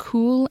fingers were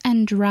cool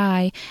and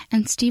dry,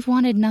 and Steve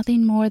wanted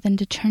nothing more than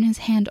to turn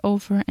his hand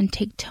over and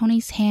take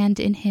Tony's hand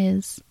in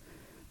his.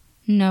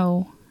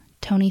 "No,"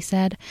 Tony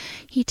said.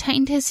 He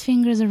tightened his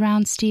fingers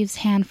around Steve's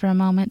hand for a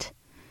moment.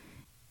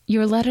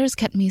 "Your letters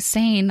kept me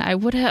sane. I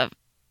would have..."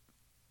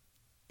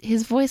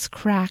 His voice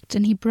cracked,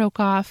 and he broke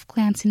off,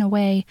 glancing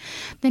away,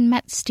 then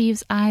met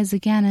Steve's eyes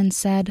again and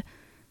said,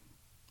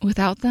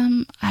 "Without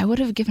them, I would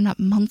have given up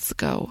months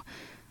ago.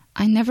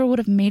 I never would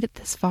have made it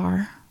this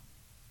far."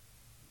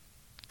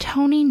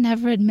 Tony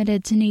never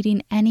admitted to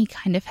needing any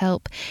kind of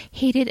help,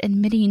 hated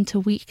admitting to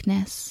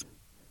weakness.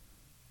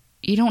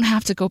 "You don't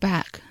have to go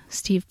back,"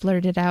 Steve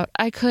blurted out.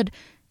 "I could..."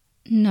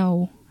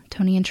 No,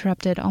 Tony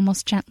interrupted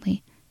almost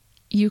gently.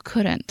 You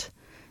couldn't.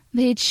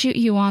 They'd shoot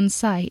you on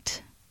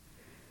sight.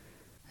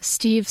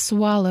 Steve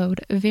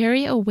swallowed,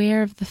 very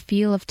aware of the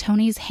feel of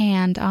Tony's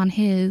hand on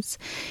his.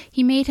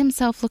 He made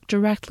himself look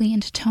directly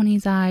into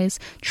Tony's eyes,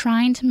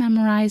 trying to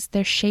memorize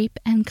their shape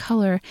and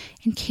color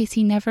in case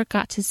he never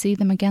got to see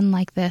them again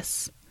like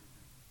this.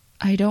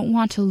 I don't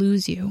want to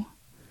lose you.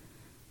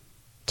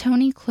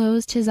 Tony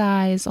closed his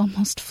eyes,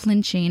 almost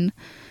flinching.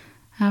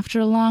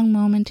 After a long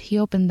moment, he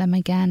opened them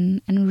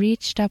again and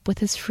reached up with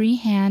his free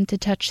hand to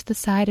touch the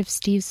side of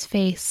Steve's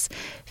face,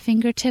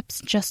 fingertips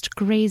just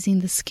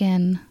grazing the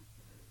skin.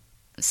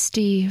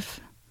 Steve.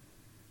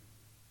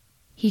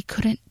 He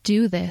couldn't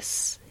do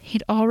this.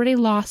 He'd already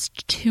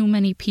lost too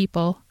many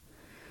people.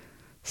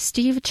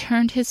 Steve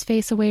turned his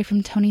face away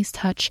from Tony's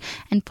touch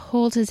and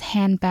pulled his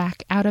hand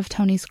back out of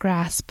Tony's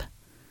grasp.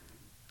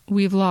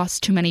 We've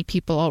lost too many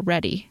people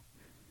already.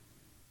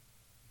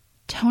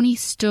 Tony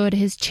stood,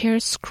 his chair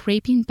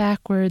scraping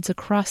backwards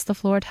across the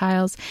floor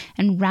tiles,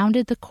 and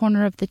rounded the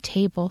corner of the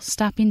table,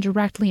 stopping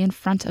directly in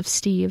front of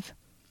Steve.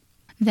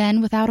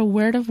 Then, without a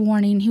word of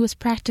warning, he was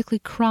practically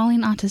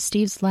crawling onto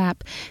Steve's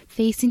lap,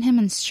 facing him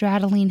and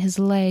straddling his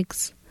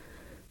legs.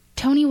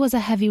 Tony was a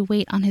heavy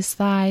weight on his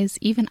thighs,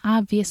 even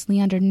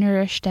obviously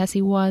undernourished as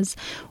he was,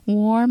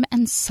 warm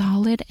and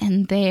solid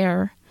and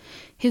there.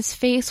 His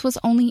face was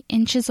only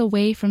inches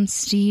away from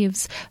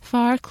Steve's,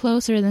 far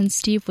closer than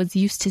Steve was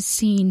used to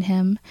seeing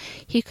him.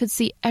 He could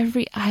see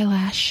every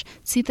eyelash,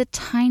 see the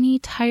tiny,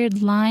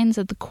 tired lines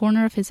at the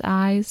corner of his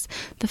eyes,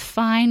 the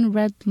fine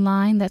red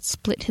line that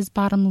split his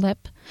bottom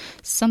lip.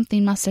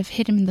 Something must have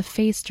hit him in the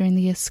face during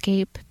the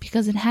escape,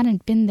 because it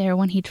hadn't been there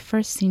when he'd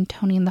first seen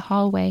Tony in the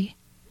hallway.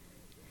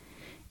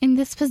 In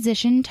this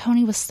position,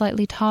 Tony was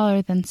slightly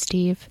taller than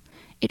Steve.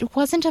 It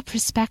wasn't a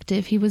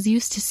perspective he was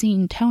used to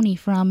seeing Tony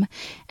from,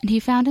 and he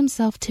found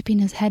himself tipping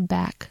his head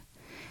back.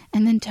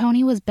 And then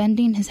Tony was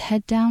bending his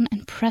head down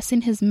and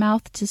pressing his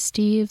mouth to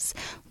Steve's,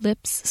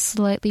 lips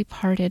slightly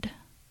parted.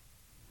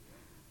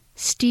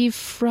 Steve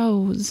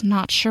froze,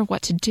 not sure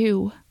what to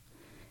do.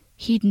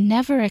 He'd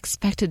never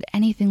expected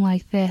anything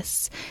like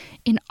this.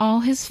 In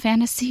all his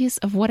fantasies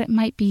of what it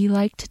might be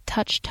like to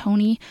touch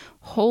Tony,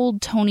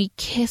 hold Tony,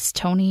 kiss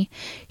Tony,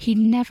 he'd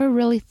never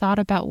really thought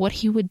about what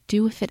he would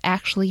do if it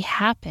actually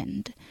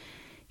happened.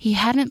 He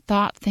hadn't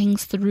thought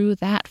things through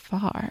that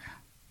far.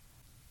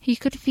 He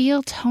could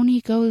feel Tony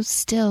go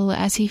still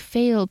as he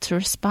failed to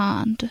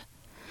respond.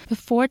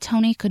 Before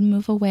Tony could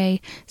move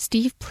away,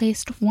 Steve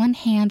placed one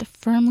hand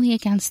firmly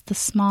against the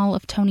small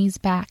of Tony's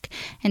back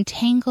and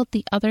tangled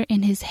the other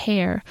in his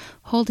hair,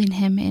 holding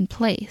him in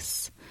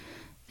place.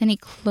 Then he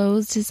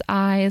closed his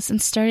eyes and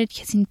started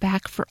kissing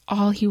back for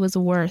all he was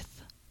worth.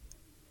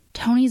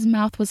 Tony's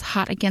mouth was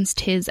hot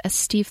against his as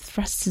Steve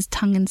thrust his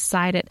tongue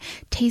inside it,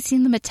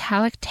 tasting the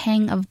metallic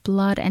tang of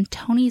blood, and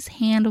Tony's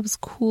hand was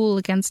cool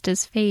against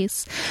his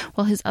face,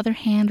 while his other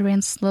hand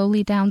ran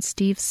slowly down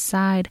Steve's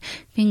side,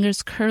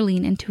 fingers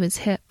curling into his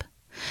hip.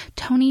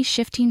 Tony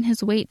shifting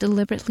his weight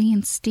deliberately,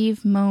 and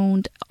Steve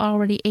moaned,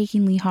 already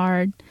achingly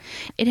hard.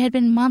 It had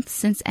been months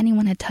since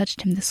anyone had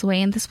touched him this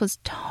way, and this was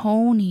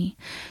Tony.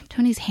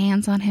 Tony's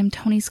hands on him,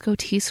 Tony's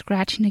goatee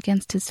scratching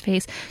against his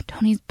face,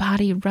 Tony's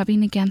body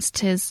rubbing against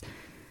his...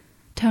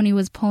 Tony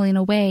was pulling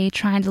away,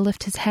 trying to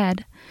lift his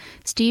head.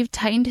 Steve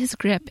tightened his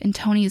grip in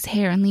Tony's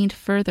hair and leaned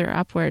further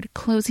upward,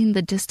 closing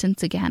the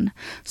distance again,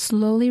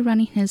 slowly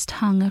running his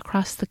tongue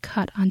across the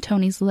cut on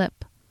Tony's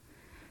lip.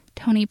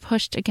 Tony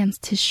pushed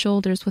against his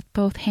shoulders with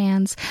both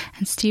hands,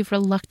 and Steve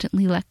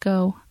reluctantly let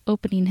go,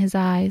 opening his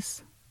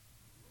eyes.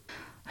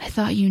 I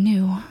thought you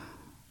knew,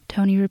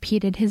 Tony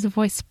repeated, his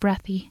voice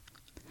breathy.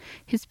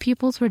 His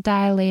pupils were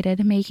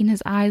dilated, making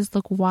his eyes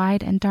look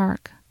wide and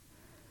dark.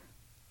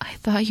 I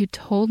thought you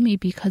told me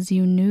because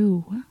you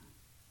knew.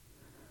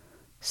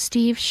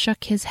 Steve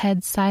shook his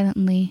head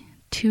silently,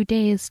 too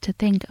dazed to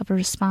think of a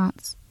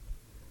response.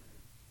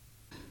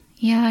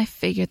 Yeah, I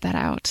figured that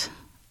out.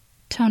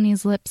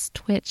 Tony's lips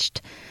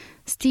twitched.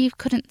 Steve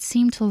couldn't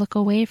seem to look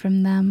away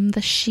from them,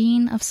 the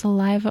sheen of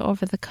saliva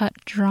over the cut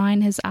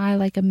drawing his eye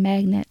like a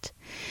magnet.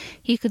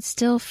 He could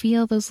still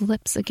feel those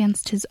lips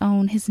against his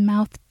own, his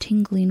mouth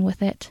tingling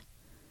with it.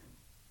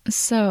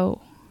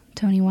 So,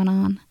 Tony went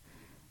on,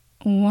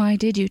 why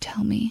did you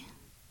tell me?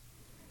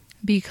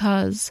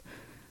 Because...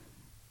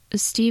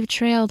 Steve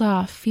trailed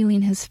off,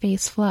 feeling his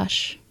face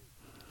flush.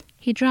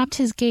 He dropped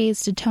his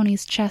gaze to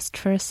Tony's chest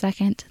for a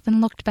second,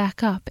 then looked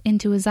back up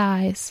into his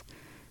eyes.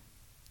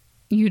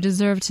 You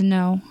deserve to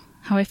know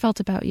how I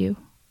felt about you.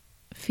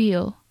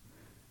 Feel.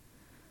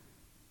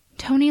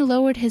 Tony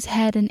lowered his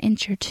head an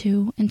inch or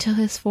two until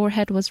his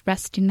forehead was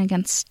resting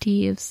against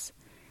Steve's.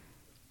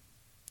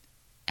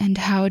 And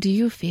how do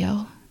you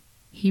feel?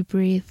 He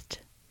breathed.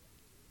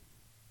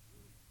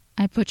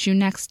 I put you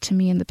next to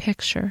me in the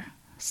picture,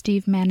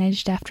 Steve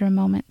managed after a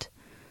moment.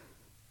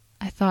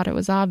 I thought it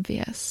was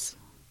obvious.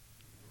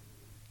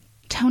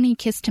 Tony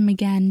kissed him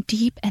again,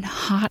 deep and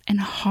hot and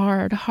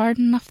hard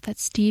enough that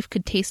Steve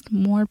could taste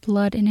more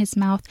blood in his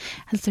mouth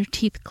as their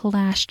teeth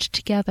clashed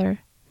together.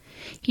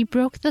 He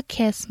broke the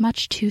kiss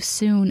much too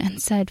soon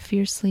and said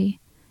fiercely,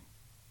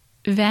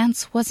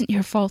 "Vance wasn't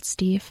your fault,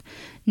 Steve.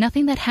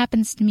 Nothing that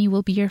happens to me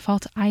will be your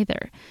fault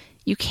either.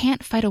 You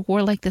can't fight a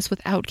war like this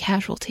without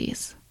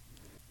casualties."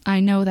 "I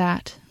know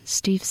that,"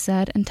 Steve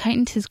said, and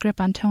tightened his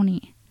grip on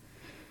Tony.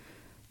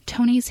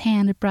 Tony's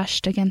hand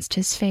brushed against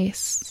his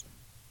face.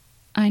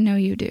 "I know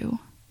you do."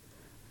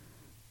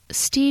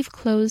 Steve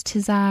closed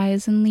his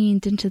eyes and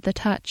leaned into the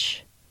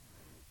touch.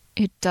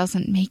 "It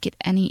doesn't make it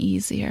any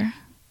easier."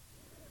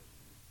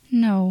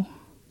 "No,"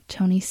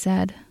 Tony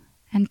said,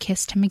 and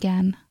kissed him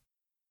again.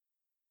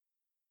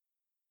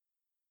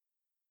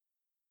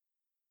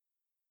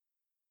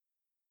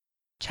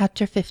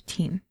 Chapter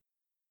 15.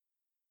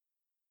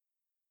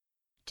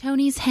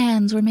 Tony's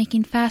hands were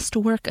making fast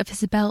work of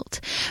his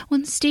belt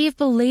when Steve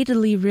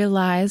belatedly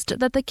realized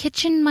that the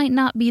kitchen might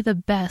not be the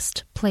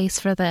best place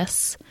for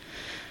this.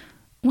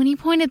 When he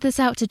pointed this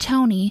out to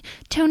Tony,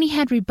 Tony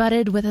had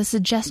rebutted with a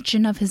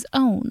suggestion of his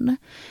own.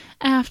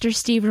 After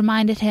Steve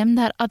reminded him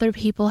that other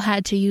people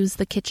had to use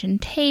the kitchen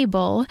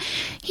table,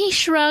 he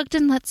shrugged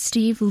and let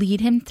Steve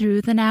lead him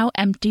through the now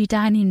empty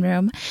dining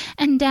room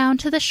and down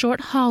to the short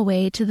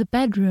hallway to the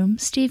bedroom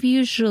Steve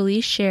usually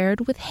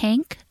shared with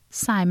Hank,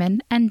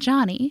 Simon, and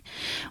Johnny,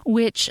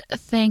 which,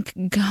 thank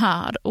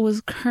God, was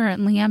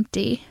currently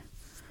empty.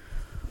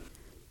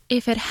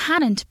 If it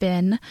hadn't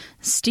been,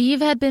 Steve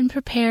had been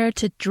prepared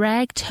to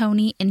drag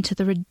Tony into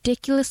the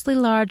ridiculously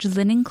large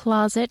linen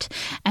closet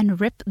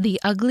and rip the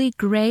ugly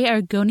gray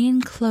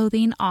Argonian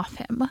clothing off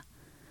him.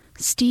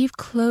 Steve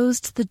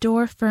closed the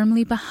door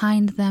firmly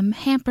behind them,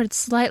 hampered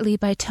slightly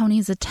by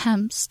Tony's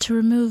attempts to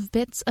remove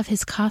bits of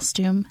his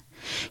costume.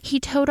 He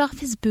toed off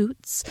his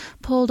boots,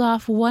 pulled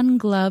off one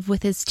glove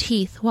with his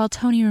teeth while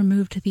Tony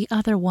removed the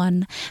other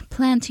one,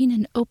 planting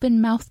an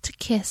open-mouthed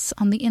kiss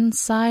on the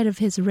inside of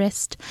his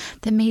wrist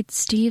that made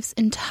Steve's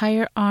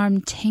entire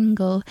arm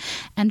tingle,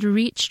 and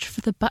reached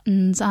for the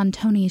buttons on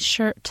Tony's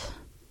shirt.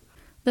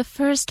 The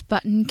first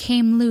button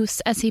came loose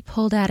as he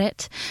pulled at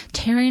it,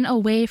 tearing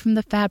away from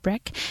the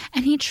fabric,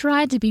 and he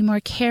tried to be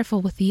more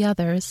careful with the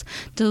others,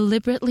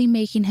 deliberately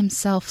making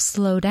himself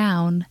slow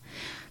down.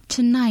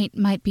 Tonight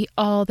might be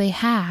all they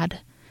had.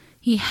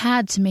 He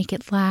had to make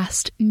it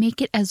last, make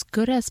it as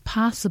good as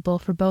possible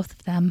for both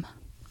of them.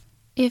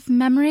 If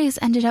memories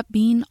ended up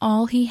being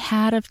all he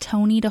had of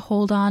Tony to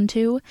hold on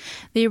to,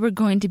 they were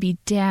going to be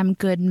damn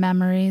good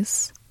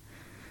memories.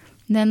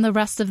 Then the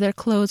rest of their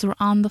clothes were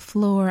on the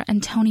floor,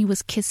 and Tony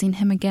was kissing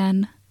him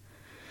again.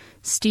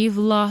 Steve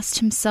lost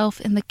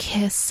himself in the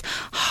kiss,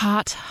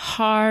 hot,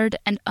 hard,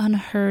 and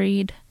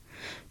unhurried.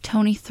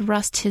 Tony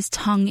thrust his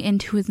tongue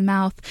into his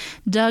mouth,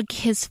 dug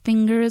his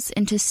fingers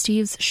into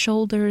Steve's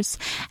shoulders,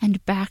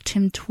 and backed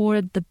him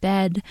toward the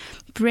bed,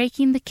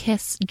 breaking the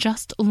kiss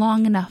just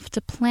long enough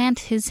to plant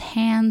his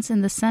hands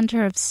in the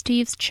center of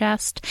Steve's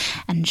chest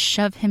and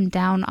shove him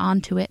down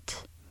onto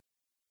it.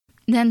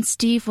 Then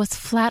Steve was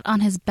flat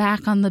on his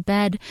back on the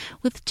bed,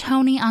 with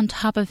Tony on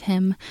top of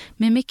him,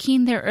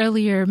 mimicking their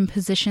earlier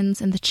positions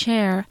in the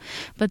chair,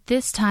 but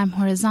this time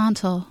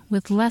horizontal,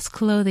 with less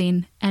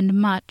clothing and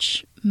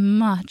much,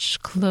 much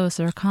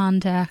closer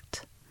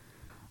contact.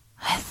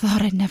 "I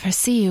thought I'd never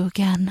see you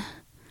again,"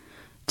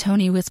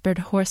 Tony whispered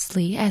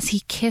hoarsely as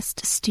he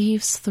kissed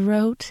Steve's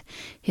throat,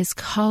 his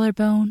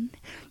collarbone,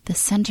 the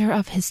center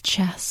of his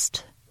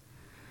chest.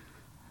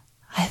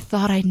 "I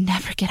thought I'd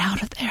never get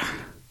out of there."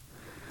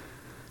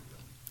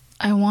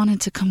 "I wanted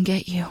to come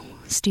get you,"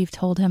 Steve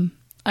told him.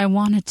 "I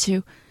wanted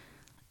to."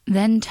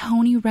 Then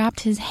Tony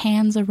wrapped his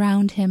hands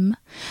around him,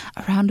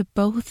 around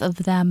both of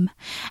them,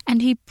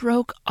 and he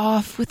broke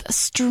off with a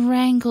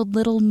strangled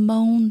little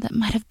moan that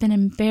might have been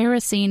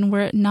embarrassing were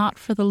it not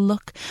for the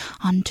look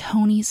on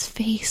Tony's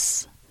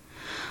face.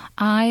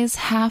 Eyes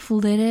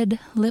half-lidded,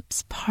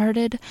 lips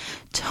parted,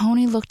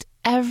 Tony looked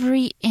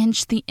every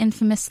inch the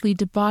infamously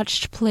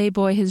debauched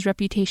playboy his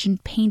reputation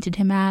painted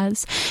him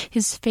as,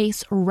 his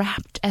face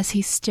rapt as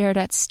he stared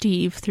at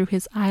Steve through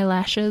his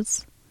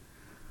eyelashes.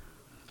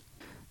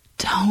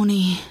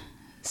 "Tony,"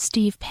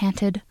 Steve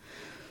panted.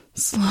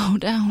 "Slow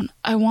down.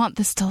 I want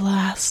this to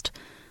last."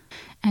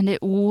 And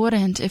it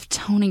wouldn't if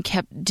Tony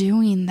kept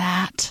doing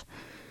that.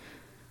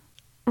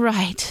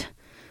 "Right,"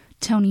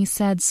 Tony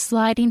said,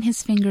 sliding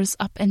his fingers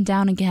up and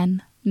down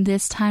again,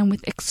 this time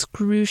with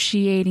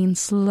excruciating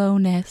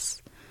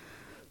slowness.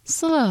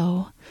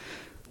 "Slow.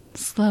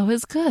 Slow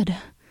is good.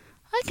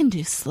 I can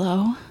do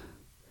slow."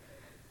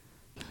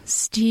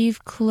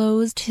 Steve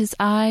closed his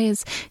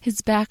eyes,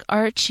 his back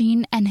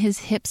arching and his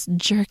hips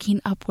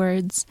jerking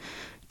upwards.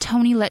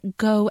 Tony let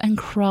go and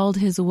crawled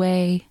his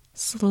way,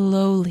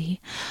 slowly,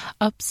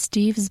 up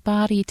Steve's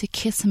body to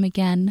kiss him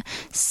again,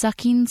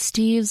 sucking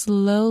Steve's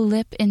low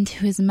lip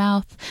into his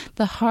mouth,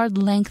 the hard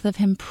length of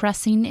him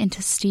pressing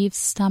into Steve's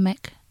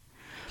stomach.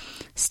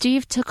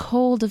 Steve took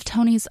hold of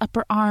Tony's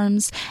upper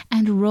arms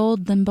and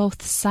rolled them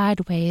both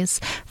sideways,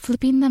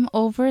 flipping them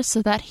over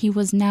so that he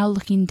was now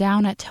looking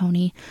down at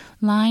Tony,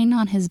 lying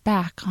on his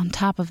back on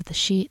top of the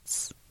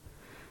sheets.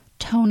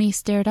 Tony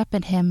stared up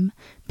at him,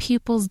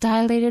 pupils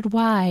dilated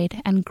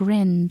wide, and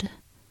grinned.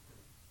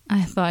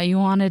 "I thought you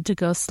wanted to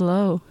go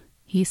slow,"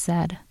 he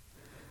said.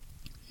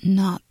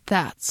 "Not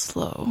that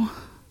slow,"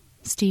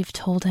 Steve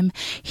told him,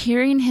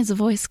 hearing his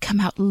voice come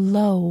out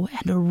low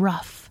and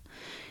rough.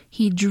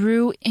 He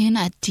drew in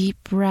a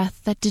deep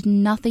breath that did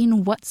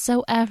nothing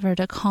whatsoever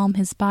to calm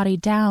his body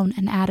down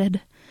and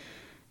added,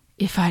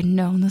 "If I'd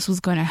known this was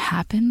going to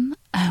happen,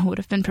 I would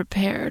have been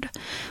prepared.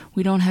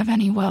 We don't have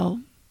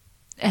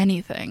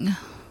anything."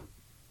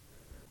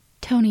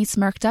 Tony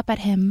smirked up at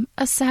him,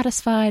 a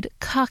satisfied,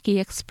 cocky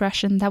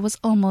expression that was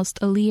almost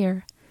a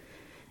leer.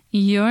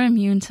 "You're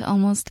immune to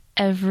almost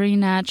every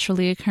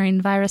naturally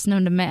occurring virus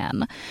known to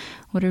man.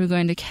 What are we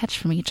going to catch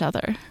from each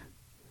other?"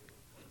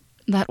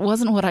 "That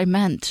wasn't what I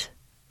meant,"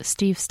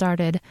 Steve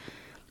started.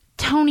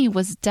 Tony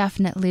was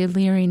definitely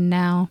leering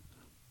now.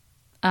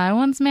 "I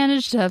once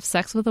managed to have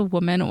sex with a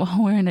woman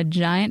while wearing a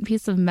giant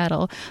piece of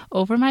metal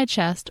over my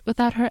chest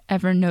without her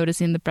ever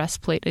noticing the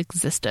breastplate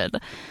existed.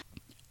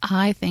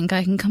 I think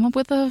I can come up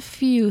with a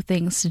few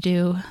things to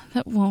do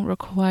that won't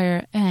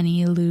require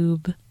any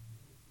lube."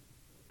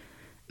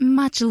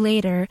 Much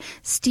later,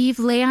 Steve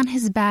lay on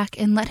his back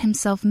and let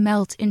himself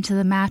melt into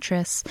the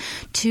mattress,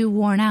 too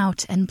worn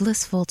out and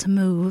blissful to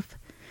move.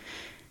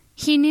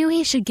 He knew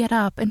he should get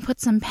up and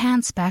put some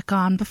pants back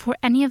on before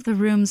any of the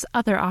room's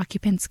other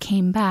occupants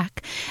came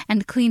back,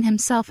 and clean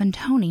himself and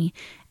Tony,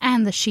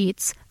 and the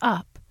sheets,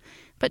 up.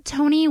 But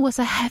Tony was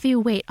a heavy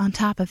weight on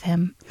top of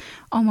him,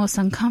 almost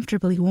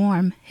uncomfortably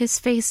warm, his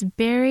face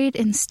buried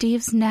in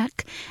Steve's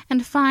neck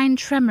and fine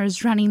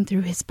tremors running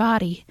through his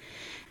body.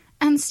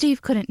 And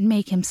Steve couldn't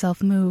make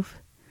himself move.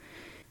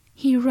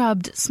 He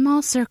rubbed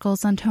small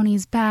circles on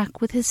Tony's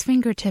back with his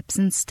fingertips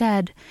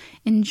instead,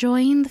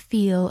 enjoying the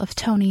feel of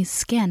Tony's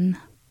skin.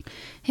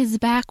 His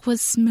back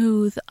was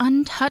smooth,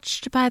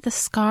 untouched by the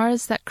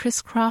scars that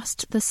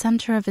crisscrossed the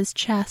center of his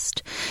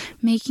chest,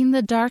 making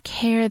the dark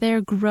hair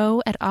there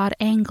grow at odd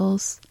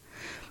angles.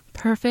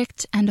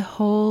 Perfect and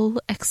whole,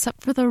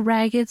 except for the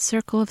ragged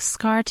circle of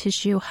scar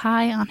tissue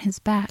high on his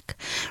back,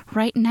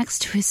 right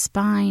next to his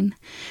spine,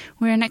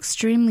 where an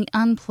extremely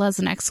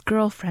unpleasant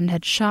ex-girlfriend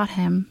had shot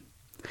him.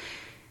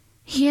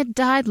 He had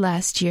died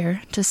last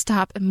year to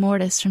stop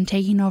Immortus from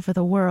taking over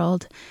the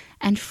world,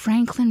 and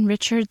Franklin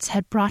Richards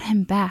had brought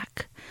him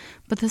back,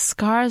 but the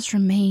scars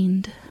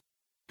remained.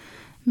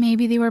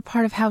 Maybe they were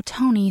part of how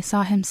Tony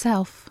saw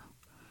himself.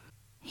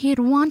 He had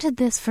wanted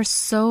this for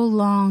so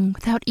long,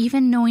 without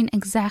even knowing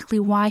exactly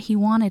why he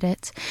wanted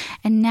it,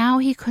 and now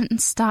he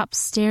couldn't stop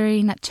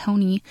staring at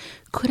Tony,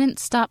 couldn't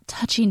stop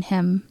touching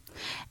him.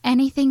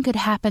 Anything could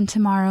happen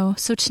tomorrow,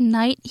 so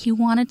tonight he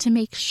wanted to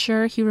make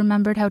sure he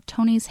remembered how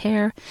Tony's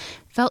hair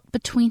felt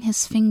between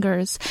his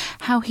fingers,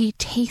 how he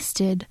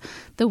tasted,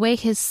 the way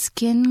his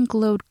skin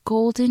glowed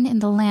golden in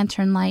the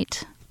lantern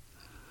light.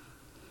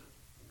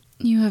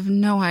 "You have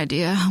no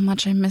idea how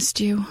much I missed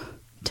you,"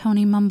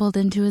 Tony mumbled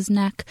into his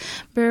neck,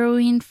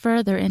 burrowing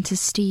further into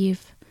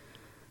Steve.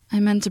 "I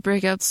meant to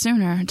break out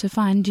sooner to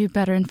find you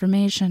better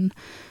information.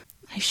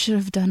 I should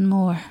have done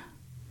more."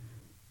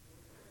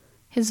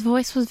 His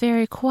voice was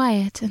very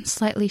quiet and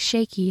slightly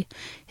shaky,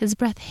 his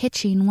breath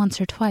hitching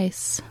once or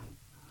twice.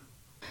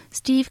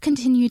 Steve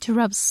continued to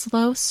rub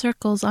slow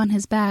circles on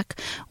his back,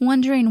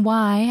 wondering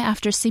why,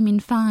 after seeming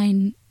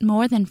fine,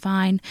 more than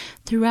fine,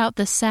 throughout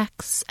the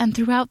sex and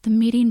throughout the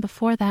meeting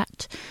before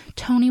that,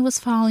 Tony was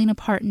falling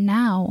apart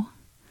now.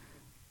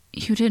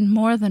 "You did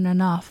more than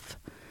enough.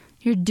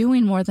 You're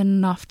doing more than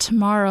enough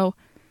tomorrow."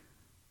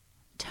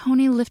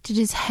 Tony lifted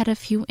his head a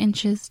few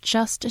inches,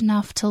 just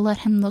enough to let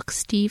him look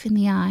Steve in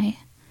the eye.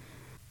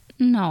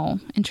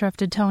 "No,"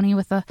 interrupted Tony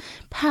with a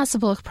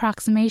passable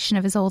approximation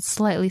of his old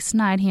slightly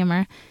snide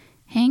humor.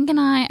 "Hank and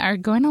I are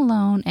going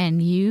alone,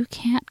 and you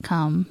can't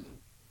come."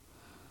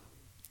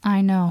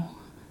 "I know,"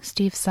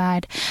 Steve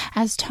sighed,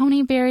 as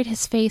Tony buried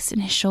his face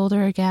in his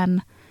shoulder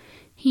again.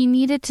 He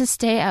needed to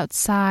stay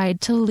outside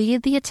to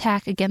lead the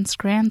attack against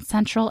Grand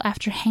Central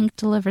after Hank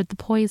delivered the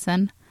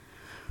poison.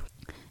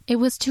 It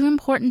was too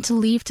important to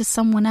leave to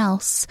someone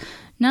else.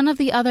 None of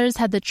the others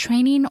had the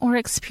training or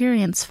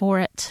experience for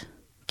it.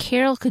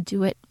 Carol could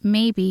do it,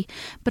 maybe,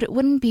 but it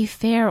wouldn't be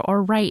fair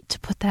or right to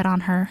put that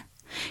on her.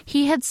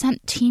 He had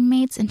sent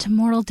teammates into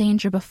mortal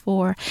danger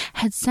before,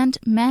 had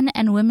sent men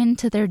and women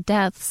to their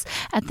deaths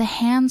at the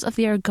hands of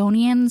the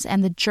Argonians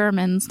and the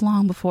Germans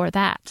long before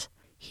that.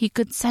 He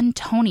could send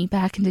Tony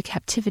back into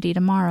captivity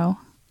tomorrow.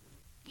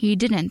 He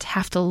didn't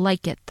have to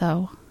like it,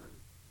 though.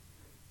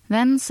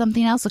 Then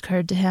something else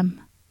occurred to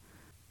him.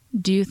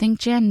 "Do you think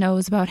Jan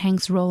knows about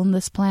Hank's role in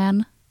this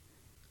plan?"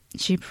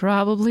 "She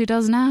probably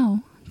does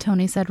now,"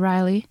 Tony said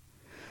wryly.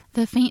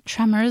 The faint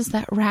tremors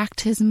that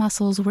racked his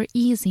muscles were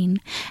easing,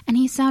 and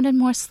he sounded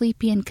more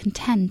sleepy and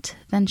content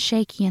than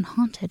shaky and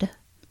haunted.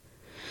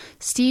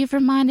 Steve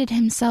reminded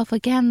himself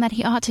again that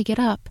he ought to get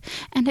up,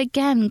 and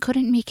again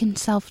couldn't make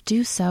himself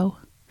do so.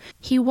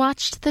 He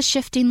watched the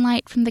shifting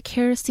light from the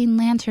kerosene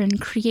lantern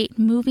create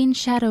moving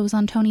shadows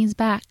on Tony's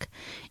back,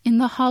 in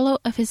the hollow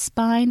of his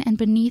spine and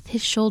beneath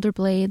his shoulder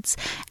blades,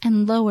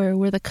 and lower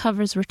where the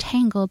covers were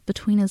tangled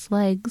between his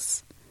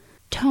legs.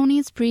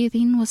 Tony's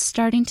breathing was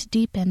starting to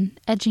deepen,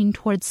 edging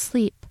towards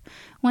sleep,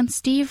 when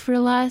Steve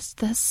realized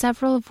that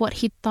several of what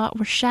he'd thought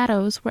were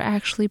shadows were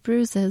actually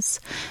bruises,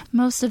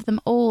 most of them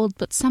old,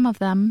 but some of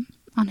them,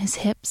 on his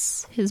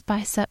hips, his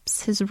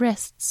biceps, his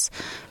wrists,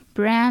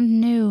 brand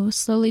new,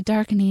 slowly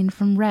darkening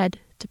from red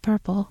to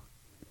purple.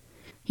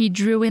 He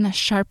drew in a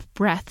sharp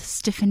breath,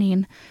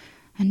 stiffening,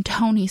 and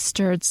Tony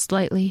stirred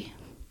slightly.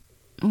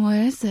 "What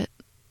is it?"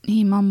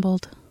 he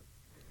mumbled.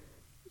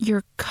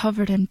 "You're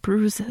covered in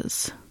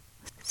bruises,"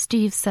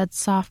 Steve said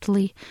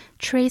softly,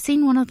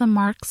 tracing one of the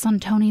marks on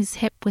Tony's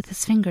hip with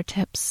his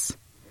fingertips.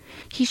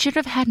 He should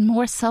have had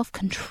more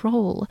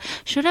self-control,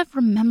 should have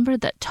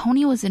remembered that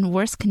Tony was in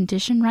worse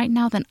condition right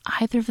now than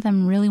either of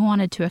them really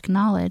wanted to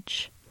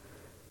acknowledge.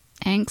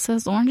 "Hank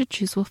says orange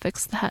juice will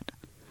fix that."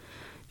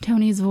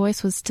 Tony's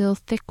voice was still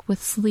thick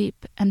with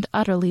sleep and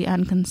utterly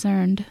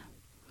unconcerned.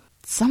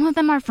 "Some of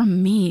them are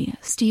from me,"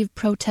 Steve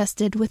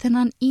protested with an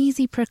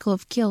uneasy prickle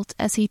of guilt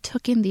as he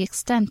took in the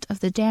extent of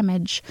the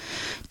damage.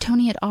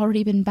 Tony had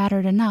already been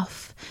battered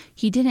enough.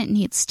 He didn't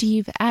need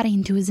Steve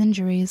adding to his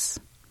injuries.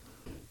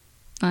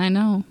 "I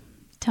know,"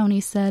 Tony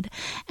said,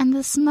 and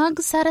the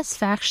smug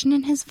satisfaction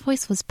in his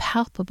voice was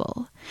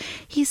palpable.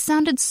 He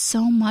sounded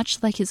so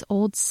much like his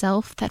old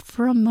self that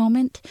for a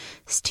moment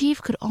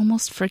Steve could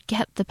almost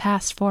forget the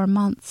past 4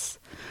 months.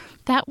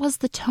 That was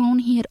the tone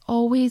he had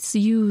always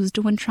used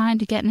when trying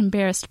to get an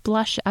embarrassed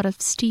blush out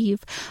of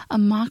Steve, a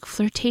mock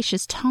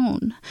flirtatious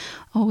tone,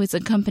 always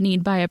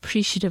accompanied by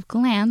appreciative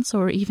glance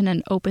or even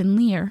an open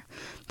leer,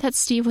 that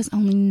Steve was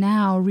only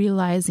now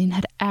realizing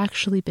had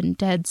actually been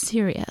dead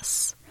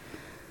serious.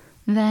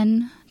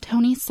 Then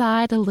Tony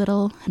sighed a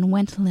little and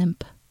went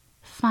limp,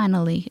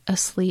 finally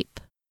asleep.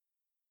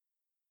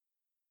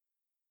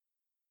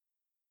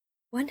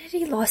 When had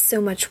he lost so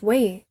much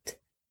weight?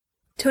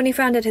 Tony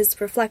frowned at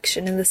his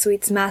reflection in the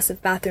suite's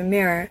massive bathroom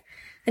mirror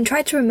and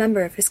tried to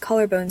remember if his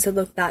collarbones had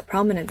looked that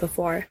prominent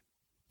before.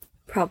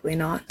 Probably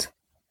not.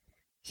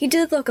 He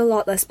did look a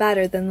lot less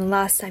battered than the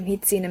last time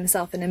he'd seen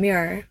himself in a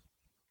mirror,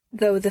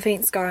 though the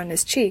faint scar on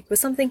his cheek was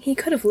something he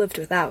could have lived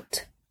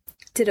without.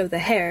 Ditto the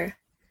hair,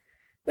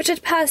 which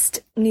had passed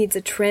needs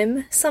a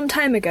trim some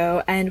time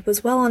ago and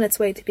was well on its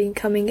way to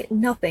becoming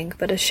nothing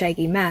but a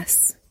shaggy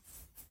mess.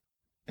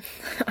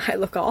 "I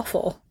look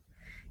awful,"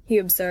 he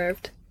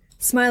observed,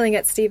 smiling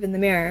at Steve in the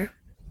mirror.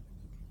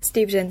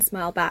 Steve didn't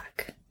smile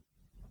back.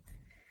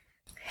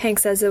 "Hank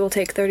says it will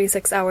take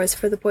 36 hours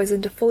for the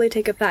poison to fully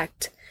take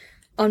effect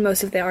on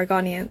most of the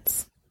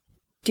Argonians.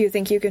 Do you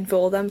think you can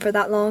fool them for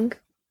that long?"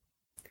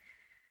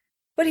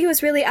 What he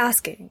was really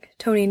asking,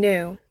 Tony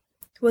knew,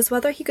 was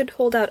whether he could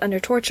hold out under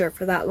torture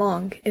for that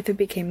long if it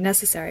became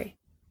necessary.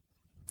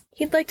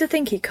 He'd like to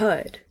think he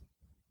could.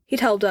 He'd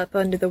held up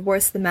under the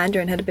worst the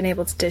Mandarin had been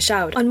able to dish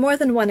out on more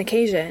than one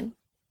occasion.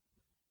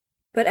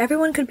 But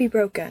everyone could be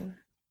broken.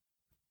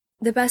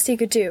 The best he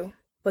could do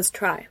was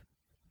try.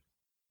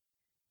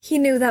 He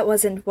knew that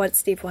wasn't what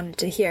Steve wanted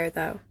to hear,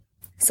 though,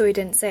 so he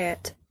didn't say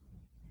it.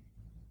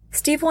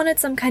 Steve wanted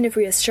some kind of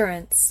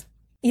reassurance,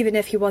 even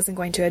if he wasn't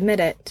going to admit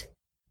it.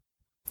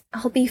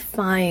 "I'll be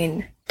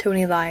fine,"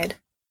 Tony lied.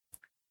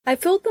 "I've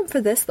fooled them for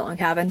this long,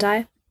 haven't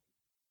I?"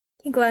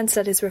 He glanced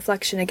at his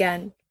reflection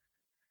again.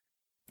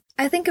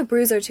 "I think a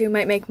bruise or two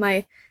might make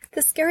my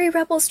 'the scary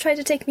rebels tried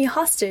to take me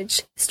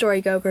hostage' story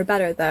go over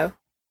better, though."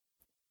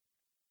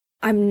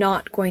 "I'm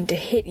not going to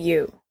hit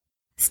you,"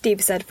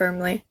 Steve said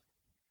firmly.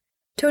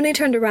 Tony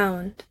turned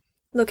around,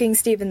 looking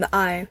Steve in the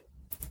eye.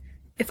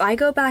 "If I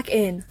go back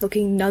in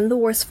looking none the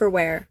worse for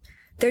wear,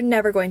 they're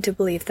never going to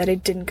believe that I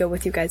didn't go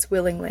with you guys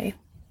willingly."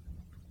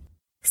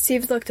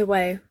 Steve looked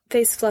away,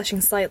 face flushing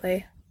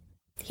slightly.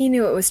 He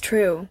knew it was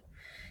true.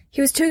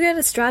 He was too good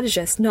a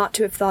strategist not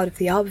to have thought of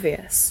the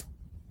obvious.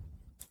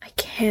 "I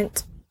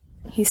can't,"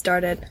 he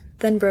started,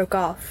 then broke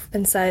off,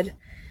 and said,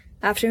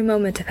 after a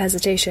moment of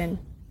hesitation,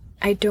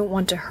 "I don't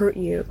want to hurt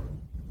you.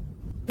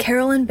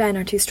 Carol and Ben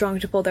are too strong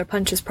to pull their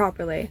punches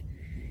properly.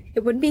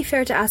 It wouldn't be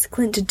fair to ask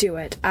Clint to do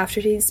it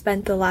after he'd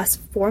spent the last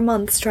 4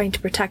 months trying to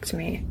protect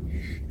me,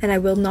 and I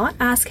will not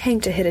ask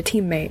Hank to hit a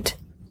teammate.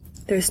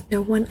 There's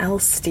no one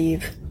else,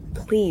 Steve.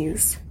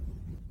 Please."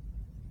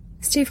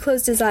 Steve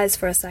closed his eyes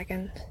for a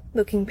second,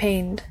 looking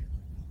pained.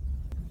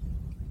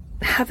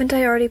 "Haven't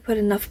I already put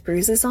enough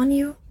bruises on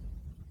you?"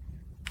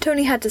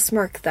 Tony had to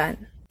smirk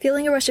then,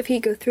 feeling a rush of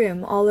heat go through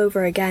him all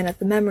over again at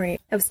the memory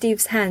of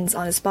Steve's hands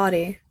on his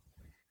body.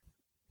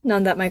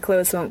 "None that my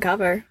clothes won't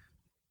cover.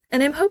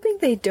 And I'm hoping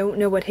they don't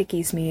know what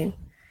hickeys mean,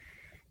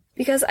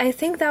 because I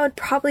think that would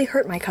probably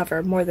hurt my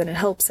cover more than it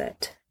helps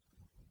it."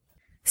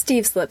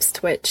 Steve's lips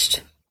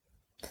twitched.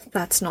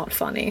 "That's not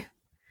funny,"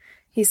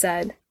 he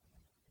said.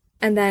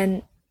 And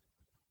then,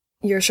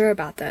 "You're sure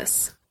about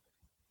this?"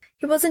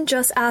 He wasn't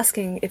just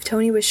asking if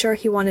Tony was sure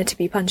he wanted to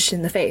be punched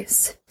in the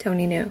face,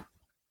 Tony knew.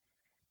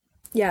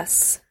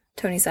 "Yes,"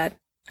 Tony said.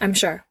 "I'm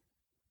sure."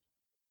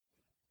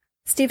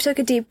 Steve took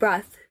a deep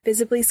breath,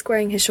 visibly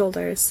squaring his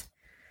shoulders.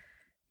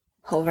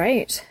 "All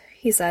right,"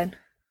 he said.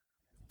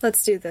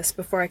 "Let's do this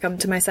before I come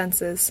to my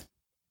senses."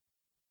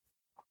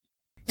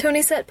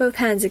 Tony set both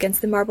hands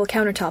against the marble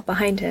countertop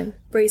behind him,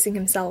 bracing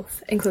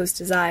himself, and closed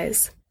his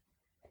eyes.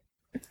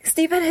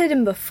 Steve had hit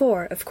him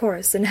before, of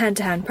course, in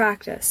hand-to-hand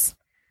practice.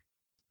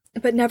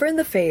 But never in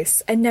the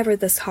face, and never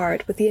this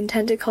hard, with the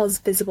intent to cause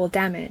visible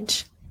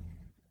damage.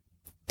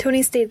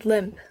 Tony stayed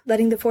limp,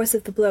 letting the force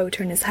of the blow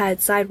turn his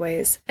head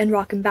sideways and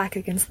rock him back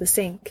against the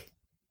sink.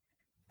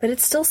 But it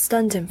still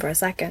stunned him for a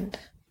second.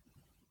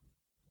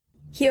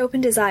 He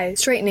opened his eyes,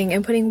 straightening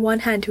and putting one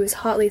hand to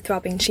his hotly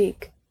throbbing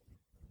cheek.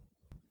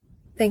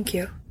 "Thank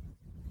you,"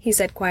 he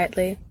said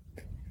quietly.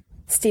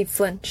 Steve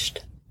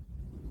flinched.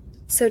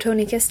 So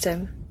Tony kissed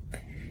him.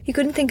 He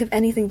couldn't think of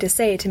anything to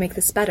say to make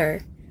this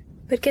better,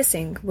 but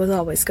kissing was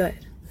always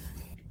good.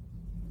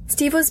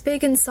 Steve was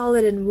big and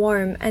solid and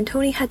warm, and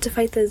Tony had to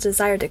fight the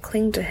desire to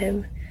cling to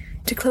him,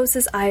 to close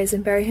his eyes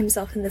and bury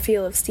himself in the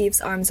feel of Steve's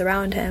arms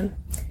around him,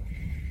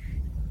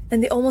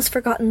 and the almost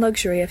forgotten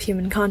luxury of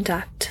human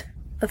contact,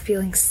 of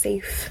feeling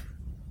safe.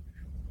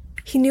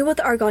 He knew what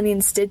the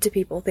Argonians did to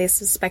people they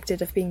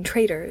suspected of being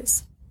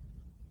traitors.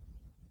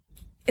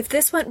 If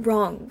this went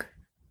wrong,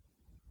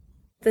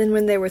 then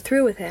when they were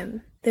through with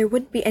him, there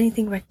wouldn't be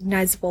anything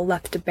recognizable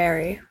left to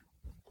bury.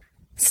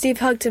 Steve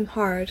hugged him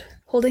hard,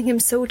 holding him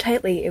so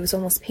tightly it was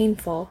almost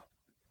painful.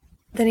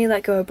 Then he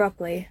let go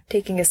abruptly,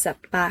 taking a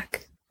step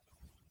back.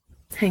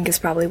 "Hank is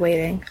probably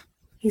waiting,"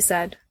 he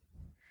said.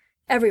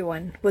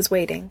 Everyone was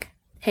waiting,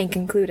 Hank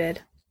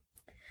included.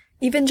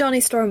 Even Johnny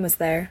Storm was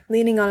there,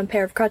 leaning on a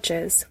pair of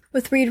crutches,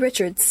 with Reed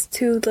Richards'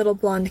 2 little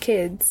blonde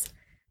kids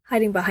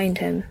hiding behind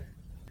him.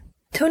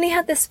 Tony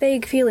had this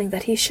vague feeling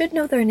that he should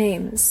know their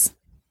names,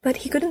 but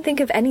he couldn't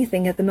think of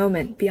anything at the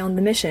moment beyond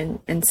the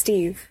mission and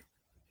Steve.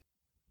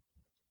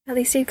 At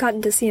least he'd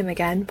gotten to see him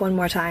again, one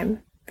more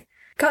time.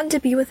 Gotten to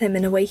be with him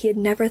in a way he had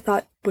never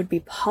thought would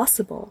be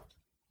possible.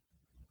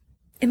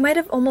 It might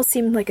have almost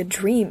seemed like a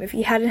dream if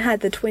he hadn't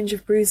had the twinge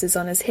of bruises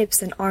on his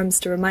hips and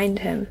arms to remind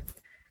him.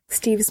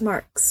 Steve's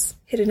marks,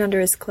 hidden under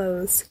his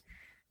clothes,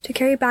 to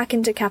carry back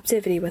into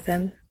captivity with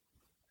him.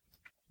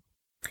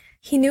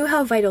 He knew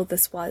how vital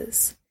this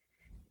was.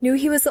 Knew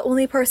he was the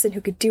only person who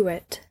could do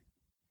it.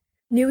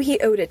 Knew he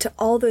owed it to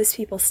all those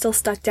people still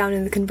stuck down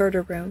in the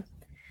converter room,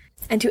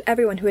 and to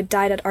everyone who had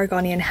died at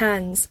Argonian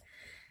hands,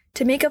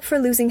 to make up for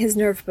losing his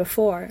nerve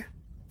before.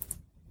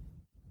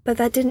 But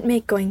that didn't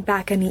make going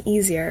back any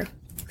easier,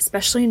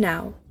 especially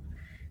now,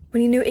 when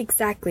he knew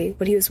exactly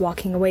what he was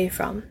walking away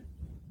from,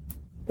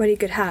 what he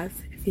could have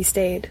if he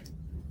stayed.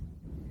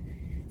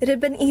 It had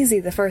been easy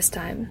the first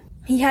time.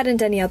 He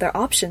hadn't any other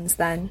options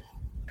then.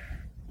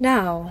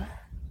 Now.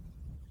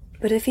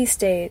 But if he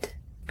stayed,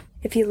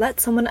 if he let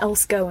someone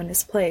else go in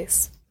his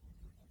place,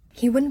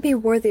 he wouldn't be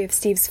worthy of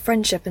Steve's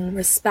friendship and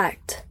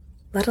respect,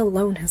 let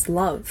alone his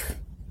love.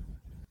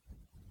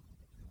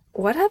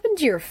 "What happened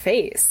to your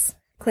face?"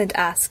 Clint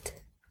asked,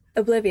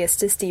 oblivious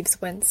to Steve's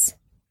wince.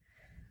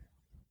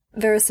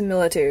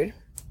 "Verisimilitude,"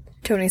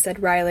 Tony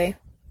said wryly.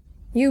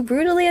 "You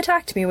brutally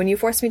attacked me when you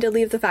forced me to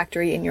leave the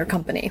factory in your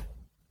company."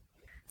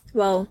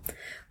 "Well,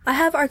 I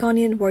have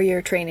Argonian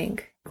warrior training,"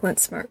 Clint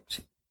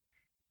smirked.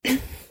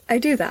 "I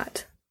do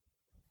that."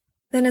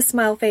 Then his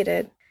smile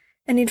faded,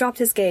 and he dropped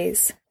his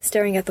gaze,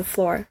 staring at the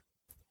floor.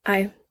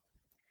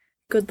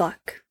 Good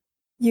luck.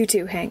 You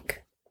too,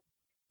 Hank."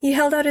 He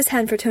held out his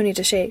hand for Tony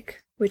to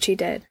shake, which he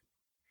did.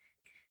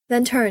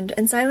 Then turned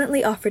and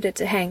silently offered it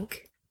to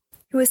Hank,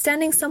 who was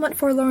standing somewhat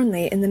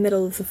forlornly in the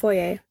middle of the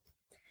foyer,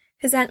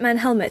 his Ant-Man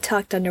helmet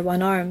tucked under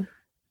one arm.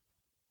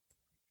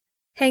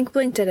 Hank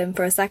blinked at him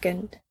for a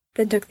second,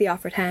 then took the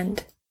offered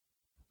hand.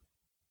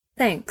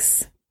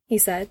 "Thanks," he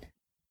said.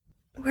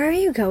 "Where are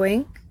you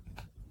going?"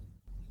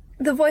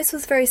 The voice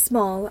was very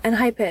small and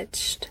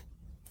high-pitched.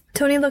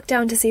 Tony looked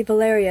down to see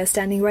Valeria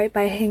standing right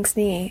by Hank's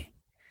knee.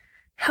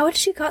 How had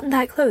she gotten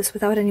that close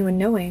without anyone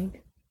knowing?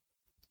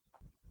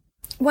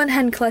 One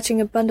hand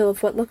clutching a bundle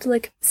of what looked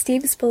like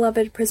Steve's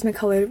beloved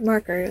Prismacolor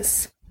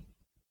markers.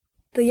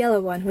 The yellow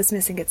one was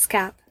missing its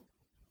cap.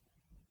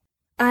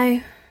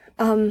 Hank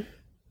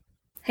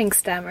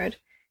stammered,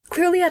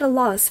 clearly at a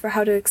loss for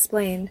how to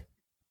explain.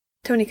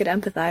 Tony could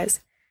empathize.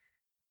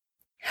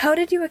 "How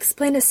did you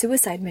explain a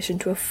suicide mission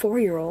to a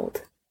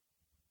 4-year-old?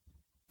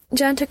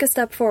 Jan took a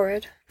step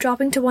forward,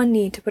 dropping to one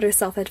knee to put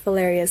herself at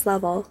Valeria's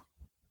level.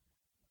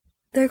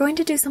 "They're going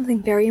to do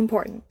something very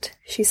important,"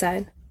 she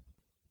said,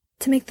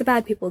 "to make the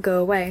bad people go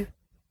away.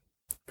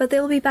 But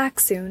they'll be back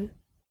soon."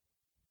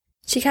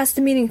 She cast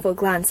a meaningful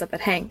glance up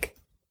at Hank.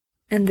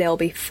 "And they'll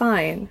be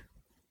fine."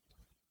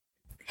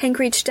 Hank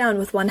reached down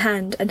with one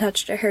hand and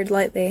touched her hair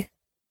lightly.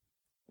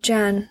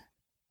 "Jan,"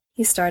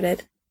 he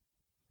started.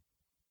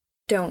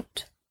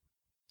 "Don't."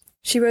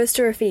 She rose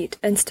to her feet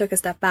and took a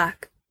step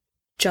back.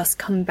 "Just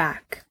come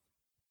back."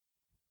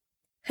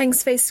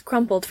 Hank's face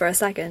crumpled for a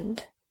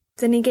second.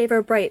 Then he gave her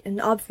a bright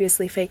and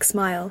obviously fake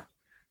smile.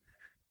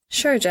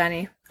 "Sure,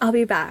 Janny, I'll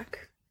be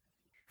back."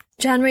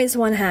 Jan raised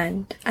one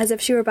hand, as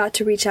if she were about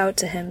to reach out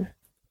to him,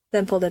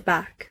 then pulled it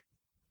back.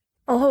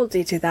 "I'll hold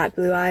you to that,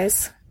 Blue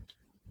Eyes."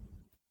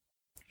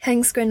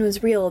 Hank's grin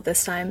was real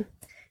this time.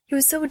 He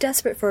was so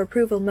desperate for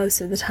approval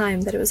most of the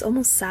time that it was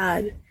almost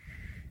sad.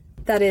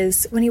 That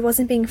is, when he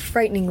wasn't being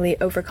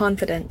frighteningly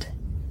overconfident.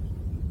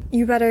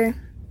 "You better—"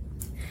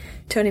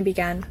 Tony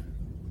began.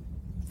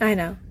 "I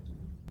know."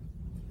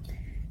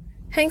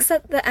 Hank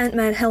set the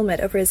Ant-Man helmet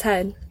over his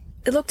head.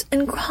 It looked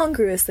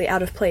incongruously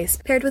out of place,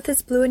 paired with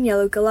his blue and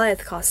yellow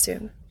Goliath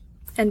costume,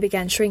 and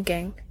began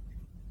shrinking.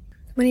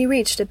 When he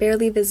reached a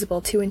barely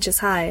visible 2 inches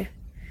high,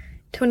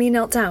 Tony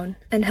knelt down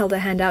and held a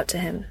hand out to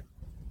him.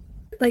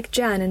 Like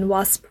Jan in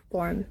Wasp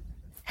form,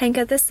 Hank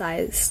at this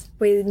size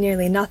weighed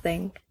nearly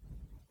nothing.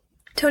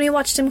 Tony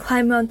watched him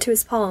climb onto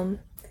his palm,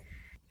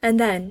 and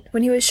then,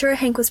 when he was sure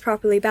Hank was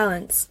properly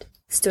balanced,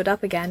 stood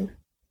up again.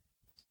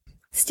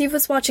 Steve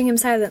was watching him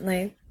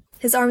silently,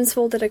 his arms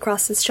folded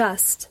across his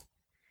chest.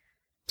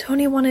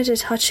 Tony wanted to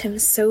touch him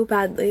so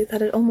badly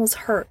that it almost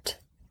hurt.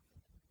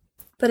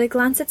 But a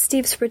glance at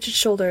Steve's rigid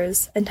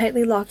shoulders and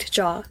tightly locked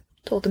jaw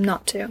told him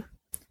not to.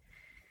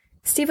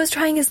 Steve was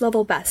trying his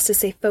level best to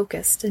stay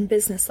focused and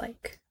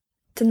businesslike,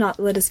 to not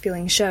let his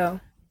feelings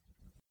show.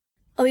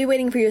 "I'll be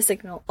waiting for your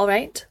signal, all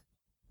right?"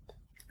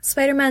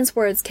 Spider-Man's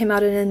words came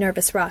out in a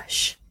nervous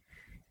rush.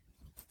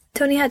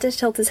 Tony had to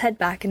tilt his head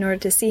back in order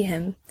to see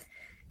him,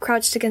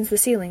 crouched against the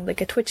ceiling like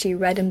a twitchy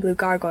red and blue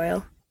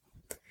gargoyle.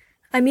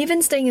 "I'm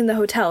even staying in the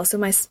hotel so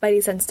my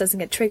spidey sense doesn't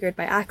get triggered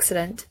by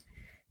accident.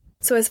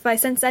 So if I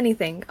sense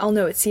anything, I'll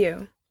know it's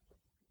you.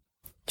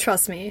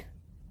 Trust me."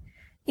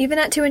 Even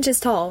at 2 inches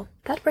tall,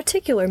 that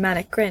particular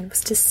manic grin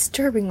was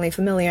disturbingly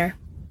familiar.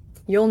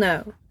 "You'll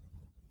know."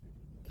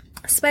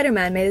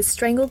 Spider-Man made a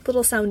strangled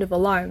little sound of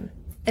alarm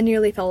and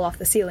nearly fell off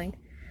the ceiling.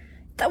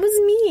 "That was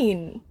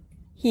mean!"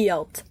 he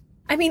yelped.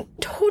 "I mean,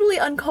 totally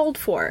uncalled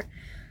for.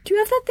 Do you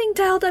have that thing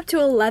dialed up to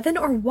 11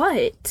 or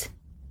what?"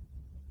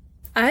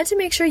 "I had to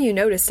make sure you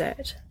noticed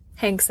it,"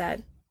 Hank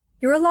said.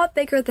 "You're a lot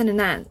bigger than an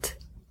ant."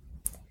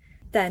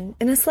 Then,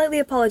 in a slightly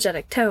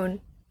apologetic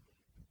tone,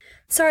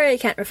 "Sorry I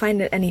can't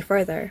refine it any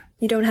further.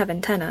 You don't have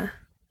antenna."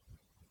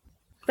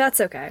 "That's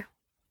okay,"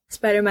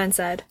 Spider-Man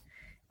said,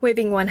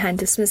 waving one hand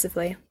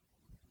dismissively.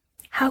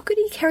 How could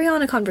he carry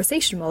on a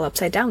conversation while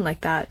upside down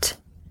like that?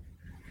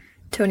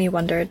 Tony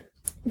wondered,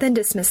 then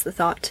dismissed the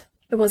thought.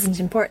 It wasn't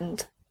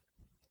important.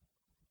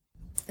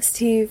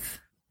 "Steve,"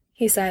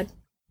 he said.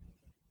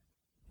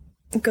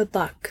 "Good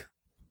luck,"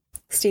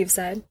 Steve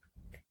said,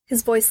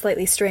 his voice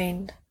slightly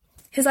strained.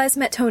 His eyes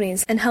met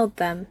Tony's and held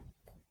them.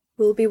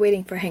 "We'll be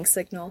waiting for Hank's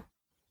signal."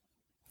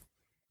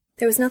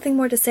 There was nothing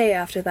more to say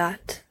after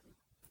that.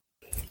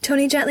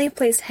 Tony gently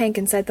placed Hank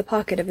inside the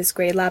pocket of his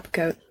grey lab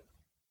coat,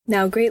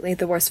 now greatly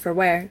the worse for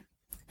wear,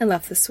 and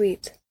left the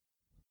suite.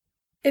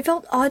 It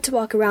felt odd to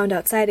walk around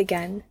outside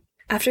again,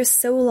 after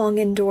so long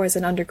indoors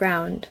and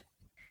underground.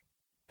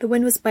 The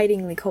wind was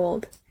bitingly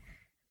cold,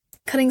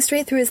 cutting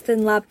straight through his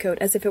thin lab coat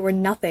as if it were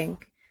nothing,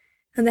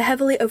 and the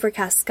heavily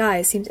overcast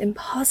sky seemed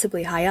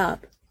impossibly high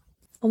up,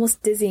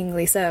 almost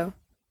dizzyingly so.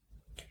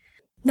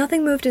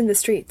 Nothing moved in the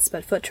streets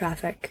but foot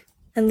traffic,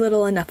 and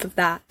little enough of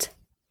that.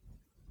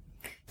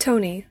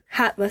 Tony,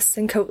 hatless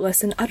and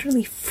coatless and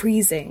utterly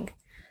freezing,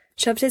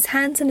 shoved his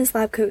hands in his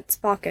lab coat's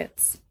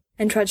pockets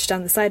and trudged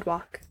down the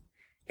sidewalk,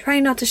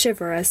 trying not to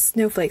shiver as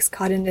snowflakes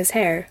caught in his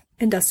hair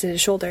and dusted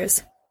his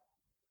shoulders.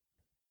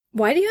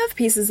 "Why do you have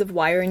pieces of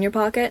wire in your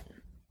pocket?"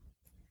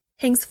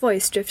 Hank's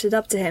voice drifted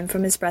up to him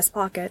from his breast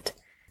pocket,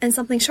 and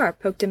something sharp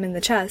poked him in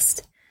the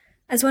chest,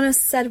 as one of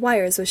said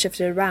wires was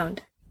shifted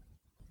around.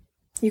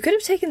 "You could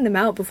have taken them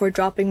out before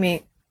dropping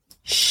me—"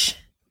 "Shh,"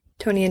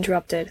 Tony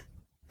interrupted.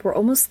 "We're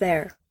almost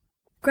there."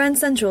 Grand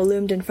Central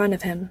loomed in front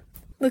of him,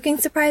 looking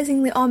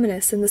surprisingly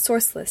ominous in the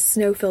sourceless,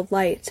 snow-filled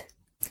light.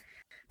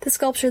 The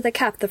sculpture that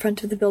capped the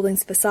front of the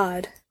building's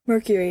facade,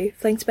 Mercury,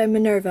 flanked by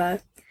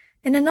Minerva,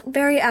 and a not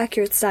very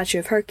accurate statue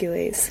of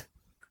Hercules,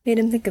 made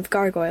him think of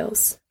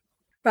gargoyles,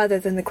 rather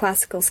than the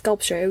classical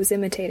sculpture it was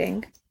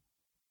imitating.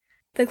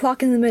 The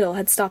clock in the middle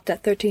had stopped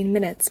at 13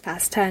 minutes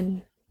past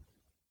 10.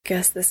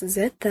 "Guess this is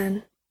it,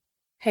 then,"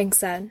 Hank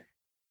said,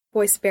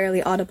 voice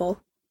barely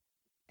audible.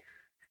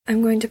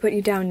 "I'm going to put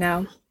you down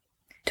now,"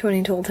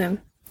 Tony told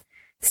him,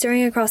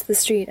 staring across the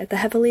street at the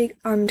heavily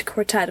armed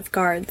quartet of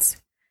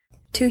guards,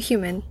 2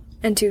 human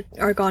and 2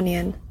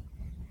 Argonian,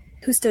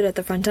 who stood at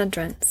the front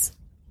entrance.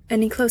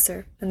 Any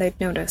closer, and they'd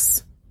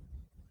notice.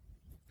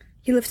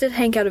 He lifted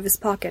Hank out of his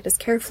pocket as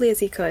carefully as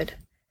he could,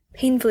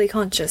 painfully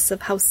conscious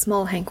of how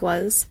small Hank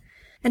was,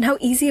 and how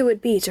easy it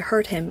would be to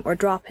hurt him or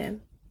drop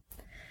him,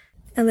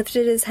 and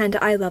lifted his hand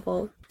to eye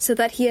level so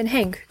that he and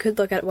Hank could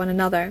look at one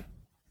another.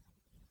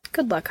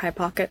 "Good luck, High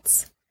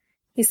Pockets,"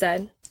 he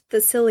said,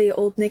 the silly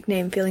old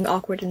nickname feeling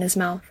awkward in his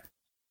mouth.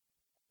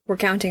 "We're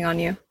counting on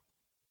you.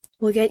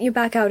 We'll get you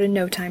back out in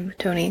no time,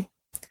 Tony.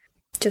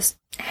 Just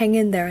hang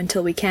in there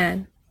until we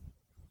can."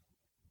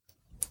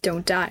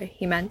 "Don't die,"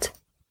 he meant.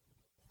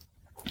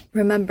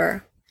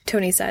 "Remember,"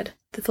 Tony said,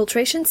 "the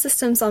filtration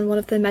system's on one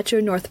of the Metro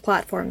North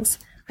platforms.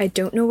 I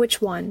don't know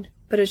which one,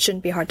 but it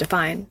shouldn't be hard to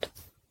find."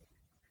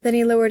 Then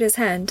he lowered his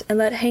hand and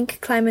let Hank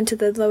climb into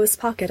the lowest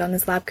pocket on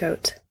his lab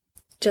coat,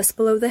 just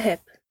below the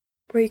hip,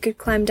 where he could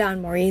climb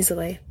down more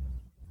easily.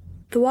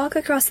 The walk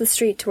across the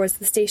street towards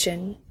the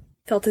station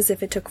felt as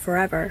if it took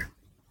forever.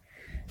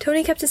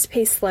 Tony kept his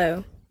pace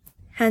slow,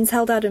 hands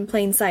held out in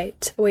plain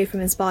sight, away from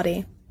his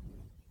body.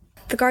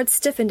 The guard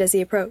stiffened as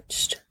he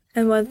approached,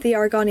 and one of the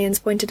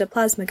Argonians pointed a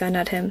plasma gun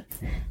at him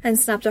and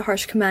snapped a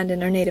harsh command in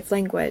her native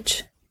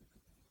language.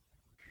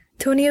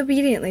 Tony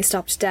obediently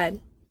stopped dead,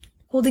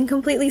 holding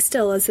completely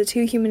still as the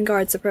two human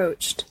guards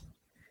approached,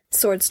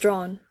 swords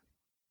drawn.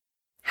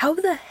 "How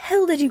the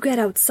hell did you get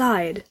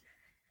outside?"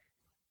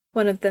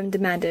 one of them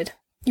demanded.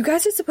 "You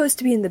guys are supposed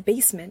to be in the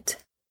basement."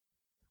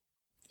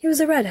 He was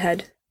a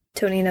redhead,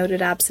 Tony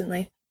noted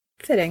absently.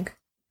 Fitting.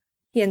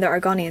 He and the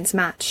Argonians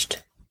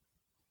matched.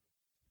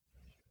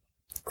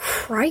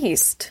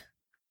 "Christ,"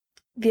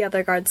 the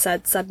other guard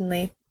said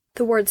suddenly,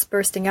 the words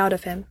bursting out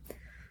of him.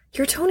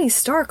 "You're Tony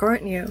Stark,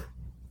 aren't you?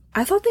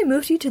 I thought they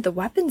moved you to the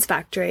weapons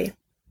factory."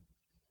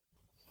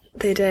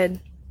 They did.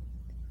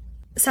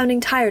 Sounding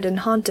tired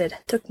and haunted,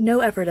 took no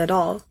effort at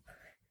all.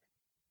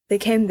 They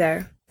came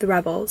there, the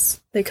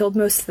rebels. They killed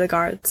most of the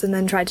guards, and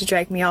then tried to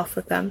drag me off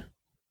with them.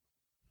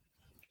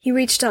 He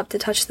reached up to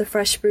touch the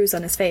fresh bruise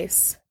on his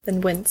face, then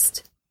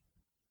winced.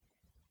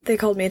 "They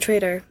called me a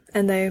traitor,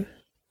 and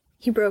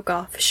He broke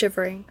off,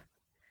 shivering.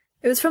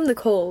 It was from the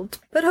cold,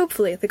 but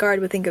hopefully the guard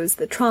would think it was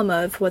the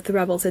trauma of what the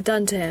rebels had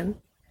done to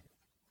him.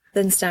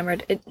 Then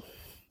stammered,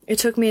 It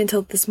took me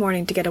until this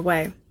morning to get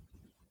away."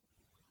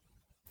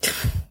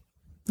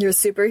 "Your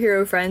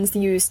superhero friends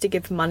you used to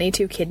give money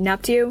to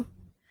kidnapped you?"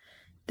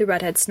 The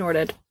redhead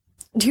snorted.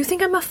 "Do you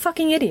think I'm a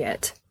fucking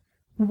idiot?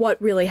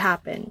 What really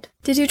happened?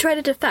 Did you try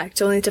to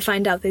defect only to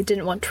find out they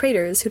didn't want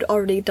traitors who'd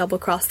already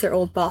double-crossed their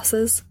old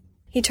bosses?"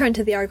 He turned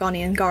to the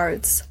Argonian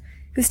guards,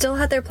 who still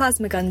had their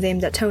plasma guns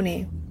aimed at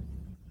Tony,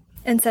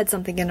 and said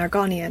something in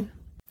Argonian.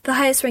 The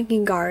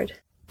highest-ranking guard,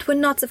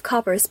 twin knots of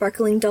copper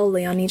sparkling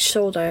dully on each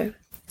shoulder,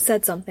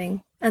 said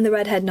something, and the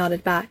redhead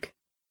nodded back.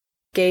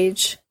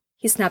 "Gage,"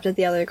 he snapped at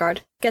the other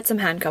guard, "get some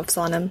handcuffs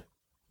on him."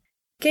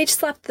 Gage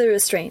slapped the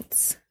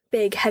restraints,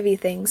 big, heavy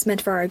things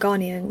meant for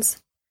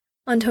Argonians,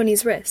 on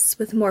Tony's wrists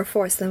with more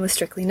force than was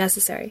strictly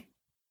necessary.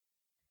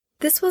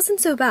 This wasn't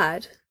so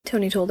bad,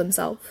 Tony told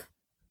himself.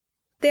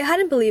 They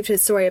hadn't believed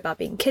his story about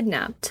being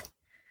kidnapped,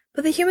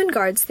 but the human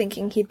guards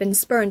thinking he'd been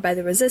spurned by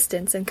the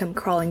resistance and come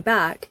crawling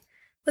back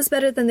was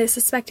better than their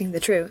suspecting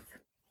the truth.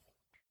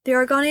 The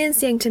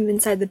Argonians yanked him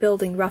inside the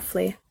building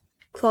roughly,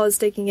 claws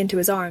digging into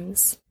his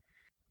arms,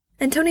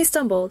 and Tony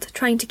stumbled,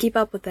 trying to keep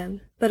up with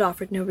them, but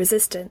offered no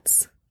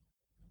resistance.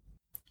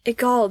 It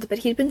galled, but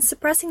he'd been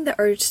suppressing the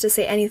urge to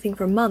say anything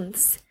for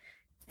months,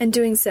 and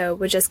doing so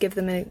would just give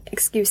them an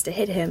excuse to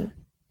hit him.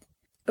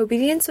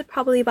 Obedience would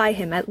probably buy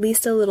him at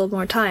least a little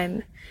more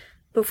time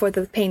before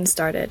the pain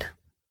started.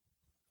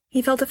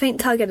 He felt a faint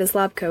tug at his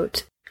lab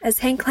coat as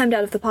Hank climbed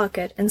out of the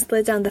pocket and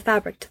slid down the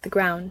fabric to the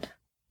ground.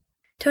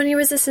 Tony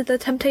resisted the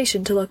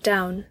temptation to look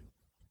down.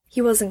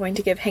 He wasn't going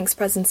to give Hank's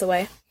presence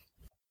away.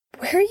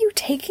 "Where are you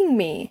taking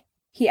me?"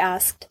 he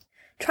asked,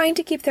 trying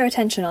to keep their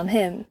attention on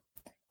him,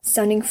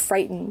 sounding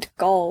frightened,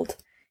 galled,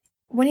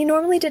 when he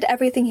normally did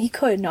everything he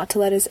could not to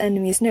let his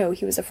enemies know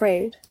he was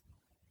afraid.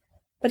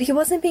 But he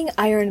wasn't being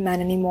Iron Man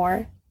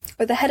anymore,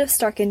 or the head of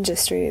Stark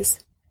Industries,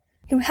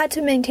 who had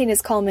to maintain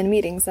his calm in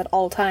meetings at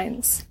all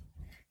times.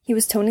 He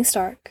was Tony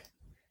Stark,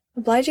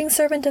 obliging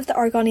servant of the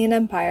Argonian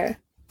Empire,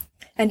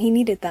 and he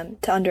needed them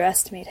to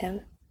underestimate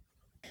him.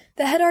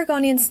 The head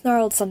Argonian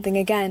snarled something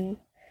again,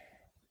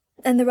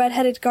 and the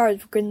red-headed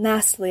guard grinned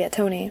nastily at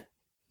Tony.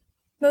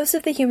 Most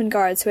of the human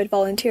guards who had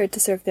volunteered to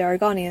serve the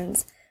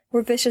Argonians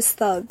were vicious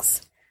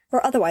thugs,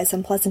 or otherwise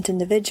unpleasant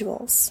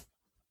individuals.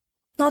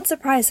 Not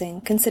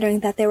surprising, considering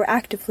that they were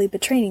actively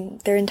betraying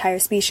their entire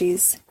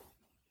species.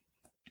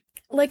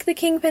 Like the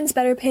Kingpin's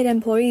better-paid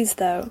employees,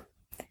 though,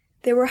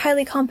 they were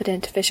highly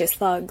competent, vicious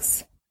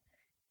thugs.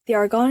 The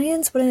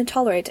Argonians wouldn't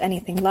tolerate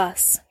anything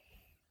less.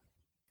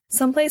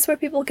 Someplace where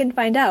people can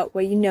find out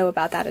what you know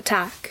about that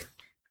attack.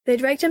 They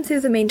dragged him through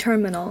the main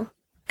terminal,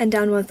 and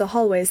down one of the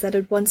hallways that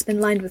had once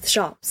been lined with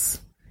shops,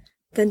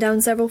 then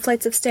down several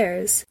flights of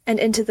stairs, and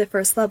into the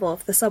first level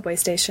of the subway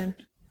station.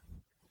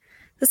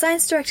 The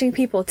signs directing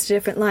people to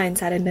different lines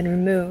hadn't been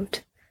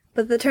removed,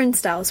 but the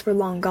turnstiles were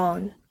long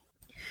gone,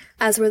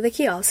 as were the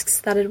kiosks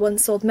that had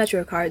once sold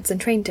metro cards and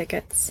train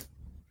tickets.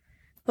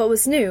 What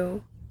was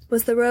new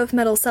was the row of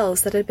metal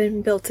cells that had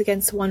been built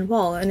against one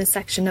wall in a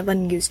section of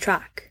unused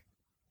track.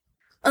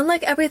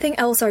 Unlike everything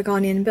else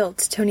Argonian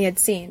built Tony had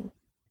seen,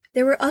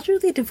 they were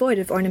utterly devoid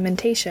of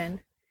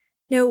ornamentation.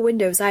 No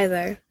windows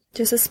either,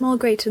 just a small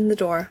grate in the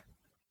door.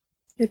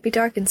 It would be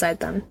dark inside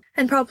them,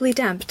 and probably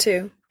damp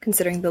too,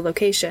 considering the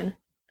location.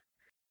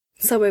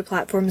 Subway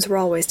platforms were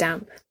always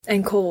damp,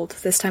 and cold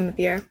this time of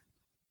year.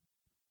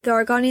 The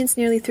Argonians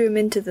nearly threw him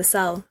into the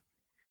cell,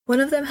 one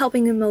of them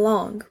helping him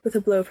along with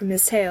a blow from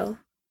his tail.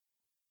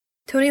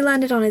 Tony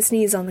landed on his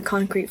knees on the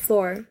concrete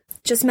floor,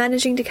 just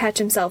managing to catch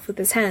himself with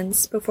his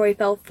hands before he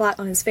fell flat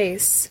on his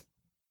face.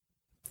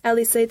 At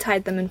least they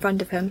tied them in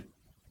front of him.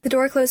 The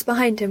door closed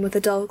behind him with a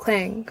dull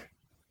clang,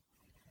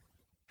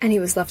 and he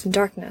was left in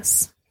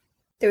darkness.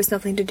 There was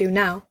nothing to do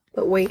now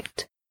but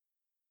wait.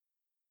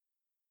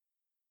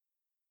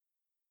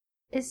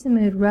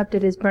 Issamud rubbed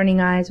at his burning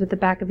eyes with the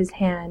back of his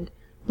hand,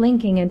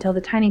 blinking until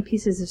the tiny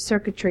pieces of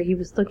circuitry he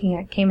was looking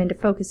at came into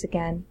focus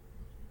again.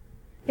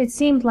 It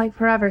seemed like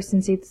forever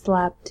since he'd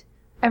slept.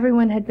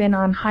 Everyone had been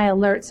on high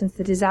alert since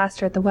the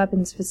disaster at the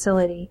weapons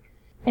facility,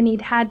 and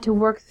he'd had to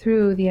work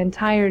through the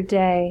entire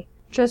day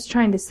just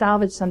trying to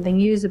salvage something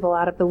usable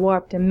out of the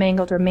warped and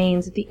mangled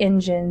remains of the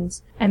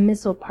engines and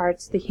missile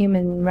parts the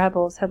human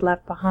rebels had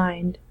left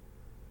behind.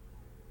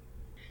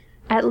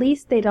 At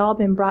least they'd all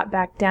been brought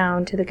back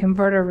down to the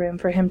converter room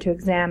for him to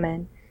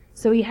examine,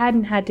 so he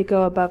hadn't had to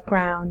go above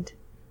ground.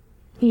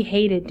 He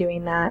hated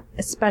doing that,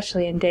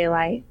 especially in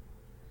daylight.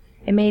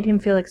 It made him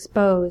feel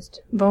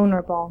exposed,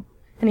 vulnerable,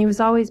 and he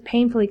was always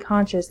painfully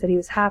conscious that he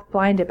was half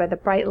blinded by the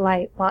bright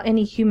light, while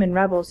any human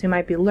rebels who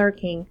might be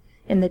lurking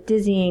in the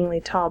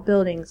dizzyingly tall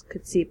buildings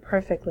could see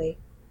perfectly.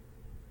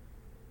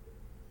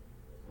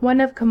 One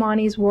of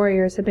Kamani's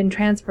warriors had been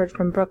transferred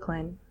from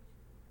Brooklyn.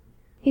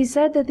 He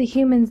said that the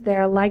humans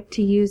there liked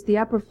to use the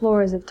upper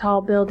floors of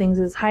tall buildings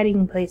as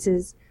hiding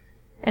places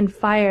and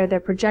fire their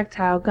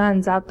projectile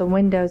guns out the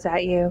windows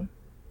at you.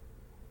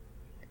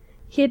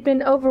 He had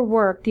been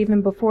overworked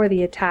even before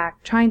the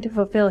attack, trying to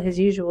fulfill his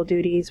usual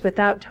duties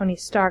without Tony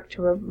Stark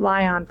to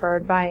rely on for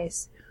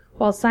advice,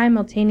 while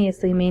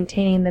simultaneously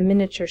maintaining the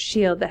miniature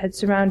shield that had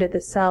surrounded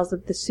the cells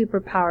of the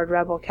superpowered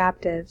rebel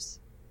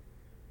captives.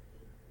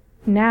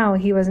 Now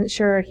he wasn't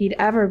sure he'd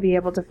ever be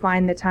able to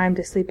find the time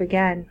to sleep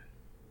again.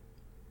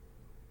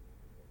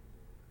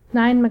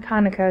 9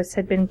 Mechanicos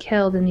had been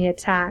killed in the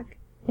attack,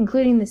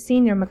 including the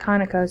senior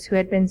Mechanicos who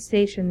had been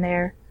stationed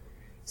there,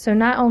 so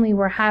not only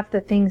were half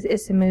the things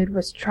Isamud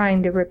was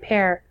trying to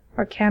repair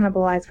or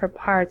cannibalize for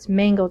parts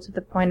mangled to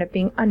the point of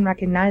being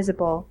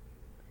unrecognizable,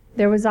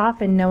 there was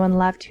often no one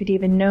left who'd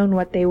even known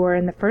what they were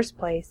in the first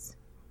place.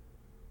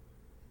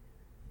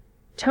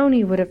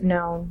 Tony would have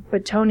known,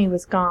 but Tony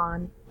was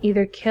gone,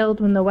 either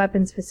killed when the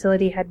weapons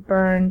facility had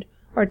burned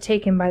or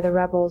taken by the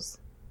rebels.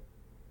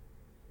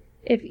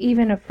 If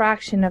even a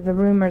fraction of the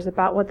rumors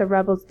about what the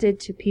rebels did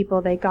to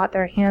people they got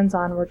their hands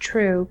on were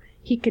true,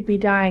 he could be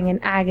dying in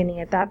agony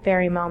at that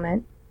very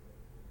moment.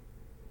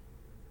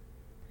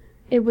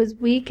 It was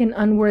weak and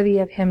unworthy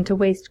of him to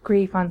waste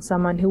grief on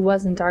someone who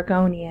wasn't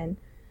Argonian,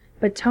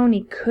 but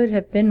Tony could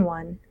have been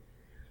one,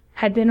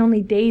 had been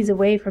only days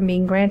away from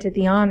being granted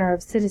the honor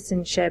of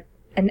citizenship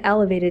and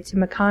elevated to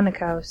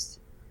Mechanicos.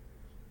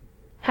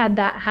 Had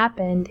that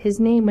happened, his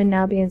name would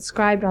now be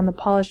inscribed on the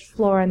polished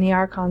floor in the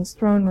Archon's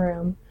throne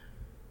room,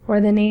 where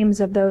the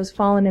names of those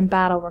fallen in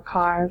battle were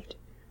carved.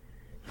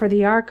 For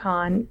the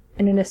Archon,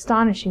 in an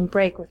astonishing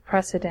break with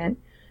precedent,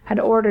 had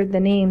ordered the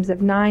names of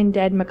 9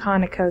 dead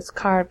Mechanicos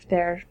carved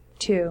there,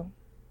 too.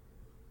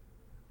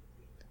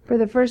 For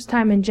the first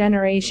time in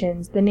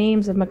generations, the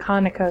names of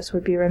Mechanicos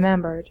would be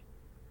remembered.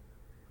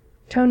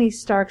 Tony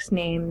Stark's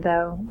name,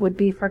 though, would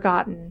be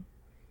forgotten,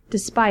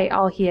 despite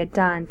all he had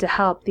done to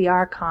help the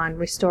Archon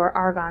restore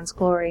Argon's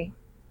glory.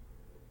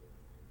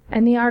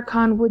 And the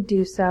Archon would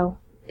do so,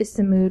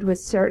 Isamud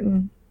was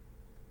certain.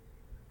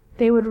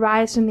 They would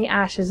rise from the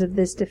ashes of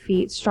this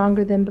defeat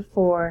stronger than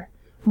before,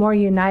 more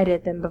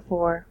united than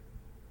before.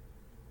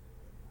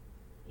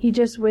 He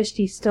just wished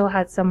he still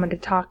had someone to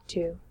talk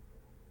to.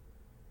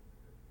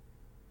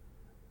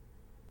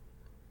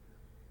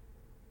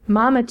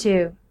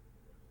 Mamatu!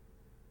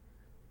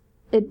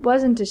 It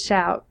wasn't a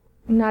shout,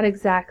 not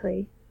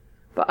exactly,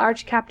 but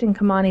Arch-Captain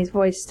Kamani's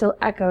voice still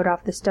echoed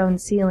off the stone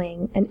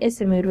ceiling, and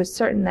Isamud was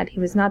certain that he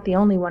was not the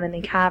only one in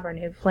the cavern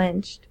who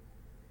flinched.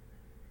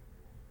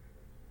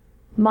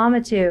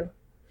 Mamatu,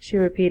 she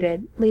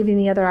repeated, leaving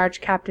the other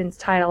Arch-Captain's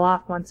title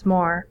off once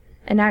more,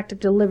 an act of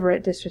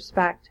deliberate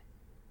disrespect.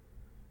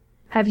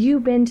 Have you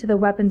been to the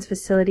weapons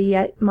facility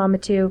yet,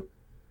 Mamatu,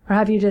 or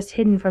have you just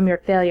hidden from your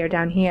failure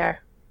down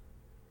here?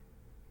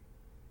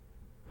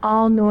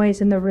 All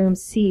noise in the room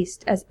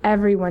ceased as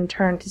everyone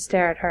turned to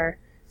stare at her,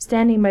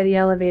 standing by the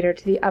elevator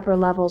to the upper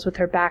levels with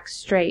her back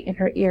straight and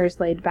her ears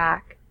laid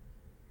back.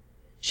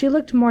 She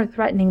looked more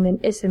threatening than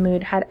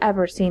Isamud had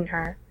ever seen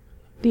her.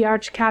 The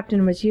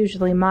Arch-Captain was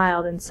usually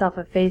mild and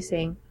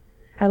self-effacing,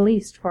 at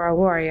least for a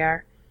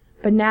warrior,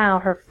 but now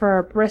her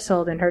fur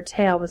bristled and her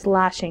tail was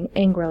lashing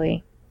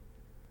angrily.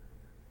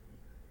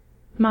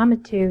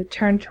 Mamatu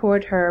turned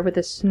toward her with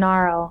a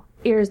snarl,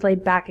 ears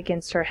laid back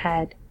against her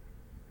head.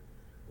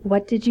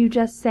 What did you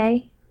just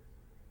say?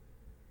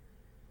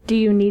 Do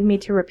you need me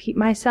to repeat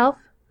myself?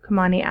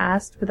 Kamani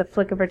asked, with a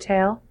flick of her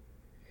tail.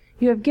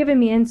 You have given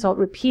me insult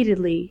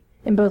repeatedly,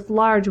 in both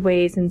large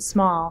ways and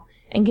small,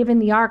 and given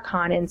the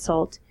Archon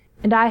insult,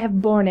 and I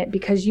have borne it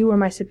because you were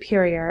my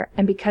superior,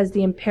 and because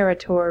the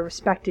Imperator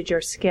respected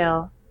your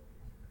skill.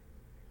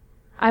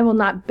 I will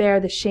not bear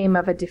the shame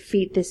of a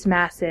defeat this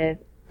massive,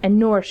 and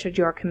nor should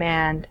your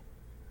command.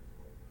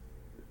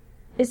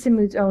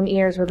 Isamud's own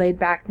ears were laid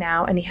back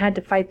now, and he had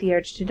to fight the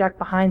urge to duck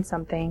behind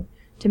something,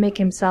 to make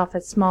himself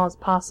as small as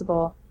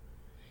possible.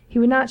 He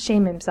would not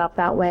shame himself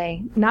that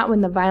way, not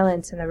when the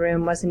violence in the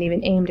room wasn't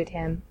even aimed at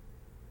him.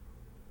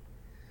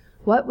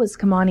 What was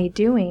Kamani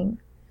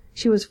doing?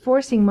 She was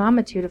forcing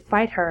Mamatu to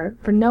fight her,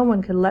 for no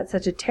one could let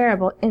such a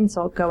terrible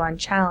insult go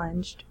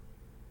unchallenged.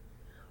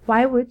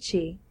 Why would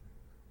she?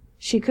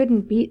 She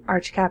couldn't beat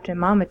Arch-Captain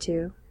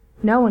Mamatu.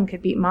 No one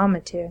could beat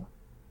Mamatu.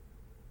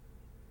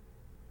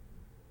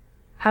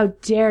 "How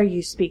dare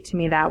you speak to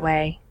me that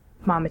way?"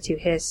 Mamatu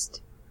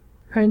hissed,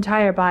 her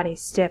entire body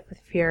stiff with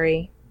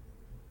fury.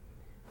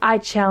 "I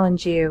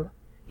challenge you,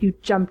 you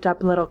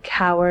jumped-up little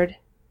coward.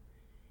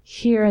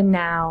 Here and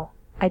now,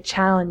 I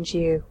challenge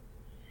you.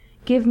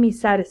 Give me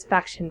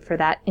satisfaction for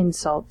that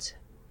insult."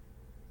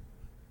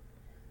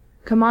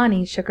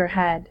 Kamani shook her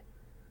head.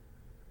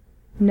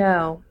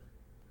 "No,"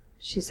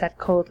 she said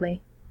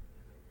coldly.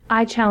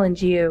 "I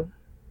challenge you.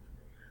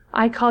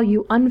 I call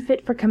you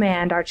unfit for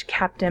command,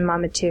 Arch-Captain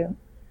Mamatu,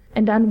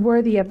 and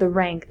unworthy of the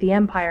rank the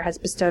Empire has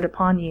bestowed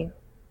upon you.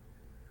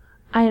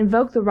 I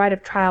invoke the right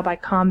of trial by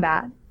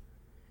combat.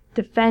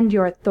 Defend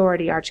your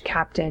authority,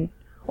 Arch-Captain,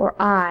 or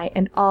I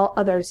and all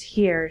others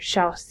here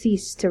shall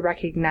cease to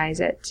recognize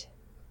it."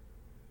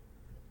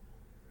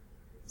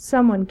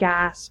 Someone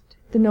gasped,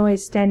 the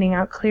noise standing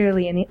out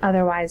clearly in the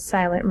otherwise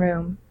silent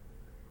room.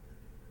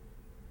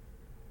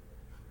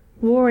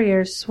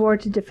 Warriors swore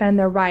to defend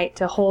their right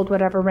to hold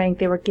whatever rank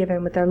they were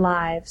given with their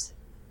lives.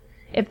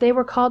 If they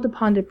were called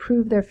upon to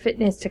prove their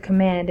fitness to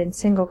command in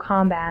single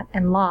combat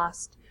and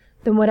lost,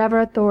 then whatever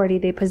authority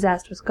they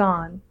possessed was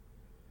gone.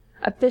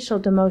 Official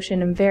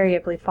demotion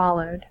invariably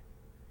followed.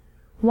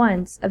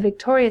 Once, a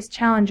victorious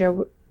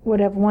challenger would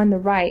have won the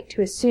right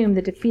to assume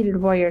the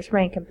defeated warrior's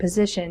rank and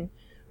position,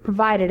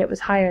 provided it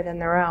was higher than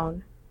their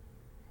own.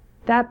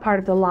 That part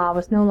of the law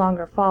was no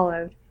longer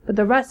followed, but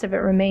the rest of it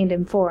remained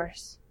in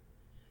force.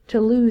 To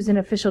lose an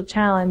official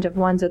challenge of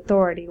one's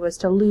authority was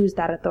to lose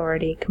that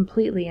authority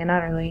completely and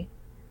utterly.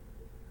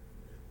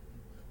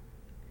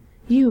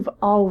 "You've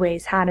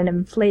always had an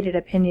inflated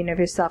opinion of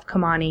yourself,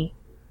 Kamani,"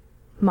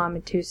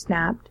 Mamatu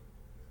snapped.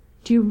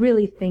 "Do you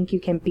really think you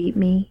can beat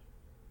me?"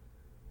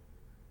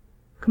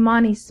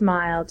 Kamani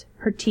smiled,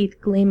 her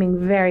teeth gleaming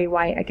very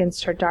white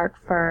against her dark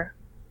fur.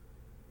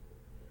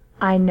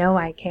 "I know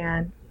I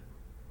can.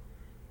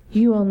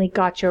 You only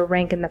got your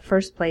rank in the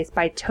first place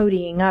by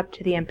toadying up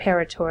to the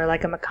Imperator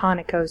like a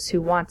Mechanicos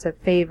who wants a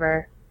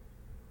favor."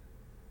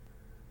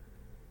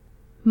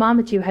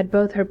 Mamatu had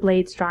both her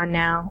blades drawn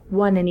now,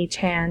 one in each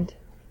hand.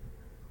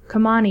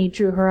 Kamani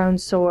drew her own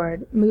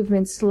sword,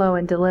 movements slow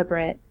and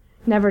deliberate,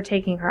 never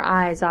taking her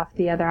eyes off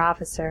the other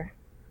officer.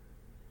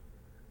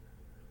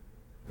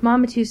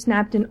 Mamatu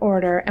snapped an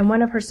order, and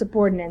one of her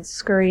subordinates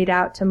scurried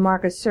out to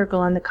mark a circle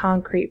on the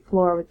concrete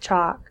floor with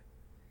chalk.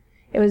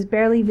 It was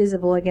barely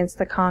visible against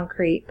the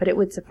concrete, but it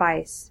would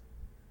suffice.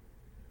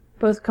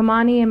 Both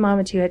Kamani and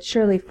Mamatu had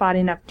surely fought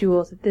enough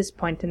duels at this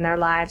point in their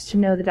lives to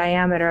know the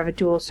diameter of a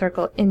dual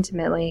circle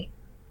intimately.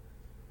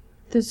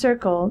 The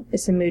circle,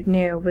 Isamud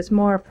knew, was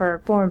more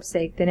for form's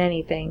sake than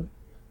anything.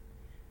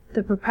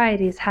 The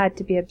proprieties had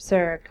to be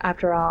observed,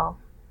 after all.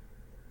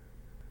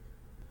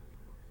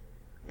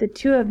 The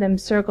two of them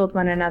circled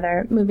one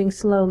another, moving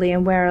slowly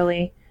and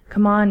warily,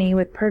 Kamani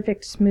with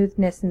perfect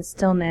smoothness and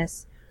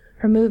stillness,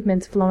 her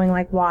movements flowing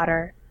like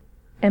water,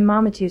 and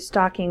Mamatu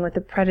stalking with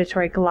a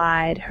predatory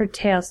glide, her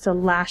tail still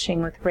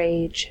lashing with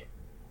rage.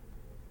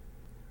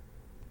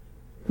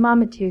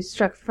 Mamatu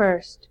struck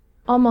first,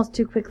 almost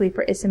too quickly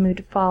for Isamud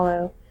to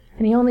follow,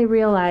 and he only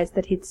realized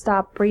that he'd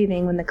stopped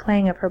breathing when the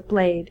clang of her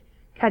blade,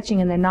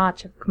 catching in the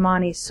notch of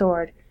Kamani's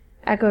sword,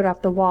 echoed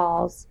off the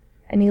walls,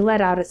 and he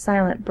let out a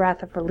silent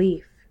breath of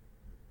relief.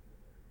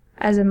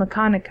 As a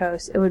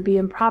Mechanicos, it would be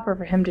improper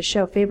for him to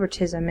show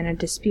favoritism in a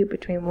dispute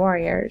between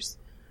warriors,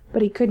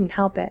 but he couldn't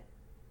help it.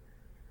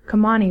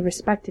 Kamani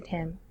respected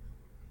him.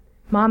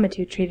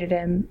 Mamatu treated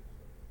him,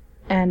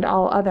 and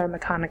all other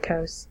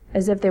Mechanicos,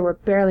 as if they were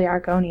barely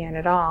Argonian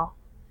at all.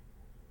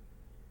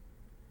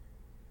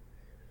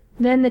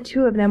 Then the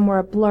two of them were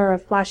a blur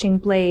of flashing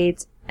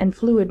blades and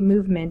fluid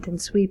movement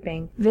and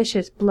sweeping,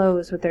 vicious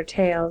blows with their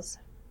tails.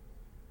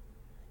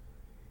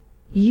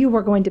 "You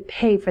are going to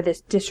pay for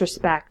this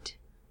disrespect,"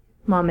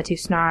 Mamatu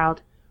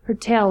snarled, her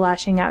tail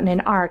lashing out in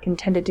an arc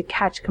intended to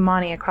catch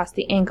Kamani across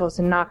the ankles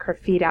and knock her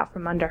feet out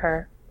from under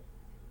her.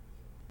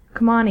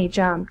 Kamani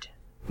jumped,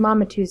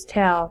 Mamatu's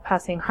tail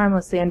passing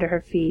harmlessly under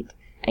her feet,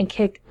 and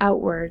kicked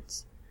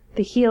outwards,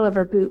 the heel of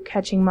her boot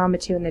catching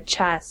Mamatu in the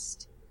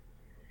chest.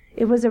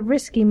 It was a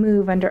risky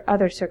move under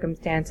other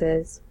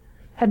circumstances.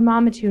 Had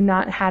Mamatu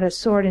not had a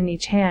sword in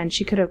each hand,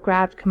 she could have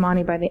grabbed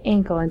Kamani by the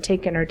ankle and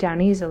taken her down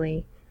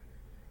easily.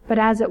 But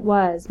as it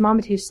was,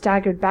 Mamatu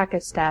staggered back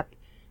a step,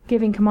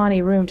 giving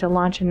Kamani room to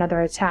launch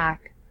another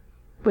attack,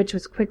 which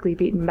was quickly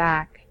beaten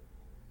back.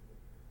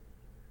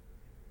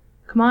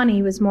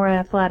 Kamani was more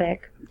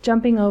athletic,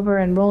 jumping over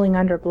and rolling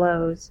under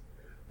blows,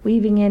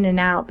 weaving in and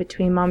out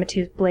between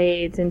Mamatu's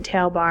blades and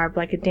tail barb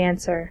like a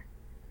dancer.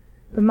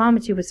 But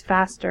Mamatu was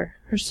faster,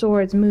 her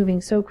swords moving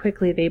so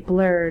quickly they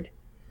blurred,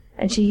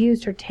 and she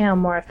used her tail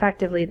more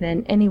effectively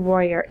than any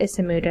warrior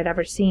Isamud had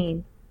ever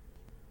seen.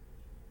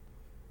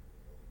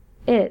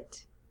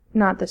 It,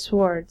 not the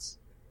swords,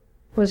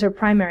 was her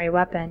primary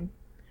weapon.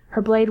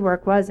 Her blade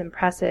work was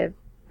impressive,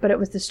 but it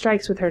was the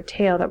strikes with her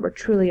tail that were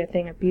truly a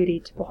thing of beauty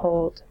to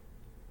behold.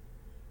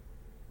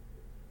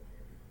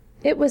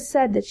 It was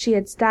said that she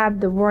had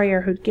stabbed the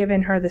warrior who'd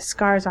given her the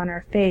scars on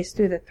her face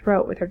through the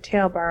throat with her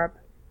tail barb.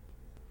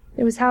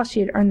 It was how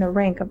she had earned the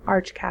rank of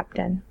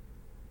arch-captain.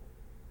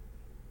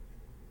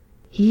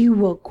 "You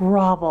will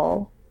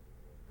grovel,"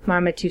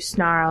 Marmatou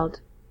snarled.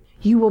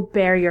 "You will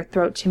bare your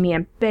throat to me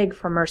and beg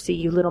for mercy,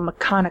 you little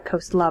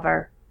Mechanicos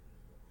lover."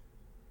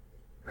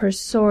 Her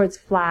swords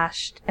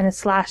flashed, and a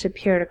slash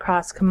appeared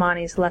across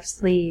Kamani's left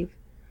sleeve,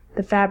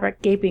 the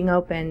fabric gaping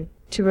open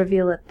to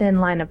reveal a thin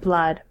line of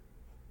blood.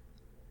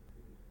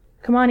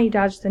 Kamani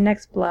dodged the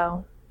next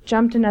blow,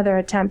 jumped another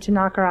attempt to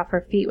knock her off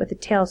her feet with a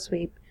tail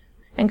sweep,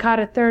 and caught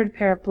a third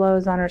pair of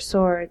blows on her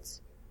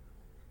swords.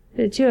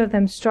 The two of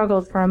them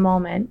struggled for a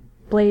moment,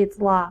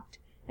 blades locked,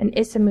 and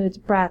Isamud's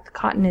breath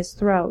caught in his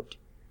throat,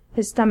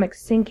 his stomach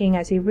sinking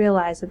as he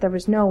realized that there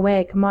was no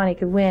way Kamani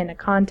could win a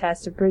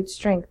contest of brute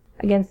strength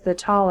against the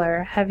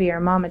taller, heavier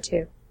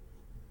Marmatou.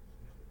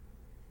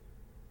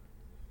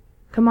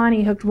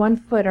 Kamani hooked one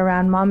foot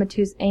around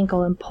Marmatou's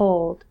ankle and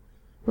pulled,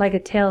 like a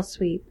tail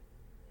sweep,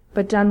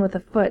 but done with a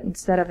foot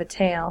instead of a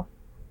tail.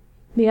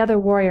 The other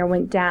warrior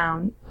went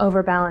down,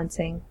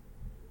 overbalancing.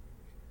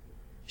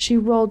 She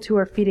rolled to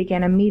her feet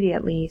again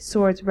immediately,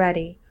 swords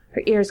ready,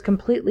 her ears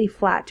completely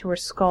flat to her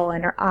skull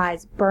and her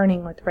eyes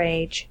burning with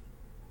rage.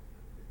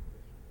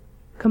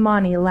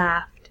 Kamani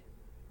laughed.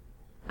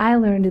 "I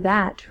learned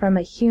that from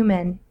a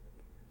human,"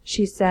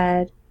 she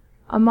said,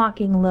 a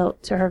mocking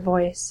lilt to her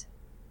voice.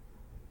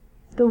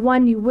 "The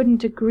one you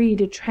wouldn't agree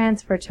to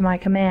transfer to my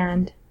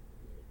command.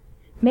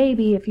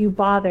 Maybe if you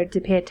bothered to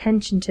pay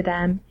attention to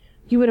them,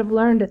 you would have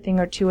learned a thing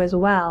or two as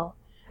well,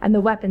 and the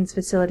weapons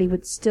facility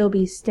would still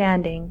be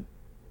standing."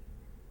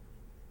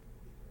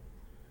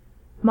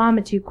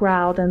 Marmatou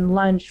growled and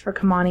lunged for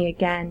Kamani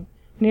again,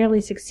 nearly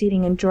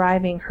succeeding in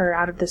driving her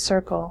out of the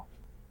circle.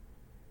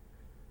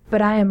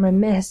 "But I am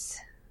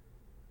remiss,"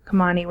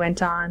 Kamani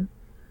went on,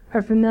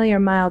 her familiar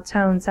mild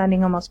tone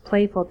sounding almost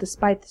playful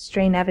despite the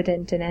strain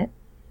evident in it.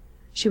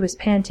 She was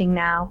panting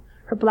now,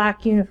 her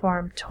black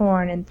uniform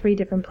torn in 3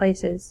 different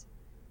places.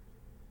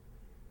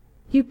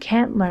 "You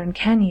can't learn,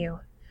 can you?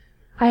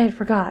 I had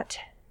forgot.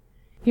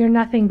 You're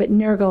nothing but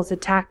Nurgle's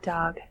attack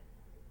dog."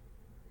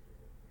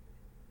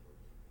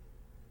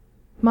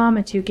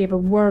 Marmatou gave a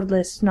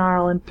wordless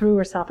snarl and threw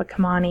herself at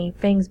Kamani,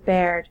 fangs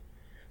bared,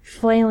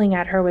 flailing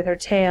at her with her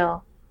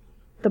tail.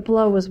 The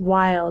blow was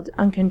wild,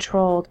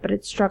 uncontrolled, but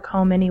it struck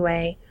home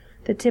anyway,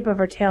 the tip of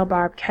her tail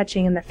barb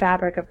catching in the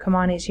fabric of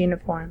Kamani's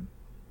uniform.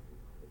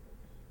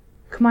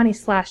 Kamani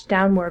slashed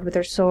downward with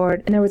her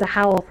sword, and there was a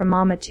howl from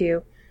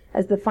Marmatou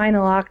as the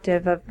final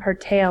octave of her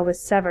tail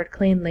was severed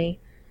cleanly,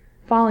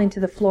 falling to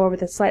the floor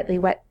with a slightly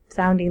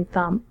wet-sounding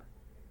thump.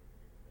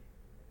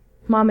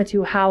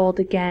 Marmatou howled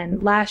again,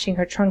 lashing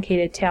her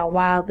truncated tail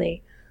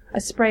wildly,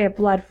 a spray of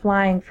blood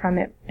flying from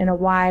it in a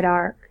wide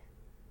arc.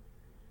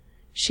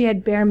 She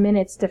had bare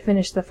minutes to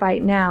finish the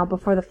fight now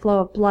before the flow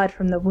of blood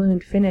from the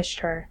wound finished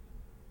her.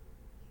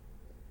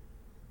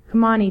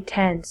 Kamani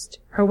tensed,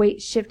 her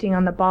weight shifting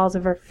on the balls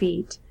of her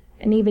feet,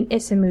 and even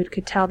Isamud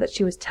could tell that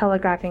she was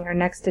telegraphing her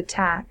next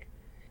attack,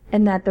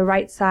 and that the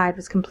right side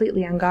was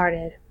completely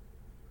unguarded.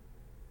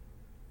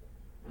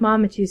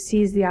 Marmatou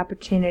seized the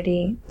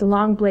opportunity, the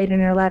long blade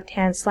in her left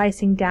hand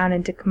slicing down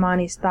into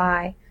Kamani's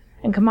thigh,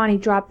 and Kamani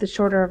dropped the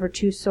shorter of her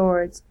 2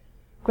 swords,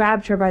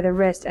 grabbed her by the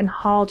wrist, and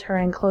hauled her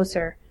in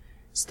closer,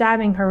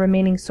 stabbing her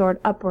remaining sword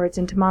upwards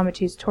into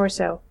Marmatou's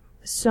torso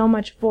with so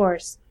much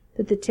force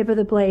that the tip of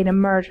the blade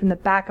emerged from the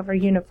back of her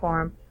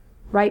uniform,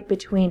 right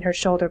between her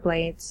shoulder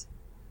blades.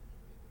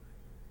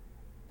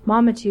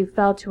 Marmatou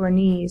fell to her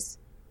knees,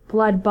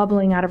 blood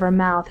bubbling out of her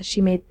mouth as she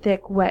made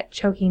thick, wet,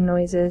 choking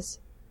noises.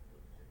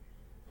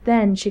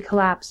 Then she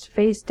collapsed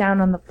face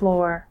down on the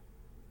floor.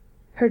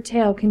 Her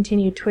tail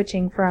continued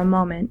twitching for a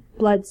moment,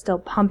 blood still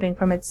pumping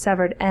from its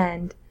severed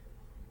end,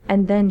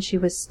 and then she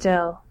was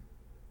still.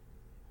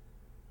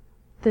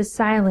 The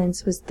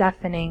silence was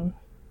deafening.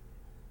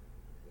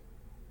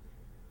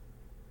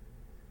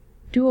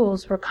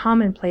 Duels were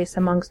commonplace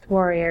amongst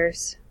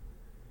warriors.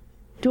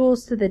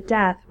 Duels to the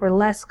death were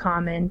less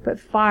common, but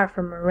far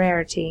from a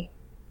rarity.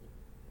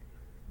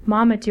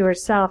 Marmatou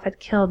herself had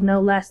killed no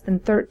less than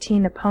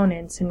 13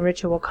 opponents in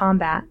ritual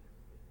combat.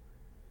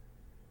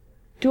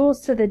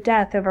 Duels to the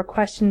death over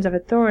questions of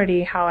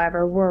authority,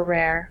 however, were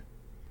rare.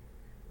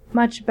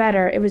 Much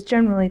better, it was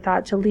generally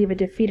thought to leave a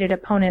defeated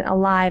opponent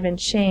alive and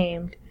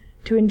shamed,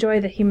 to enjoy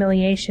the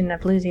humiliation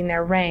of losing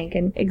their rank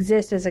and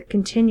exist as a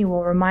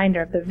continual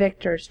reminder of the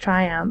victor's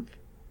triumph.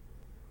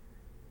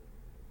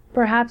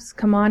 Perhaps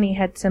Kamani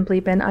had simply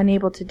been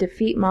unable to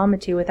defeat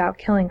Marmatou without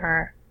killing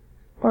her,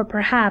 or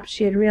perhaps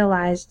she had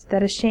realized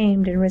that a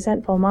shamed and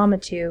resentful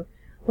Marmatou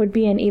would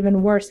be an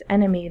even worse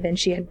enemy than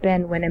she had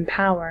been when in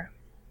power.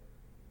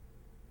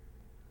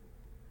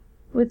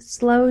 With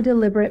slow,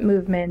 deliberate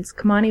movements,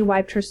 Kamani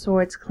wiped her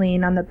swords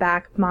clean on the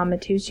back of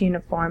Marmatou's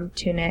uniform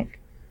tunic,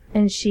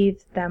 and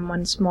sheathed them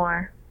once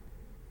more.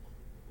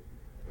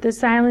 The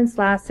silence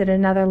lasted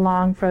another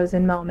long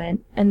frozen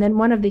moment, and then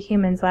one of the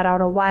humans let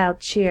out a wild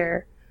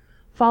cheer,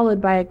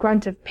 followed by a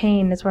grunt of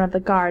pain as one of the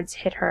guards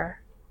hit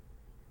her.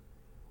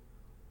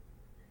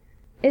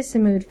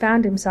 Issamud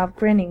found himself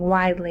grinning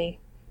widely,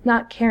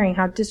 not caring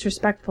how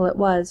disrespectful it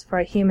was for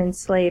a human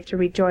slave to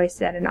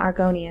rejoice at an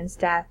Argonian's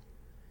death.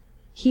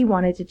 He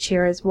wanted to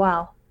cheer as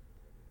well.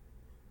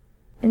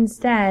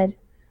 Instead,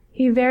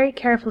 he very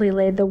carefully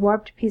laid the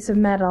warped piece of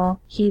metal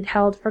he'd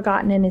held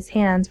forgotten in his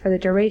hands for the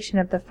duration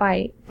of the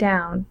fight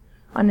down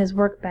on his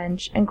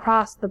workbench and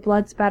crossed the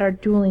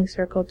blood-spattered dueling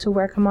circle to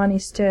where Kamani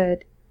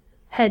stood,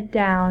 head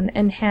down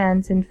and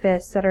hands and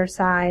fists at her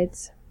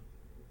sides.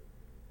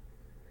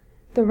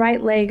 The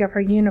right leg of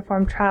her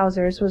uniform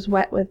trousers was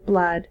wet with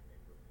blood,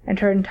 and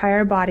her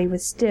entire body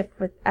was stiff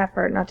with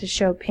effort not to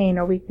show pain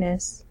or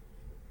weakness.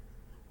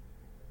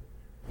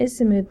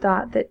 Issamud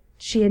thought that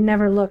she had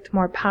never looked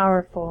more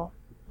powerful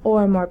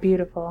or more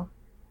beautiful.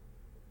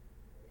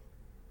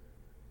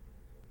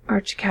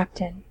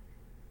 "Arch-Captain,"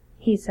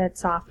 he said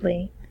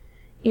softly,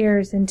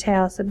 ears and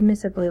tail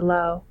submissively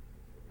low,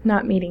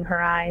 not meeting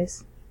her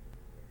eyes.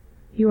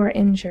 "You are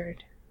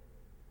injured.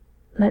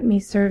 Let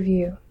me serve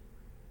you."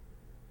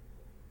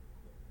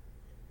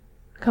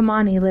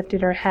 Kamani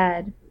lifted her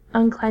head,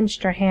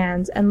 unclenched her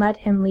hands, and let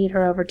him lead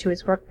her over to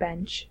his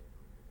workbench.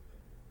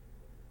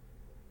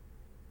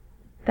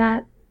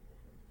 "That,"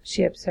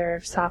 she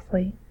observed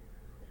softly,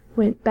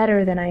 "went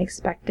better than I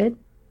expected."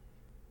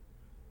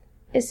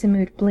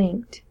 Issamud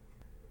blinked.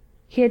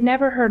 He had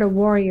never heard a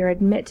warrior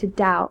admit to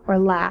doubt or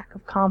lack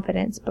of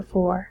confidence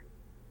before.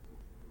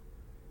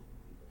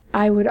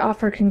 "I would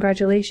offer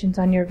congratulations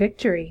on your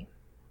victory,"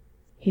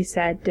 he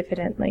said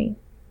diffidently,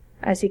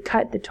 as he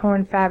cut the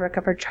torn fabric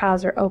of her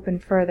trouser open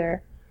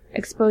further,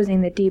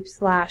 exposing the deep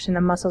slash in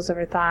the muscles of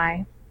her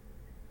thigh.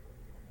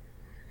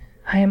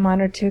 "I am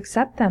honored to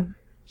accept them,"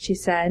 she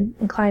said,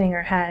 inclining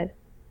her head.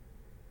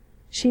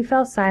 She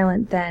fell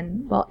silent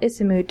then, while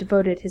Issamud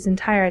devoted his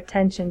entire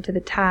attention to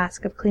the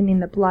task of cleaning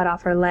the blood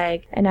off her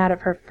leg and out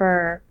of her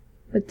fur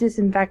with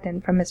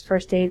disinfectant from his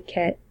first aid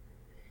kit,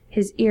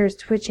 his ears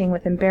twitching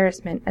with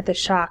embarrassment at the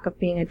shock of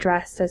being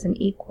addressed as an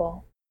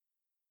equal.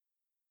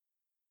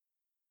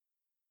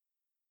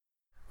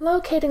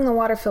 Locating the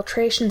water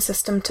filtration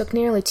system took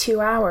nearly 2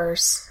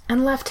 hours,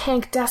 and left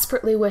Hank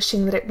desperately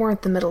wishing that it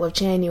weren't the middle of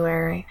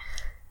January.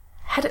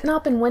 Had it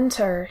not been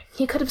winter,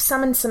 he could have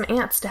summoned some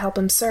ants to help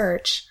him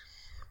search.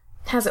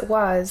 As it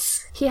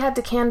was, he had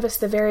to canvass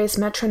the various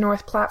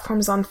Metro-North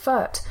platforms on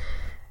foot,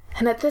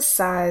 and at this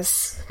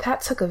size,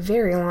 that took a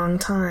very long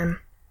time.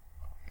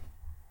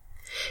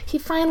 He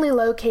finally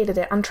located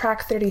it on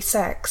track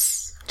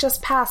 36,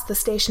 just past the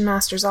station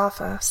master's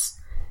office.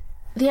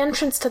 The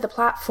entrance to the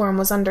platform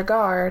was under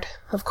guard,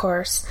 of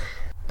course,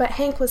 but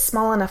Hank was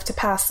small enough to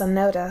pass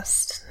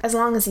unnoticed, as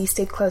long as he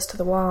stayed close to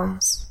the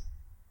walls.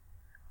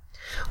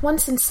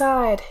 Once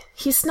inside,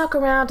 he snuck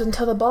around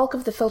until the bulk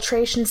of the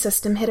filtration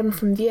system hid him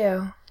from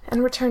view,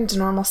 and returned to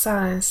normal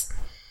size.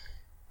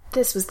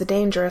 This was the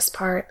dangerous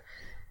part.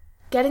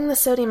 Getting the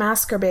sodium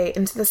ascorbate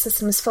into the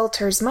system's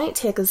filters might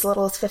take as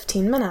little as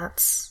 15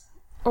 minutes,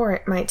 or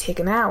it might take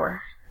an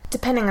hour,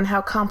 depending on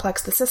how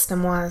complex the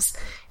system was,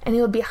 and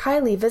it would be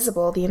highly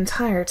visible the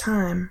entire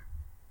time.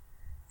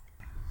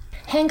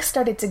 Hank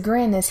started to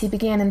grin as he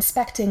began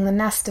inspecting the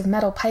nest of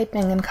metal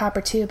piping and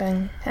copper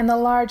tubing, and the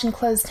large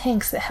enclosed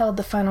tanks that held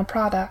the final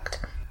product.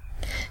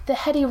 The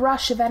heady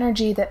rush of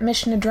energy that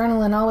mission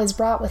adrenaline always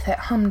brought with it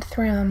hummed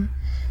through him.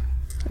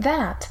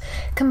 That,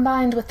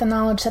 combined with the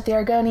knowledge that the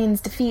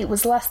Argonians' defeat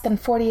was less than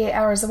 48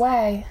 hours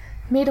away,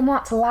 made him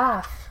want to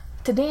laugh,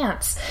 to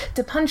dance,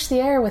 to punch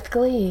the air with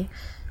glee,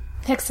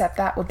 except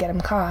that would get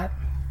him caught.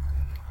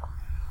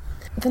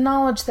 The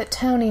knowledge that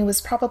Tony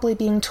was probably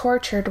being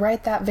tortured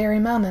right that very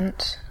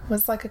moment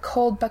was like a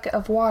cold bucket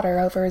of water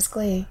over his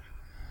glee.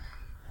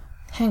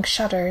 Hank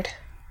shuddered,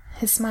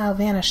 his smile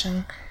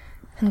vanishing,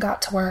 and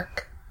got to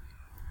work.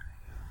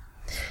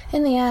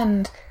 In the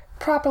end,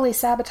 properly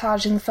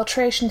sabotaging the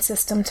filtration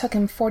system took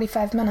him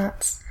 45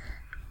 minutes.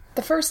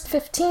 The first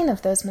 15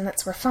 of those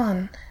minutes were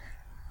fun.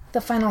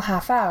 The final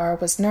half hour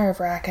was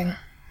nerve-wracking.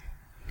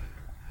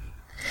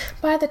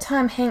 By the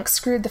time Hank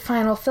screwed the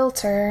final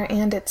filter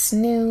and its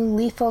new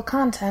lethal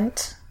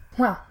content,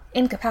 well,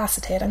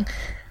 incapacitating,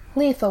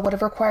 lethal would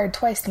have required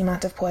twice the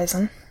amount of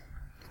poison,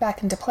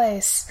 back into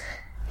place,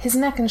 his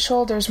neck and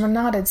shoulders were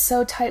knotted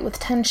so tight with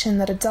tension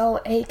that a dull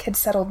ache had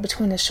settled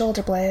between his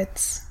shoulder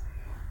blades.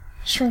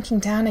 Shrinking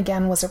down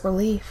again was a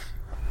relief.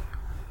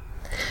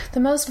 The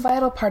most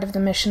vital part of the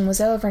mission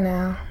was over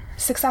now,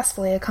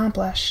 successfully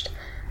accomplished.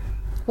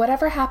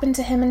 Whatever happened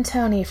to him and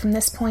Tony from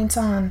this point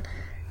on,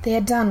 they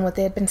had done what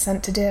they had been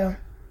sent to do.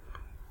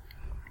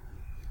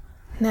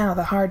 Now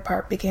the hard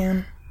part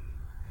began.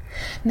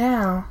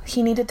 Now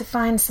he needed to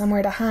find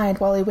somewhere to hide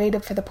while he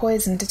waited for the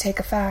poison to take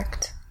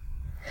effect.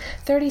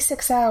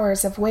 36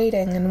 hours of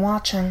waiting and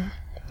watching,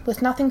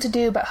 with nothing to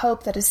do but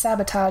hope that his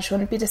sabotage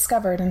wouldn't be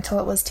discovered until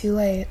it was too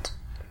late.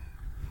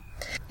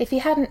 If he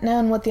hadn't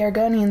known what the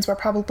Argonians were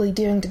probably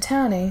doing to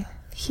Tony,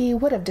 he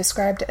would have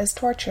described it as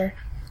torture.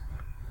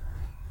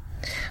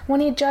 When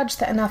he judged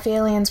that enough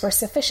aliens were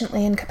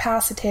sufficiently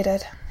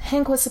incapacitated,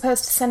 Hank was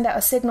supposed to send out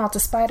a signal to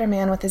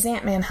Spider-Man with his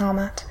Ant-Man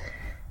helmet.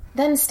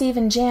 Then Steve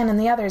and Jan and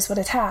the others would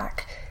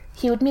attack.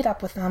 He would meet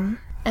up with them,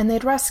 and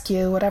they'd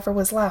rescue whatever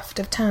was left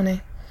of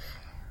Tony.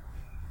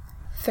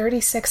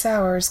 36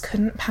 hours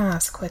couldn't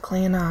pass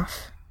quickly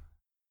enough.